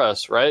before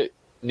us, right?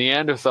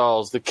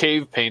 Neanderthals, the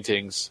cave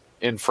paintings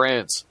in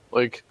France.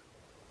 Like,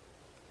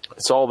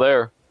 it's all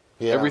there.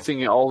 Yeah.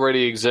 Everything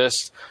already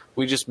exists.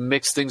 We just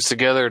mix things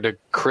together to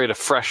create a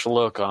fresh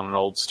look on an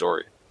old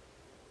story.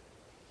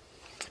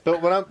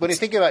 But when you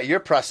think about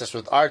your process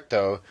with art,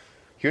 though,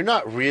 you're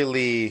not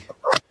really...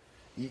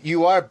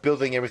 You are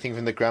building everything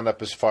from the ground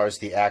up as far as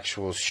the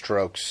actual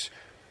strokes.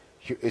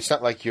 It's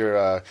not like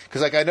you're...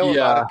 Because I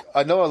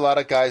know a lot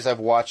of guys I've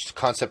watched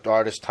concept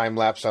artists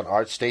time-lapse on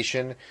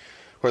ArtStation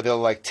where they'll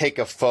like take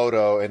a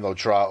photo and they'll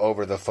draw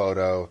over the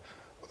photo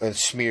and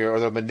smear, or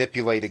they'll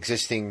manipulate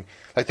existing...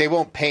 Like, they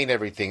won't paint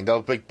everything.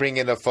 They'll like bring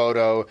in a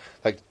photo,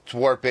 like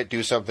warp it,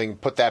 do something,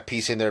 put that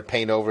piece in there,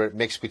 paint over it,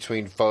 mix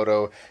between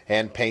photo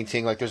and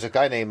painting. Like, there's a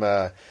guy named,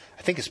 I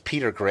think it's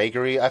Peter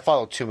Gregory. I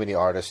follow too many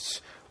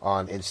artists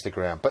on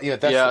Instagram. But,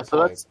 that's the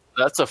point.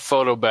 That's a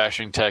photo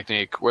bashing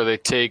technique where they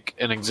take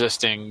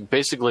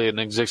basically an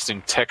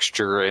existing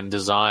texture and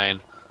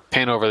design,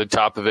 paint over the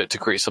top of it to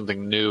create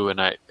something new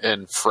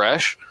and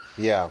fresh.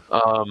 Yeah.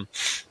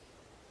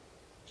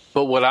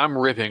 But what I'm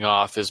ripping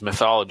off is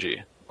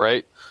mythology,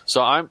 right?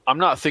 So I'm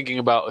not thinking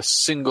about a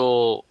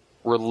single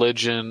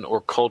religion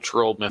or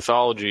cultural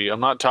mythology.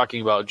 I'm not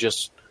talking about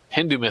just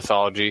Hindu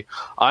mythology.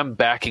 I'm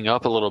backing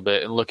up a little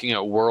bit and looking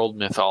at world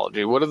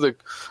mythology. What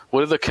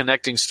are the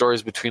connecting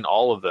stories between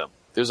all of them?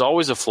 There's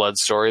always a flood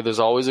story. There's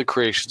always a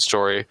creation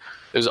story.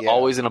 There's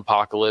always an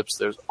apocalypse.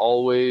 There's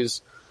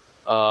always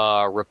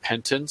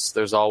repentance.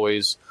 There's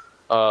always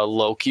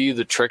Loki,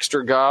 the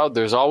trickster god.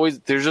 There's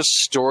just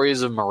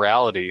stories of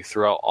morality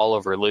throughout all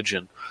of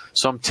religion.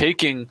 So I'm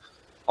taking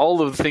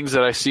all of the things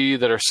that I see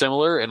that are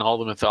similar in all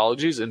the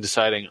mythologies and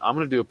deciding I'm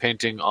going to do a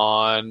painting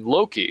on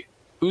Loki.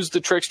 Who's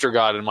the trickster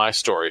god in my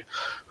story?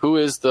 Who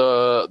is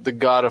the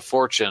god of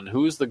fortune?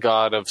 Who is the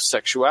god of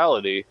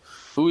sexuality?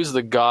 Who is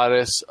the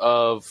goddess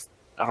of,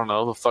 I don't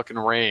know, the fucking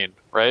rain,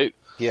 right?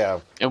 Yeah.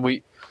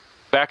 And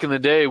back in the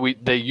day,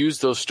 they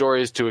used those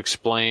stories to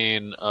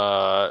explain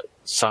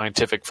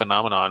scientific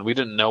phenomenon. We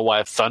didn't know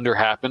why thunder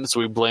happened,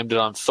 so we blamed it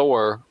on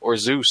Thor or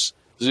Zeus.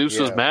 Zeus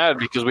was mad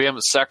because we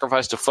haven't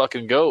sacrificed a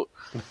fucking goat.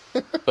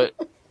 But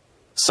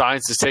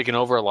science has taken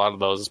over a lot of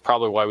those. It's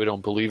probably why we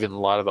don't believe in a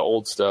lot of the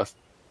old stuff.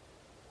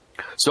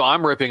 So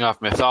I'm ripping off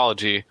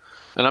mythology,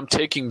 and I'm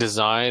taking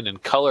design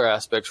and color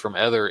aspects from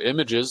other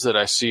images that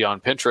I see on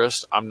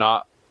Pinterest. I'm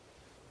not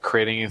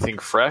creating anything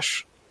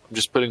fresh. I'm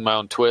just putting my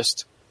own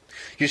twist.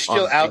 You're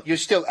still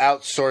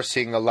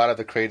outsourcing a lot of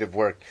the creative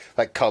work,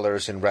 like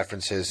colors and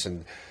references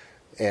and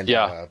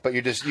but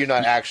you're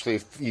not actually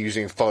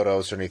using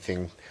photos or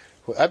anything.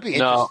 I'd be interested.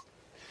 No,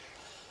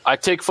 I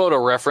take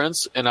photo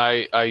reference and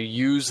I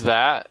use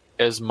that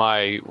as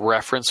my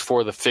reference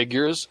for the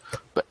figures,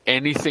 but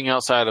anything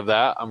outside of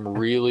that,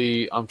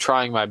 I'm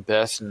trying my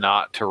best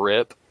not to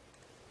rip.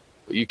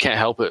 But you can't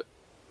help it.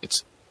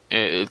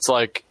 It's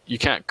like you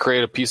can't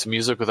create a piece of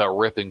music without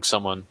ripping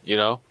someone, you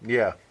know?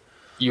 Yeah.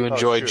 You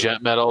enjoy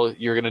gent metal,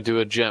 you're going to do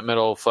a gent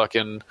metal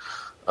fucking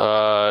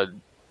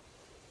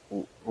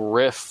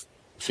riff.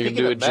 So you can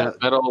do a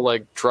gent metal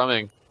like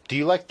drumming. Do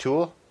you like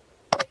Tool?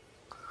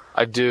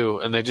 I do,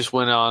 and they just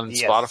went on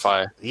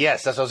Spotify.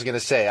 Yes, that's what I was going to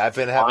say. I've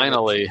been having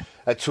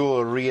a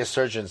Tool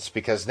resurgence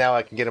because now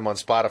I can get them on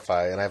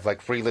Spotify, and I've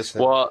like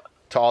re-listened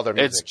to all their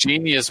music. It's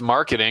genius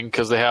marketing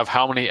because they have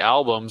how many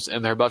albums,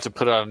 and they're about to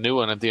put out a new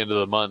one at the end of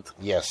the month.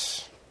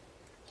 Yes.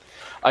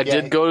 I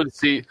did go to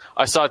see.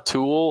 I saw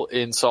Tool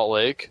in Salt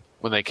Lake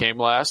when they came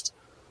last.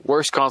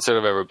 Worst concert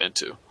I've ever been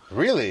to.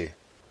 Really?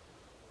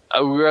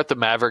 We were at the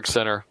Maverick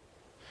Center.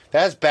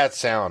 That has bad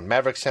sound.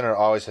 Maverick Center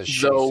always has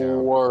shitty The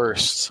sound.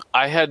 worst.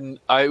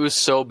 It was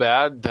so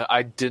bad that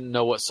I didn't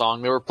know what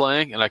song they were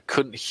playing, and I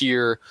couldn't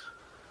hear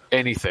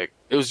anything.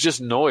 It was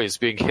just noise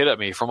being hit at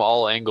me from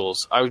all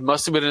angles. I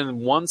must have been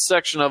in one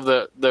section of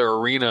the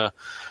arena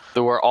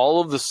where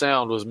all of the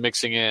sound was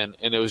mixing in,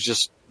 and it was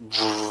just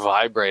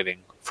vibrating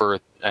for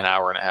an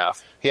hour and a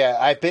half. Yeah,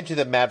 I've been to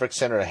the Maverick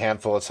Center a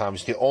handful of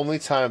times. The only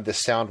time the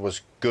sound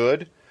was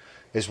good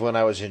is when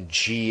I was in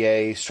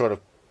GA, sort of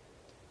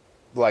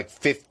like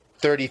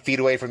 30 feet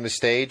away from the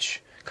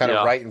stage, kind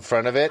of right in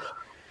front of it.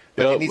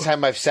 But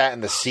anytime I've sat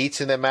in the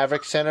seats in the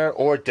Maverick Center,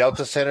 or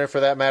Delta Center for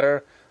that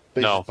matter,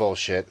 it's just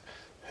bullshit.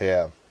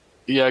 Yeah.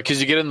 Yeah,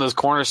 because you get in those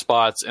corner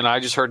spots, and I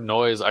just heard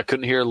noise. I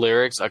couldn't hear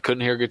lyrics. I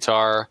couldn't hear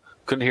guitar.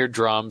 Couldn't hear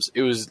drums.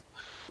 It was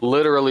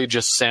literally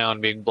just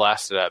sound being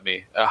blasted at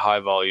me at high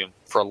volume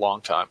for a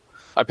long time.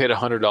 I paid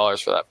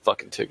 $100 for that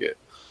fucking ticket.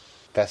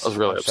 I was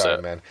really upset.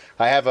 Sorry, man.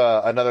 I have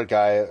another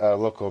guy, a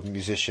local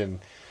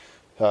musician,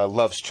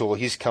 loves Tool.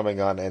 He's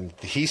coming on, and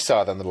he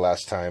saw them the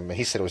last time, and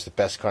he said it was the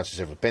best concert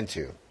he's ever been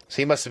to. So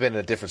he must have been in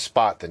a different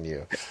spot than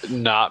you.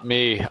 Not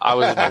me. I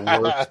was in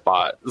the worst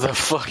spot. The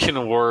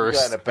fucking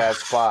worst. You got in a bad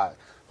spot.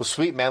 Well,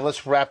 sweet, man.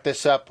 Let's wrap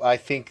this up. I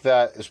think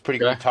that it's pretty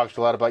good. We talked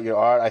a lot about your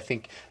art. I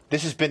think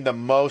this has been the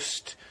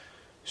most...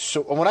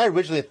 So when I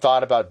originally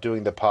thought about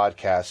doing the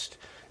podcast,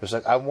 it was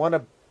like, I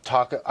want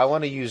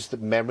to use the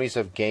memories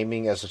of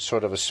gaming as a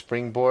sort of a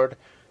springboard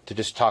to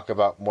just talk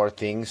about more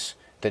things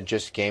than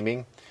just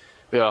gaming.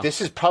 Yeah. This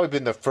has probably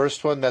been the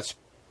first one that's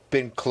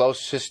been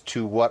closest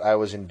to what I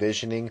was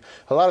envisioning.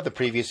 A lot of the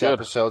previous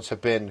episodes have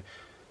been...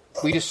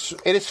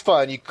 it is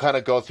fun. You kind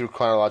of go through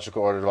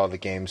chronological order of all the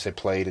games they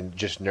played and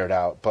just nerd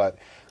out. But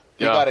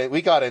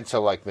we got into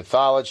like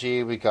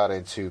mythology. We got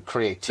into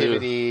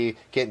creativity,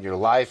 getting your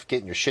life,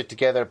 getting your shit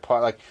together.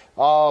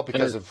 All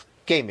because of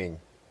gaming.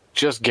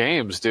 Just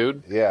games,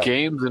 dude. Yeah.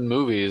 Games and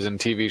movies and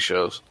TV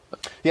shows.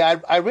 Yeah,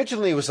 I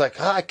originally was like,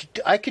 I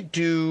could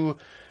do...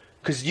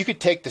 Because you could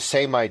take the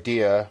same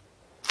idea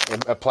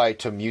and apply it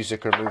to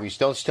music or movies.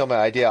 Don't steal my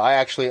idea. I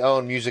actually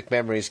own music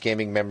memories,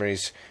 gaming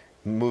memories,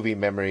 movie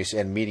memories,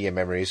 and media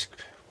memories.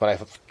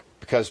 But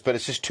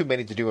it's just too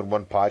many to do in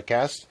one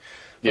podcast.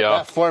 But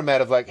that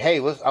format of like, hey,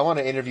 I want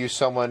to interview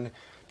someone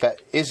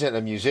that isn't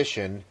a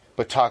musician,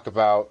 but talk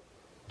about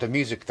the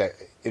music that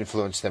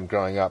influenced them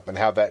growing up and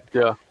how that...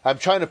 Yeah. I'm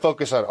trying to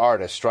focus on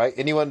artists, right?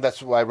 Anyone,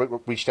 that's why I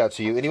reached out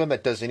to you. Anyone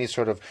that does any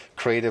sort of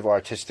creative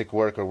artistic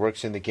work or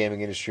works in the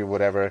gaming industry or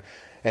whatever,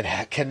 and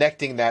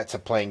connecting that to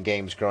playing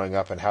games growing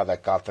up and how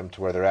that got them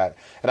to where they're at.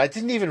 And I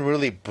didn't even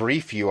really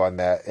brief you on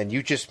that, and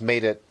you just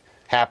made it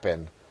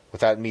happen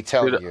without me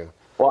telling you.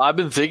 Well, I've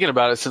been thinking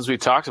about it since we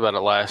talked about it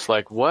last.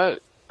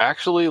 What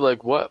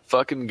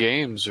fucking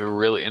games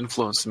really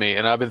influenced me?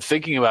 And I've been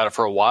thinking about it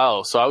for a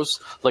while. So I was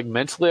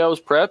mentally I was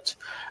prepped,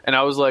 and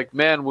I was like,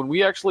 man, when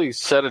we actually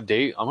set a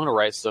date, I'm going to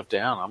write stuff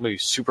down. I'm going to be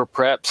super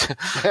prepped.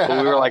 But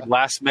we were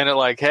last minute,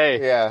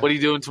 hey, what are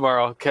you doing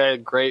tomorrow? Okay,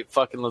 great.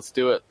 Fucking let's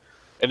do it.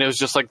 And it was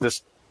just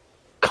this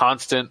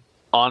constant,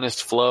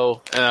 honest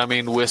flow. And I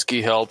mean,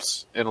 whiskey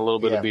helps and a little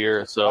bit of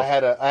beer. So I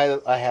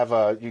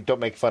have you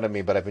don't make fun of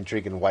me, but I've been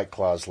drinking White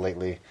Claws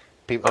lately.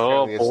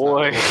 Oh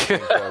boy!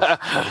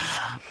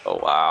 Oh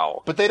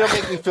wow! But they don't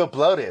make me feel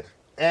bloated,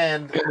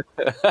 and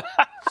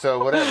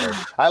so whatever.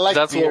 I like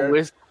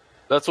beer.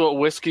 That's what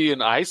whiskey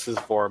and ice is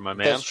for, my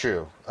man. That's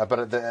true.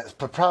 But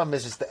the problem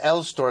is the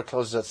L store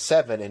closes at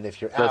 7, and if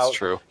you're that's out,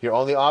 true. Your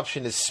only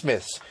option is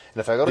Smith's.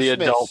 And if I go to the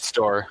Smith's, adult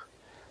store.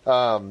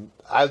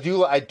 I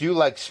do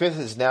like Smith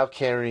is now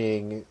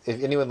carrying.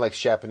 If anyone likes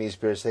Japanese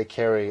beers, they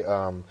carry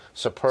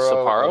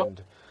Sapporo.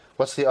 And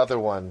what's the other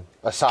one?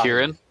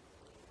 Asahi.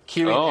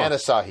 Kirin and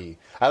Asahi.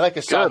 I like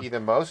Asahi the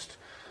most.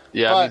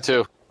 Yeah, me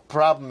too.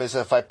 Problem is,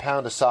 if I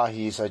pound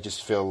Asahis, I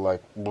just feel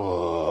like,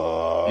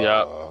 whoa.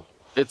 Yeah,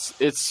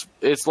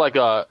 it's like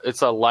a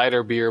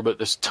lighter beer, but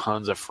there's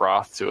tons of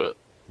froth to it.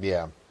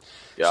 Yeah.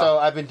 So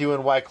I've been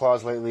doing White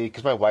Claws lately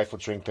because my wife will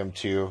drink them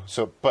too.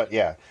 So, but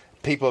yeah.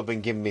 People have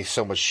been giving me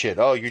so much shit.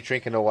 Oh, you're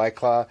drinking a White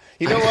Claw?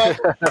 You know what?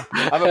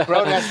 I'm a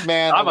grown-ass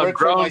man. I work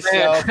for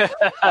myself.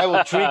 I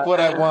will drink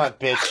what I want,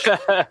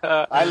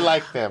 bitch. I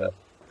like them.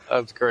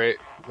 That's great.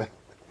 All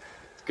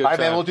right,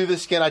 man, we'll do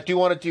this again. I do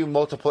want to do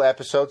multiple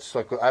episodes.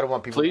 I don't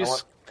want people...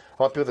 Please.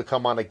 I want people to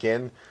come on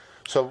again.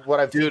 So what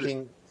I'm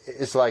thinking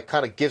is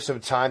kind of give some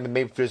time, and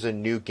maybe if there's a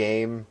new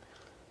game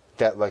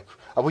that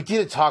we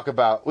didn't talk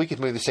about. We could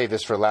maybe save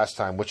this for last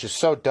time, which is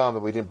so dumb that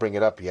we didn't bring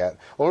it up yet.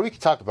 Or we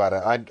could talk about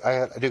it.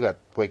 I do got to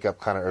wake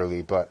up kind of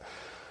early, but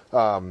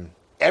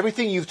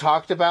everything you've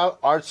talked about,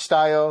 art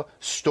style,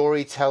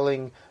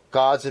 storytelling,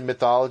 gods and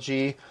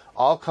mythology,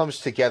 all comes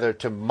together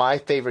to my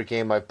favorite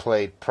game I've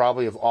played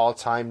probably of all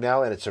time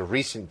now, and it's a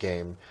recent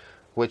game,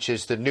 which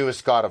is the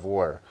newest God of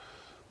War.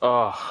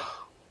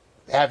 Oh,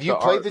 have you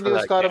played the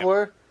newest God of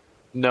War?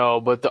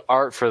 No, but the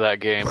art for that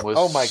game was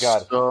oh my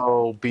god,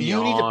 so beyond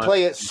you need to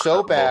play it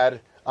so bad.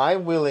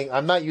 I'm willing.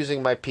 I'm not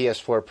using my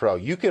PS4 Pro.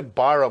 You can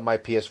borrow my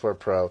PS4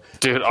 Pro.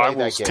 Dude, I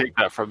will take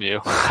that from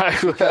you.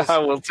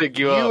 I will take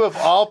you up. You, of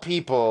all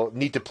people,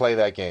 need to play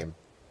that game.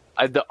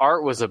 The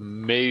art was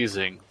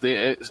amazing.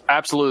 It's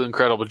absolutely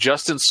incredible.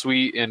 Justin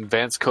Sweet and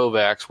Vance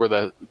Kovacs were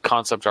the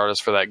concept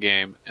artists for that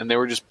game, and they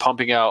were just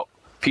pumping out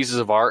pieces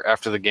of art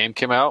after the game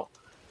came out.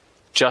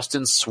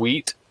 Justin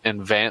Sweet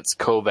and Vance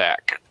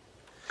Kovac.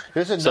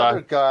 There's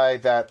another guy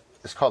that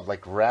is called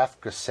like Raf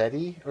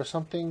Grassetti or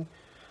something.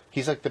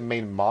 He's like the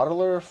main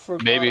modeler for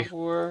God of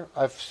War.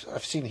 I've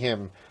seen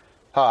him.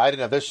 I don't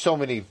know. There's so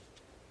many.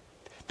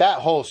 That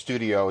whole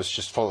studio is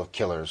just full of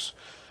killers.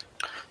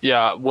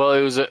 Yeah, well,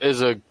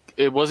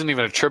 it wasn't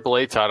even a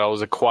AAA title. It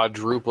was a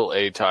quadruple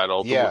A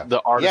title. Yeah.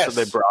 The artists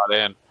that they brought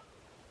in,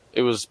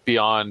 it was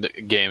beyond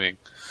gaming.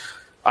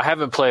 I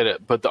haven't played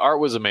it, but the art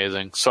was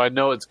amazing, so I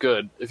know it's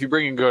good. If you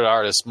bring in good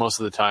artists,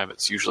 most of the time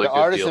it's usually a good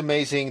deal. The art is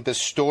amazing. The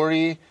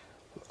story,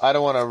 I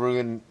don't want to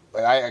ruin.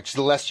 The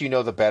less you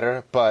know, the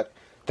better. But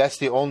that's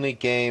the only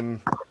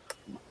game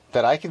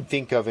that I can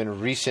think of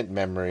in recent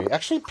memory.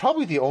 Actually,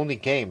 probably the only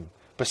game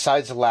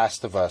besides The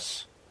Last of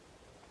Us.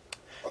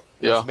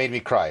 It's made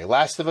me cry.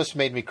 Last of Us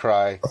made me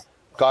cry.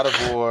 God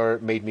of War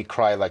made me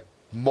cry like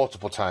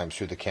multiple times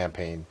through the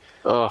campaign.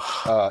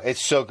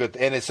 It's so good,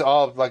 and it's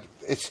all like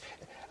it's.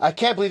 I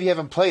can't believe you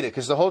haven't played it,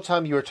 because the whole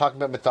time you were talking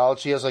about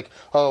mythology, I was like,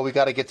 oh, we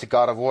got to get to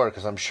God of War,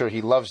 because I'm sure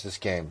he loves this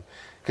game.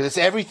 Because it's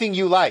everything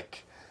you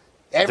like.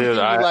 Everything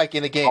you like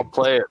in a game. I'll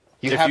play it.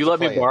 If you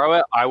let me borrow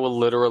it, I will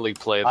literally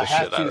play the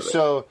shit out of it.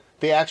 So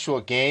the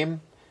actual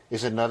game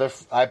is another...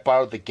 I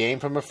borrowed the game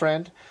from a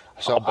friend.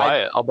 So I'll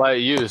buy it. I'll buy it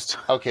used.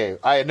 Okay.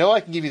 I know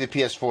I can give you the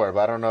PS4, but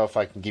I don't know if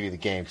I can give you the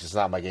game, because it's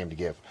not my game to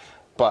give.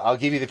 But I'll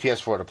give you the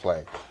PS4 to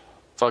play.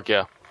 Fuck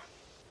yeah.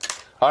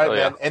 All right,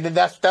 man. And then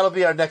that'll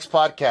be our next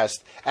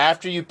podcast.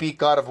 After you beat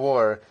God of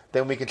War,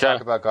 then we can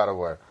talk about God of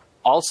War.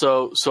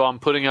 Also, so I'm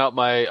doing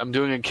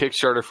a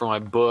Kickstarter for my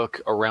book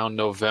around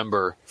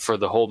November for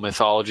the whole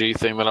mythology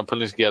thing that I'm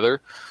putting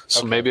together.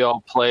 So maybe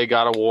I'll play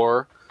God of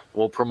War.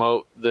 We'll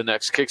promote the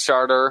next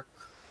Kickstarter.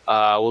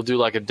 We'll do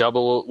like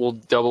we'll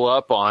double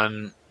up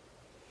on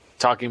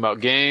talking about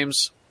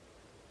games,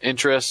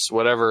 interests,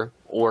 whatever.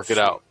 We'll work it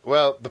out.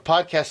 Well, the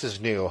podcast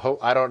is new.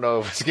 I don't know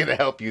if it's going to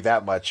help you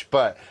that much,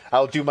 but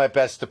I'll do my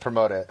best to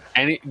promote it.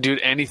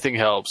 Anything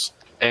helps.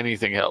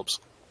 Anything helps.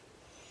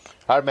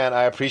 All right, man.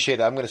 I appreciate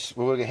it.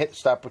 We're gonna hit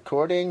stop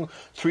recording.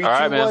 3, 2,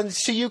 1.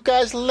 See you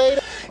guys later.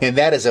 And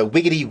that is a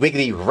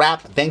wiggity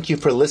wrap. Thank you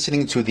for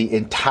listening to the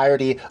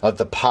entirety of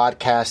the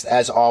podcast.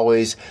 As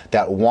always,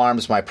 that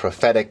warms my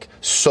prophetic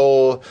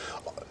soul.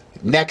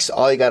 Next,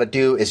 all you got to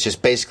do is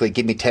just basically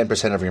give me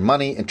 10% of your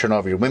money and turn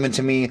over your women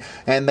to me,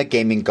 and the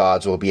gaming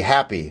gods will be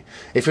happy.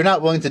 If you're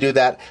not willing to do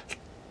that,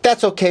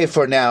 that's okay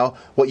for now.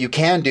 What you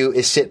can do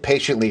is sit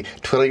patiently,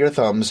 twiddle your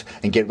thumbs,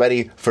 and get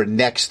ready for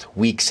next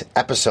week's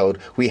episode.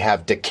 We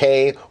have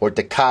Decay, or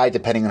Decay,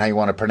 depending on how you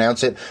want to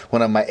pronounce it.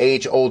 One of my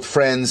age-old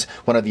friends,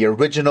 one of the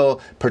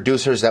original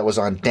producers that was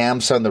on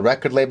Damn Son, the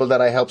record label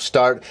that I helped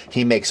start.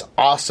 He makes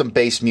awesome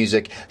bass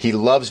music. He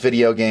loves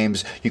video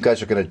games. You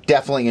guys are going to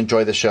definitely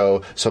enjoy the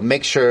show, so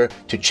make sure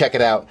to check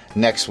it out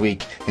next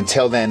week.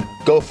 Until then,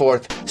 go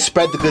forth,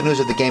 spread the good news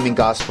of the gaming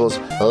gospels.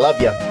 I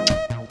love ya.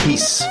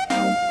 Peace.